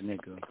ass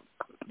nigga,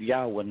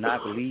 y'all will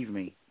not believe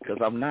me because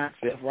I'm not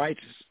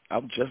self-righteous.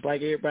 I'm just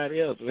like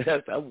everybody else.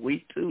 I'm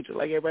weak too, just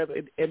like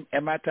everybody else.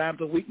 In my times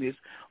of weakness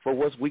for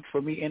what's weak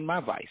for me in my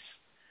vice.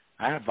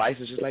 I have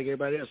vices just like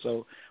everybody else.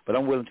 So, but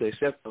I'm willing to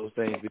accept those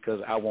things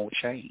because I won't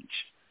change.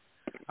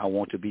 I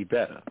want to be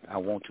better. I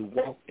want to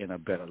walk in a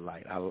better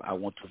light. I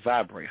want to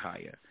vibrate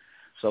higher.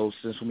 So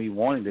since me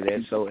wanting to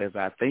that, so as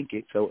I think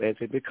it, so as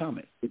it become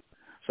it.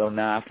 So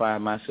now I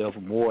find myself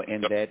more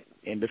in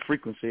the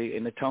frequency,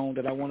 in the tone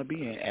that I want to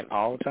be in at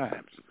all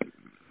times.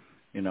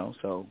 You know,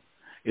 so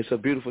it's a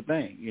beautiful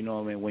thing. You know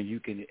what I mean? When you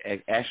can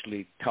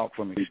actually talk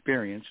from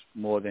experience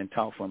more than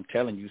talk from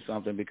telling you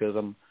something because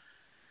I'm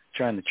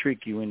trying to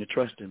trick you into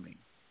trusting me.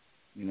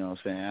 You know what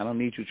I'm saying? I don't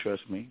need you to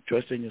trust me.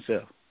 Trust in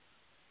yourself.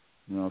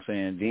 You know what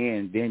I'm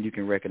saying? Then you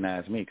can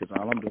recognize me because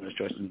all I'm doing is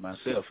trusting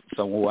myself.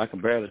 So I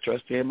can barely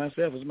trust in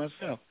myself is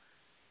myself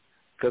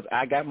because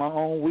I got my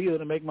own will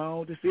to make my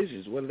own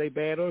decisions, whether they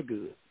bad or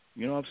good.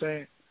 You know what I'm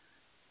saying?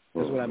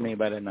 That's what I mean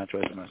by that, not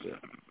trusting myself.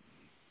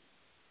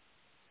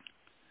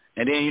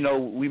 And then, you know,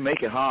 we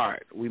make it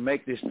hard. We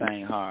make this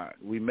thing hard.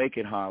 We make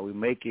it hard. We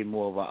make it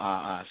more of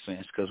a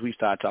sense because we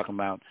start talking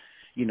about,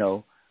 you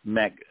know,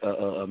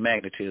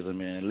 magnetism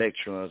and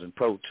electrons and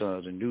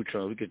protons and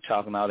neutrons. We could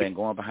talk about that and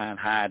going behind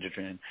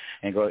hydrogen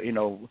and go,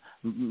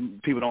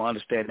 people don't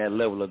understand that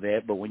level of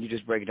that, but when you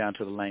just break it down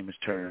to the layman's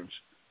terms,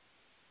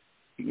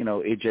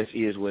 it just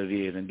is what it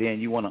is. And then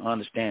you want to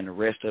understand the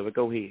rest of it,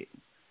 go ahead,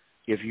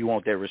 if you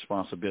want that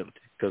responsibility.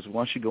 Because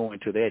once you go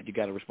into that, you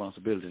got a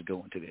responsibility to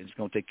go into that. It's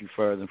going to take you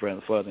further and further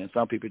and further. And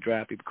some people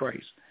drive people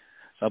crazy.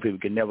 Some people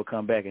can never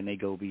come back and they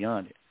go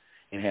beyond it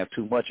and have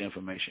too much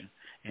information.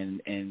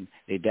 And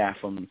they die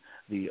from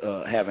the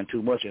having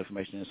too much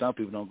information. And some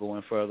people don't go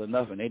in further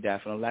enough, and they die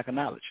from a lack of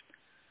knowledge.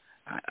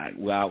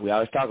 We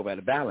always talk about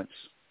the balance.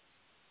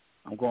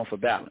 I'm going for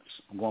balance.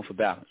 I'm going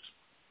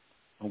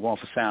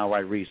for sound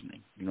right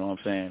reasoning. You know what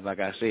I'm saying? Like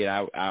I said,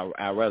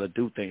 I rather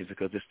do things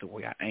because it's the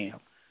way I am,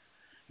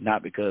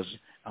 not because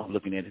I'm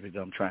looking at it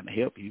because I'm trying to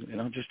help you.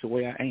 I'm just the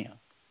way I am.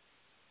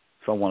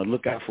 If I want to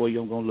look out for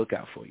you, I'm going to look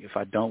out for you. If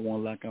I don't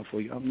want to look out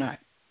for you, I'm not.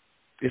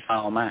 It's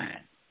all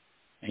mine.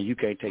 And you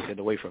can't take that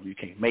away from me. You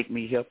can't make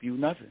me help you,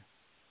 nothing.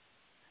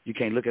 You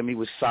can't look at me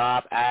with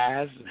sob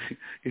eyes,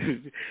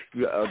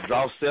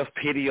 draw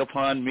self-pity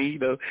upon me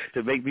to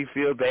make me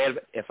feel bad.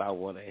 If I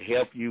want to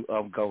help you,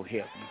 I'm going to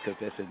help you because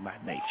that's in my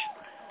nature.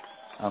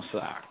 I'm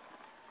sorry.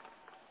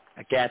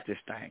 I got this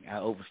thing. I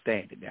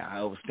overstand it now. I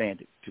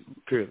overstand it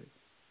purely.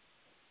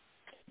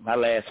 My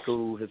last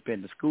school has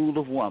been the School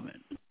of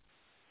Woman,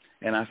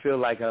 and I feel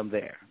like I'm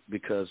there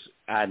because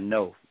I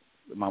know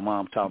my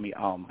mom taught me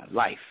all my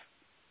life.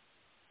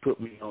 Put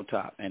me on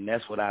top, and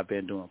that's what I've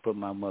been doing, put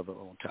my mother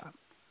on top,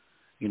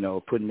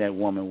 putting that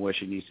woman where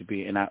she needs to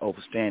be, and I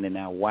understand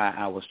now why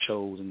I was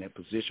chosen in that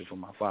position for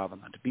my father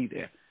not to be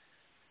there.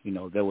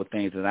 There were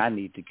things that I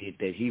need to get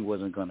that he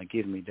wasn't going to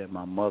give me, that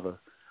my mother,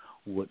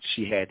 what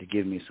she had to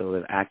give me so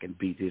that I can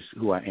be this,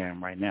 who I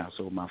am right now.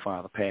 So my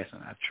father passing,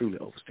 I truly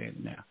understand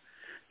it now.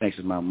 Thanks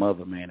to my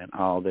mother, man, and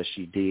all that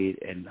she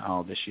did and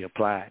all that she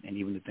applied, and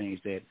even the things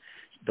that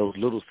those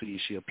little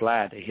seeds she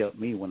applied to help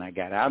me when I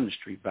got out in the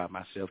street by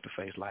myself to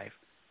face life.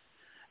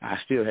 I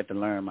still had to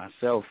learn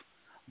myself,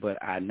 but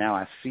now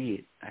I see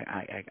it.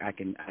 I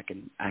can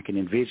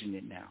envision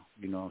it now.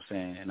 You know what I'm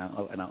saying? And I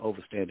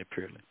understand it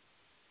purely.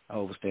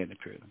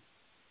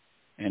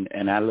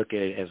 And I look at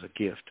it as a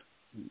gift,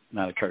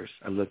 not a curse.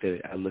 I look at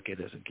it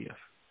as a gift.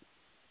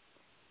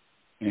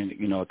 And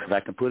because I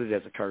can put it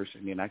as a curse,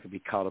 and then I could be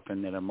caught up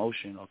in that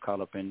emotion or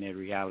caught up in that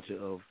reality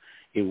of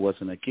it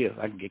wasn't a gift.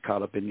 I can get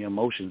caught up in the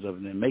emotions of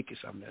it and make it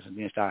something else, and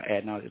then start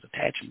adding all these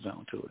attachments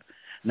onto it.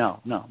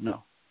 No.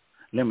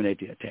 Eliminate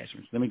the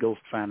attachments. Let me go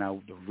find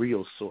out the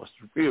real source,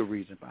 the real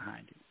reason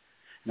behind it.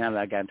 Now that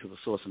I got into the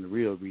source and the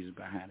real reason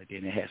behind it,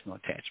 then it has no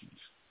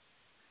attachments.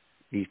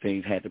 These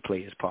things had to play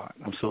its part.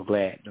 I'm so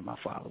glad that my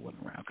father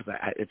wasn't around because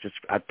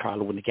I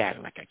probably wouldn't have got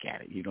it like I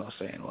got it. You know what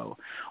I'm saying?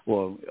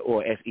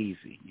 Or as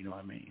easy. You know what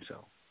I mean?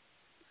 So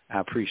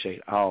I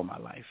appreciate all my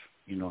life.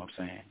 You know what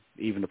I'm saying?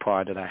 Even the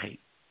part that I hate.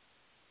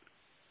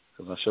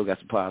 Because I sure got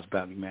some parts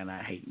about me, man,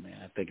 I hate, man.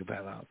 I think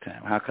about it all the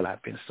time. How could I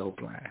have been so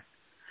blind?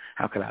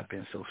 How could I have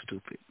been so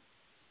stupid?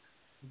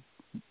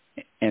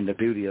 And the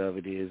beauty of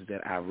it is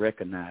that I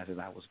recognize that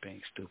I was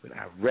being stupid.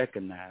 I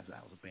recognize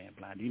I was being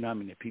blind. Do you know how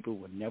many people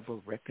would never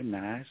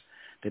recognize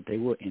that they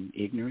were in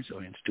ignorance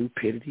or in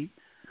stupidity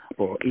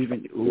or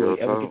even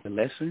ever get the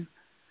lesson?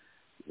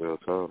 Real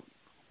talk.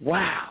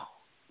 Wow.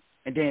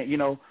 And then,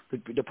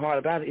 the part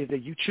about it is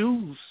that you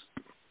choose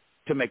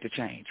to make the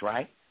change,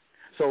 right?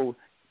 So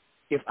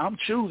if I'm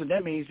choosing,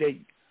 that means that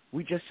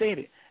we just said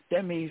it.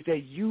 That means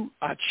that you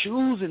are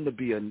choosing to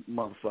be a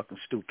motherfucking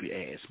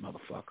stupid-ass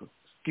motherfucker.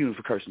 Excuse me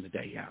for cursing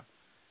today, y'all.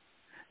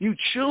 You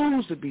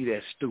choose to be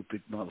that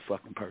stupid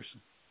motherfucking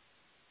person.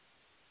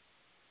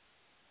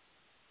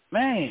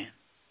 Man.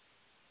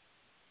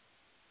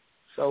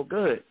 So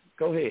good.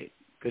 Go ahead.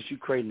 Because you're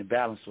creating the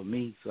balance for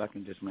me so I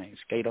can just,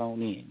 skate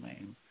on in,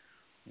 man.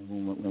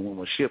 And when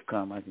my ship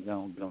come, I can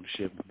go and get on the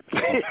ship.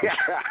 Okay.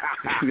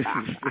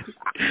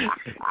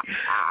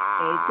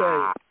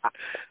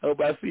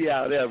 Hope I see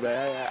y'all there,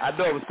 man. I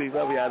know I'm going to see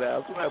some of y'all there.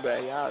 I swear,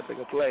 man. Y'all think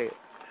I'm playing.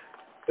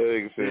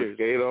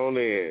 Skate on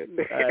in.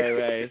 All right,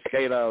 man.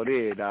 Skate on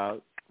in,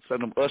 dog.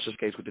 Some of them Usher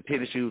skates with the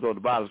tennis shoes on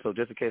the bottom, so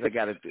just in case I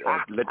got to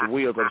let the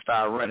wheels on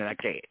start running, I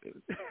can't.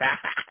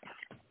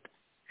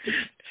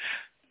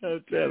 I'll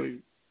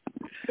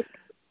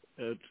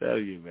tell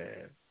you,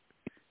 man.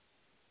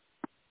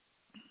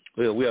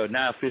 Well, we are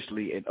now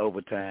officially in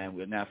overtime.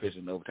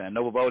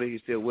 Nova Boddie, you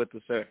still with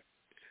us, sir?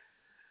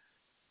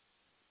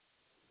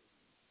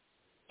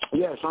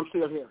 Yes, I'm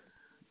still here.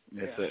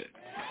 Yes, sir.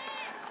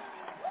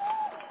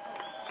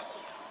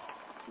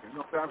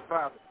 No doubt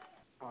about it.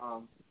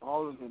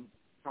 All of the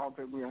talk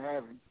that we're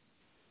having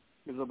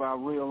is about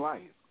real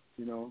life.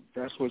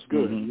 That's what's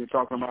good. Mm-hmm. You're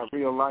talking about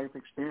real life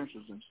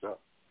experiences and stuff.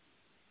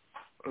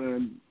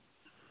 And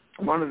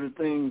one of the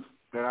things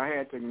that I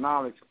had to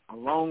acknowledge a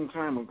long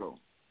time ago,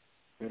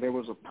 that there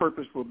was a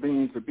purpose for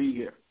beings to be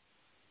here.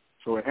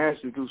 So it has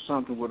to do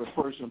something with a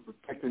person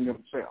protecting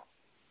themselves.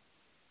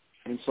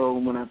 And so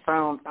when I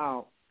found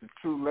out the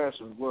true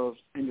lesson was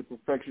in the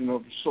perfection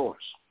of the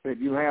source, that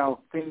you have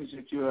things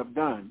that you have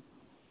done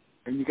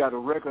and you got to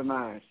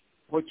recognize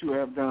what you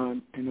have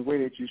done in the way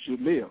that you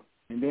should live.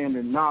 And then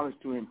the knowledge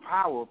to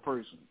empower a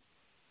person.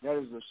 That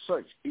is the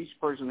search each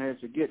person has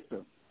to get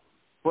to.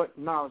 What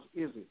knowledge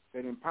is it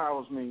that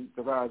empowers me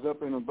to rise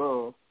up and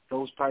above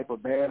those type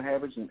of bad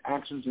habits and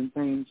actions and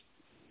things?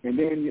 And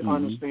then you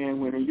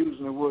understand when they're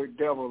using the word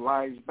devil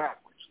lies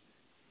backwards.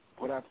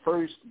 What I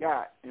first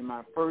got in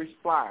my first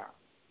flyer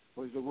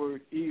was the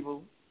word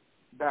evil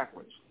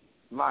backwards,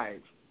 lies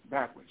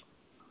backwards.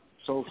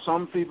 So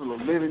some people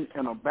are living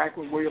in a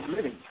backward way of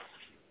living,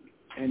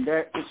 and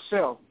that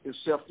itself is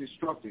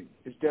self-destructive.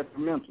 It's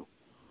detrimental.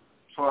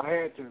 So I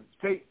had to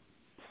take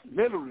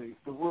literally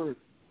the word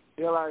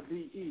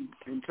L-I-V-E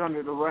and turn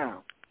it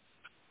around,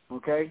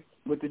 okay,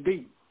 with the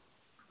D.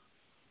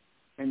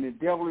 And the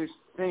devilish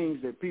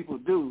things that people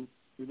do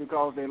is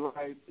because their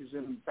life is in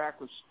a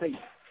backward state.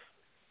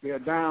 They are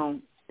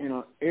down in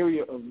an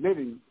area of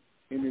living,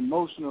 and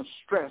emotional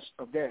stress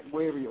of that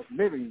area of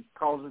living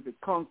causes the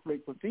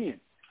conflict within.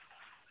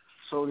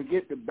 So to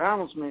get the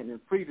balancement and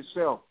free the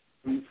self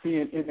from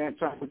being in that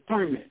type of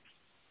torment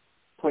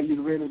for you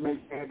to really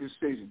make bad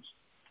decisions.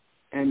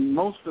 And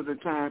most of the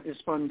time it's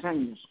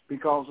spontaneous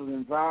because of the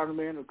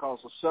environment, because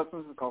of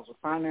substance, because of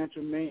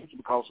financial means,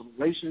 because of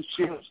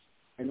relationships,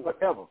 and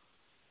whatever.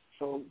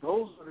 So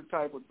those are the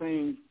type of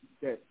things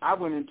that I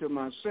went into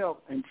myself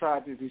and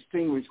tried to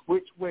distinguish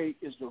which way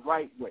is the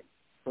right way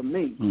for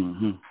me.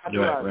 How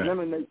do I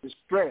eliminate the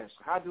stress?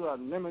 How do I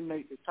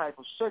eliminate the type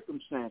of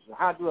circumstances?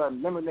 How do I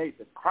eliminate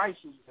the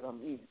crisis that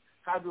I'm in?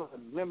 How do I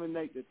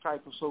eliminate the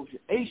type of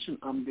association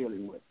I'm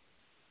dealing with?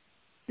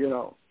 You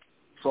know,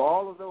 so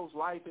all of those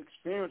life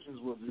experiences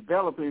were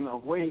developing a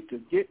way to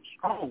get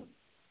strong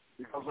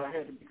because I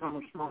had to become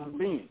a strong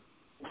being.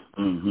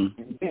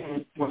 And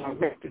then when I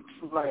met the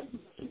true life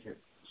messenger,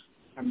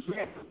 I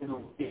met in a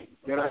way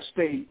that I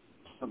stayed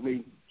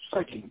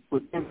searching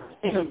within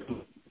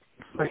the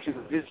reflection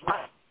of this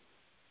life.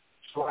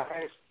 So I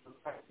asked the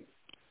life.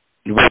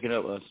 You're breaking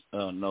up,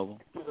 Nova.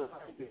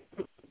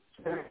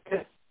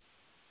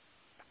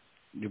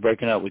 You're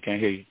breaking up. We can't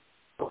hear you.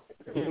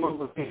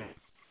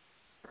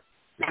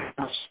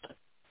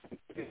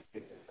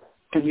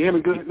 Can you hear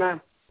me good now?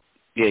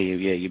 Yeah.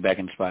 You're back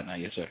in the spot now.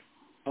 Yes, sir.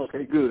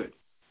 Okay, good.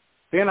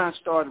 Then I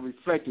started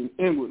reflecting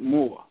inward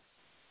more.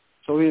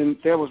 So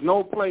there was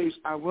no place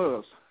I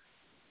was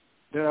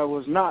that I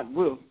was not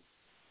with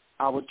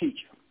our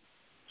teacher.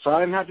 So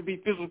I didn't have to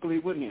be physically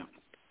with him.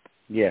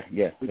 Yeah.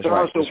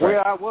 Because of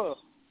where I was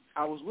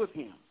with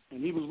him,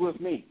 and he was with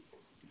me.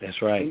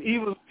 That's right. And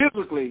even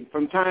physically,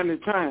 from time to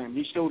time,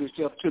 he showed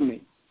himself to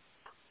me.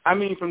 I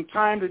mean, from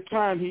time to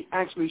time, he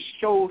actually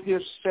showed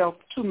himself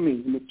to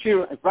me,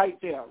 material right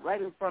there,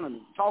 right in front of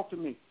me, talked to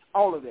me,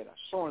 all of that. I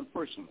saw him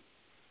personally.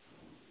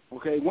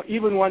 Okay,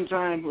 even one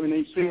time when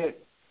they said,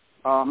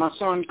 my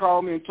son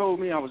called me and told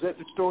me I was at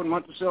the store in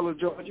Monticello,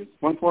 Georgia,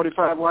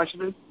 145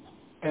 Washington,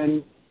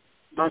 and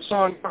my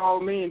son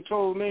called me and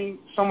told me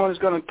someone is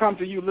going to come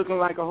to you looking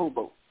like a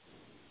hobo.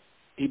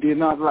 He did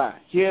not lie.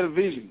 He had a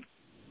vision.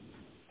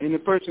 And the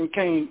person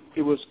came,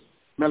 it was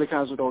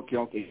Melikazu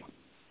Dokyoke.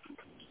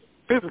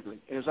 Physically,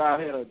 as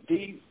I had a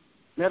deep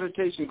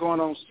meditation going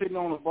on, sitting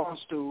on a bar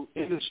stool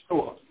in the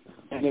store,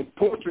 and the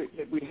portrait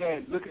that we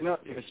had looking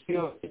up there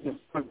still in the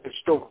front of the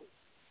store.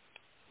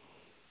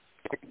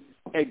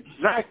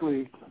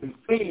 Exactly the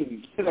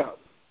thing set up.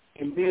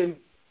 And then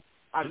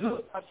I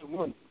looked out the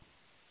window,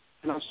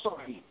 and I saw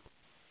him.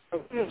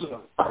 But there's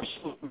a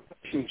personal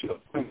relationship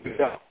with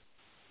God.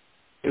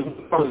 It was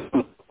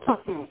a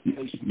personal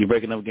relationship. You're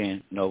breaking up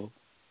again, Nova.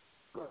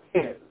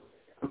 Yeah.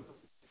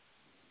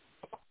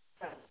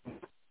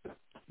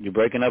 You're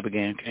breaking up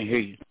again. Can't hear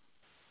you.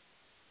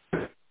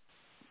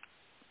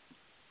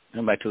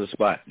 Come back to the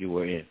spot you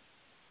were in.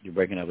 You're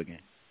breaking up again.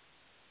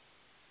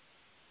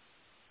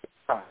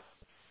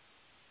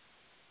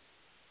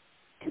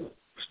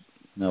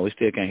 No, we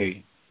still can't hear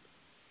you.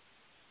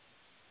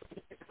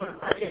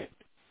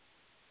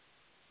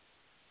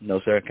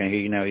 No, sir, can't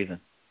hear you now either.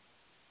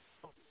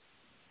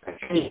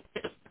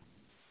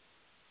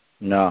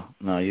 No,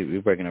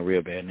 you're breaking up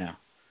real bad now.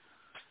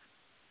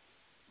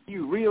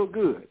 You real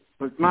good.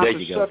 But my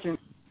perception,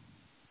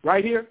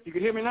 right here, you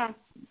can hear me now?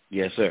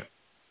 Yes, sir.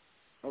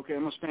 Okay,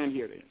 I'm going to stand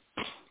here then.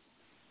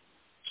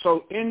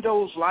 So in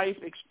those life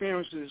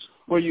experiences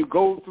where you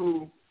go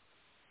through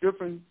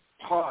different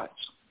parts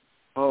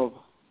of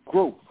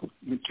growth,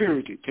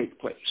 maturity take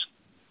place,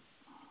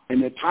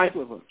 and the type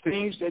of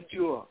things that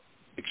you are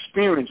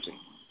experiencing,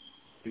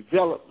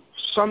 develop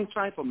some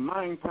type of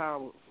mind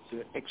power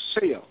to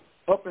excel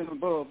up and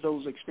above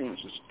those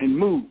experiences and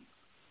move.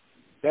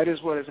 That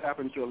is what has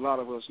happened to a lot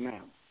of us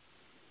now.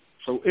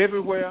 So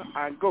everywhere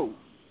I go,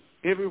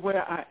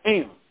 everywhere I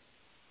am,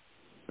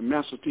 the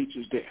master teacher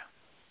is there.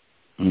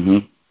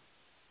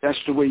 That's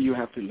the way you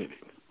have to live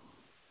it.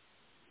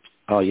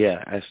 Oh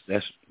yeah,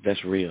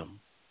 that's real.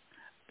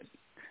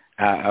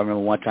 I remember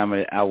one time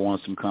I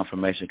wanted some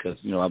confirmation because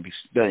I be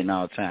studying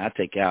all the time. I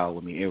take y'all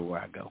with me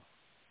everywhere I go,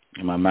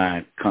 in my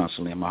mind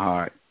constantly, in my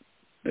heart,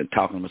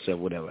 talking to myself,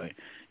 whatever.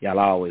 Y'all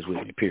always with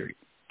me. Period.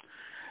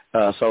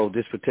 So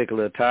this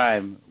particular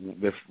time,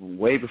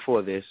 way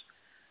before this,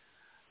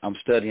 I'm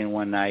studying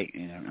one night,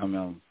 and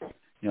I'm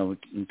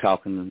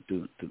talking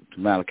to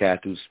Malachi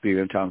through the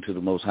Spirit. I'm talking to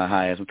the Most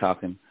High. I'm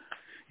talking,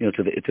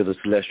 to the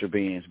celestial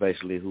beings,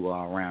 basically, who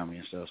are around me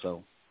and stuff.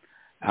 So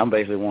I'm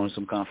basically wanting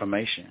some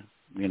confirmation,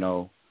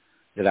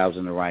 that I was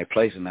in the right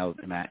place, and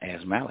I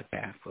asked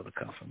Malachi for the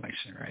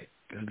confirmation, right?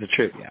 The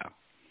trip, y'all.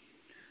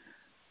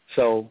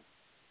 So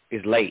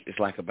it's late. It's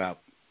like about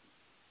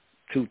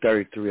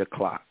 2:30, 3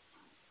 o'clock,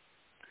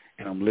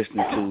 and I'm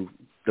listening to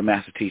the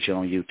Master Teacher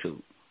on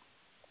YouTube.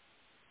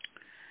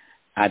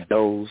 I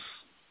doze.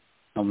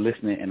 I'm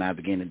listening, and I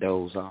begin to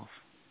doze off.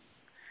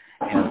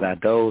 And as I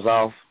doze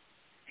off,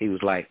 he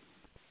said,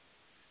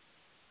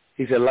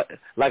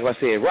 like I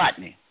said,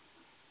 Rodney.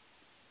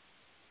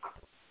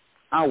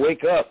 I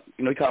wake up.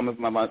 He called me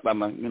by my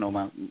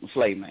my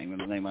slave name,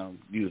 the name I don't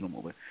use no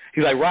more. But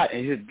he's like,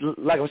 Rodney. He said,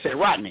 like I said,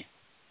 Rodney.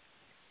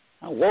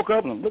 I woke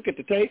up and I look at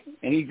the tape,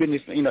 and he's getting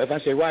this, if I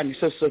say Rodney,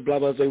 sister, blah,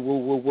 blah, say, woo,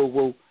 woo, woo,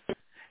 woo.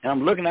 And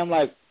I'm looking, I'm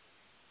like,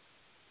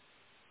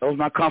 that was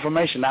my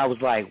confirmation. I was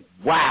like,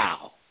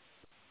 wow.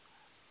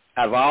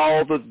 Out of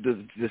all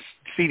the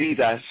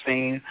CDs I've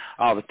seen,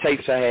 all the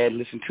tapes I had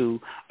listened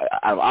to,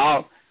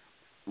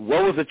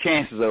 what was the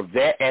chances of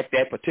that at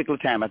that particular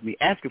time, of me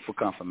asking for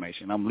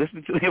confirmation? I'm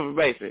listening to the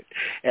information,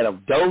 and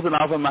I'm dozing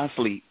off in my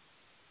sleep,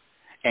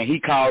 and he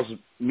calls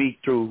me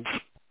through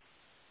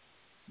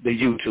the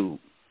YouTube.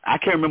 I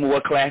can't remember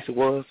what class it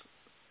was.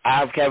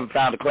 I haven't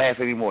found the class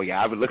anymore,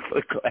 y'all. I've been looking for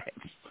the class.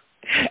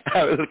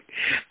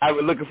 I've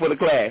been looking for the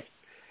class.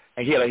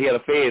 And he had a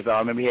fez on. I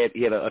remember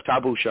he had a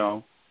tabouche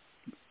on.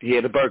 He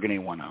had a burgundy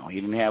one on.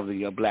 He didn't have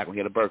the black one. He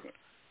had a burgundy.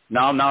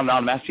 No.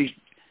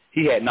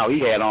 He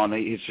had on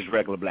his just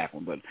regular black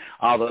one. But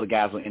all the other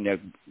guys were in their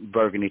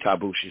burgundy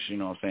tabouches, you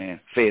know what I'm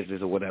saying,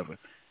 fezzes or whatever.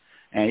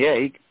 And, yeah,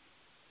 he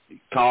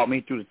called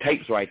me through the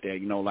tapes right there,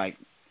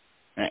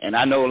 and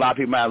I know a lot of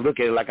people might look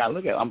at it like I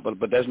look at it,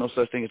 but there's no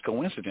such thing as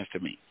coincidence to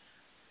me.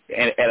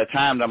 At a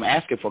time that I'm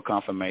asking for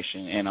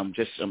confirmation, and I'm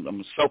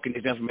soaking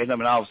this information up,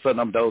 and all of a sudden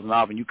I'm dozing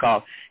off, and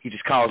he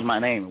just calls my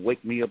name and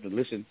wake me up to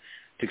listen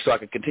so I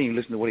could continue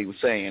listening to what he was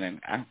saying, and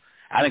I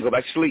didn't go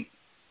back to sleep.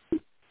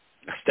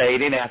 I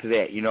stayed in after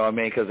that, you know what I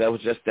mean, because that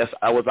was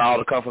all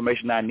the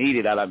confirmation I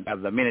needed out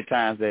of the many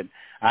times that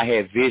I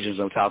had visions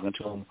of talking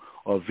to him,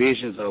 or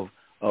visions of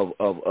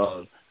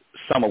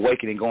some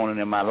awakening going on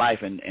in my life,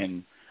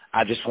 and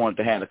I just wanted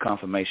to have the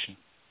confirmation,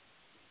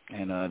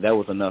 and that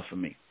was enough for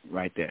me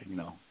right there,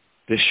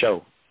 This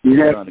show.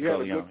 You had a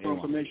good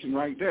confirmation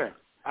right there.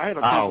 I had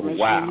a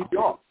confirmation in New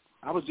York.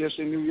 I was just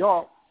in New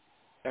York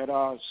at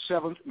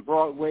 7th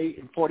Broadway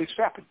and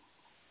 42nd,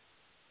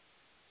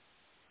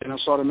 and I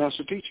saw the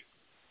Master Teacher.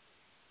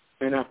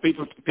 And I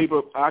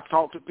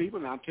talk to people,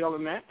 and I tell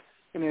them that,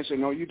 and they say,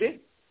 no, you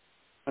didn't.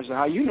 I said,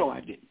 how you know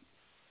I didn't?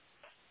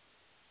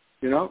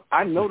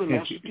 I know the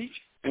Master Teacher,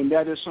 and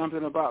that is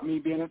something about me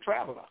being a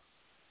traveler.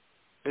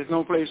 There's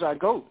no place I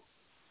go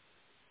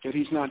that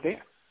he's not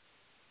there.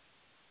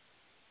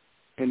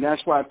 And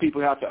that's why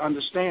people have to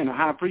understand the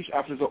high priest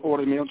after the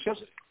order of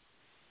Melchizedek.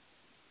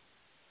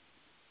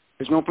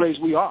 There's no place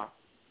we are.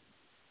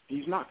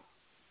 He's not.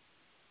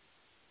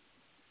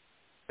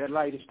 That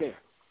light is there.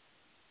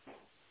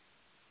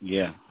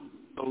 Yeah.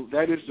 So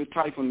that is the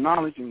type of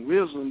knowledge and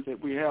wisdom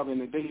that we have in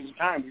the days and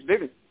time we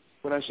live in.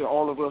 But I said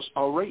all of us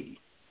are ready.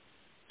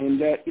 And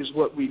that is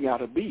what we got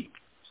to be.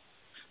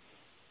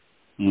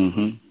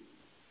 Mm-hmm.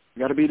 We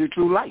got to be the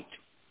true light.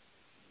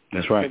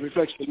 That's right. It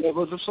reflects the love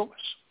of the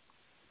source.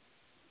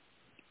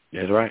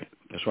 That's right.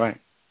 That's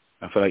right.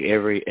 I feel like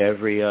every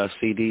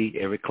CD,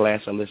 every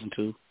class I listen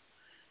to,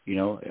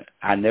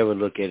 I never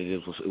look at it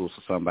as it was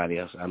for somebody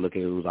else. I look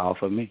at it was all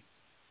for me,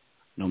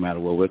 no matter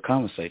what we're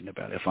conversating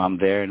about. If I'm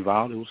there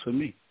involved, it was for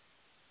me.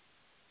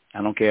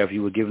 I don't care if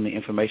you were giving the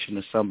information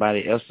to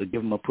somebody else to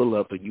give them a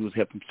pull-up, but you was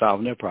helping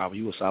solve their problem.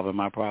 You were solving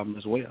my problem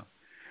as well,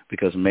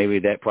 because maybe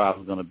that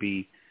problem is going to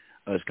be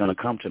it's going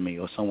to come to me,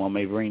 or someone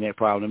may bring that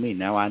problem to me.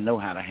 Now I know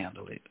how to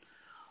handle it.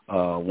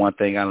 One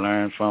thing I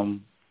learned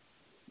from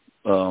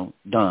Dawn,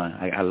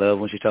 I love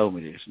when she told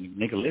me this.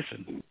 Nigga,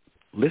 listen.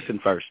 Listen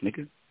first,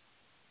 nigga.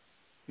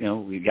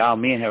 Y'all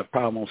men have a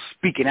problem on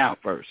speaking out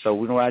first. So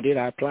what I did?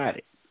 I applied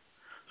it.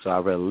 So I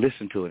rather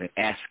listen to it and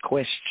ask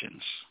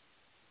questions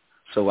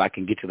so I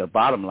can get to the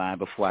bottom line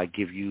before I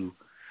give you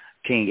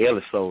King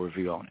Ellis soul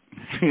review on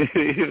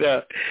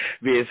it.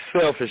 Being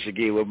selfish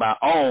again with my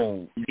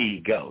own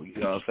ego.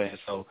 You know what I'm saying?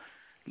 So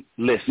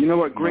listen. You know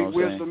what great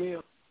wisdom is?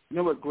 You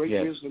know what great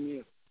wisdom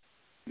is?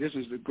 This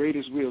is the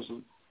greatest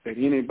wisdom that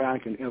anybody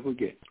can ever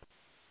get.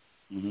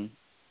 Mm-hmm.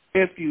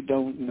 If you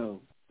don't know,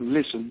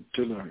 listen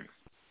to learn.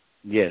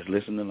 Yes,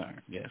 listen to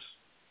learn. Yes.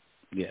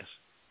 Yes.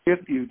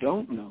 If you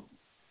don't know,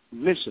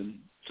 listen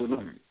to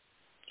learn.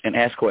 And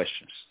ask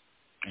questions.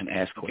 You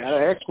got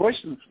to ask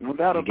questions, no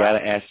doubt about it. You got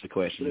to ask the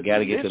question. You got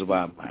to get to the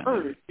bottom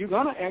line. You're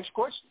going to ask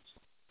questions.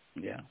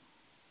 Yeah.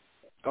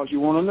 Because you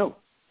want to know.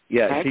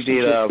 Yeah, she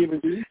did tell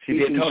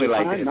me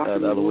like that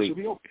the other week.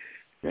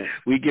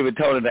 we giving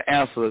Tony the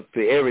answer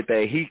to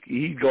everything.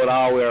 He's going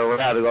all the way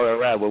around and going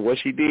around. But what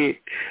she did,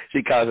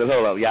 she called us,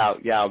 hold up,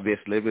 y'all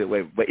missed a little bit.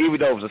 Wait. But even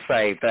though it was the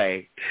same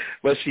thing,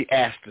 but she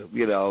asked him,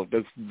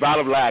 the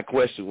bottom line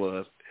question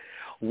was,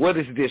 what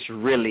is this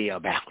really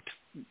about?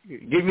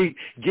 Give me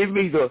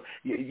the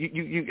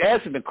you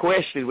answer the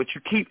question, but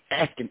you keep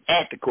asking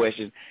at the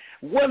question.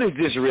 What is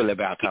this really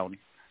about, Tony?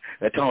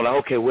 And Tony like,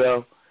 okay,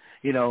 well,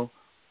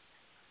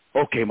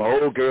 okay, my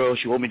old girl,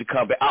 she want me to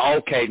come back.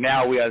 Okay,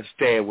 now we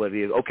understand what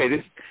it is. Okay,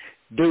 this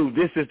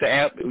is the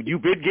answer.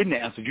 You've been getting the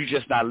answer. You're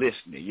just not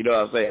listening. You know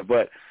what I'm saying?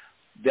 But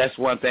that's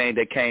one thing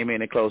that came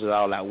in and closed it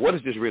all out. What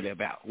is this really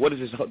about? What is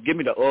this? Give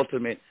me the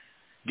ultimate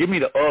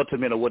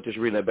of what this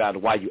really about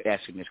and why you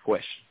asking this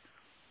question.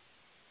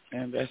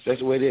 And that's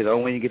the way it is.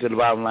 Only when you get to the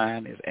bottom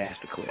line is ask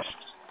the question.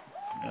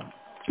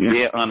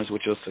 Be honest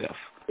with yourself.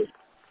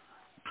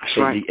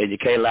 Right. And you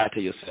can't lie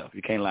to yourself.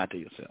 You can't lie to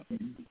yourself.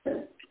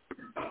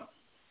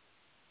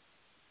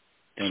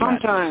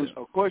 Sometimes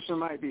a question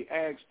might be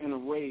asked in a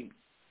way,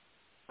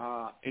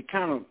 it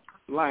kind of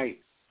like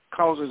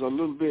causes a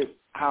little bit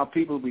how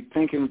people be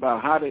thinking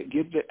about how to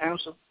get the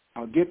answer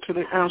or get to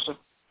the answer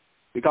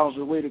because of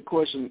the way the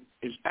question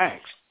is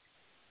asked.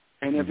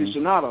 And if it's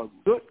not a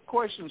good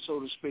question, so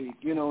to speak,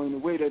 in the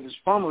way that it's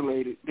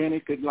formulated, then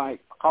it could like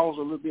cause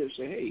a little bit to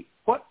say, hey,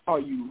 what are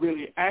you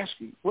really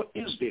asking? What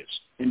is this?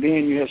 And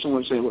then you have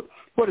someone say, well,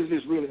 what is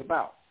this really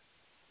about?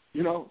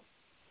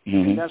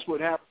 And that's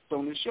what happens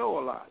on the show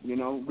a lot.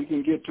 We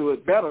can get to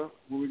it better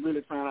when we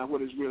really find out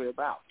what it's really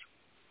about.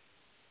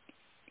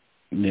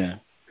 Yeah.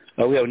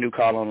 Oh, we have a new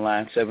call on the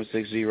line,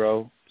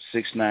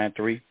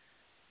 760-693.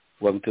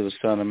 Welcome to the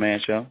Son of Man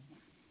Show.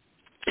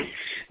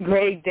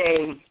 Great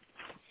day.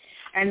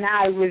 And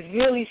I was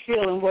really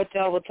feeling what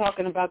y'all were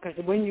talking about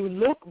because when you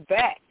look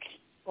back,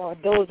 or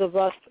those of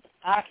us,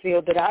 I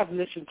feel that I've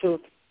listened to,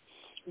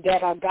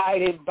 that are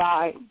guided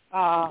by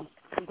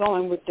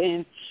going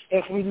within,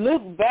 if we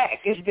look back,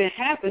 it's been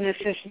happening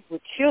since we were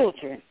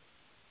children.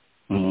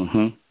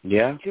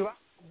 Yeah. You write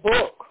a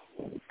book,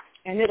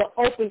 and it'll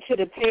open to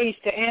the page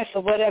to answer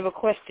whatever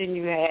question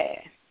you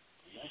have.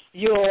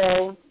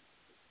 You'll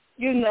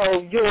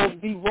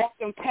be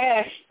walking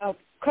past a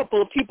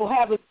couple of people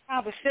having a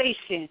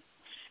conversation,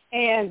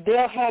 and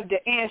they'll have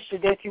the answer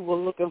that you were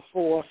looking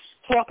for,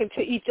 talking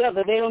to each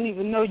other. They don't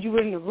even know you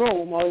in the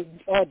room or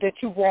that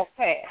you walked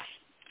past.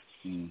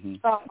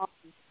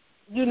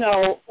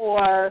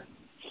 Or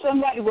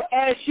somebody will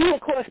ask you a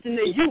question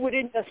that you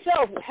within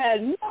yourself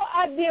had no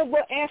idea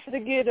what answer to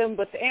give them,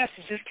 but the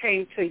answer just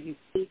came to you.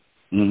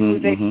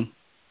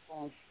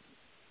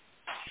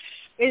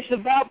 It's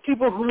about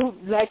people who,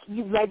 like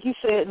you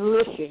said,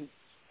 listen,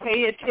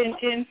 pay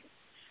attention,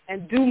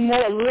 and do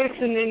more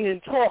listening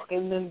and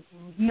talking and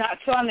not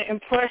trying to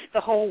impress the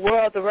whole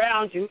world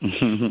around you.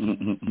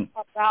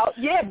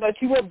 But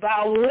you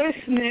about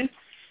listening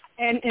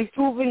and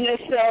improving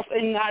yourself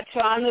and not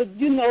trying to,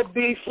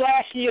 be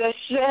flashy or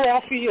show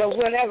offy or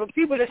whatever.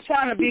 People that's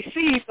trying to be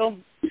seen, so,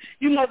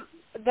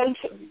 don't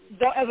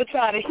ever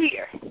try to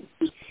hear.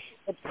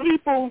 The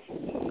people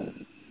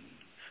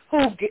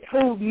who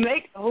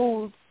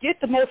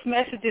get the most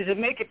messages and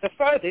make it the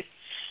furthest,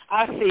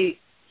 I see,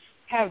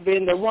 have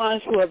been the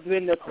ones who have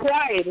been the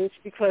quietest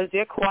because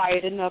they're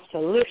quiet enough to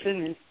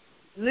listen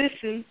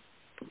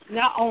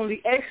not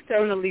only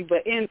externally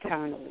but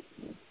internally.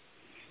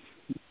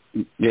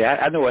 Yeah,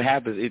 I know what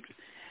happens.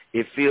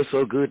 It feels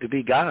so good to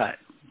be God.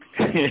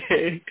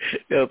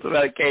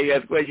 Somebody came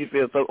ask a question, you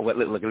feel so. Well,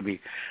 look, let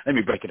me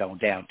break it on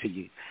down to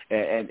you,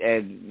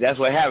 and that's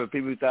what happens.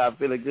 People start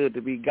feeling good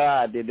to be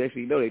God. Then next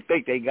thing you know, they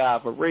think they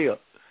God for real,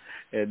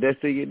 and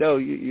next thing you know,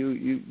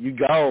 you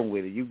gone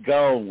with it. You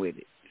gone with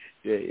it.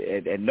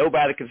 And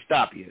nobody can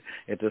stop you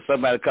until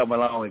somebody come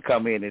along and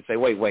come in and say,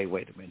 wait a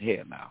minute,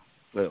 here now.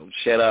 Well,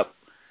 shut up.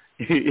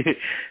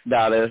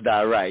 No, that's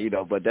not right,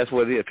 but that's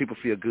what it is. People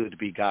feel good to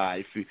be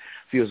God. It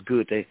feels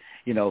good to,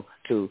 you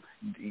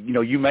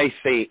may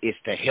say it's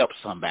to help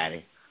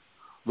somebody,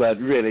 but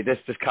really,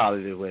 let's just call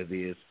it what it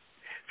is.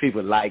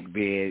 People like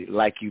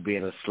you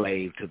being a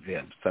slave to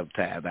them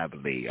sometimes, I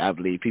believe. I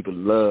believe people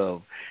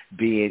love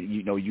being,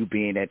 you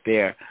being at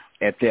their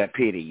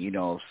pity, you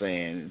know what I'm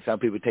saying? Some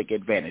people take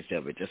advantage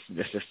of it.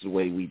 That's just the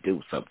way we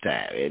do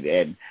sometimes.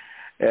 And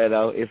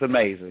it's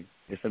amazing.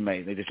 It's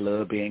amazing. They just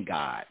love being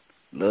God.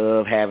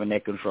 Love having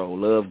that control.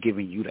 Love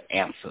giving you the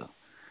answer,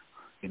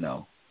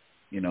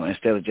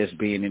 instead of just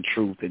being in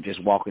truth and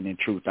just walking in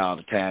truth all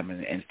the time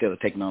and instead of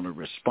taking on the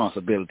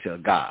responsibility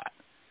of God,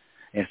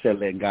 instead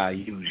of letting God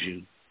use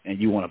you and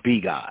you want to be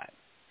God.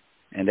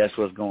 And that's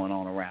what's going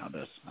on around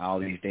us. All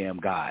these damn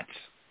gods.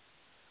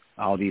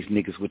 All these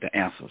niggas with the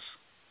answers.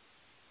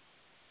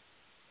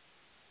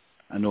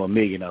 I know 1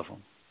 million of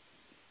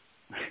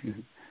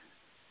them.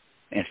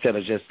 Instead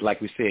of just, like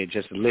we said,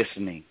 just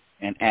listening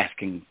and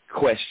asking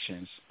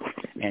questions,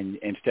 and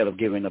instead of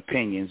giving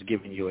opinions,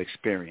 giving your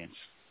experience.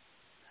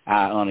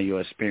 I honor your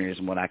experience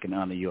more than I can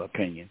honor your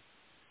opinion.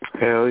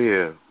 Hell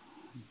yeah.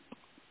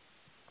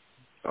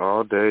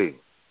 All day.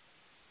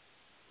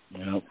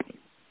 Yep.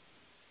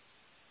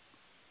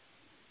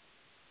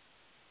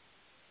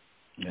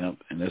 Yep,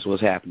 and that's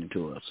what's happening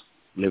to us,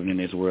 living in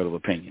this world of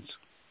opinions.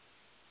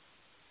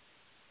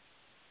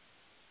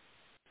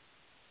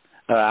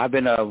 I've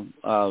been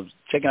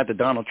checking out the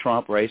Donald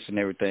Trump race and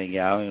everything,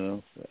 y'all. You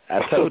know,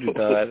 I told you,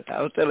 Doug.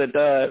 I was telling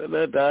Doug,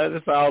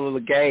 this all a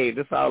game.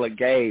 This all a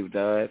game,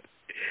 Doug.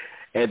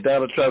 And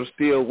Donald Trump's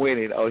still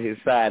winning on his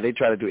side. They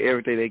try to do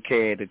everything they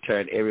can to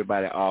turn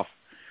everybody off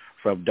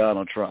from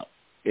Donald Trump.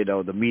 You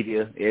know, the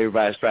media,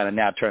 everybody's trying to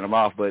now turn them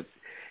off, but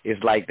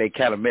it's like they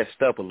kind of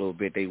messed up a little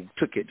bit. They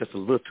took it just a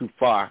little too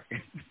far.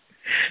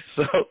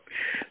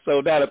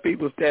 So now the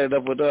people standing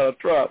up with Donald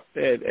Trump,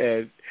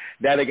 and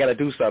now they got to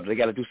do something. They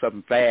got to do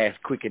something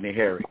fast, quick, and in a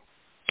hurry,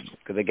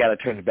 because they got to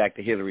turn it back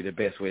to Hillary the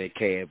best way they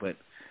can. But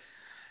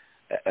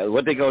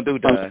what they gonna do,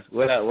 Don?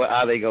 What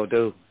are they gonna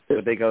do?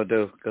 What they gonna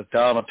do? Because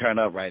Donald turned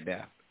up right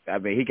now. I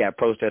mean, he got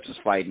protesters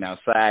fighting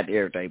outside and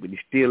everything, but he's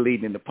still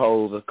leading in the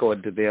polls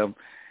according to them.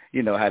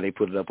 You know how they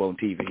put it up on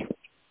TV.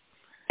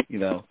 You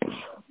know.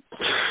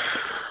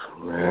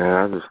 Man,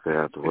 I just stay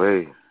out the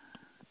way.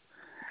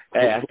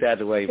 Hey, I stay out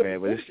the way, man.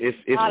 But it's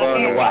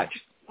fun to watch.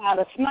 Out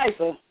of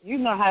sniper, you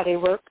know how they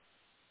work.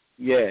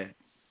 Yeah.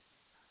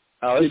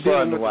 Oh, it's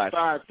fun to watch.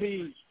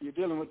 You're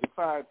dealing with the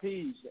 5 Ps,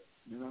 you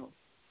know,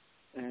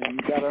 and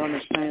you got to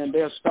understand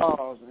their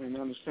stars and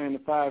understand the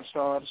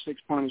 5-star, the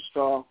 6-pointed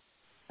star,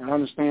 and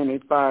understand their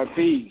 5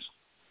 Ps.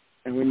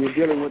 And when you're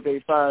dealing with their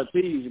 5 Ps,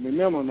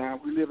 remember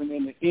now, we're living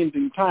in the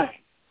ending time.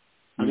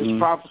 And this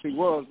prophecy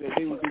was that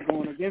they would be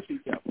going against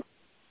each other.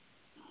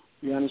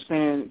 You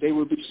understand? They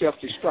would be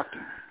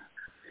self-destructing.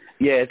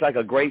 Yeah, it's like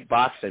a great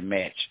boxing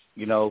match,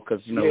 you know, because,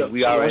 you know,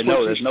 we already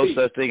know there's no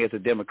such thing as a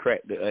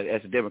Democrat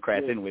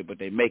anyway, but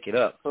they make it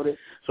up.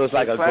 So it's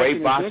like a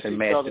great boxing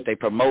match that they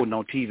promoting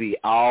on TV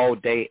all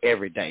day,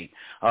 every day.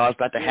 It's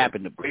about to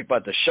happen.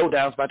 The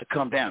showdown's about to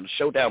come down. The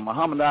showdown,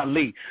 Muhammad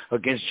Ali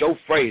against Joe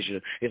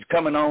Frazier is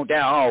coming on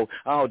down.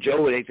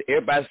 Joe,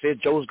 everybody said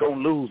Joe's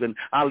going to lose, and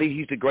Ali,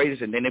 he's the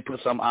greatest. And then they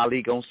put some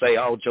Ali going to say,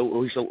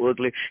 Joe, he's so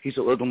ugly,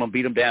 I'm going to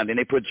beat him down. Then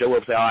they put Joe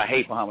up and say, I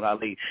hate Muhammad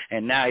Ali.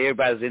 And now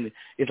everybody's in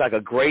it's like a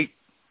great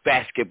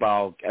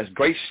basketball, a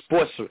great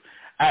sports.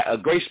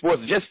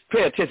 Just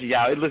pay attention,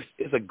 y'all.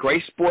 It's a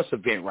great sports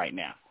event right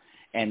now,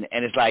 and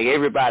it's like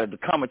everybody, the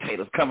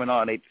commentators coming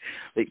on.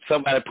 They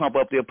somebody pump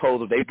up the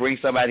opposer. They bring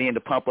somebody in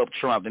to pump up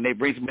Trump. Then they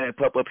bring somebody to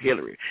pump up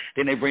Hillary.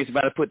 Then they bring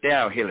somebody to put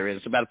down Hillary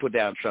and somebody to put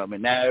down Trump.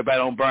 And now everybody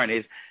on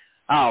burn.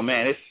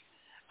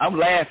 I'm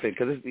laughing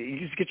because you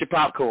just get your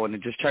popcorn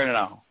and just turn it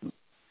on,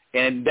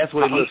 and that's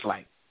what it looks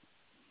like.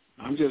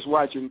 I'm just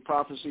watching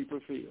prophecy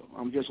fulfilled.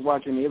 I'm just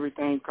watching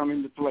everything come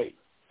into play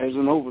as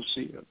an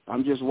overseer.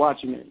 I'm just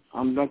watching it.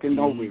 I'm looking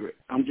over it.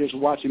 I'm just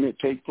watching it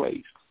take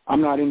place.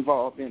 I'm not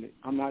involved in it.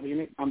 I'm not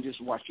in it. I'm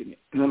just watching it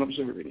and I'm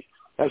observing it.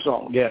 That's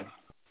all. Yeah.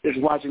 Just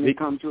watching it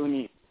come to an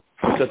end.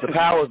 Because the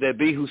powers that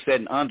be who's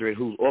sitting under it,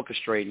 who's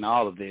orchestrating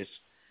all of this,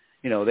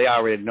 you know, they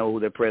already know who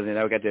their president.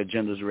 They got their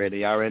agendas ready.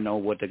 They already know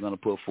what they're going to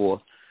put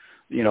forth.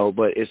 You know,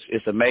 but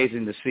it's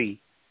amazing to see,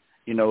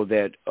 you know,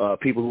 that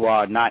people who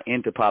are not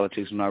into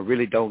politics and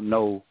really don't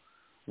know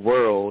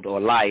world or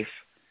life,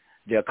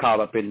 they're caught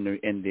up in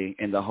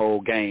the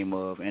whole game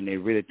of, and they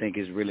really think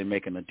it's really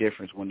making a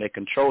difference when they're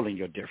controlling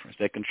your difference.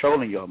 They're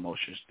controlling your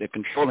emotions. They're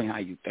controlling how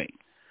you think.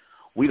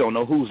 We don't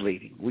know who's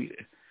leading.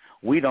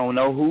 We don't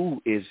know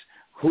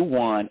who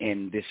won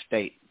in this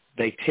state.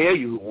 They tell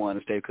you who won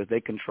the state because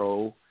they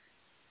control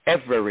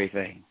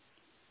everything.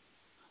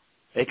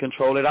 They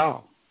control it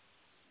all.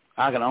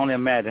 I can only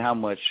imagine how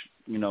much,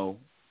 you know,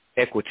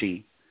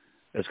 equity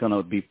that's going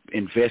to be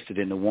invested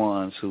in the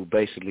ones who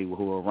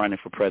are running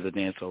for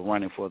president or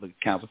running for the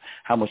council,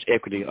 how much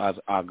equity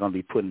are going to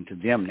be put into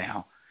them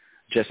now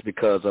just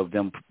because of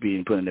them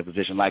being put in their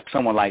position. Like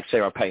someone like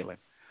Sarah Palin.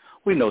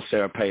 We know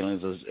Sarah Palin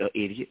is an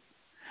idiot.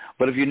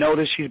 But if you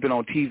notice, she's been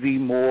on TV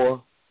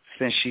more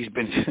since she's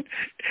been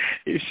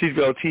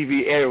on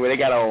TV everywhere. They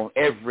got her on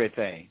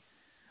everything.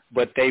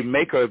 But they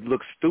make her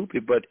look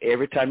stupid, but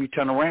every time you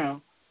turn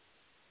around,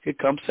 here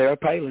comes Sarah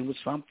Palin with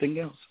something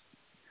else.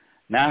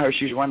 Now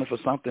she's running for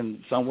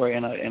something somewhere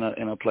in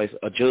a place,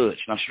 a judge.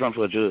 Now she's running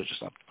for a judge or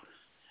something.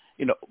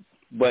 You know,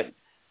 but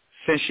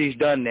since she's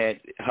done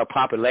that, her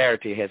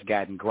popularity has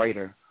gotten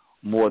greater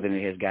more than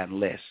it has gotten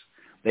less.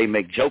 They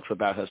make jokes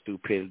about her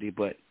stupidity,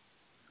 but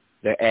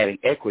they're adding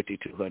equity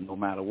to her no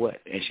matter what.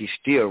 And she's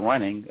still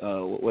running,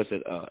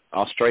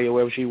 Australia,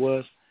 wherever she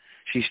was.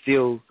 She's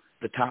still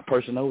the top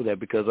person over there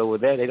because over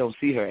there they don't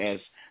see her as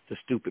the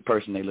stupid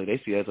person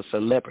they see her as a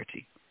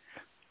celebrity,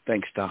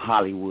 thanks to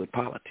Hollywood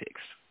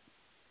politics.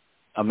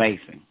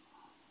 Amazing.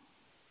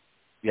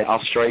 Yeah,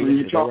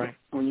 Australia, is that right?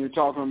 When you're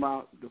talking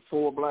about the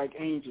 4 black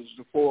angels,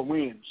 the 4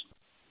 winds,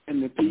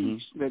 and the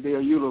P's that they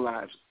are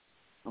utilizing,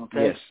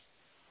 okay? Yes.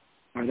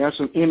 And that's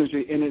an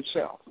energy in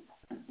itself,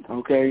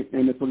 okay,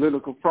 in the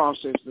political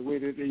process, the way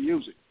that they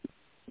use it.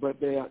 But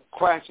they are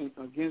clashing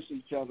against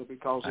each other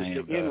because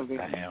it's the end of it.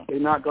 They're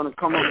not going to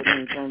come up with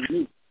anything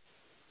new.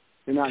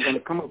 They're not going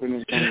to come up with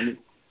anything new.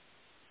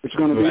 It's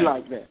going to be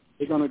like that.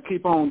 They're going to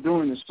keep on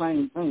doing the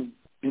same thing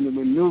in the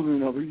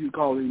maneuvering of what you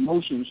call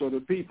emotions of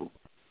the people.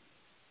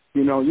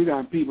 You know, you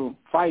got people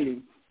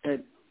fighting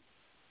at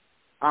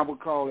I would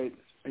call it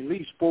at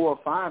least 4 or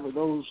 5 of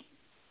those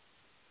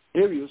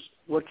areas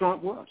where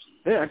Trump was.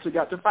 They actually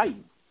got to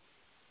fighting.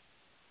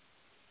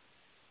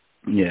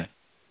 Yeah.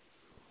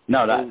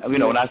 No,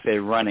 when I say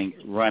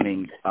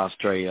running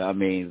Australia, I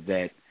mean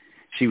that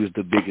she was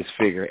the biggest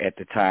figure at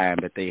the time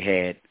that they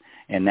had,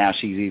 and now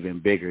she's even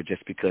bigger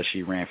just because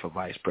she ran for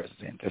vice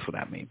president. That's what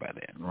I mean by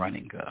that,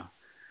 running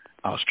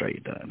Australia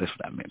done. That's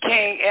what I meant.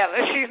 King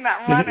Ellis, she's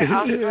not running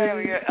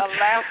Australia,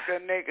 Alaska,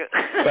 nigga.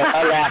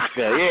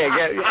 Alaska, yeah.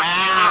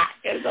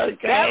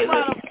 That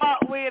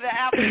motherfucker with the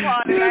apple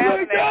party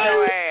laughing at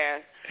your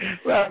ass.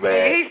 Well,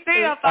 man, he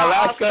still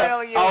thought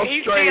Australia.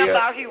 He still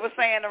thought he was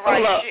saying the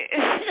right shit.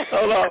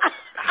 Hold on.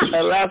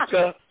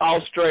 Alaska,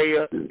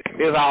 Australia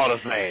is all the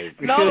same.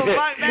 No, the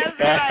fuck,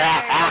 that's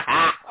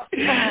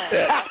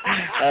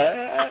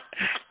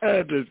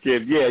I'm just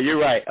kidding. Yeah, you're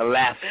right.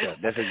 Alaska.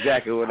 That's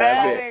exactly what I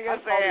meant. That nigga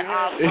said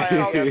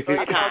Australia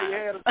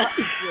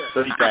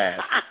 3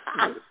 times.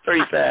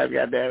 3 times,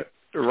 goddamn.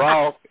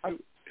 Wrong.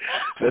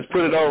 Let's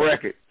put it on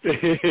record. Let's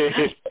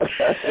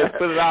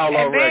put it all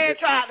on record. And then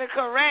tried to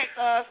correct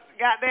us,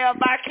 goddamn,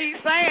 by keep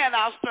saying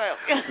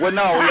Australia. Well,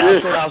 no, when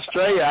I said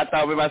Australia, I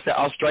thought we might say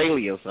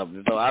Australia or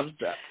something. So I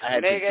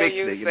had nigga, to fix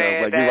it, you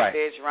know. But you're right.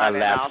 Bitch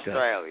running Alaska.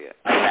 Australia.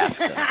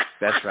 Alaska.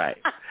 That's right.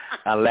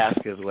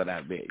 Alaska is what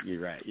I meant.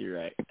 You're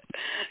right.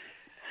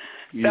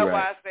 That's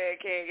why I said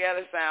King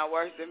Ellis sound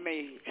worse than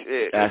me.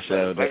 Shit. I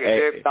showed that.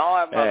 They're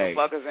throwing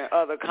motherfuckers in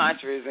other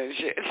countries and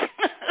shit.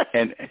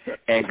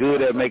 and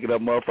good at making up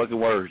motherfucking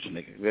words,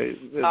 nigga.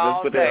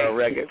 Let's put that on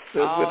record.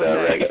 Let's put that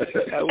on record.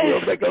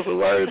 We'll make up some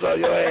words on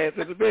your ass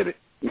in a minute.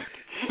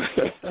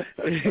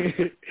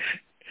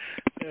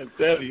 I'm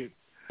telling you.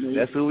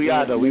 That's who we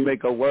are, though. We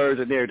make up words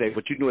and everything,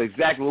 but you know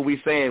exactly what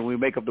we're saying when we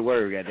make up the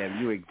word,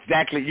 goddamn.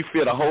 You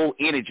feel the whole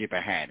energy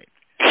behind it.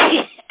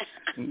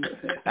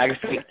 I can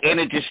say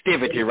energy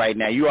right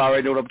now. You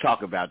already know what I'm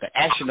talking about. The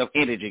action of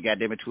energy,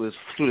 goddamn it, to its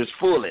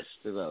fullest.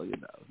 So,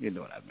 you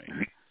know what I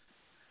mean.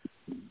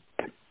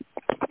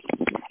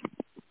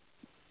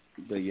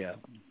 But yeah,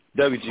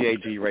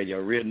 WGAG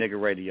radio, real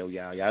nigga radio,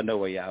 y'all. Y'all know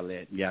where y'all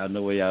at.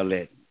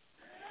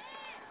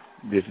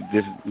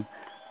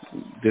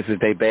 This is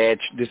they bad.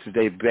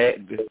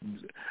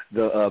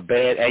 The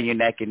bad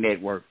Anunnaki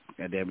network.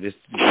 Goddamn, this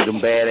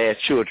them badass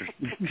children.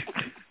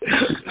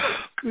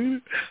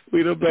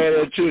 we the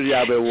badass children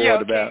y'all been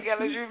warned about. King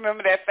Ellis, you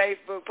remember that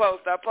Facebook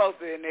post I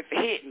posted and it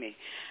hit me.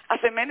 I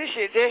said, man, this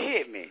shit just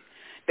hit me.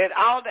 That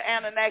all the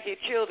Anunnaki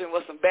children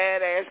were some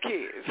badass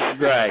kids.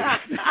 Right.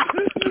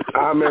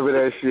 I remember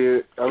that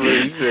shit. I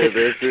remember you said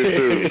that shit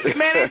too.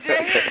 Man, it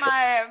just hit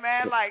my ass,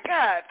 man. Like,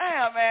 God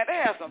damn, man, they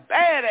have some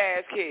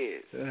badass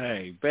kids.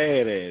 Hey,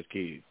 badass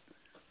kids.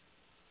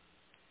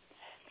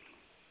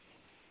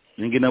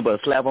 You didn't get nothing but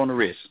a slap on the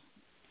wrist.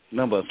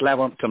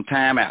 Some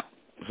time out.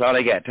 That's all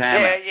they got,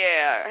 time out.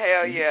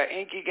 Hell yeah.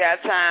 Inky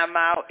got time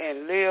out,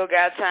 and Lil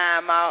got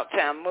time out,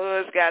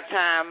 Tamuz got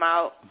time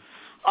out.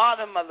 All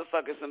them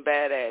motherfuckers some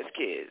badass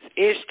kids.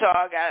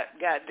 Ishtar got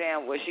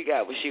goddamn what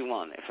she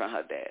wanted from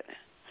her dad.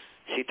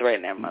 She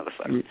threatened that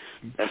motherfucker.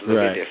 That's a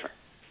little bit different.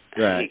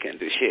 Right. He couldn't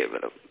do shit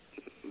but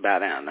bow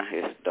down to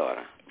his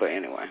daughter. But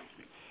anyway.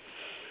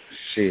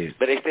 Shit.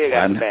 But they still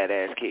got some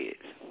badass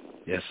kids.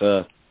 Yes,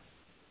 sir.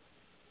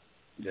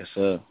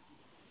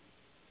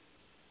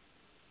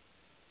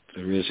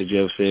 The real shit you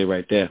ever said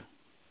right there.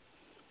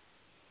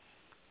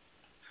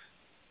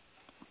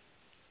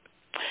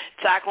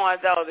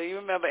 Taekwondo, do you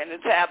remember in the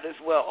tablets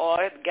where all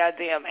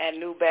goddamn and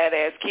new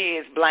badass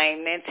kids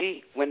blamed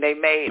Ninty when they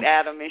made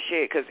Adam and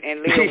shit? Because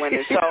Enlil went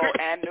and told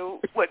Anu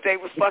what they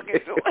was fucking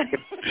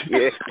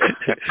doing.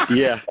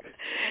 Yeah.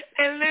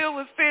 Enlil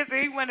was pissed.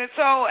 He went and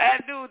told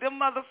Anu, them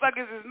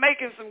motherfuckers is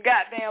making some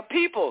goddamn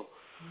people,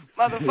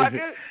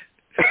 motherfuckers.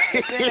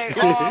 And then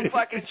they all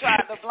fucking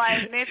tried to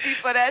blame Ninty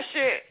for that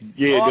shit.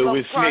 Yeah, all they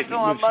was snitch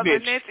on Mother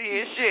snitch.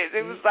 Ninty and shit.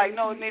 It was like,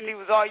 no, Ninty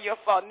was all your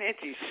fault.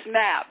 Ninty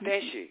snapped,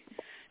 didn't she?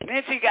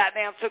 Ninty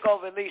goddamn took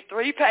over at least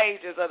 3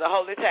 pages of the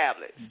Holy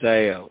Tablets.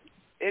 Damn.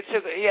 It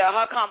took,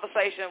 her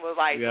conversation was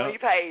like 3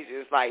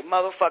 pages. Like,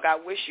 motherfucker, I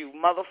wish you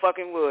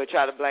motherfucking would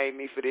try to blame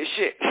me for this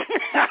shit.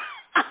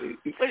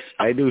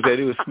 I do say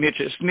they was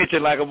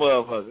snitching like a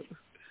motherfucker.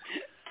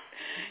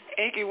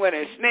 Inky went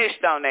and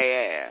snitched on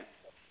their ass.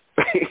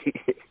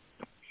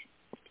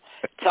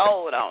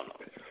 Told on them.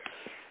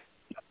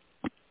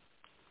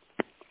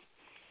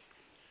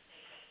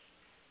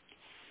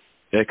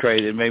 That's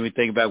crazy. It made me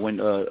think about when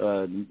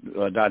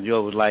Dr.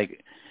 Joe was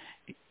like,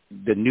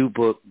 the new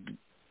book,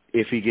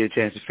 if he get a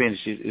chance to finish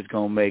it, it's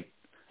going to make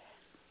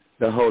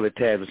the Holy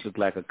Tablets look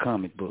like a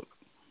comic book.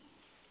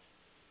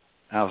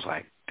 I was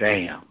like,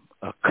 damn,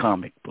 a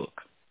comic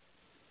book.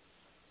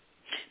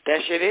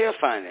 That shit is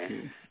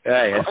funny.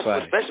 Hey, that's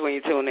funny. Especially when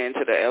you tune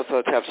into the El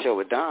Top Show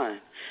with Don.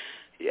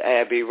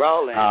 Abby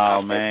Rowland.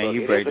 Oh, man,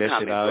 you break that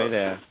shit all the way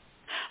down.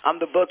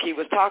 The book he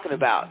was talking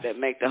about that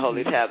make the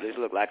Holy Tablets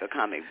look like a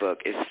comic book.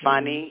 It's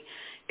funny,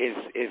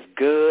 it's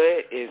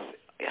good, it's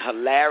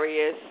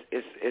hilarious,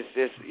 it's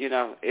just,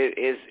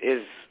 it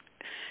is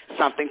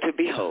something to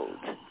behold.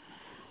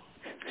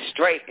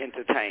 Straight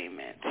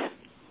entertainment.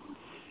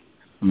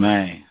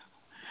 Man.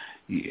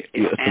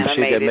 Some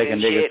shit that make a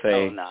nigga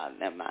say. Oh, no,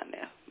 never mind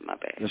now. My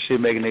bad. Some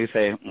shit make a nigga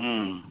say,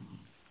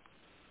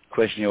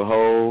 question your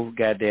whole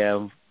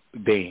goddamn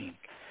being.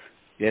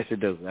 Yes, it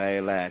does. I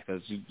ain't lying,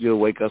 because you'll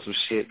wake up some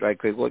shit right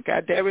quick. Well,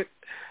 goddamn it,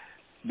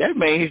 that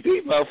means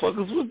these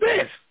motherfuckers was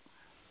best.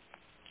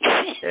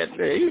 And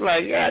he's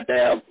like,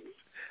 goddamn,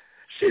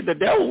 shit, the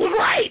devil was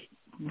right.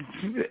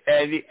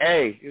 And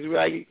he's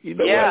right. You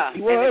know what?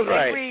 He was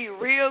right. If they read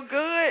real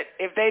good,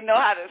 if they know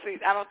how to see,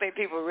 I don't think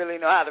people really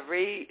know how to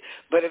read,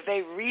 but if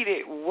they read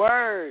it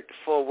word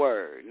for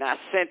word, not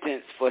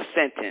sentence for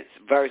sentence,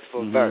 verse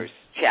for verse,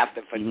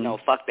 chapter for, no,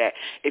 fuck that.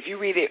 If you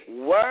read it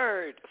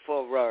word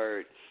for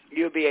word,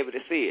 you'll be able to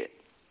see it.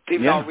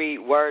 People don't read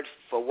word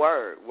for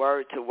word,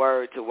 word to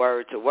word to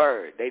word to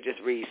word. They just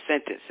read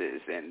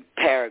sentences and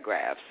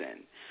paragraphs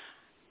and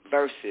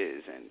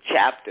verses and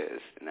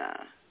chapters. Nah.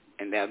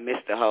 And they'll miss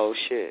the whole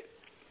shit.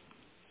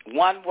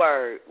 One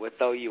word will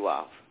throw you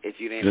off if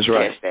you didn't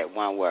catch that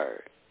one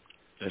word.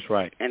 That's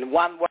right. And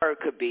one word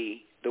could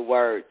be the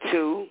word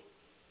to,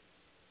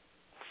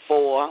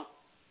 for,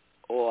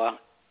 or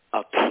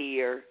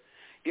appear.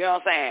 You know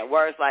what I'm saying?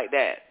 Words like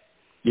that.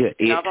 Yeah,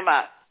 you know what I'm talking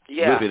about?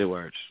 Yeah. Will be the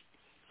words.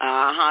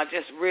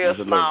 Just real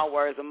small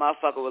words a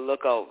motherfucker will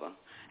look over.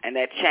 And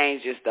that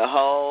changes the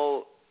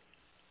whole,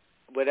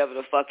 whatever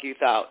the fuck you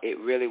thought it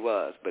really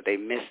was. But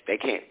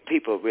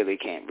people really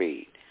can't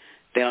read.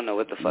 They don't know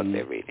what the fuck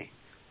they're reading.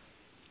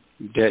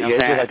 It's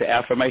just like the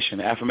affirmation.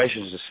 The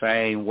affirmation is the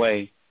same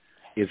way.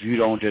 If you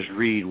don't just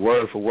read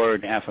word for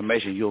word the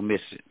affirmation, you'll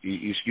miss it.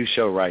 You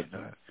sure right.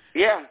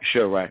 Yeah. You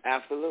sure right.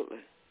 Absolutely.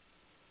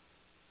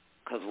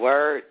 Because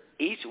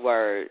each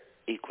word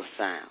equals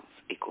sounds,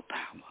 equal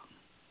power.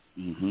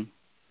 Mm-hmm.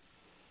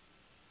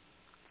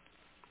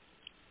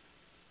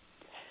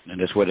 And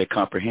that's where the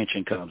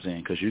comprehension comes in,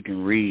 because you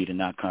can read and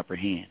not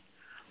comprehend.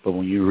 But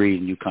when you read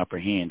and you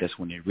comprehend, that's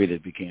when it really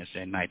begins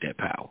to ignite that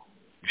power.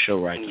 You sure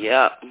right.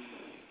 Yep.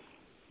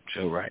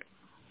 Sure right.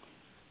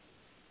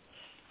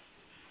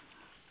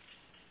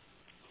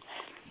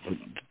 The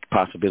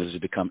possibilities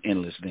become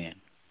endless then.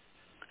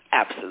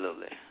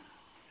 Absolutely.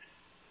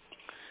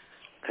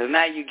 Because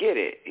now you get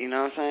it. You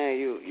know what I'm saying?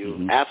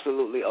 You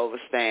absolutely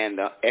understand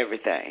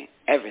everything.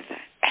 Everything.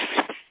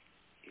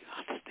 You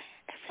understand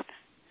everything.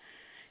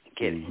 You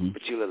get it.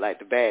 But you look like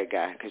the bad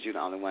guy because you're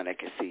the only one that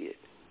can see it.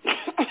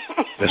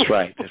 That's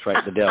right. That's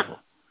right. The devil.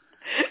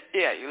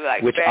 Yeah, you look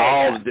like the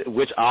bad guy.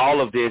 Which all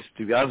of this,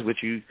 to be honest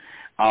with you,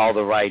 all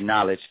the right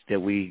knowledge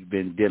that we've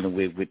been dealing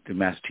with the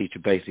master teacher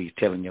basically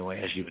telling your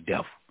ass you the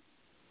devil.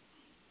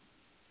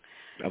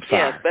 I'm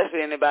sorry. Yeah,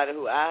 especially anybody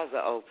whose eyes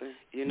are open.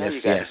 You know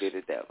you got to be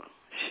the devil.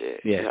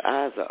 Shit. Yes. Your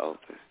eyes are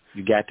open.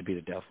 You got to be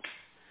the devil.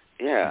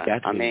 Yeah.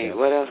 I mean,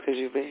 what else could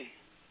you be?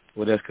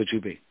 What else could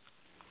you be?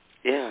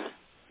 Yeah.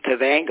 Because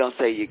they ain't going to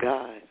say you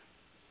God.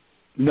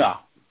 No.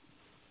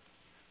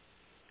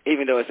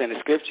 Even though it's in the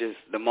scriptures,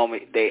 the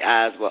moment their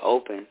eyes were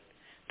open,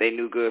 they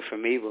knew good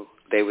from evil.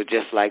 They were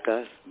just like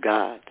us,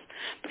 gods.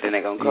 But then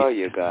they're going to call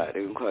you a God.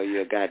 They're going to call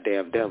you a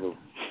goddamn devil.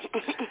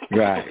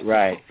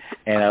 Right.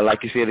 And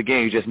like you said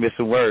again, you just missed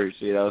some words.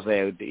 You know what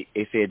I'm saying?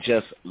 It said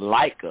just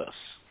like us.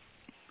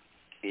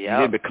 Yep. You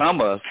didn't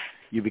become us.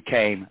 You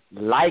became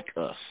like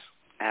us.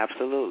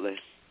 Absolutely.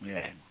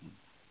 Yeah.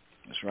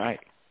 That's right.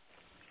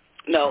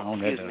 No,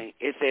 excuse me.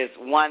 It says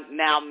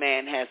now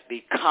man has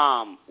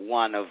become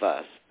one of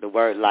us. The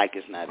word like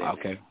is not in there.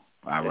 Okay.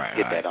 All right.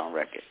 Let's get that on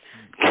record.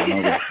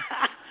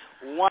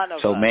 One of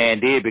us. So man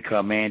did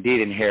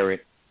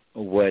inherit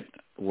what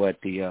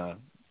the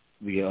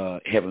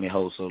heavenly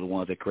hosts, or the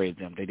ones that created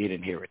them, they did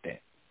inherit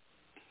that.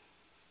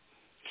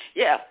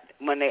 Yeah,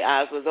 when their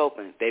eyes was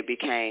open, they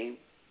became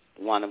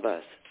one of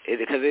us.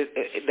 Because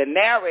the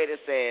narrator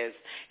says,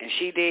 and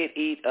she did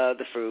eat of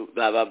the fruit,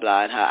 blah, blah,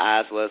 blah, and her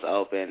eyes was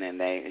open, and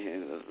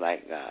it was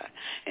like God.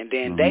 And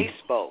then they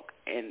spoke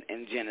in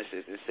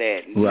Genesis and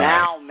said,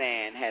 now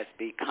man has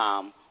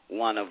become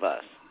one of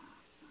us.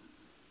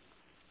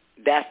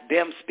 That's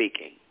them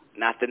speaking,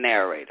 not the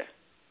narrator.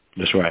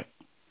 That's right.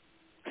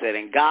 Said,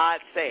 and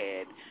God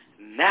said,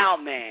 now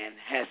man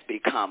has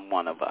become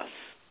one of us.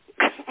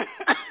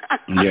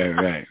 Yeah,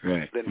 right.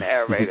 The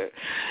narrator.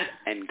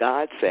 And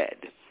God said,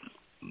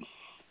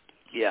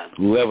 yeah.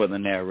 Whoever the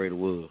narrator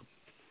was.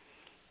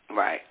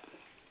 Right.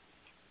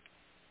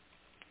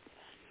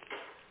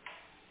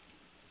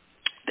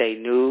 They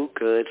knew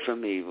good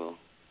from evil.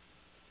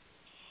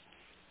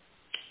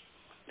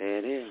 There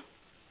it is.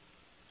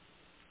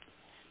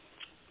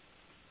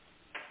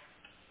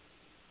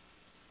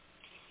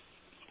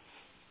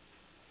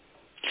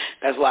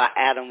 That's why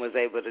Adam was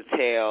able to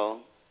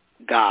tell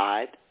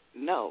God,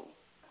 no,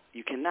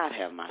 you cannot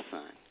have my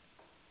son.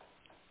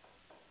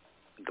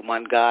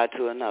 One God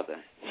to another.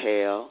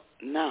 Hell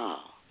no.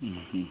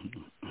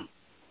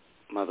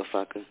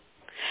 Motherfucker.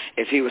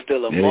 If he was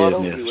still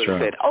immortal, he would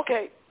have said,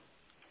 okay.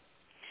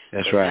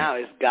 That's but right. Now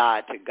it's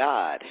God to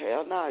God.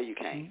 Hell no, you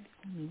can't.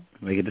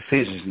 Making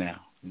decisions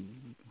now.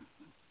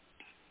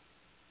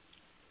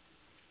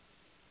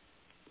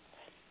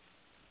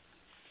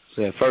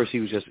 So at first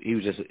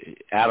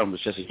Adam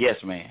was just a yes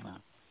man. Huh?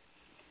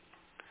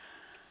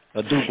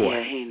 A do boy.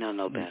 Yeah, he ain't know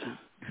no better.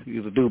 He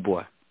was a do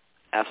boy.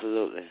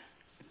 Absolutely.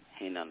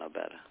 He ain't know no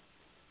better.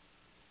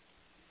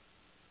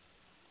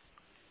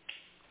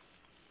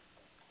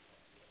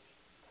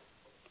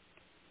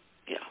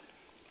 Yeah.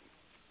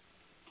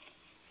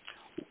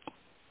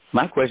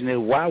 My question is,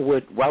 why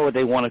would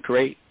they want to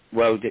create?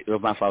 Well,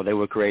 my fault. They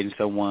were creating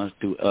someone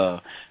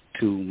to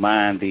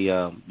mine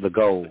the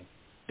gold.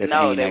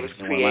 No, they was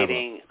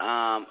creating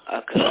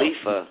a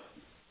Khalifa.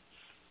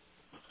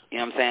 You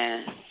know what I'm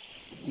saying?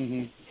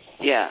 Mm-hmm.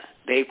 Yeah,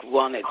 they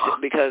wanted to,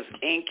 because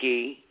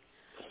Enki,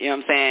 you know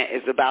what I'm saying,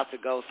 is about to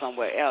go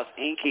somewhere else.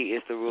 Enki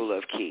is the ruler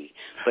of Ki,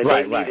 but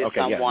they needed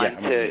someone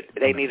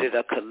they needed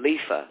a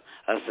Khalifa,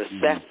 a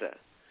successor.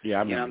 Mm-hmm. Yeah, I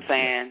remember. You know what I'm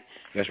saying?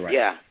 Yeah. That's right.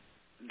 Yeah,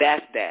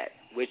 that's that,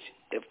 which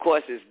of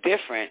course is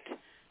different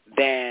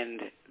than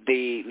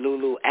the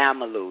Lulu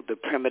Amalu, the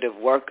primitive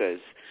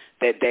workers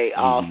that they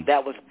all.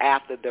 That was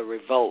after the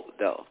revolt,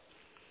 though.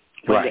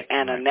 When the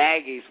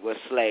Anunnakis were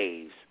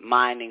slaves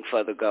mining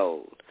for the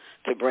gold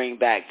to bring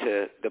back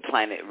to the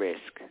planet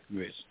Risk.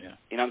 Yeah.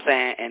 You know what I'm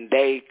saying? And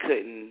they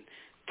couldn't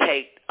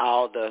take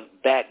all the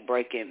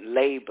back-breaking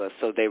labor,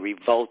 so they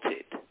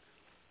revolted.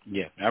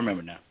 Yeah, I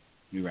remember now.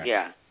 You're right.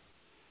 Yeah.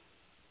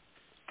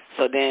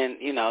 So then,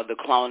 you know, the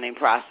cloning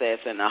process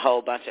and a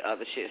whole bunch of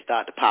other shit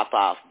started to pop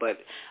off. But,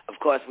 of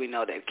course, we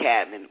know that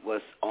Cadman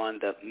was on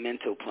the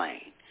mental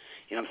plane.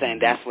 You know what I'm saying?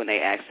 That's when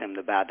they asked him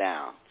to bow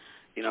down.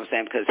 You know what I'm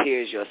saying? Because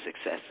here's your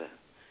successor,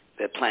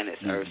 the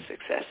planet's Earth's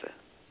successor.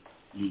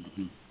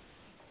 Mm-hmm.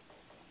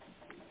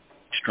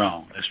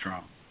 Strong. That's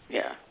strong.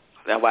 Yeah.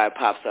 That's why it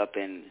pops up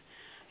in,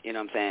 you know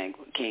what I'm saying,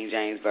 King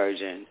James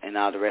Version and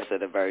all the rest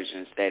of the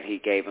versions that he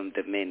gave him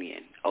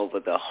dominion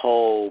over the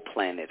whole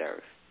planet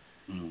Earth.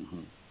 Mm-hmm.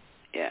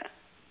 Yeah.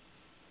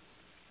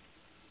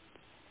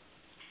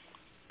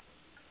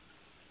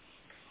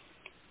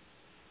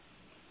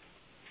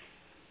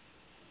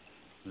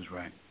 That's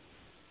right.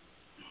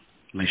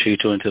 Make sure you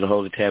tune into the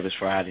Holy Tablets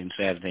Friday and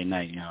Saturday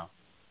night, y'all.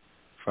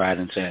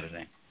 Friday and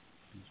Saturday.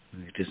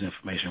 Get this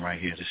information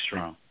right here. This is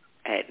strong.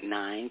 At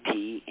 9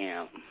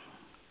 p.m.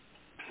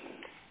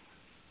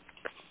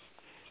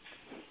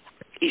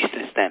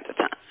 Eastern Standard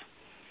Time.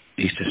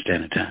 Eastern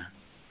Standard Time.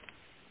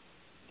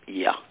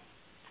 Yeah.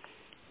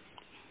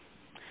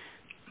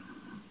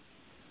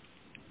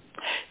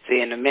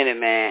 See, in a minute,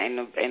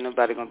 man, ain't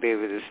nobody going to be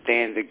able to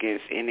stand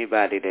against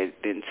anybody that's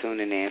been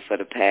tuning in for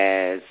the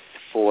past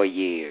 4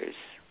 years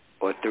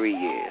or 3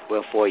 years.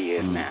 Well, 4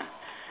 years now.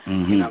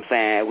 Mm-hmm. You know what I'm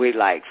saying? We're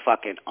like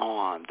fucking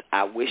armed.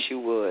 I wish you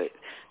would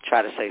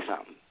try to say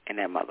something in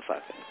that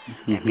motherfucker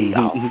and be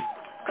off.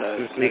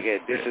 Because, nigga,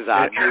 this is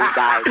our new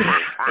Bible.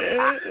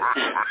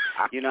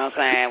 You know what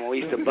I'm saying? When we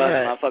used to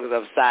bust motherfuckers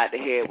upside the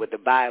head with the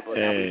Bible,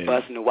 now we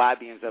busting the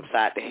Wabians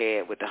upside the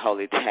head with the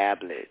Holy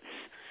Tablets.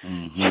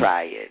 Mm-hmm.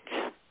 Try it.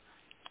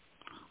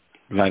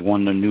 Like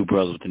one of the new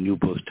brothers with the new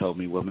books told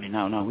me, well, man,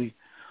 no, we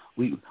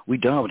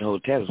done with the Holy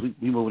Tablets.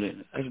 We moving it.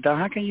 I said,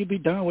 how can you be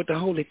done with the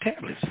Holy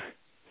Tablets?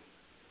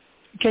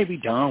 You can't be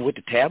done with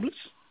the tablets.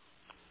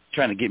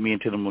 Trying to get me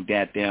into them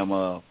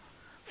goddamn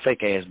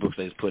fake ass books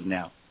they was putting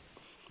out.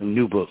 The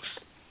new books.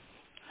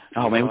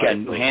 Oh man, we got a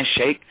new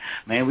handshake.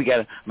 Man, we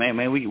got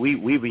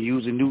we've been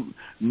using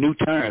new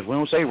terms. We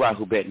don't say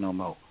Rahu Bet no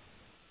more.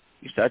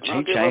 You start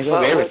change up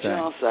everything. What you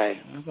don't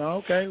say.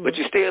 Okay. Well. But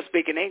you still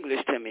speaking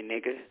English to me,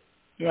 nigga.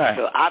 Right.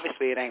 So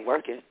obviously it ain't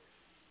working.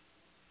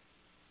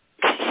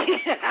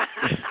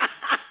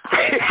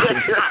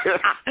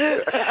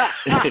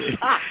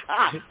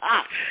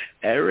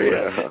 That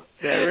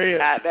real.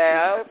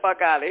 Goddamn,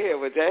 fuck out of here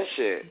with that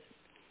shit.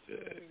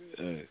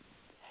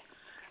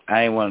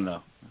 I ain't want to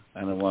know.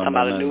 I don't want to know.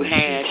 Talking about a new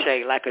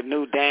handshake, like a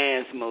new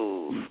dance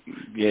move.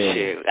 Yeah.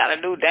 Shit, we got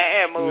a new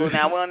dance move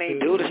now. We don't even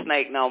do the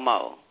snake no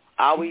more.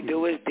 All we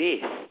do is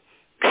this.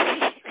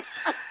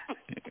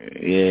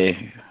 Yeah.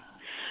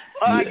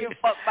 Oh, you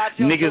fuck about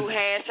your new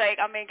handshake.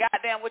 I mean,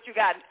 goddamn, what you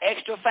got,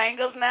 extra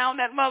fingers now in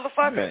that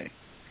motherfucker? Right.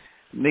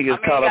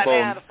 Niggas caught up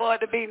on... For it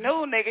to be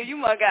new, nigga, you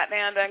must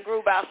goddamn done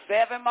grew about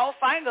 7 more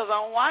fingers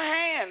on one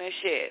hand and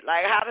shit.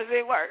 Like, how does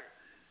it work?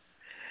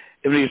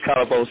 Them niggas caught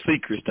up on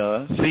secrets,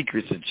 dog.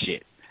 Secrets and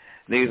shit.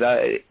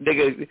 Nigga,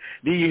 did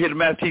you hear the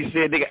master teacher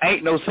say, nigga,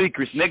 ain't no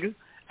secrets, nigga.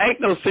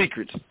 Ain't no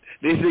secrets.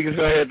 These niggas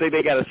go ahead and think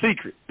they got a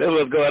secret. That's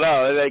what's going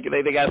on.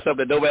 They got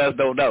something that nobody else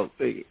don't know.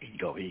 Here you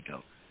go.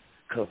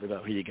 Cover it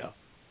up. Here you go.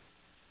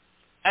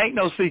 Ain't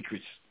no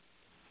secrets.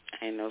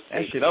 Ain't no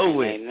that secrets. Shit over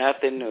with. Ain't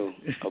nothing new.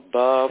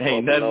 Above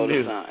or below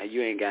new. the sun.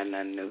 You ain't got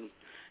nothing new.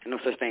 Ain't no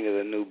such thing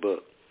as a new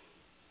book.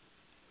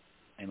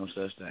 Ain't no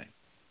such thing.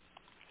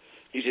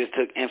 You just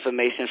took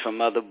information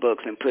from other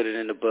books and put it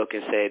in the book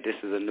and said this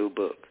is a new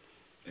book.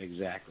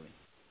 Exactly.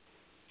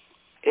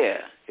 Yeah,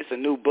 it's a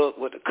new book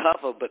with a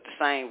cover, but the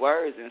same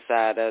words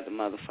inside of the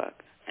motherfucker.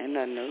 Ain't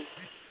nothing new.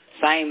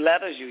 Same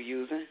letters you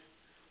using.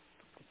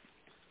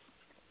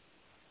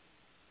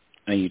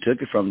 And you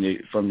took it from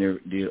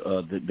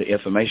the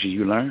information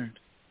you learned.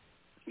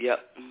 Yep.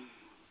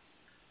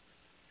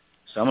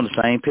 Some of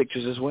the same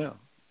pictures as well,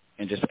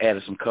 and just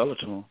added some color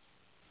to them.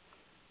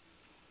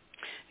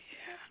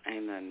 Yeah,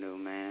 Ain't nothing new,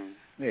 man.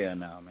 Yeah,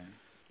 no, man.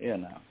 Yeah,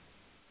 no.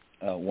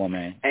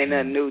 Woman. Ain't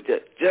nothing new.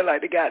 Just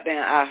like the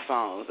goddamn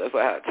iPhones. That's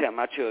what I tell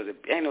my children.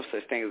 Ain't no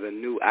such thing as a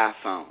new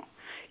iPhone.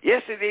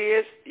 Yes, it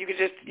is. You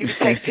can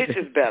take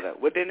pictures better.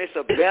 Well, then it's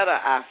a better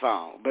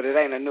iPhone, but it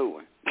ain't a new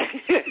one.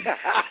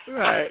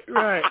 Right.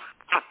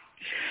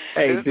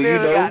 Hey, it's do still you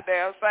know?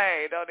 Goddamn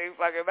same. Don't even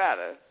fucking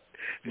matter.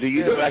 Do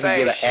you know I can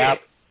get an app?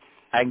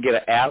 I can get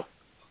an app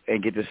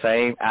and get the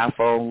same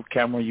iPhone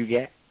camera you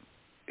got.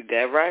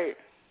 That right?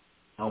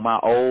 On my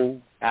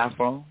old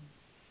iPhone.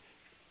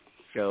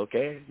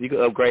 Okay, you can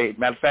upgrade.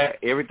 Matter of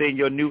fact, everything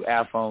your new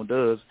iPhone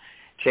does,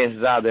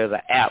 chances are there's an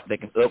app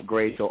that can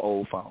upgrade your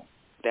old phone.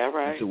 That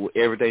right. To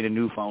everything the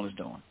new phone is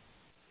doing.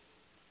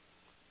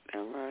 That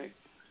right.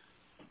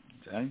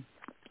 Okay.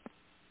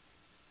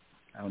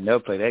 I would never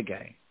play that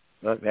game.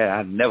 Look,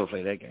 I'd never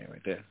play that game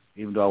right there,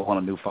 even though I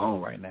want a new phone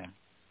right now.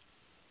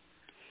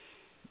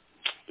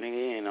 Nigga,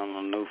 you ain't on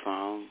no new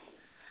phone.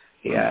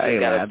 Yeah, you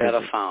got a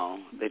better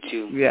phone that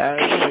you. Yeah, I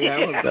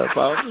want a better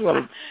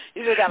phone.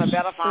 You just got a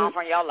better phone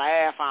from your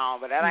last phone,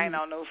 but that ain't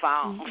no new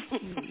phone.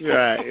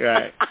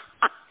 Right.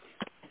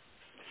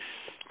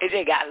 It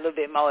just got a little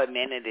bit more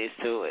amenities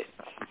to it.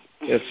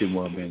 Just 2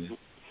 more amenities.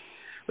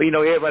 But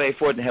everybody ain't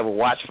fortunate to have a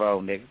watch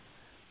phone, nigga.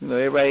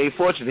 Everybody ain't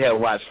fortunate to have a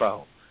watch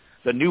phone.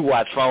 The new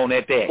watch phone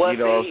at that. Well, you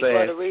know what I'm saying?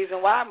 Well, the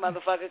reason why,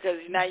 motherfucker, because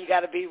now you got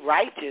to be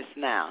righteous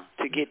now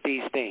to get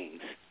these things.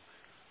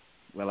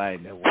 Well, I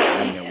ain't never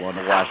want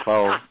to watch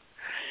phone.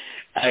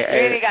 You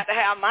ain't got to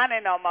have money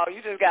no more.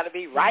 You just got to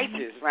be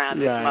righteous around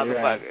this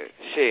motherfucker. Right.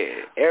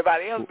 Shit.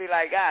 Everybody else be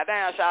like, God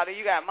damn, Shawty,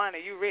 you got money,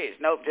 you rich.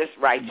 Nope, just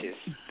righteous.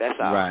 That's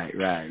all. Right.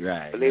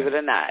 Believe it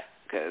or not,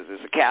 because there's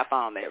a cap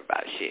on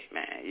everybody's shit,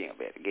 man. You ain't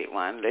better get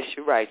one unless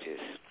you're righteous.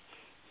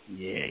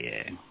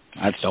 Yeah.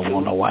 I just don't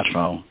want no watch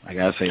phone. I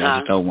gotta say, I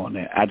just don't want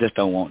that. I just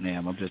don't want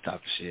them. I'm just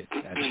talking shit.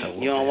 I just don't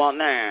want You don't want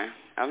them.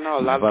 I know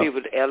a lot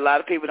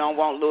of people don't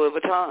want Louis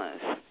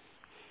Vuittons.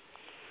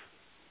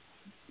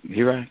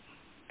 You right.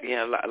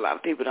 Yeah, a lot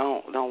of people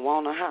don't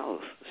want a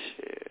house.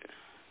 Shit.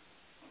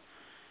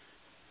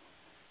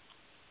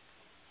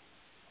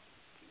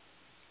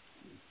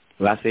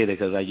 Well, I say that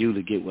because I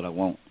usually get what I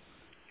want.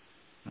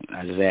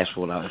 I just ask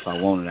for it. If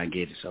I want it, I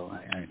get it. So I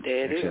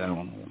don't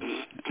want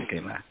it. I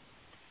can't lie.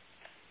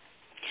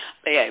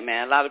 But yeah,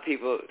 man, a lot of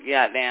people,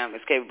 goddamn,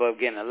 is capable of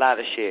getting a lot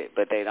of shit,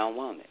 but they don't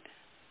want it.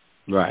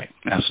 Right.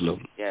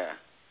 Absolutely. Yeah.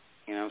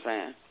 You know what I'm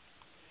saying?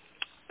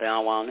 They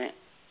don't want it.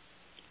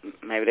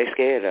 Maybe they're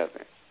scared of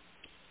it.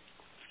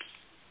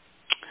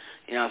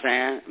 You know what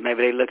I'm saying?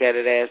 Maybe they look at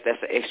it as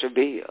that's an extra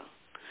bill.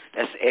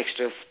 That's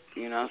extra,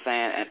 you know what I'm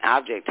saying, an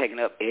object taking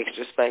up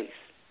extra space.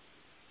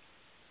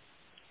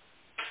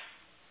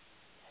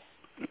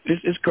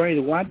 It's crazy.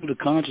 Why do the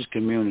conscious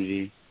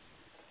community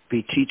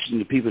be teaching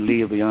the people to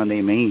live beyond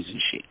their means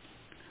and shit?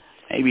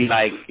 They be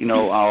like,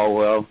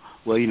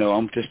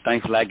 I'm just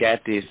thankful I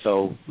got this,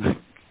 so...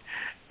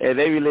 and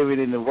they be living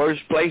in the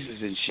worst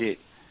places and shit.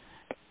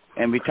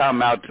 And be talking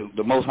about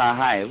the most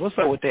high. What's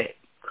up with that?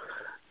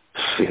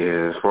 Shit,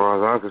 as far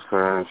as I'm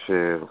concerned,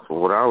 shit, from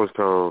what I was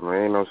told,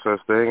 there ain't no such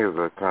thing as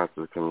a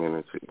conscious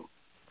community.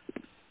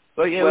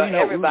 Well, we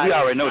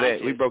already know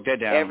that. We broke that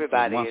down.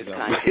 Everybody is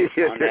conscious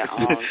on their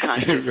own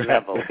conscious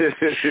level.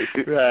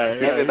 Right.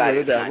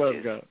 Everybody's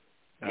conscious.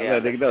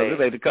 This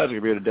ain't the conscious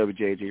community of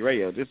WGAG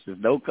radio. This is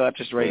no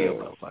conscious radio,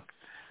 motherfucker.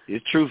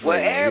 It's truth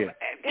radio.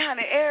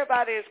 Honey,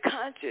 everybody is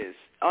conscious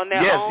on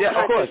their own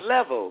conscious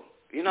level.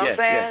 You know what I'm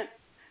saying?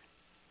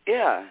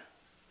 Yeah.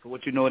 For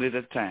what you know it is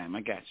at the time.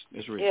 I got you.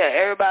 That's real. Yeah,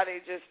 everybody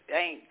just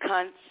ain't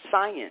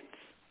science.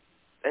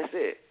 That's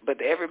it.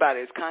 But everybody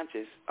is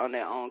conscious on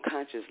their own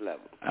conscious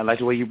level. I like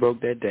the way you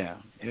broke that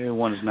down.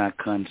 Everyone is not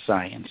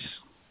conscience.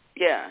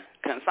 Yeah.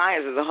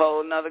 Conscience is a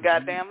whole nother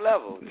goddamn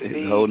level. To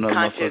be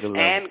conscious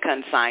and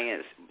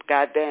conscience,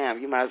 goddamn,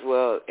 you might as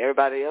well,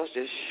 everybody else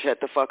just shut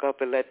the fuck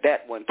up and let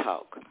that one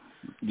talk.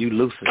 You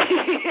lucid.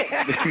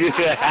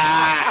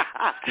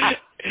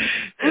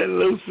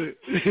 Lucid.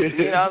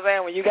 You know what I'm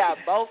saying? When you got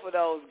both of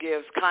those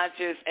gifts,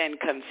 conscious and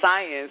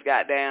conscience,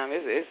 goddamn,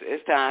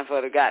 it's time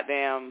for the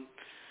goddamn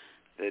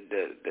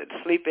the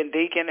sleeping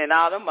deacon and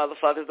all them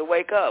motherfuckers to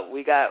wake up.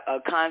 We got a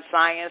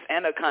conscience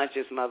and a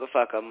conscious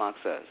motherfucker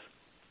amongst us.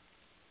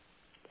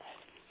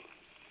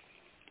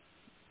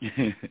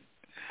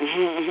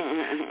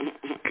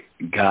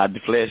 God the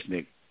flesh,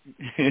 nigga.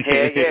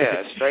 Hell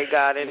yeah, straight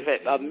God in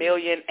fact,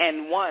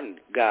 1,000,001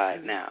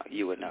 God now,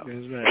 you would know.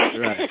 That's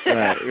right.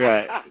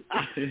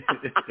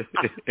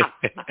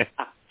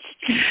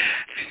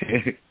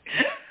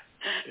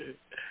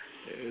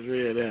 It's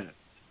real that.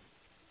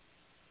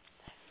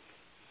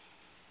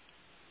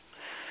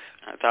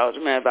 I told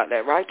you, man, about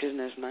that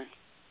righteousness, man.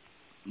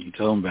 You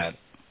told him about it.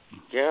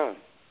 Yeah.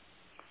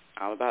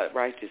 All about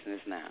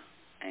righteousness now.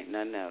 Ain't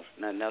nothing else.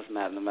 Nothing else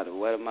matters. No matter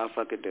what a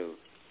motherfucker do,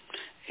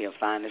 he'll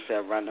find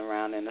himself running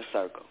around in a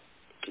circle.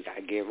 You got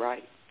to get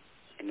right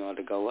in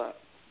order to go up.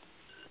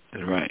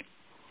 That's right.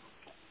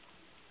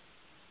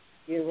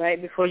 Get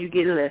right before you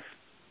get left.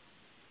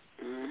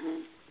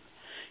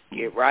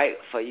 Get right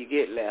before you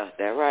get left.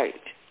 That's right,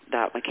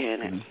 Doc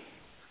Mechanic.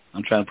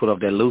 I'm trying to put up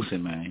that Lucy,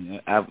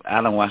 man.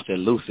 I done watched that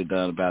Lucy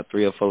done about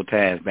 3 or 4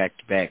 times back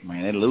to back,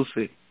 man. That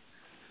Lucy's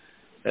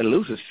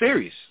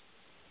serious.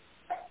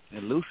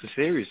 That Lucy's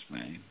serious,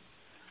 man.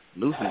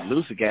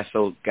 Lucy got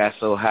so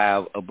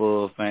high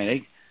above,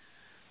 man.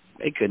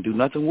 They couldn't do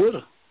nothing with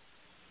her.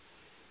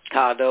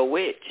 Called her a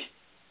witch.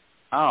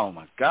 Oh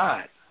my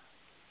God!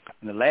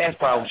 And the last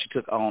part when she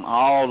took on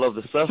all of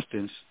the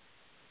substance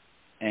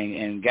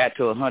and got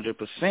to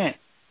 100%,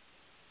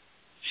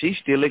 she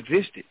still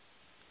existed.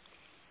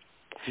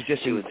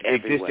 She was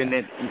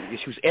everywhere.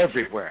 She was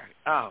everywhere.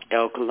 Oh.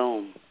 El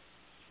Cologne.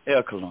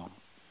 Yep.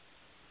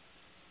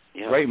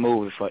 Great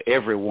movie for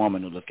every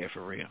woman to look at,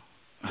 for real.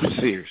 I'm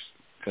serious.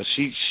 Because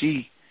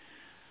she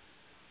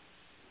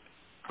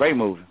great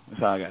movie.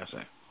 That's all I got to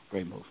say.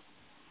 Great movie.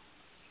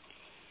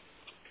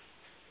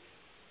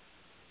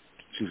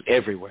 She was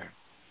everywhere.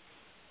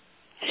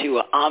 She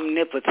was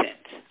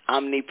omnipotent,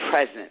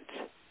 omnipresent,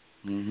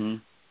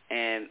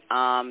 and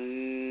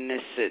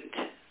omniscient.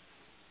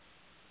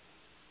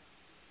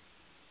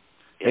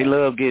 They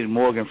love getting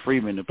Morgan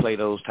Freeman to play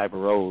those type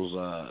of roles,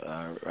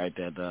 right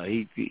there.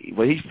 He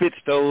fits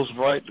those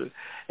right.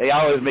 They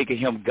always making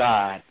him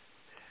God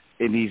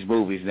in these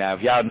movies now.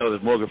 If y'all know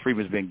that Morgan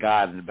Freeman's been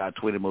God in about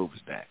 20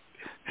 movies now.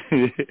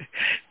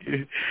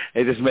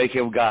 They just make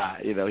him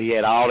God. You know, he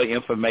had all the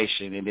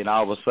information, and then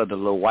all of a sudden a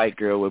little white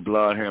girl with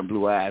blonde hair and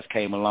blue eyes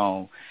came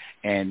along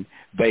and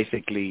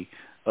basically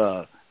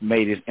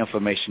made his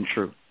information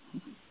true.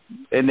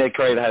 Isn't that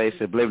crazy how they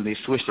subliminally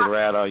switched it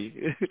around on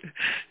you?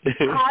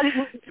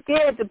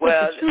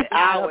 Well,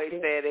 I always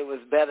said it was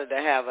better to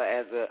have her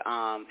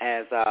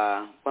as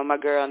what my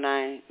girl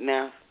name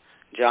now?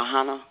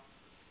 Johanna,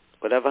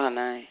 whatever her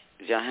name,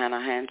 Johanna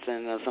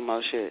Hansen or some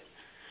old shit.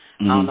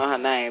 I don't know her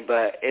name,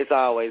 but it's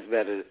always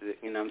better,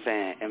 you know what I'm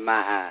saying, in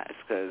my eyes,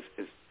 because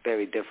it's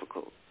very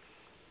difficult.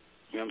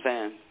 You know what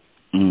I'm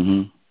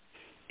saying?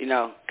 You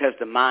know, because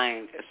the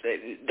mind,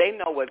 they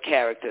know what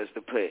characters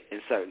to put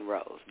in certain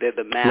roles. They're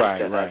the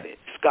master of it.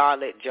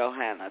 Scarlett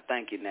Johansson,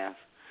 thank you, Neff.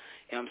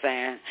 You know what I'm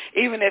saying?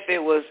 Even if it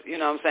was, you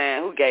know what I'm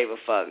saying, who gave a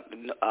fuck?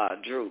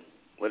 Drew,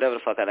 whatever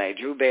the fuck her name,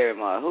 Drew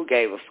Barrymore, who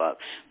gave a fuck?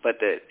 But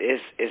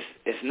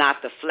it's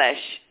not the flesh,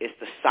 it's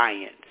the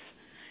science.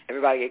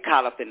 Everybody get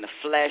caught up in the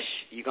flesh,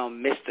 you're going to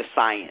miss the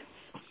science.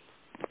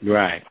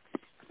 Right.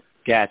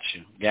 Got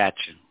you.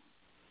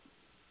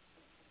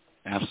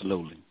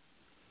 Absolutely.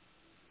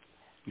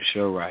 You're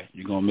sure right.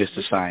 You're going to miss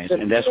the science.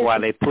 And that's why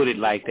they put it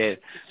like that,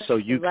 so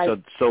that you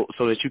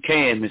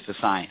can miss the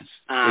science.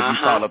 If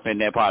you caught up in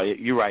that part.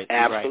 You're right.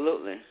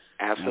 Absolutely.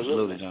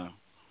 John.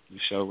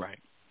 You're sure right.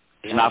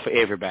 It's not for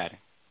everybody.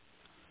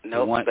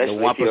 Nope, the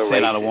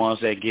 1% are the ones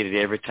that get it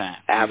every time.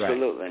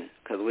 Absolutely,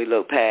 because we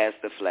look past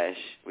the flesh.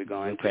 We're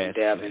going to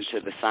delve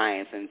into the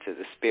science, into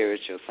the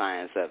spiritual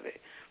science of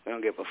it. We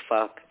don't give a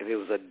fuck if it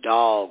was a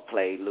dog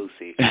played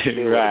Lucy.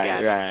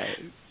 Right.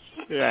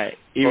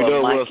 Even though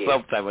it was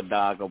some type of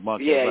dog or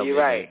monkey. Yeah, you're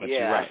right. But yeah,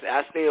 you're right.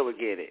 I still would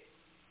get it.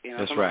 You know,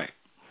 that's right.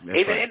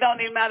 It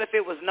don't even matter if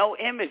it was no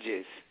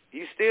images.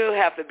 You still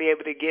have to be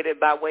able to get it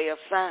by way of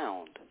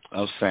sound. You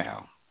know what I'm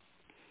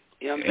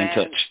saying? And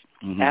touch.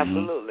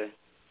 Absolutely.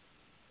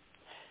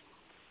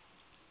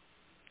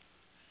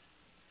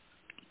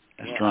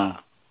 That's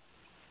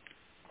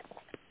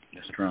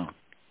strong.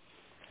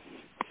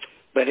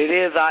 But it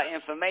is our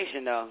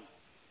information, though.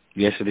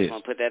 Yes, it is. I'm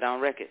going to put that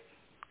on record.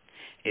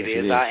 It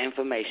is our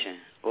information.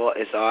 Well,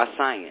 it's our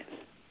science.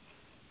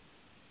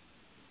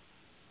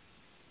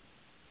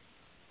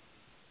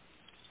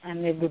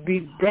 And it would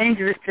be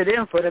dangerous to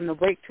them for them to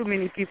wake too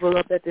many people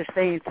up at the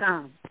same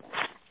time.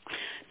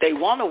 They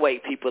want to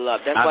wake people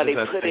up. That's why they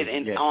put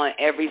it on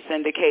every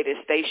syndicated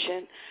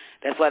station.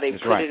 That's why they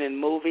put it in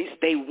movies.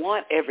 They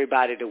want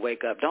everybody to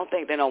wake up. Don't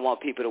think they don't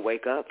want people to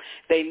wake up.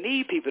 They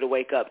need people to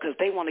wake up because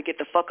they want to get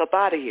the fuck up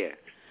out of here.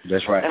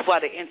 That's right. That's why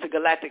the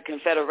Intergalactic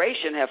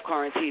Confederation have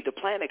quarantined the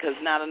planet, because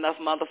not enough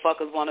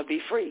motherfuckers want to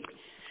be free.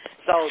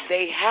 So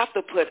they have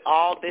to put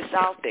all this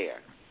out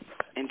there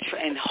in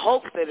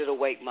hopes that it'll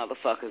wake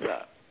motherfuckers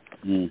up.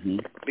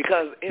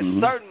 Because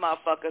it's certain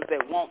motherfuckers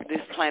that want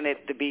this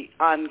planet to be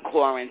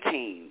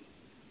unquarantined.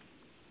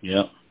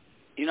 Yep.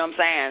 You know what I'm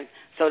saying?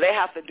 So they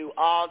have to do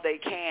all they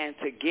can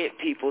to get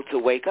people to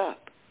wake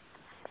up.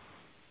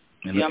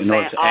 You know what I'm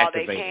saying? All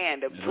they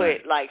can to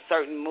put like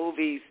certain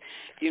movies,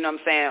 you know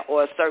what I'm saying,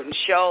 or certain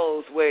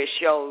shows where it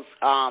shows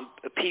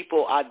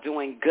people are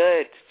doing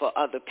good for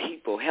other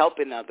people,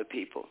 helping other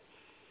people.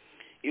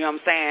 You know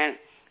what I'm saying?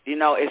 You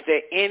know, is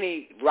there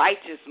any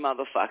righteous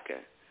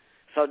motherfucker?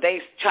 So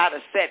they try to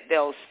set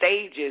those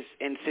stages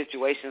in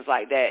situations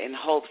like that in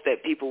hopes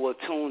that people will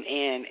tune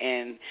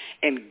in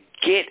and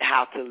get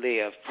how to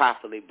live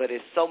properly. But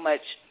it's so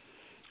much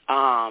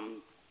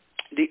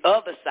the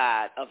other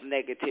side of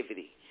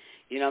negativity,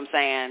 you know what I'm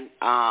saying,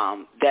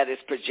 that is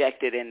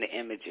projected in the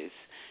images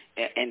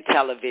and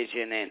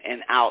television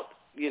and out,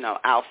 you know,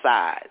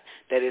 outside,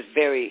 that is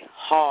very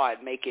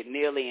hard, make it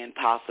nearly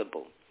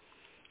impossible.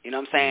 You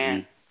know what I'm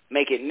saying?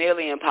 Make it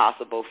nearly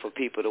impossible for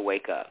people to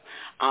wake up.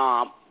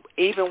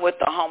 even with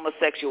the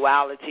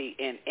homosexuality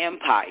in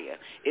Empire,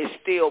 it's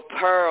still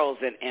pearls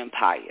in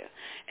Empire.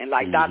 And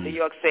like Dr.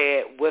 York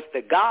said with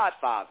The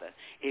Godfather,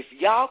 if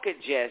y'all could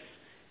just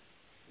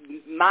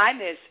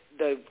minus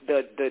the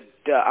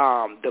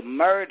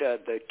murder,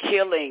 the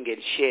killing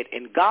and shit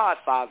in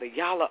Godfather,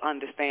 y'all will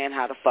understand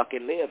how to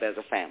fucking live as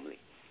a family.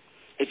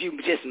 If you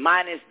just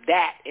minus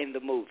that in the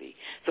movie.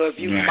 So if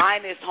you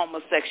minus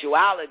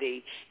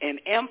homosexuality in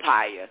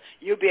Empire,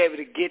 you'll be able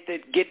to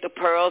get the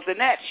pearls in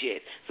that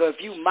shit. So if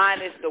you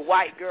minus the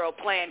white girl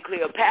playing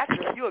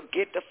Cleopatra, you'll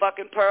get the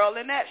fucking pearl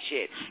in that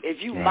shit.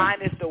 If you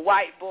minus the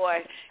white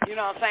boy, you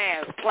know what I'm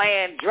saying,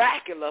 playing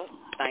Dracula,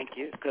 thank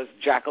you, because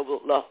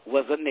Dracula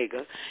was a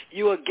nigga,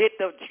 you will get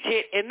the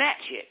shit in that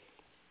shit.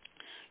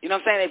 You know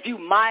what I'm saying? If you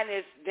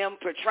minus them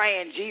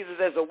portraying Jesus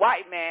as a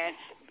white man,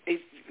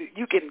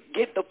 you can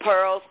get the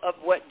pearls of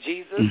what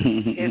Jesus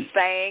is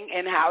saying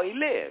and how he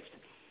lived.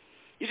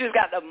 You just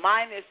got to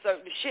minus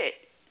certain shit.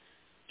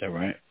 That's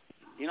right.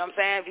 You know what I'm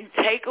saying? If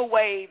you take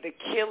away the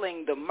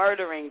killing, the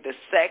murdering, the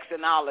sex,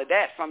 and all of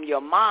that from your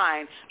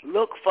mind,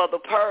 look for the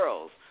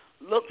pearls.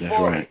 Look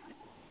for it.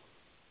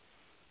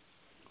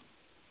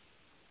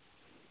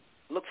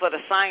 Look for the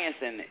science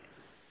in it.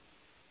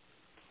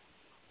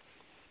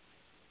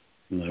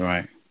 That's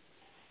right.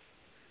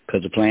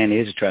 Because the plan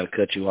is to try to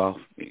cut you off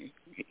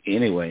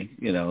anyway,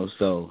 you know,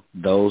 so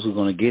those who are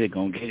going to get it,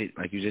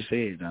 like you just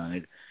said,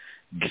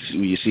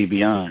 you see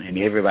beyond, and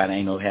everybody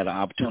ain't had the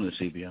opportunity to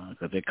see beyond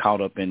because they're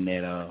caught up in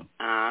that,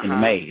 in the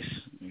maze.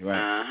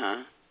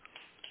 Right.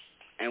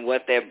 And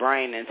what their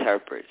brain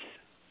interprets.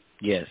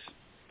 Yes.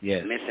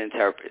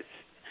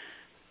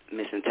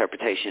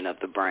 Misinterpretation of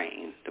the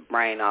brain. The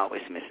brain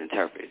always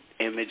misinterprets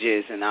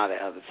images and all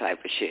that other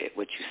type of shit.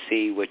 What you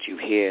see, what you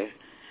hear,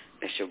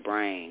 that's your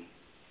brain.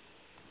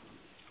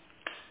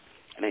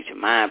 It ain't your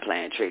mind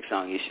playing tricks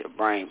on you. It's your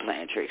brain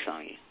playing tricks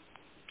on you.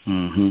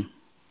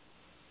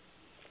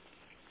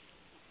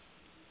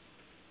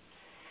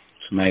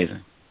 It's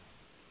amazing.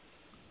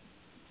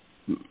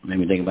 Made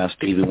me think about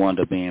Stevie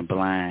Wonder being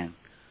blind,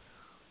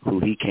 who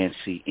he can't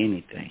see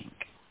anything,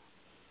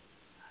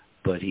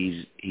 but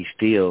he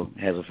still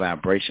has a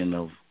vibration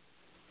of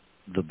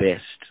the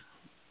best,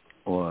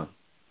 or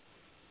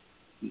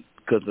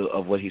because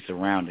of what he's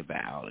surrounded by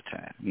all the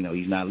time. You know,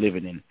 he's not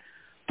living in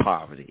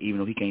poverty, even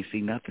though he can't see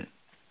nothing.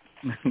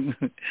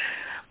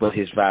 But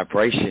his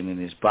vibration in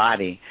his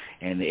body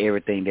and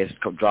everything that's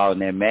drawing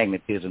that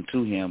magnetism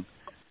to him,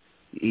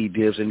 he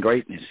lives in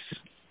greatness,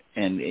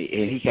 and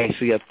he can't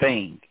see a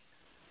thing.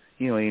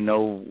 You don't even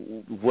know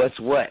what's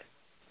what.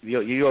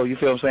 You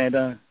feel what I'm saying,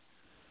 Don?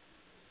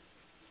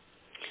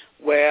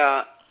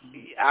 Well,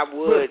 I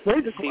would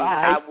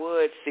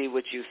see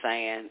what you're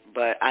saying,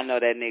 but I know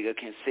that nigga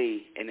can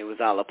see, and it was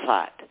all a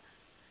plot.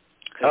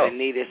 Because they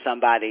needed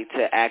somebody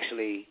to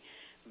actually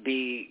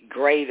be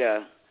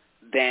greater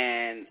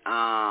than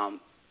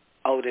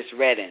Otis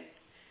Redding,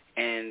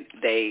 and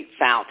they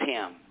found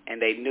him,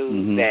 and they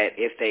knew that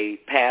if they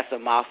pass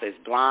him off as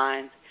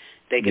blind,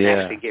 they can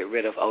actually get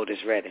rid of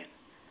Otis Redding.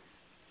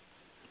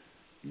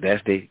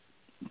 That's the.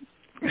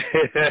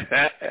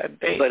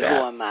 But who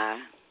am I?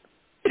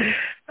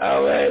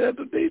 All right, that's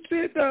what they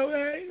said. All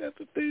right, that's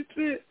what they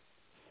said.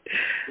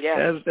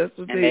 Yeah, that's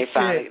what and they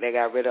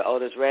got rid of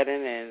Otis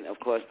Redding, and of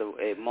course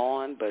it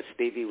mourned, but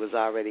Stevie was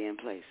already in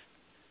place.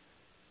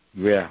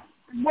 Yeah.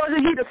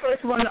 Wasn't he the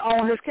first one to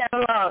own his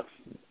catalog?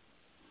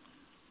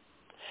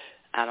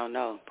 I don't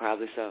know.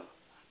 Probably so.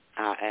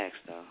 I'll ask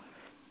though.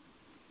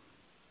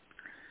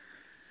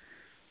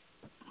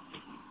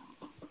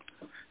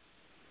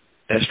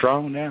 That's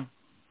strong now.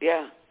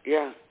 Yeah.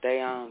 They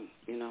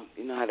you know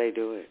how they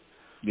do it.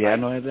 Yeah, I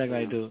know exactly how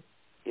they do it.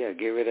 Yeah,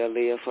 get rid of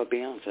Leah for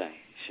Beyonce.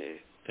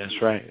 Shit.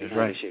 That's right. That's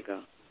right. Shit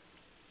go.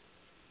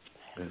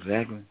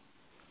 Exactly.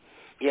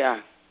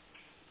 Yeah.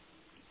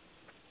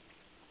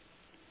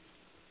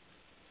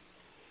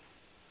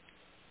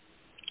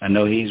 I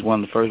know he's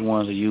one of the first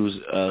ones to use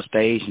a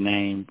stage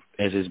name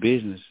as his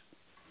business,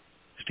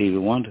 Stevie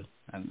Wonder.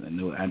 I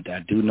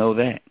do know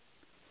that.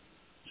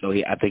 So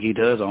I think he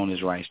does own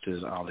his rights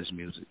to all his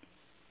music,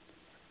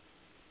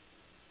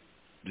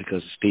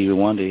 because Stevie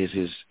Wonder is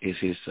his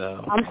business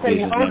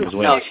name as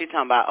well. No, she's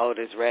talking about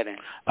Otis Redding.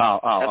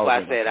 Oh, that's why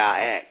I said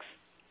I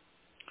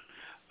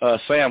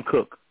asked. Sam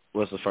Cooke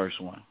was the first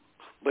one.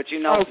 But you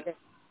know,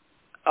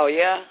 oh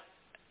yeah.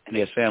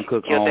 Yeah, Sam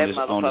Cooke owned his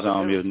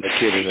own music.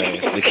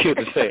 They killed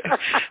his ass.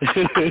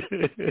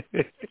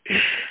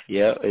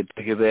 Yeah, they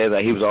took his ass.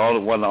 Like, he was one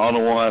of the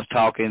only ones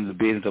talking the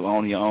business of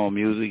owning your own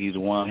music. He's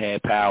the one who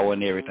had power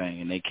and everything,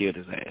 and they killed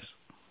his ass.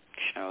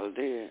 Sure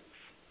did.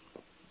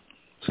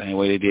 Same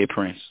way they did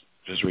Prince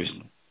just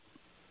recently.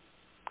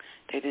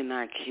 They did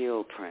not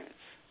kill Prince.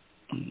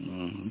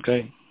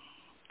 Okay.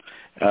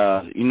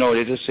 You know,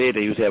 they just said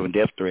that he was having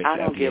death threats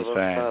after he was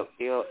fined. I don't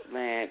give a fuck.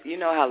 Man, you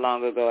know how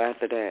long ago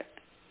after that?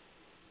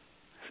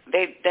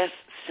 That's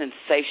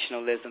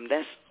sensationalism.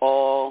 That's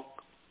all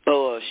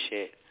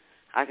bullshit.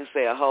 I can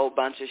say a whole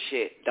bunch of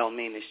shit, don't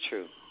mean it's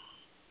true.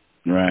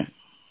 Right.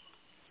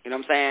 You know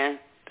what I'm saying?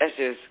 That's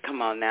just,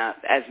 come on now.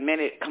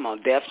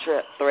 Death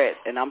threats,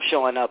 and I'm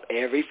showing up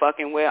every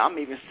fucking where. I'm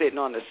even sitting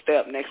on the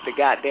step next to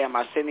goddamn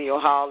Arsenio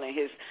Hall and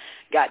his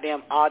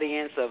goddamn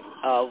audience of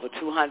over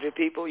 200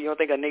 people. You don't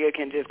think a nigga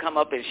can just come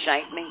up and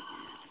shank me?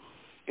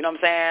 You know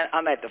what I'm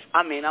saying?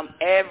 I'm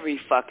every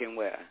fucking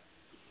where.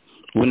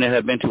 Wouldn't that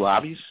have been too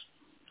obvious?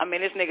 I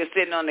mean, this nigga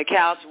sitting on the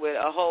couch with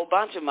a whole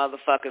bunch of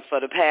motherfuckers for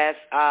the past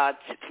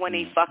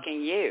 20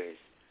 fucking years.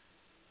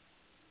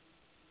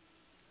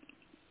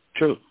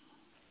 True.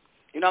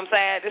 You know what I'm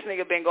saying? This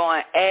nigga been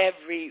going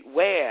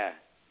everywhere.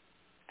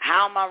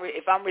 How am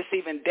if I'm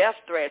receiving death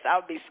threats, I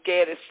would be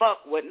scared as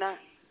fuck, wouldn't I?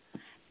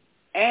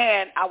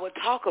 And I would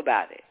talk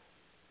about it.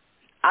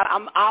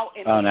 I'm out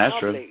in the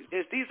public.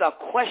 These are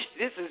questions.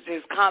 This is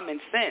just common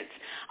sense.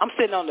 I'm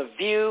sitting on The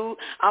View.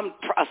 I'm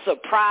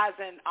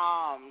surprising,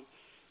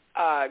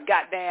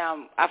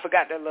 goddamn, I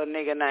forgot that little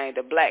nigga name,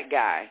 the black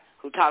guy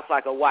who talks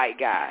like a white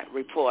guy,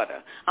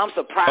 reporter. I'm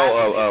surprising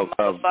this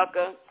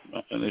motherfucker.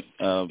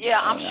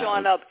 I'm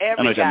showing up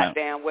every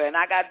goddamn where, and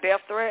I got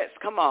death threats.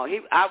 Come on,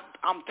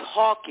 I'm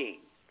talking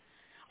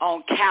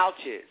on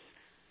couches.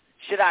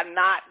 Should I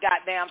not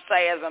goddamn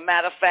say, as a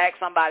matter of fact,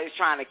 somebody's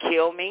trying to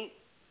kill me?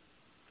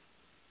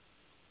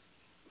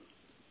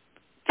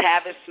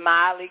 Tavis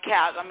Smiley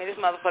couch. I mean, this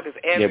motherfucker's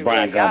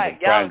everywhere. Yeah,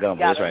 Brian Gumble.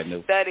 That's right.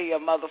 Study a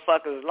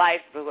motherfucker's life,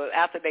 because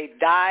after they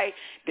die,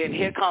 then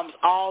here comes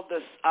all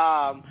the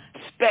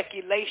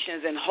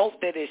speculations and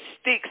hope that it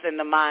sticks in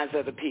the minds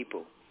of the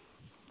people.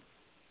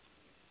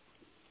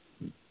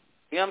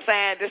 You know what I'm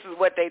saying? This is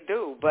what they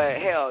do. But,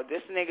 hell,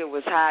 this nigga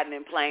was hiding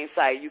in plain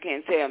sight. You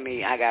can't tell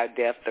me I got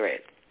death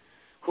threats.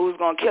 Who's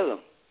going to kill him?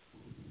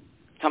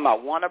 Talking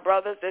about Warner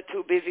Brothers? They're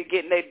too busy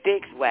getting their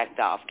dicks whacked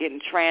off, getting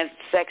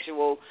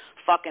transsexual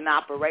fucking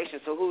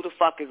operations. So who the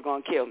fuck is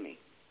going to kill me?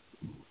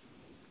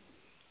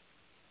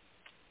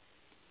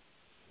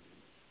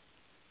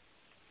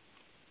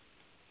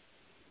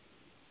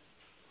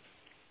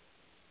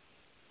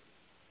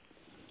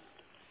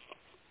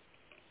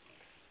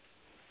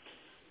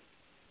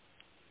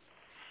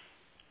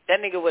 That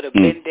nigga would have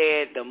been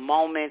dead the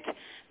moment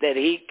that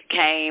he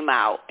came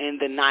out in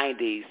the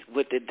 90s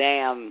with the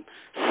damn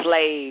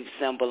slave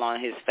symbol on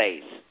his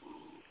face.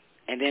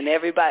 And then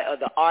everybody, or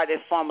the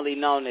artist formerly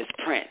known as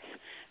Prince.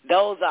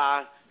 Those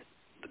are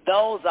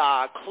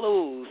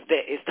clues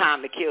that it's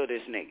time to kill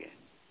this nigga.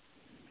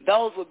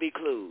 Those would be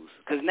clues.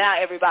 Because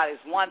now everybody's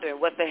wondering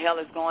what the hell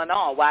is going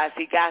on. Why has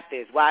he got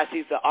this? Why is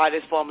he the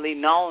artist formerly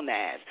known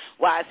as?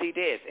 Why is he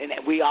this? And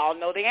we all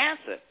know the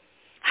answer.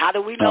 How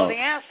do we know the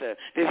answer?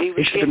 Because he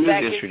was getting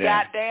back his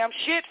goddamn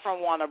shit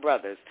from Warner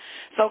Brothers.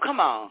 So come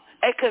on.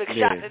 They could have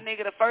shot the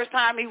nigga the first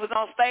time he was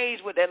on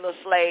stage with that little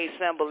slave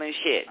symbol and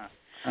shit.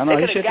 I know,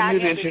 they could have got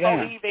him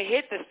before he even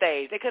hit the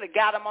stage. They could have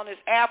got him on his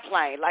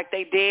airplane like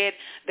they did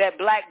that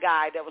black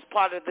guy that was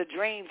part of the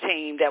Dream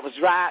Team that was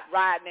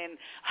riding in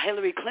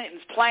Hillary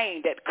Clinton's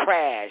plane that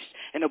crashed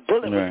and a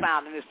bullet was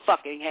found in his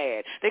fucking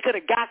head. They could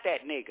have got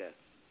that nigga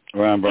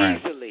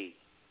easily.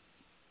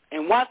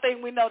 And one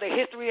thing we know that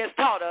history has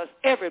taught us,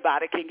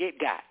 everybody can get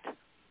got.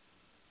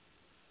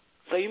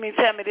 So you mean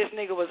tell me this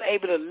nigga was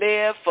able to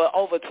live for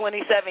over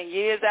 27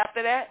 years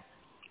after that?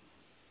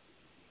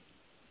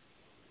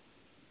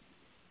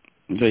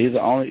 So he's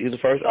the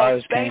first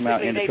artist came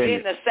out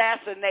independent. They didn't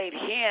assassinate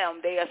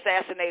him; they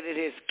assassinated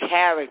his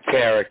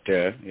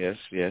character. Yes.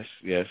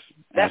 That's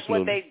absolutely.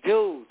 What they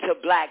do to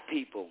black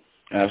people.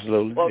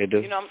 Absolutely, well, they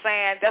do. You know what I'm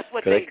saying? That's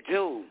what they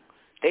do.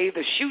 They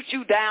either shoot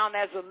you down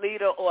as a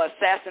leader or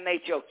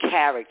assassinate your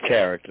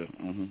character.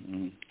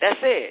 That's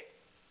it.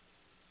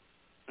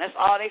 That's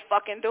all they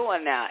fucking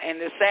doing now.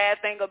 And the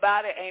sad thing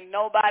about it, ain't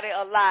nobody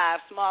alive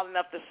smart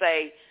enough to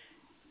say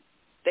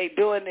they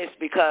doing this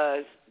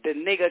because the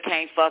nigga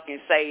can't fucking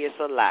say it's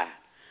a lie.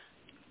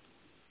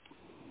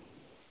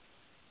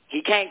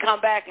 He can't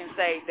come back and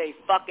say they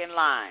fucking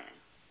lying.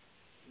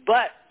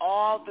 But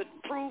all the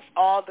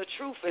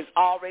truth is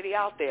already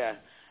out there.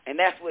 And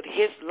that's with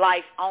his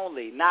life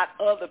only, not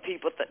other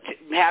people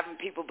having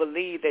people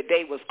believe that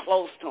they was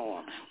close to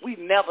him. We've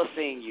never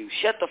seen you.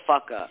 Shut the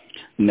fuck up.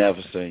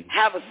 Never seen.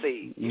 Have a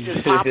seat. You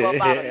just pop up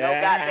out of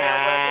no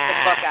goddamn way. Get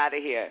the fuck out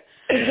of here.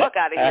 Fuck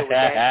out of here with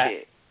that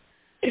shit.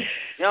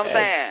 You know what I'm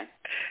saying?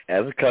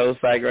 That's a cold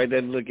psych right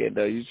there to look at,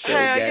 though. You sure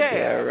got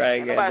that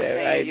right.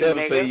 I ain't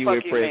never seen you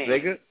with Prince,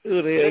 nigga.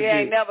 Who the hell nigga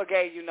ain't never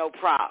gave you no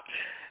props.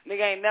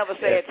 Nigga ain't never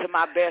said to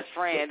my best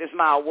friend, this is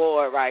my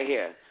award right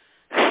here.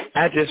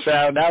 I just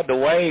found out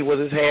Dwayne was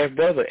his half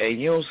brother, and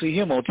you don't see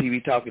him on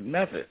TV talking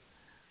nothing.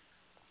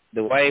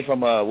 Dwayne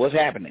from What's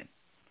Happening.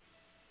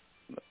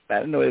 I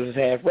didn't know it was his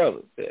half brother.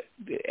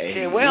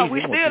 Shit, well,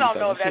 we still don't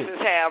know if that's his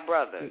half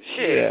brother.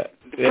 Shit,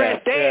 the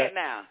Prince dead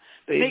now.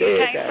 The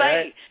nigga can't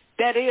say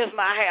that is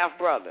my half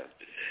brother.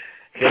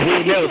 He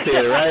never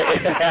said it, right?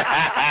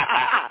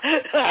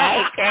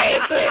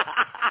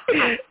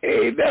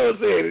 He never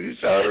said it. You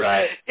sure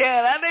right?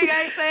 Yeah, that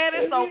nigga ain't saying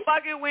it, so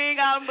fucking we ain't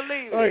gotta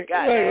believe it. We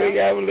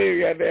gotta believe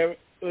it, goddamn it.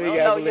 We don't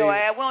know your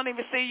ass. We don't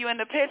even see you in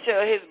the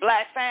picture of his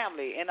black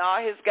family and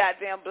all his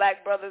goddamn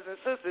black brothers and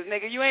sisters.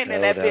 Nigga, you ain't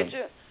in that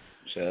picture.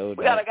 So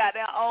we got a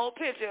goddamn old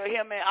picture of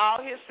him and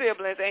all his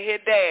siblings and his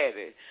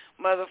daddy,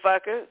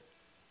 motherfucker.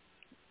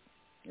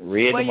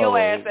 Where your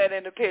ass at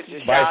in the picture,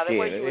 Charlotte?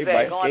 Where you was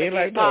at? Going to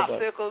get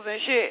popsicles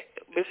and shit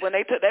when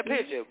they took that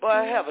picture. Boy,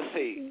 have a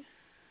seat.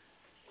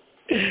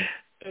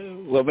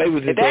 Well, maybe it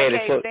was his daddy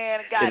for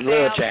his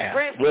little child.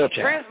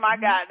 Prince, my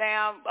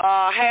goddamn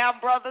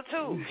half brother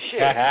too.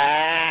 Shit.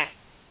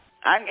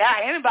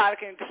 Anybody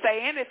can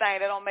say anything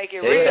that don't make it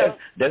real.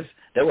 That's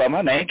why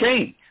my name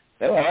King.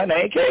 That's why my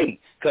name King.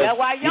 That's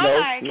why your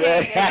name King.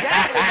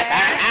 Exactly,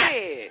 man.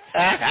 Shit.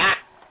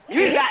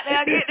 You got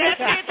to get that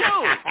shit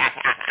too.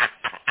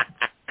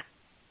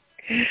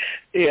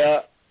 Yeah,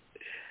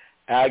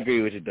 I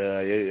agree with you,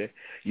 Don.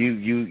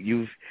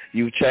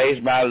 You've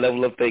changed my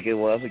level of thinking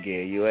once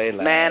again. You ain't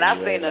lying. Man, I've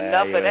seen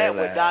enough of that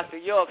with Dr.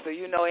 York, so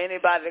you know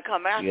anybody that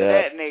come after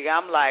that nigga,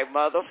 I'm like,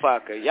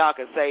 motherfucker, y'all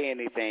can say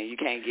anything. You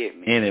can't get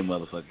me. Any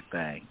motherfucking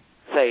thing.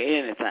 Say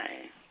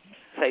anything.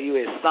 Say you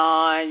his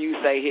son, you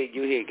say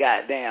you hit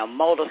goddamn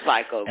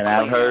motorcycle. And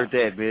I've heard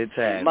that many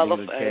times.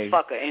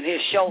 Motherfucker, and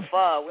his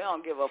chauffeur, we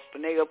don't give a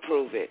nigga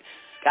prove it.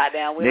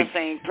 Goddamn, we done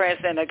seen Prince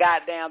in the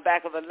goddamn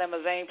back of a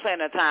limousine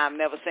plenty of time.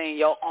 Never seen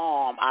your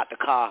arm out the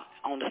car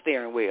on the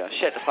steering wheel.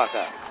 Shut the fuck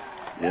up.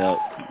 Yep.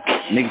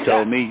 Nigga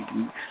told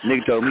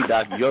me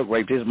Dr. York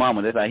raped his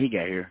mama. That's how he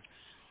got here.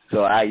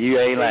 So you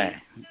ain't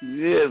lying.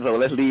 Yeah, so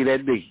let's leave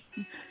that be.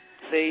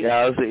 See?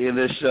 Y'all see in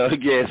this show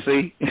again,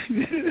 see?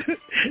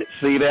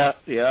 See that?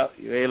 Yeah,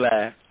 you ain't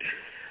lying.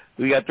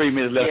 We got 3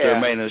 minutes left to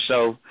remain in the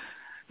show.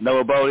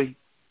 Noah Boddie?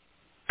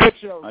 Good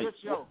show.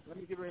 Let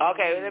me get ready.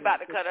 Okay, they're about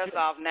to cut us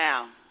off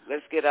now.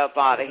 Let's get up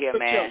out of here,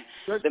 man.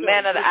 The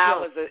Man of the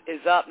Hour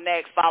is up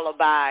next, followed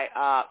by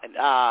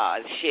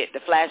the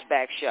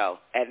Flashback Show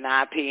at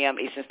 9 p.m.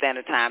 Eastern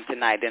Standard Time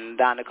tonight. Then the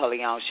Don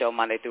Nicoleone Show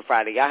Monday through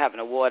Friday. Y'all have an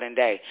awarding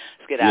day.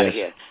 Let's get out of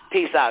here.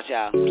 Peace out,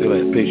 y'all. See you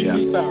later. Peace out.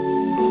 Peace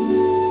out.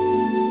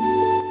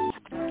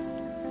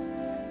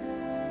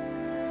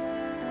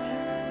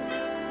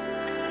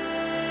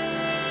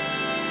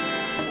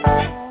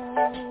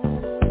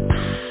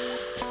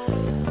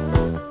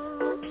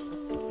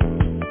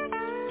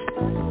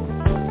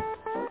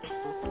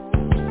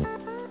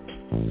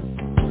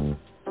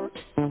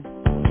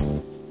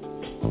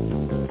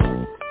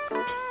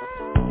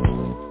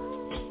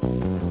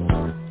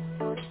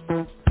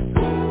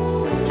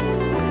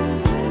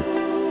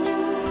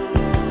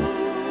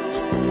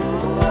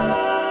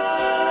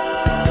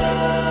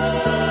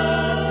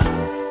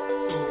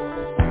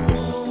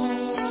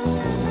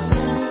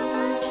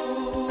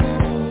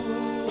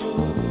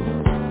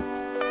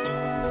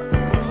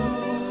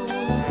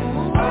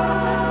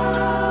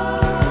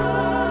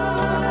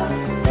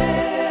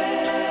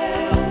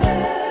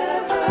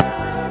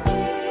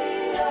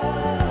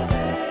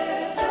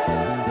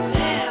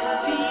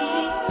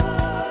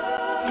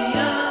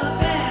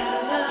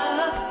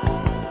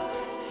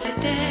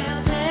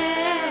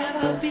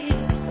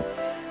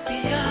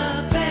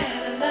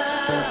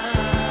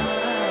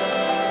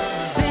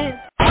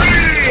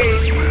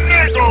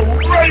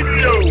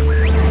 Radio.